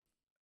boobs.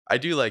 I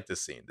do like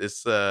this scene.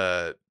 This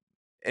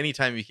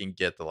anytime you can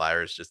get the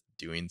liars just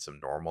doing some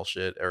normal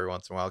shit every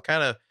once in a while,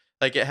 kind of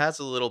like it has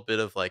a little bit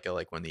of like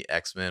when the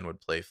X-Men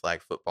would play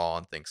flag football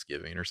on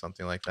Thanksgiving or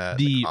something like that.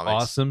 The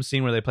awesome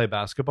scene where they play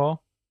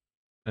basketball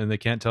and they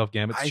can't tell if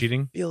Gambit's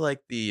cheating. I feel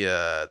like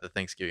the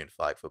Thanksgiving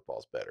flag football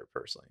is better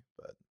personally,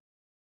 but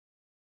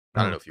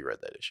I don't know if you read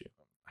that issue.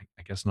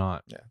 I guess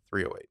not. Yeah,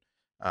 308.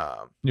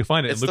 You'll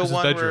find it. It's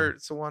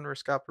the one where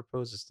Scott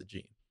proposes to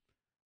Jean.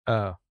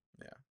 Oh,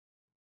 yeah.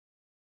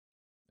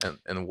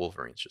 and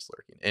Wolverine's just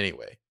lurking.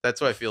 Anyway,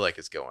 that's what I feel like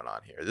is going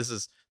on here. This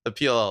is the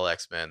PLL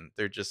X-Men.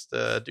 They're just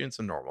doing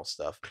some normal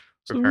stuff,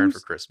 So preparing for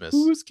Christmas.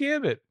 Who's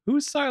Gambit?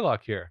 Who's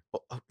Psylocke here?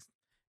 Well,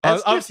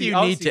 as if you need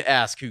obviously- to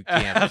ask who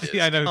Gambit is.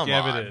 I know who Come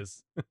Gambit on.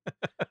 is.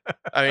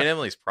 I mean,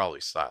 Emily's probably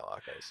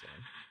Psylocke,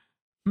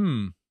 I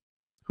assume.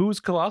 Who's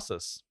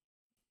Colossus?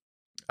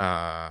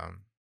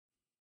 Toby?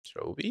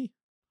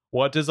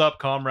 What is up,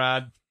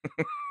 comrade?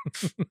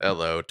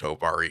 Hello,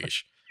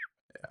 Tobarish.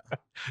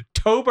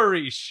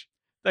 Tobarish.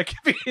 That could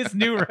be his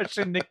new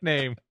Russian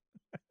nickname.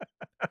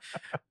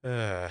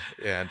 Yeah,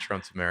 in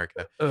Trump's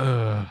America.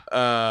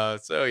 Ugh.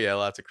 So yeah,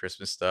 lots of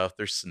Christmas stuff.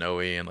 There's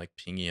Snowy and like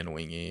Pingy and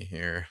Wingy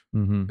here.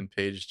 Mhm. And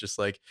Paige is just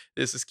like,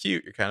 this is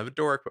cute. You're kind of a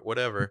dork, but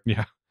whatever.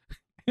 Yeah.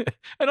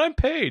 And I'm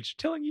Paige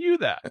telling you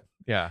that.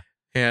 Yeah.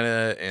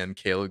 Hannah and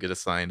Caleb get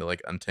assigned to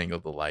like untangle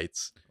the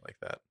lights like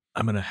that.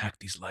 I'm going to hack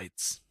these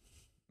lights.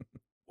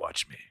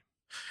 Watch me.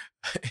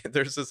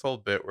 There's this whole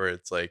bit where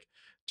it's like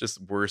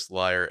just worst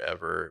liar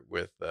ever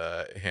with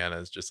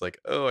Hannah's just like,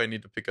 oh, I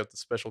need to pick up the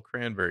special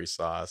cranberry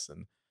sauce.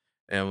 And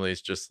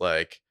Emily's just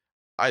like,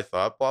 I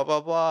thought blah,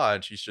 blah, blah.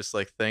 And she's just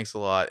like, thanks a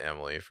lot,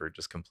 Emily, for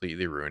just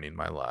completely ruining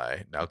my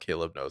lie. Now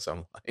Caleb knows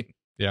I'm lying.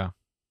 Yeah.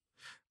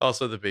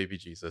 Also the baby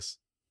Jesus.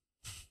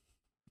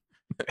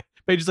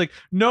 Paige is like,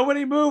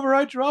 nobody move or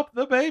I drop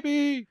the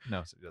baby.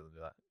 No, so he doesn't do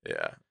that.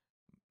 Yeah.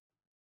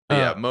 But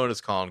yeah,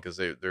 Mona's calling because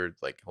they're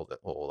like that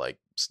whole like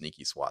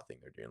sneaky SWAT thing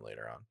they're doing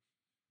later on.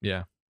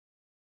 Yeah.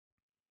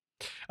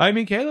 I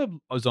mean, Caleb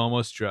was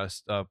almost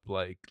dressed up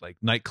like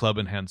nightclub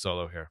and Han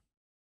Solo here.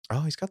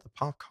 Oh, he's got the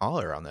pop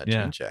collar on that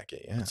jean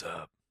jacket. Yeah. What's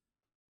up?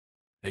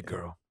 Hey,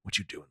 girl, what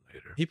you doing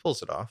later? He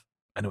pulls it off.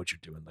 I know what you're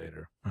doing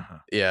later. Uh-huh.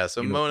 Yeah,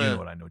 so Mona... You know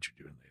what I know what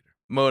you're doing later.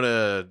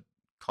 Mona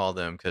called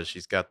him because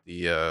she's got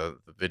the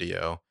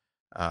video.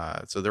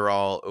 So they're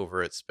all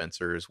over at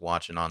Spencer's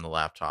watching on the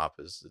laptop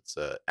as it's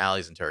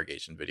Allie's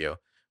interrogation video,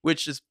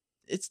 which is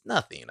it's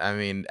nothing. I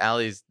mean,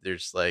 Allie's they're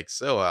just like,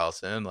 so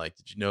Allison, like,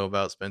 did you know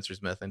about Spencer's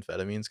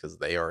methamphetamines? Because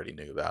they already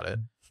knew about it.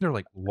 They're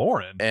like,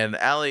 Lauren. And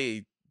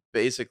Allie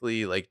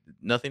basically like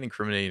nothing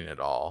incriminating at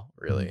all,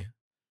 really.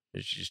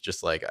 She's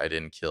just like, I had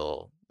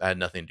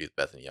nothing to do with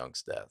Bethany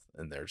Young's death.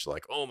 And they're just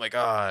like, oh my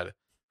God,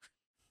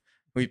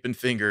 we've been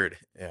fingered.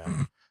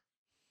 Yeah.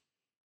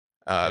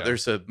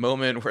 There's a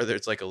moment where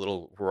there's like a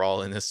little we're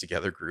all in this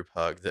together group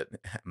hug that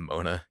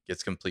Mona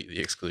gets completely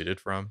excluded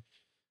from.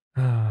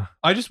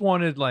 I just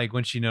wanted like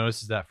when she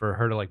notices that for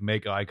her to like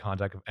make eye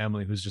contact with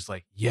Emily, who's just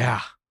like,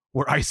 yeah,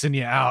 we're icing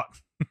you out.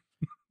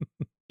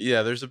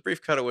 Yeah, there's a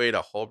brief cutaway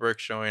to Holbrook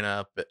showing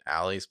up at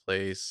Allie's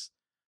place.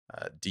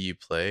 Do you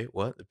play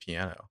what? The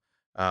piano.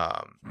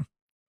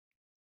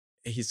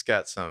 He's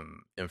got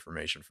some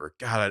information for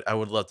God. I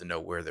would love to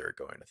know where they're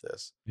going with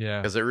this.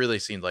 Yeah, because it really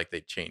seemed like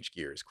they changed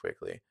gears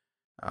quickly.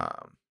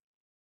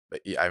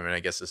 But yeah, I mean,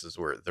 I guess this is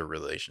where the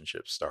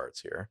relationship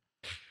starts here.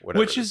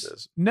 Which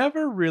is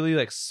never really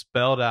like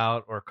spelled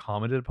out or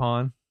commented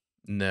upon.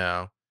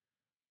 No.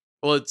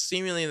 Well, it's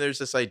seemingly there's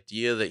this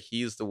idea that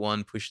he's the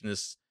one pushing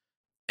this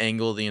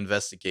angle of the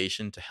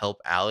investigation to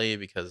help Allie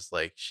because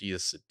like she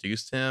has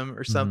seduced him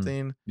or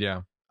something.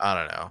 Yeah. I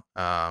don't know.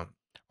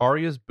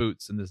 Arya's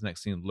boots in this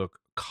next scene look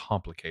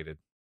complicated.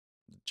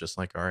 Just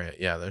like Arya.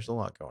 Yeah, there's a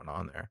lot going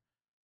on there.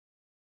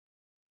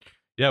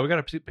 Yeah, we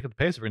got to pick up the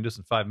pace. We're going to do this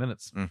in 5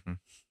 minutes. Mm-hmm.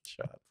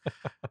 Shut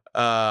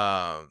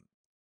up.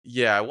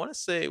 Yeah, I want to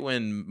say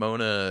when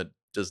Mona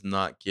does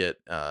not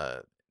get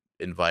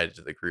invited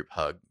to the group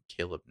hug,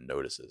 Caleb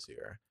notices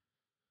here.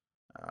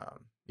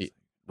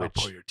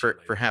 Which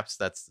perhaps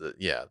that's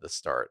the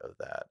start of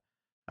that.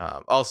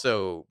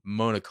 Also,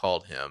 Mona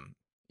called him,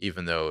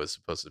 even though it was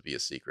supposed to be a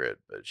secret,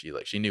 but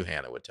she knew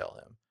Hannah would tell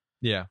him.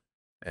 Yeah.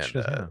 And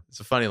it's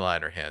a funny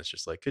line. Her hand's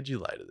just like, could you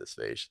lie to this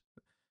face?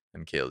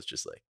 And Caleb's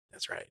just like,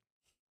 that's right.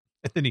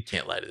 And then he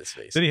can't lie to this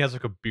face. Then he has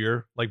like a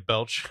beer, like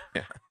belch.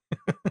 Yeah.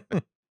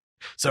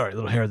 Sorry,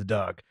 little hair of the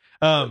dog.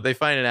 They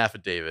find an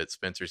affidavit.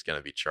 Spencer's going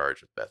to be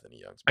charged with Bethany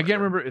Young's murder. I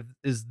can't remember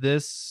is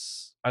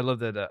this. I love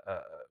that.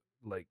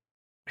 Like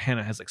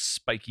Hannah has like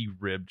spiky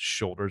ribbed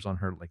shoulders on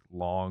her like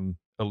long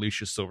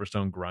Alicia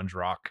Silverstone grunge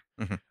rock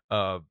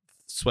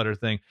sweater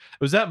thing.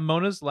 Was that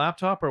Mona's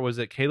laptop or was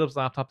it Caleb's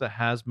laptop that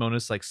has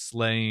Mona's like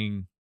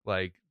slaying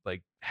like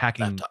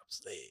hacking laptop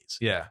slays?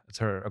 Yeah, it's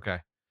her. Okay,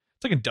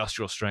 it's like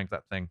industrial strength,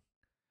 that thing.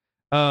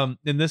 And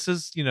this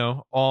is,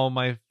 all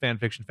my fan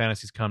fiction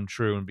fantasies come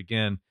true and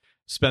begin.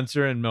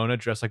 Spencer and Mona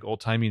dressed like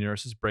old-timey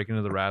nurses break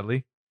into the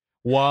Radley,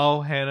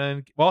 while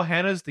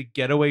Hannah's the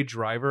getaway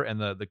driver and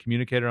the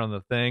communicator on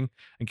the thing,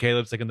 and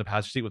Caleb's like in the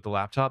passenger seat with the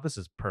laptop. This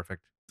is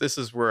perfect. This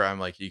is where I'm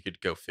like, you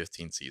could go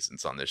 15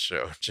 seasons on this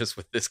show just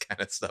with this kind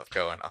of stuff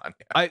going on.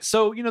 Yeah.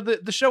 So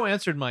the show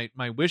answered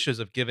my wishes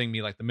of giving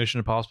me like the Mission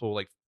Impossible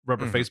like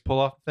rubber face pull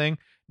off thing.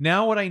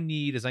 Now what I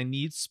need is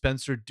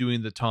Spencer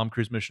doing the Tom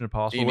Cruise Mission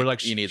Impossible where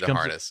like you need the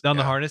harness down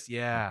the harness.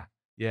 Yeah.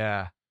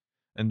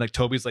 And like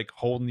Toby's like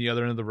holding the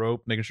other end of the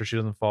rope, making sure she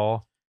doesn't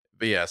fall.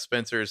 But yeah,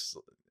 Spencer's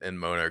and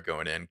Mona are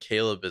going in.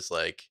 Caleb is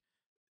like,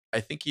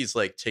 I think he's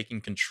like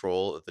taking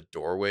control of the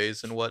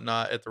doorways and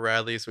whatnot at the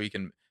Radley so he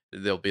can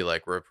they'll be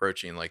like, we're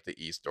approaching like the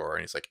east door,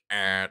 and he's like,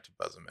 to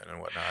buzz him in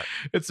and whatnot.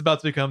 It's about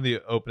to become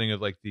the opening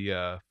of like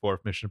the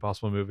fourth Mission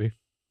Impossible movie.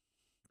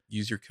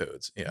 Use your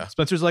codes. Yeah.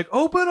 Spencer's like,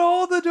 open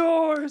all the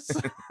doors.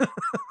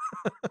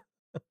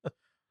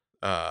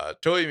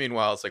 Toy,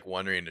 meanwhile, is like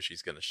wondering if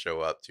she's gonna show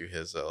up to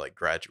his like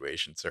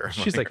graduation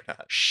ceremony. She's like, or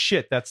not.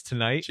 shit, that's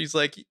tonight. She's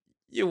like,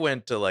 you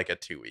went to like a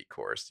 2-week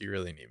course. You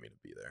really need me to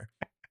be there.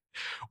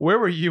 Where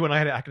were you when I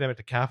had an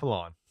academic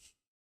decathlon?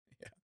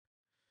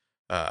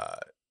 Yeah.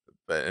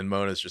 And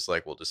Mona's just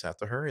like, we'll just have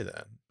to hurry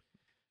then.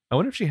 I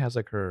wonder if she has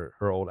like her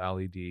old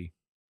LED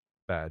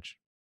badge.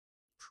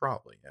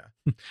 Probably,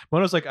 yeah.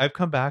 Mona's like, I've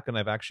come back and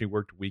I've actually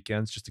worked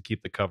weekends just to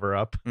keep the cover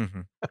up.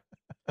 Mm-hmm.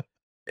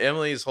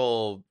 Emily's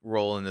whole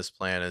role in this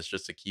plan is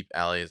just to keep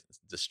Allie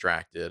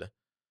distracted.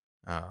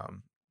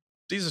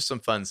 These are some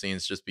fun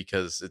scenes just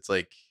because it's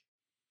like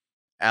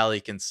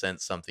Allie can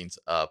sense something's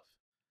up.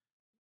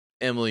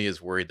 Emily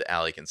is worried that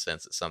Allie can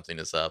sense that something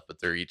is up, but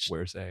they're each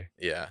Where's A?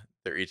 Yeah,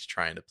 they're each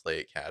trying to play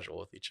it casual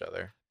with each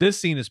other. This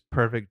scene is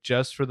perfect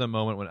just for the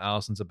moment when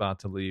Allison's about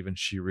to leave and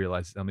she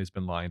realizes Emily's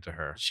been lying to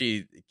her.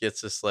 She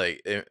gets this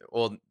like, the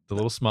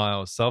little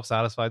smile,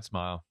 self-satisfied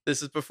smile.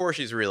 This is before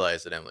she's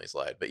realized that Emily's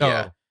lied, but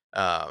yeah,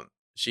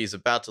 she's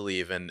about to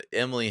leave, and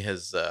Emily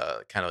has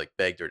kind of like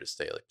begged her to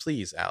stay, like,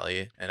 please,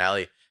 Allie. And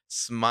Allie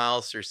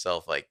smiles to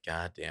herself like,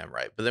 God damn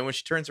right. But then when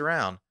she turns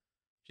around,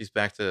 she's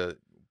back to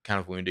kind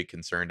of wounded,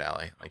 concerned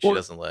Allie. Like, she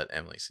doesn't let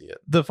Emily see it.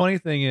 The funny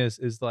thing is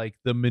like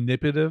the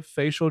manipulative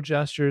facial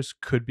gestures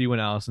could be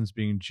when Allison's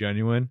being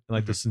genuine, and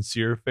like the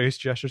sincere face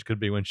gestures could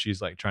be when she's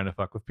like trying to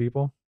fuck with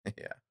people.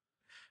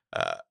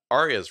 Yeah.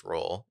 Arya's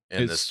role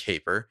in this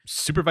caper,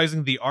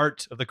 supervising the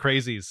art of the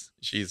crazies.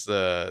 She's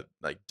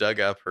like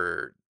dug up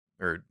her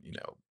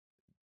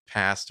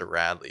pass to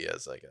Radley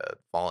as like a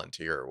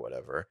volunteer or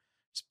whatever.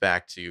 Just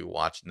back to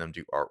watching them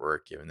do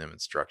artwork, giving them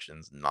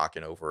instructions,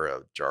 knocking over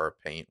a jar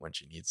of paint when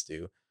she needs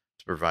to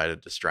provide a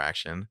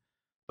distraction.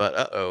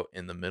 But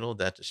in the middle of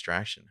that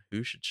distraction,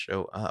 who should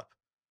show up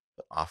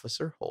but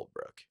Officer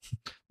Holbrook?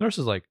 Nurse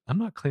is like, I'm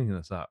not cleaning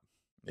this up.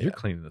 Yeah. You're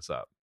cleaning this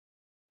up.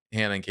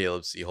 Hannah and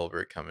Caleb see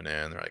Holbrook coming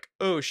in. They're like,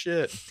 oh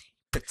shit.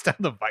 Puts down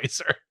the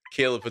visor.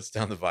 Caleb puts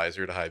down the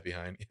visor to hide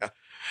behind. Yeah.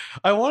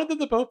 I wanted them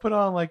to both put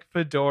on like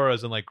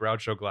fedoras and like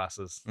Groucho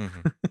glasses.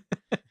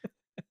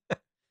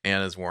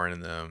 Anna's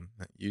warning them,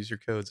 use your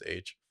codes,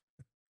 H.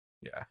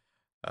 Yeah.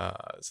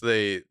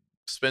 So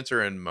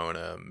Spencer and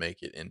Mona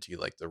make it into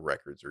like the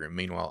records room.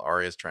 Meanwhile,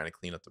 Arya's trying to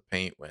clean up the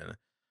paint when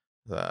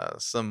a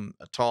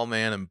tall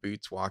man in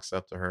boots walks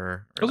up to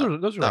her. Those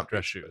are like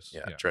dress shoes.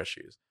 Yeah, dress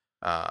shoes.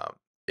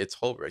 It's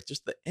Holbrook.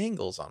 Just the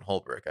angles on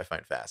Holbrook I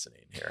find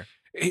fascinating here.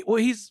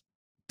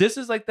 This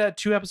is like that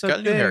 2-episode got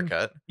a new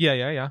haircut.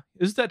 Yeah.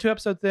 This is that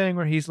 2-episode thing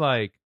where he's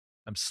like,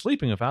 I'm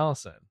sleeping with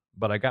Allison,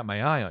 but I got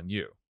my eye on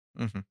you.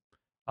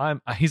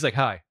 He's like,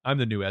 hi, I'm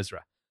the new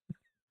Ezra.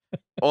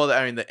 Well,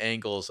 I mean, the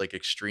angle is like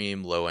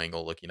extreme low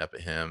angle looking up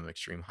at him,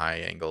 extreme high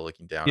angle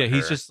looking down at her.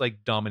 He's just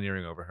like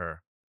domineering over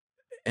her.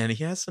 And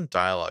he has some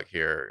dialogue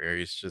here where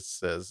he just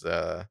says,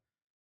 where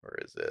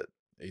is it?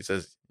 He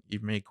says,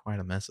 you've made quite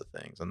a mess of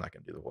things. I'm not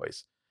going to do the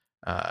voice.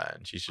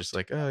 And she's just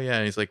like, oh, yeah.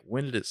 And he's like,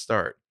 when did it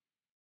start?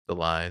 The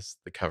lies,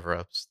 the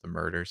cover-ups, the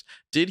murders.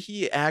 Did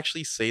he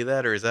actually say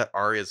that, or is that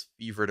Arya's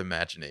fevered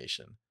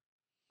imagination?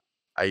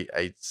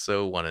 I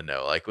so want to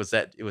know. Like, was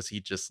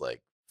he just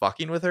like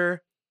fucking with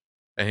her?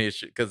 And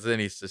because then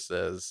he just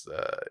says,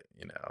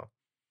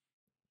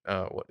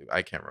 what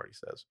I can't remember what he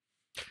says.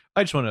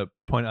 I just want to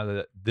point out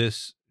that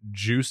this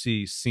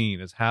juicy scene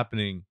is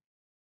happening.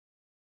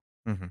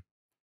 Wow,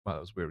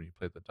 that was weird when you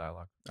played the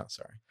dialogue. Oh,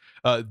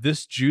 sorry.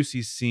 This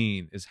juicy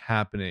scene is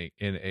happening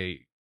in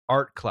a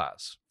art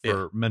class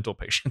for mental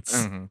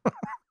patients.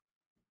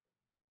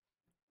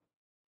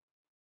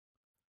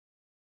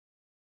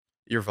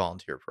 Your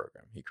volunteer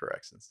program, he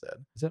corrects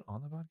instead. Is that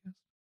on the podcast?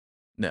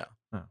 No.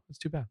 Oh, that's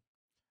too bad.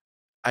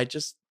 I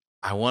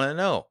want to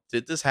know,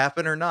 did this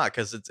happen or not?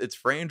 Because it's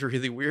framed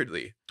really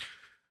weirdly.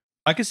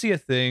 I could see a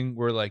thing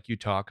where like you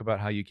talk about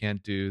how you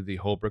can't do the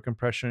Holbrook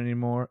impression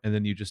anymore, and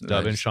then you just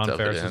dub in Sean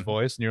Ferris's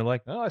voice, and you're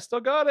like, oh, I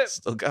still got it.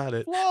 Still got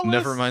it. Flawless.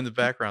 Never mind the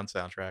background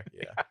soundtrack.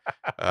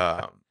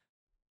 Yeah.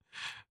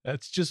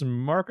 That's just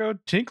Marco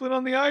tinkling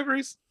on the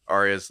ivories.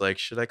 Arya's like,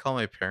 should I call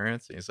my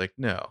parents? And he's like,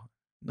 no,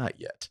 not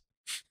yet.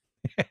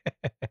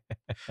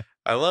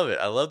 I love it.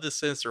 I love this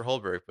sinister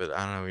Holbrook, but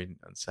I don't know.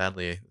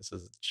 Sadly, this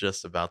is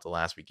just about the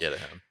last we get of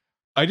him.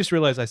 I just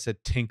realized I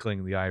said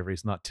tinkling the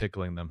ivories, not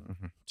tickling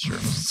them. Sure.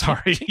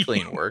 Sorry.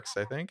 Tinkling works,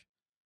 I think.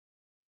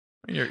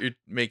 You're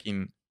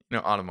making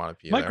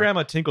onomatopoeia. My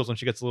grandma tinkles when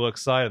she gets a little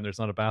excited and there's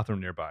not a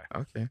bathroom nearby.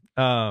 Okay.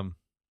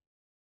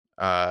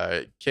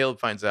 Caleb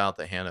finds out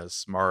that Hannah is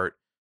smart.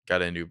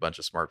 Got into a bunch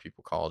of smart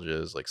people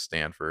colleges like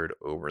Stanford,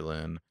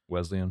 Oberlin,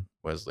 Wesleyan,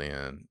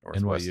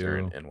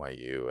 Northwestern,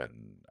 NYU,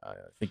 and I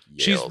think Yale.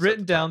 She's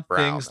written down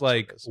things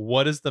like,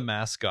 what is the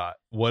mascot?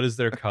 What is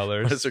their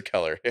colors? What is their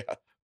color? Yeah.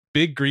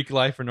 Big Greek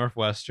life for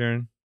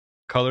Northwestern.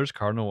 Colors,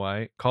 Cardinal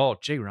White. Call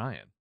Jay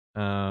Ryan.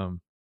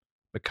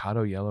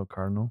 Mikado Yellow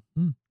Cardinal.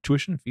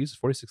 Tuition and fees is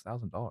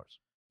 $46,000.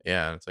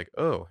 Yeah, and it's like,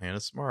 oh,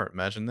 Hannah's smart.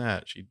 Imagine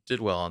that. She did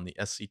well on the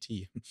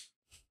SCT.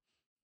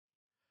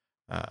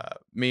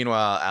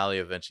 Meanwhile, Allie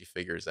eventually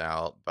figures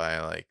out by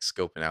like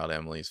scoping out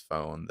Emily's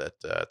phone that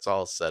it's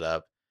all set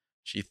up.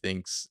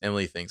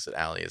 Emily thinks that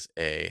Allie is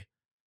A,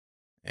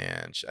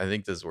 and I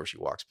think this is where she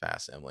walks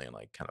past Emily and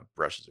like kind of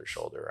brushes her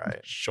shoulder,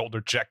 right?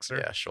 Shoulder checks her.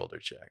 Yeah, shoulder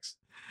checks.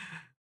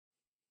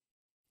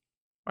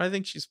 I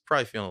think she's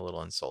probably feeling a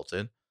little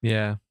insulted.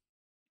 Yeah.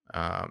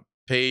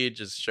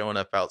 Paige is showing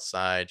up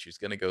outside. She's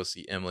gonna go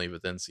see Emily,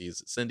 but then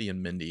sees Cindy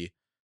and Mindy,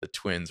 the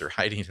twins, are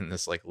hiding in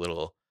this like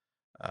little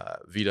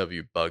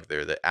VW bug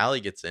there that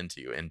Allie gets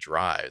into and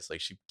drives.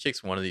 Like she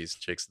kicks one of these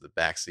chicks in the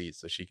back seat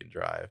so she can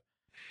drive.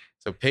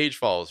 So Paige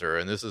follows her,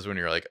 and this is when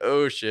you're like,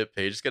 oh shit,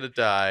 Paige is gonna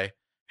die.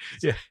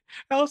 Yeah.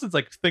 Allison's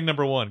like thing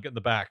number one, get in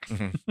the back.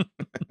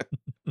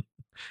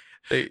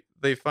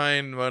 They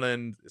find Mona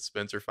and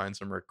Spencer find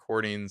some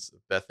recordings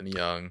of Bethany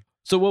Young.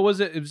 So what was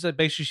it? It was like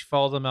basically she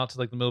followed them out to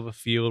like the middle of a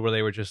field where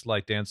they were just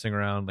like dancing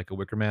around like a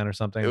wicker man or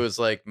something. It was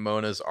like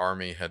Mona's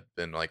army had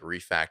been like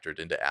refactored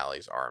into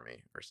Allie's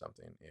army or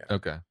something. Yeah.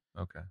 Okay.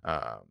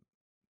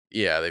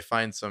 Yeah, they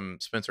find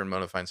Spencer and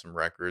Mona find some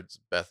records,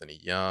 Bethany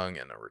Young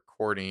and a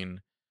recording.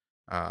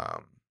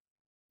 I'm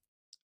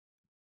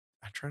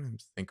trying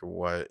to think of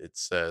what it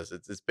says.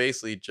 It's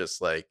basically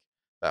just like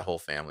that whole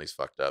family's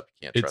fucked up.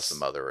 You can't trust the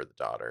mother or the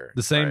daughter.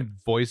 The same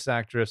voice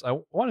actress. I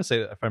want to say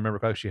that if I remember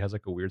correctly, she has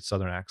like a weird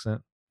Southern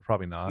accent.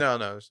 Probably not. No,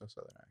 there's no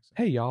Southern accent.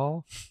 Hey,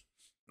 y'all.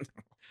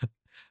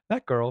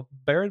 That girl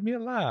buried me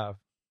alive.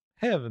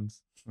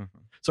 Heavens. Mm-hmm.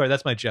 Sorry,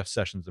 that's my Jeff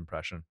Sessions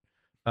impression.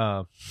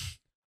 Oh,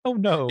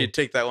 no. You'd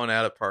take that one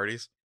out at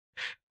parties?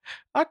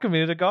 I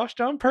committed a gosh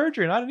darn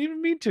perjury, and I didn't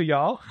even mean to,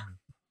 y'all.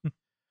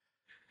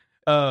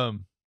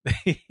 Toby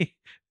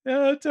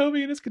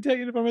in his cadet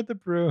uniform at the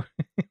brew.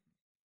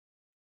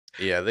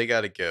 Yeah, they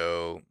got to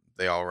go.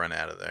 They all run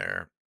out of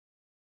there.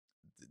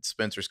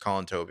 Spencer's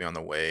calling Toby on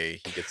the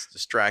way. He gets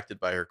distracted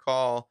by her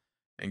call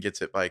and gets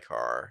hit by a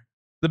car.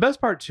 The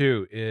best part,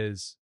 too,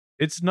 is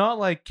it's not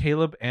like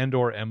Caleb and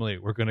or Emily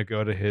were going to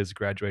go to his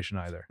graduation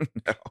either.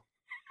 No.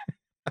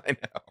 I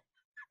know.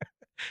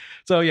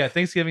 So, yeah,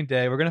 Thanksgiving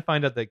Day, we're going to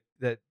find out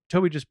that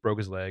Toby just broke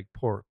his leg.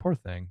 Poor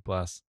thing.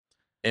 Bless.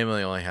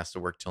 Emily only has to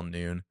work till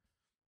noon.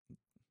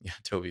 Yeah,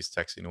 Toby's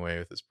texting away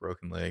with his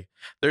broken leg.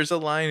 There's a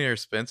line here.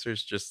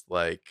 Spencer's just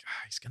like,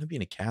 he's going to be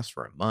in a cast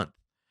for a month.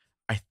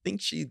 I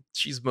think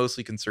she's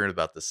mostly concerned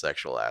about the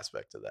sexual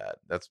aspect of that.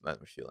 That's my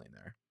feeling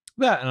there.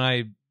 That, and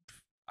I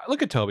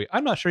look at Toby.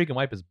 I'm not sure he can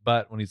wipe his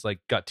butt when he's like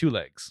got two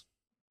legs.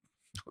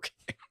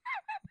 Okay.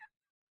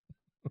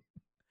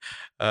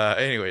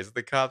 Anyways,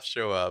 the cops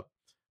show up,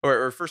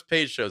 or first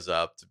Paige shows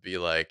up to be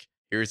like,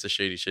 here's the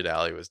shady shit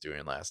Allie was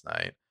doing last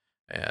night.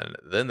 And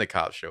then the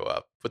cops show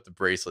up, put the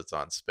bracelets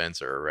on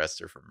Spencer, arrest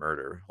her for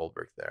murder,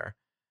 Holbrook there.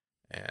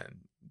 And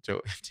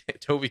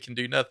Toby can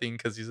do nothing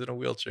because he's in a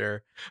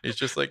wheelchair. He's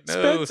just like, no,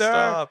 Spencer,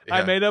 stop. Yeah.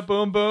 I made a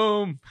boom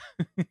boom.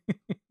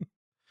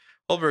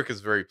 Holbrook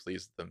is very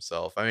pleased with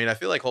himself. I mean, I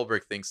feel like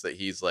Holbrook thinks that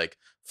he's like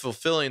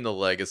fulfilling the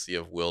legacy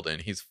of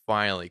Wilden. He's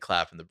finally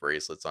clapping the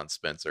bracelets on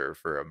Spencer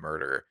for a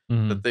murder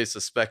that they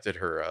suspected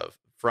her of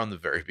from the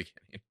very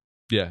beginning.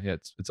 Yeah,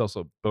 it's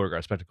also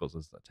Beauregard spectacles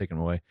is taken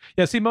away.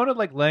 Yeah, see Mona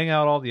like laying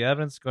out all the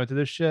evidence, going through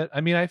this shit.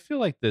 I mean, I feel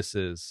like this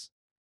is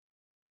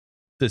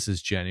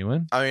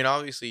genuine. I mean,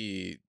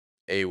 obviously,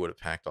 A would have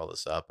packed all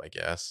this up, I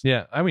guess.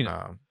 Yeah, I mean,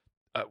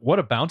 what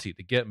a bounty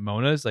to get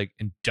Mona's like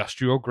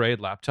industrial grade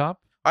laptop.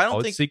 I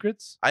don't think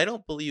secrets. I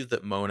don't believe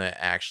that Mona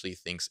actually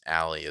thinks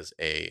Allie is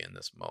A in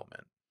this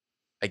moment.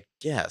 I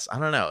guess I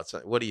don't know.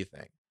 What do you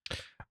think?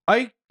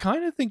 I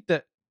kind of think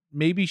that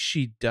maybe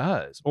she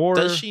does. Or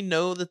does she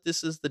know that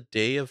this is the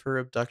day of her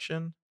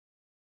abduction?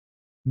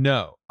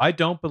 No, I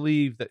don't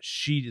believe that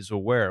she is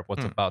aware of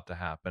what's about to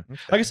happen.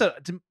 Okay. Like I said,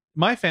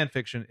 my fan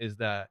fiction is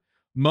that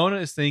Mona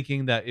is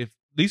thinking that if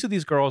these of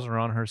these girls are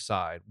on her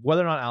side,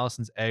 whether or not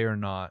Allison's A or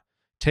not,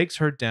 takes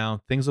her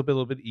down, things will be a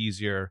little bit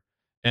easier.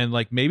 And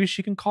like maybe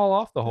she can call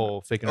off the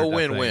whole faking her death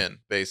thing. Win-win,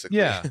 basically.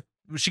 Yeah.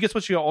 She gets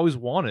what she always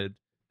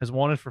has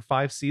wanted for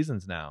 5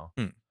 seasons now.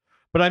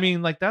 But I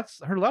mean, like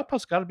that's her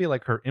laptop's got to be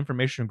like her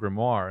information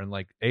grimoire, and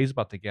like A's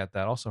about to get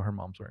that. Also, her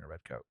mom's wearing a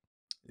red coat.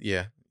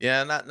 Yeah,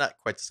 not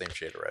quite the same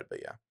shade of red, but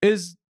yeah.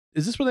 Is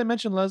this where they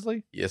mentioned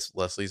Leslie? Yes,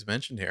 Leslie's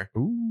mentioned here.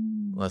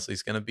 Ooh,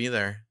 Leslie's gonna be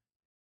there.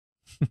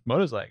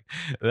 Mona's like,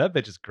 that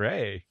bitch is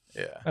gray.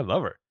 Yeah, I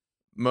love her.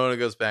 Mona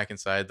goes back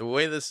inside. The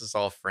way this is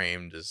all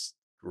framed is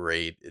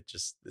great. It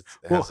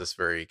has this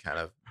very kind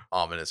of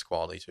ominous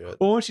quality to it.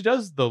 Well, when she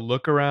does the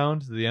look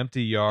around the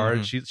empty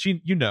yard,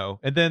 she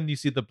and then you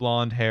see the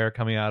blonde hair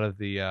coming out of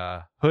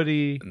the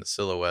hoodie and the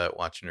silhouette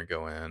watching her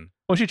go in.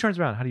 Well, she turns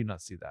around. How do you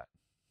not see that?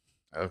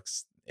 Oh,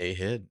 A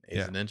hid.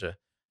 A's a ninja.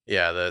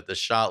 Yeah, the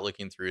shot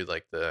looking through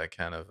like the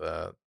kind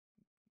of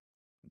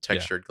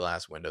textured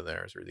glass window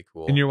there is really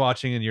cool. And you're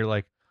watching and you're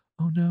like,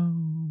 oh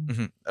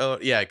no. Oh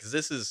yeah, because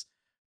this is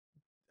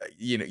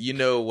you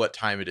know what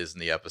time it is in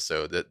the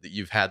episode that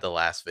you've had the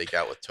last fake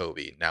out with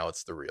Toby. Now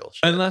it's the real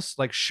shit. Unless,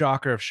 like,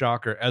 shocker of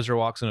shocker, Ezra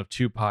walks in with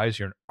 2 pies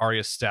here and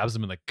Arya stabs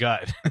him in the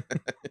gut.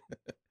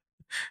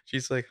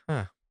 She's like,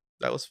 huh,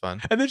 that was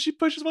fun. And then she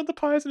pushes one of the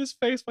pies in his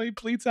face while he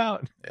bleeds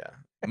out. Yeah.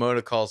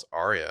 Mona calls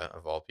Arya,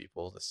 of all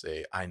people, to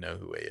say, I know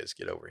who A is.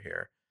 Get over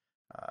here.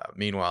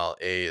 Meanwhile,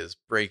 A is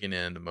breaking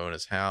into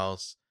Mona's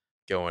house,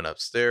 going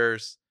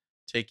upstairs,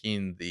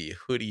 taking the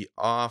hoodie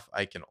off.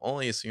 I can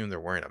only assume they're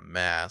wearing a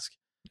mask.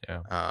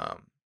 Yeah.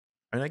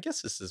 I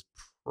guess this is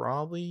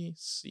probably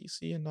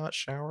Cece and not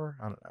Shower.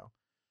 I don't know.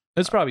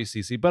 It's probably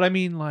Cece, but I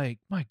mean, like,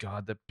 my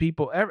God, the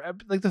people,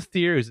 like the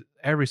theories,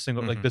 every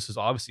single, like, this is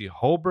obviously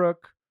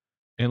Holbrook,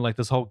 and like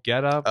this whole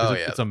getup. Oh,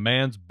 yeah. It's a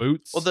man's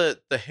boots. Well,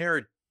 the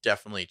hair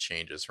definitely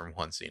changes from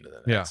one scene to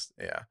the next.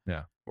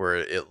 Yeah. Where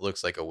it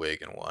looks like a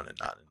wig in one and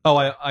not in Oh,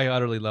 I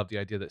utterly love the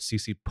idea that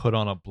Cece put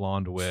on a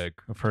blonde wig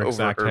of her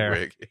exact hair.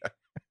 Wig.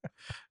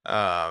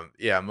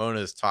 Yeah.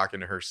 Mona's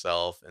talking to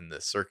herself in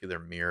the circular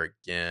mirror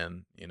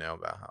again,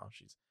 about how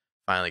she's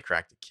finally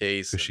cracked a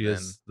case. Because she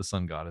is the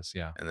sun goddess,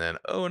 yeah. And then,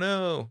 oh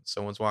no,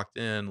 someone's walked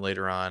in.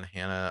 Later on,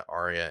 Hannah,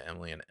 Arya,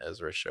 Emily, and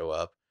Ezra show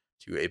up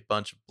to a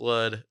bunch of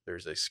blood.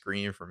 There's a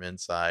scream from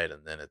inside,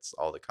 and then it's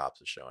all the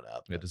cops are showing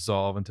up. They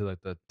dissolve into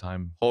like the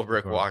time.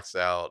 Holbrook walks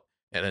out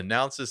and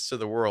announces to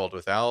the world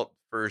without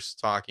first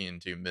talking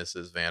to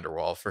Mrs.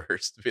 Vanderwall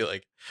first to be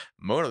like,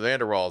 Mona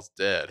Vanderwall's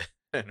dead.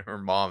 And her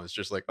mom is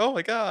just like, oh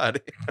my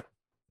God.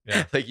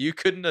 Yeah. Like, you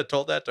couldn't have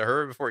told that to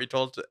her before you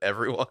told it to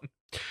everyone.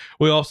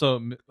 We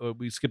also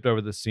we skipped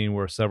over the scene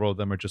where several of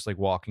them are just like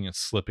walking and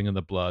slipping in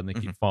the blood and they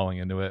keep falling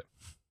into it.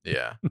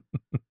 Yeah.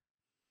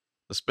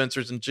 The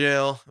Spencer's in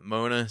jail.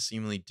 Mona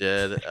seemingly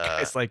dead.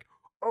 It's like,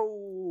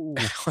 oh.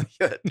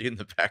 Yeah, that dude in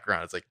the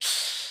background. It's like,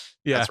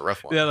 yeah, that's a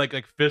rough one. Yeah,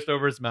 like fist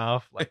over his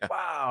mouth. Like,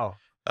 wow.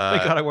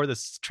 Thank God I wore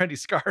this trendy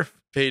scarf.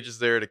 Paige is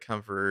there to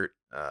comfort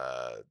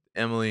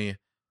Emily.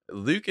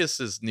 Lucas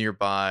is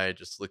nearby,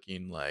 just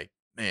looking like,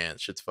 man,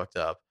 shit's fucked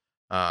up.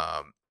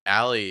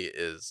 Allie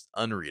is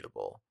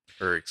unreadable.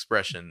 Her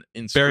expression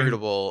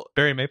inscrutable.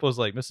 Barry Maple is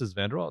like, Mrs.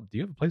 Vanderwall, do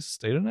you have a place to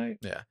stay tonight?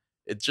 Yeah,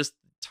 it's just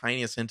the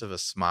tiniest hint of a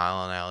smile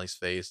on Allie's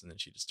face, and then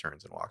she just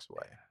turns and walks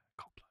away.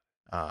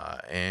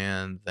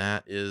 And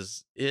that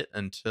is it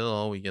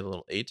until we get a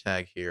little A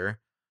tag here.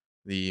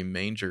 The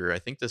manger, I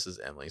think this is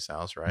Emily's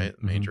house, right?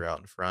 The manger out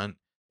in front.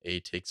 A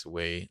takes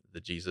away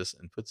the Jesus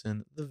and puts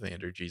in the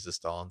Vander Jesus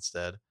doll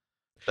instead.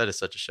 That is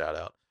such a shout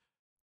out.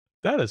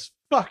 That is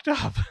fucked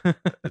up.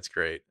 That's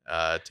great.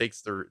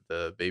 Takes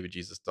the baby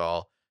Jesus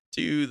doll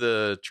to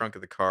the trunk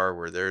of the car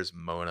where there's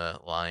Mona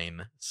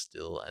lying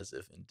still as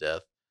if in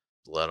death,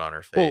 blood on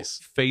her face.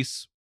 Well,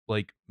 face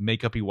like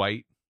makeup-y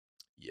white.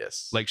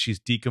 Yes. Like she's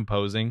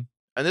decomposing.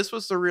 And this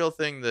was the real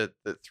thing that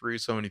threw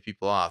so many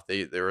people off.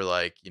 They were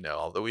like,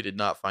 although we did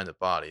not find the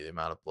body, the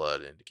amount of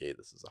blood indicated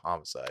this is a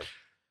homicide.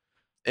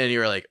 And you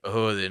were like,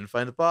 oh, they didn't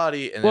find the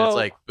body. And then it's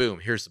like, boom,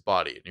 here's the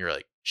body. And you're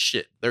like,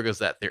 shit, there goes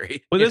that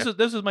theory. Well,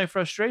 this is my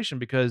frustration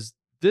because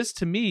this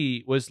to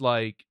me was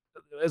like,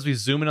 as we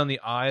zoom in on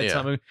the eye,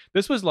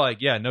 this was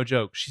like, yeah, no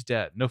joke. She's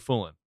dead. No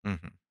fooling.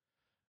 Mm-hmm.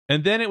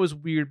 And then it was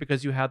weird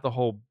because you had the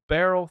whole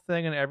barrel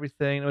thing and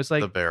everything. It was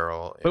like the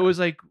barrel. But it was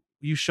like,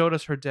 you showed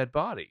us her dead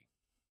body.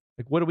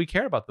 Like, what do we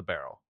care about the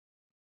barrel?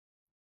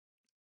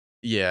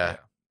 Yeah.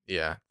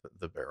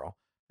 The barrel.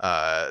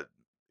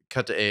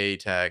 Cut to A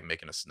tag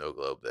making a snow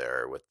globe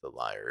there with the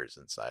liars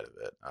inside of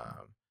it.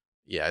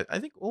 Yeah, I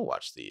think we'll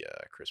watch the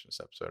Christmas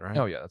episode, right?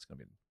 Oh yeah, that's gonna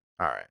be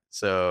all right.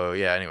 So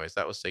yeah, anyways,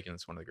 that was taken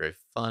as one of the great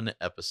fun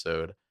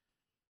episode.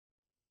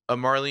 A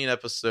Marlene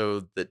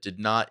episode that did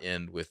not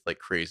end with like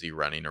crazy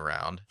running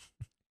around.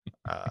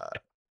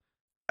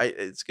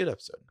 It's a good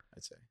episode,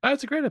 I'd say.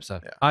 It's a great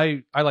episode. Yeah.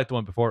 I like the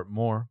one before it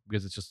more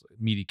because it's just a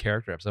meaty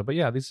character episode. But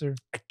yeah, these are.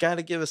 I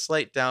gotta give a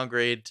slight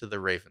downgrade to the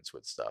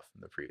Ravenswood stuff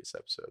in the previous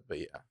episode, but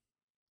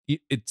yeah,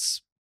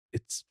 it's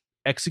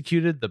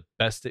executed the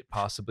best it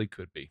possibly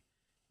could be.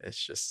 It's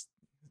just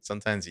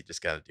sometimes you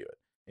just gotta do it.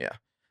 Yeah.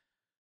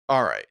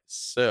 All right.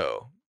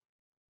 So,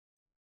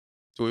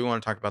 do we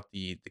want to talk about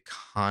the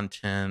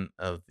content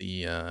of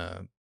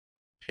the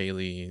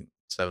Paley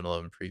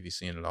 7-Eleven preview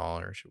scene at all,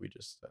 or should we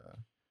just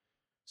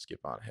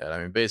skip on ahead? I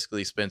mean,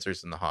 basically,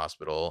 Spencer's in the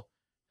hospital.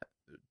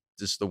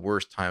 Just the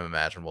worst time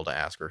imaginable to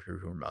ask her who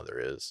her mother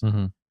is,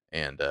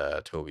 and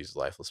Toby's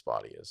lifeless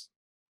body is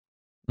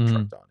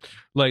trucked on.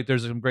 Like,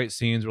 there's some great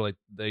scenes where like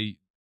they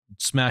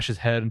smash his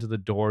head into the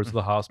doors of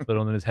the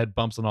hospital, and then his head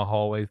bumps on a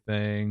hallway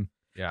thing.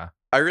 Yeah,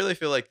 I really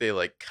feel like they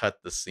like cut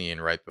the scene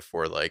right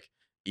before like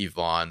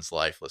Yvonne's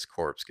lifeless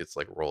corpse gets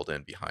like rolled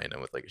in behind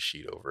him with like a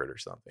sheet over it or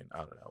something. I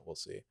don't know. We'll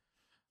see.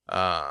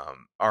 All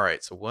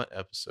right. So what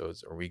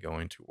episodes are we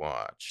going to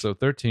watch? So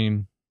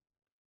 13.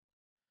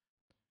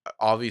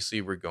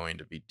 Obviously, we're going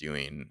to be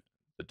doing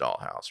the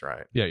Dollhouse,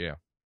 right? Yeah.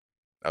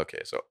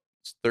 Okay. So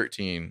it's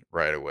 13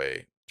 right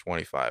away.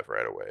 25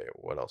 right away.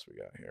 What else we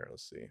got here?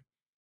 Let's see.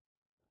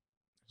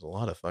 There's a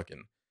lot of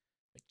fucking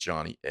like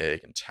Johnny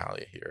Egg and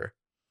Talia here.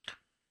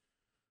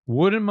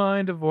 Wouldn't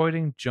mind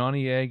avoiding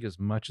Johnny Egg as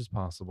much as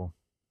possible.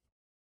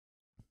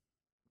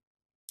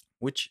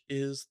 Which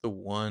is the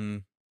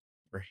one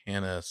where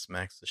Hannah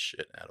smacks the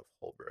shit out of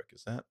Holbrook?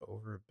 Is that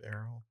Over a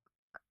Barrel?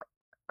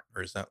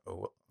 Or is that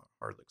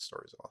Hardlick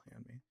Stories All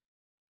Hand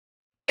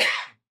Me?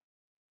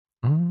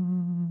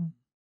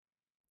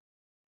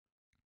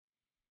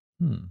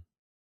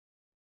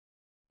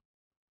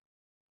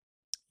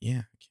 Yeah,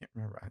 I can't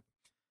remember. I'm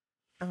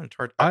having a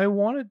hard. I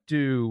want to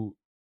do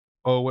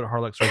what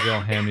Harlex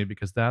Reveal hand me,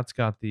 because that's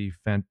got the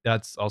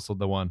that's also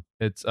the one.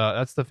 It's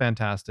that's the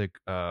fantastic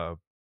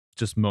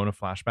just Mona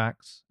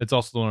flashbacks. It's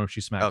also the one where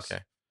she smacks.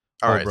 Okay.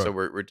 All right, Holbrook. so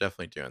we're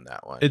definitely doing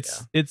that one.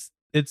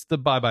 It's the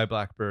Bye Bye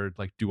Blackbird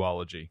like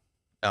duology.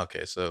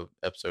 Okay, so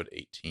episode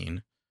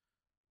 18.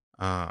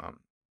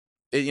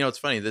 It's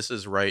funny. This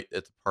is right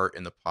at the part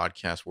in the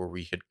podcast where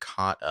we had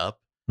caught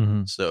up.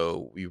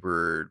 So we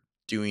were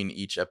doing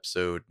each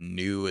episode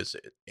new as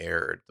it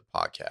aired, the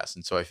podcast.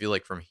 And so I feel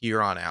like from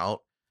here on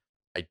out,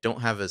 I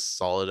don't have as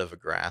solid of a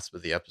grasp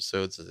of the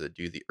episodes as I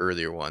do the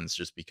earlier ones,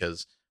 just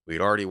because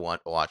we'd already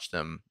watched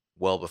them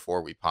well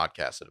before we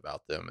podcasted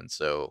about them. And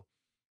so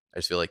I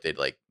just feel like they'd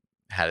like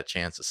had a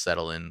chance to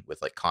settle in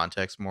with like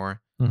context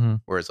more.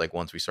 Whereas like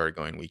once we started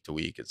going week to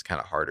week, it's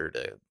kind of harder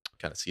to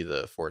kind of see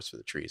the forest for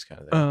the trees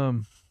kind of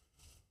thing.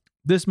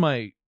 This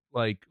might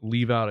like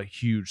leave out a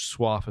huge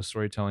swath of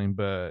storytelling,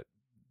 but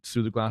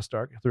Through Glass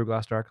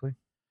Darkly.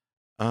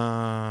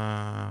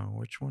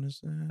 Which one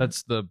is that?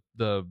 That's the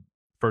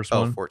first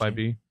one 14. by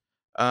B.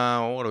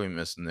 What are we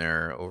missing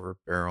there? Over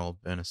Barrel,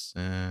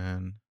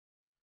 Benison,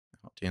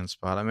 Dan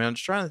Spot. I mean, I'm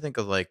just trying to think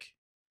of like,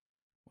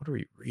 what are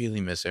we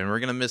really missing? We're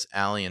gonna miss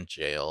Allie in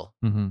jail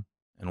and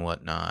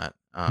whatnot.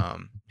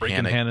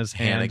 Breaking Hannah's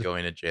Hannah hand.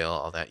 going to jail,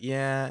 all that.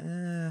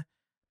 Yeah.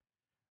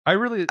 I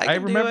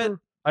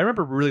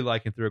remember really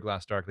liking Through a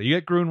Glass Darkly. You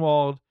get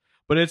Grunwald,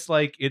 but it's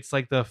like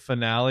the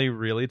finale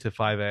really to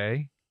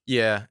 5A.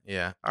 Yeah.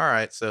 All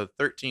right. So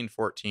 13,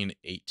 14,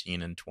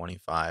 18, and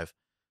 25.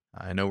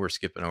 I know we're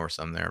skipping over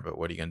some there, but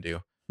what are you gonna do?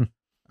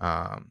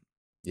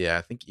 Yeah,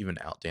 I think even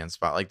Dan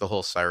Spot, like the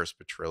whole Cyrus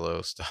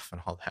Petrillo stuff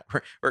and all that,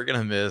 we're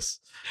gonna miss.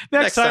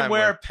 Next time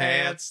wear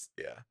pants.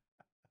 Yeah.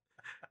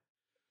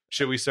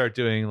 Should we start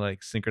doing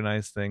like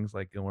synchronized things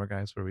like Gilmore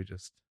Guys, where we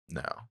just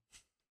no?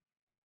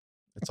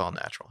 It's all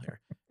natural here.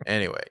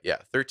 Anyway, yeah,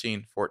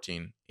 13,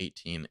 14,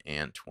 18,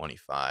 and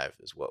 25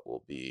 is what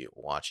we'll be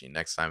watching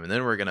next time. And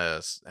then we're going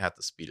to have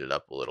to speed it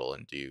up a little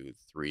and do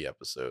 3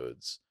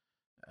 episodes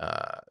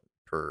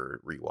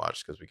per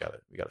rewatch, because we got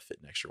to fit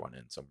an extra one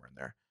in somewhere in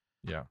there.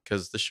 Yeah.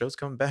 Because the show's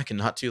coming back in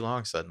not too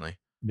long suddenly.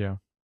 Yeah.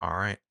 All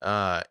right.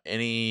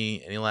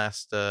 Any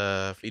last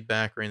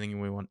feedback or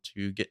anything we want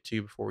to get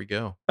to before we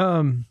go?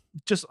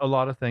 Just a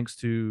lot of thanks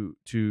to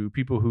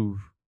people who've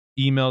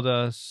emailed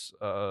us,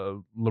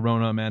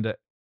 Larona, Amanda,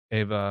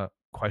 Ava,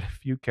 quite a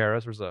few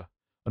Karas. There's an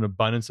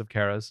abundance of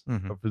Karas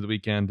over the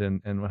weekend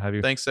and what have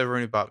you. Thanks to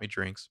everyone who bought me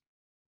drinks.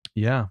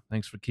 Yeah,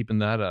 thanks for keeping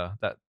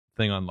that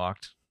thing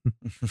unlocked.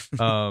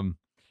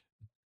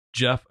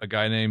 Jeff, a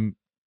guy named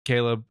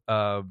Caleb,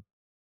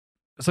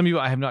 some of you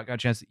I have not got a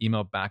chance to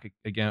email back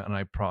again, and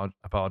I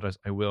apologize.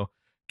 I will.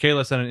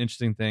 Kayla sent an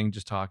interesting thing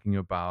just talking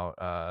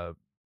about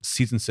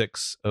season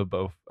 6 of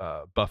both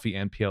Buffy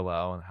and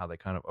PLL and how they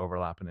kind of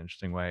overlap in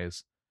interesting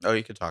ways. Oh,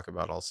 you could talk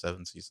about all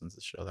 7 seasons of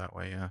the show that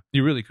way, yeah.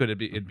 You really could. It'd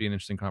be an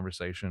interesting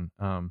conversation.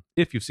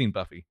 If you've seen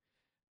Buffy,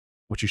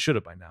 which you should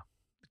have by now.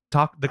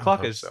 The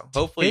clock is so.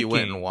 Hopefully you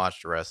went and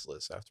watched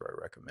Restless after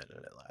I recommended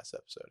it last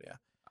episode, yeah.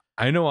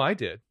 I know I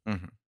did,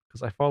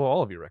 because I follow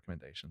all of your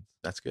recommendations.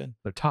 That's good.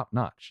 They're top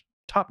notch,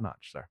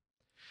 sir.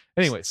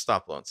 Anyways,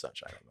 stop blowing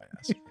sunshine on my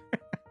ass.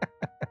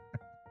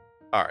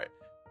 All right,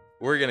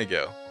 we're gonna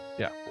go.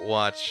 Yeah,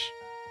 watch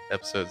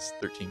episodes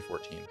 13,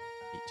 14, 18,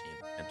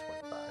 and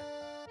 25,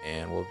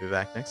 and we'll be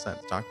back next time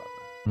to talk about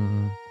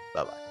them.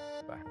 Bye bye.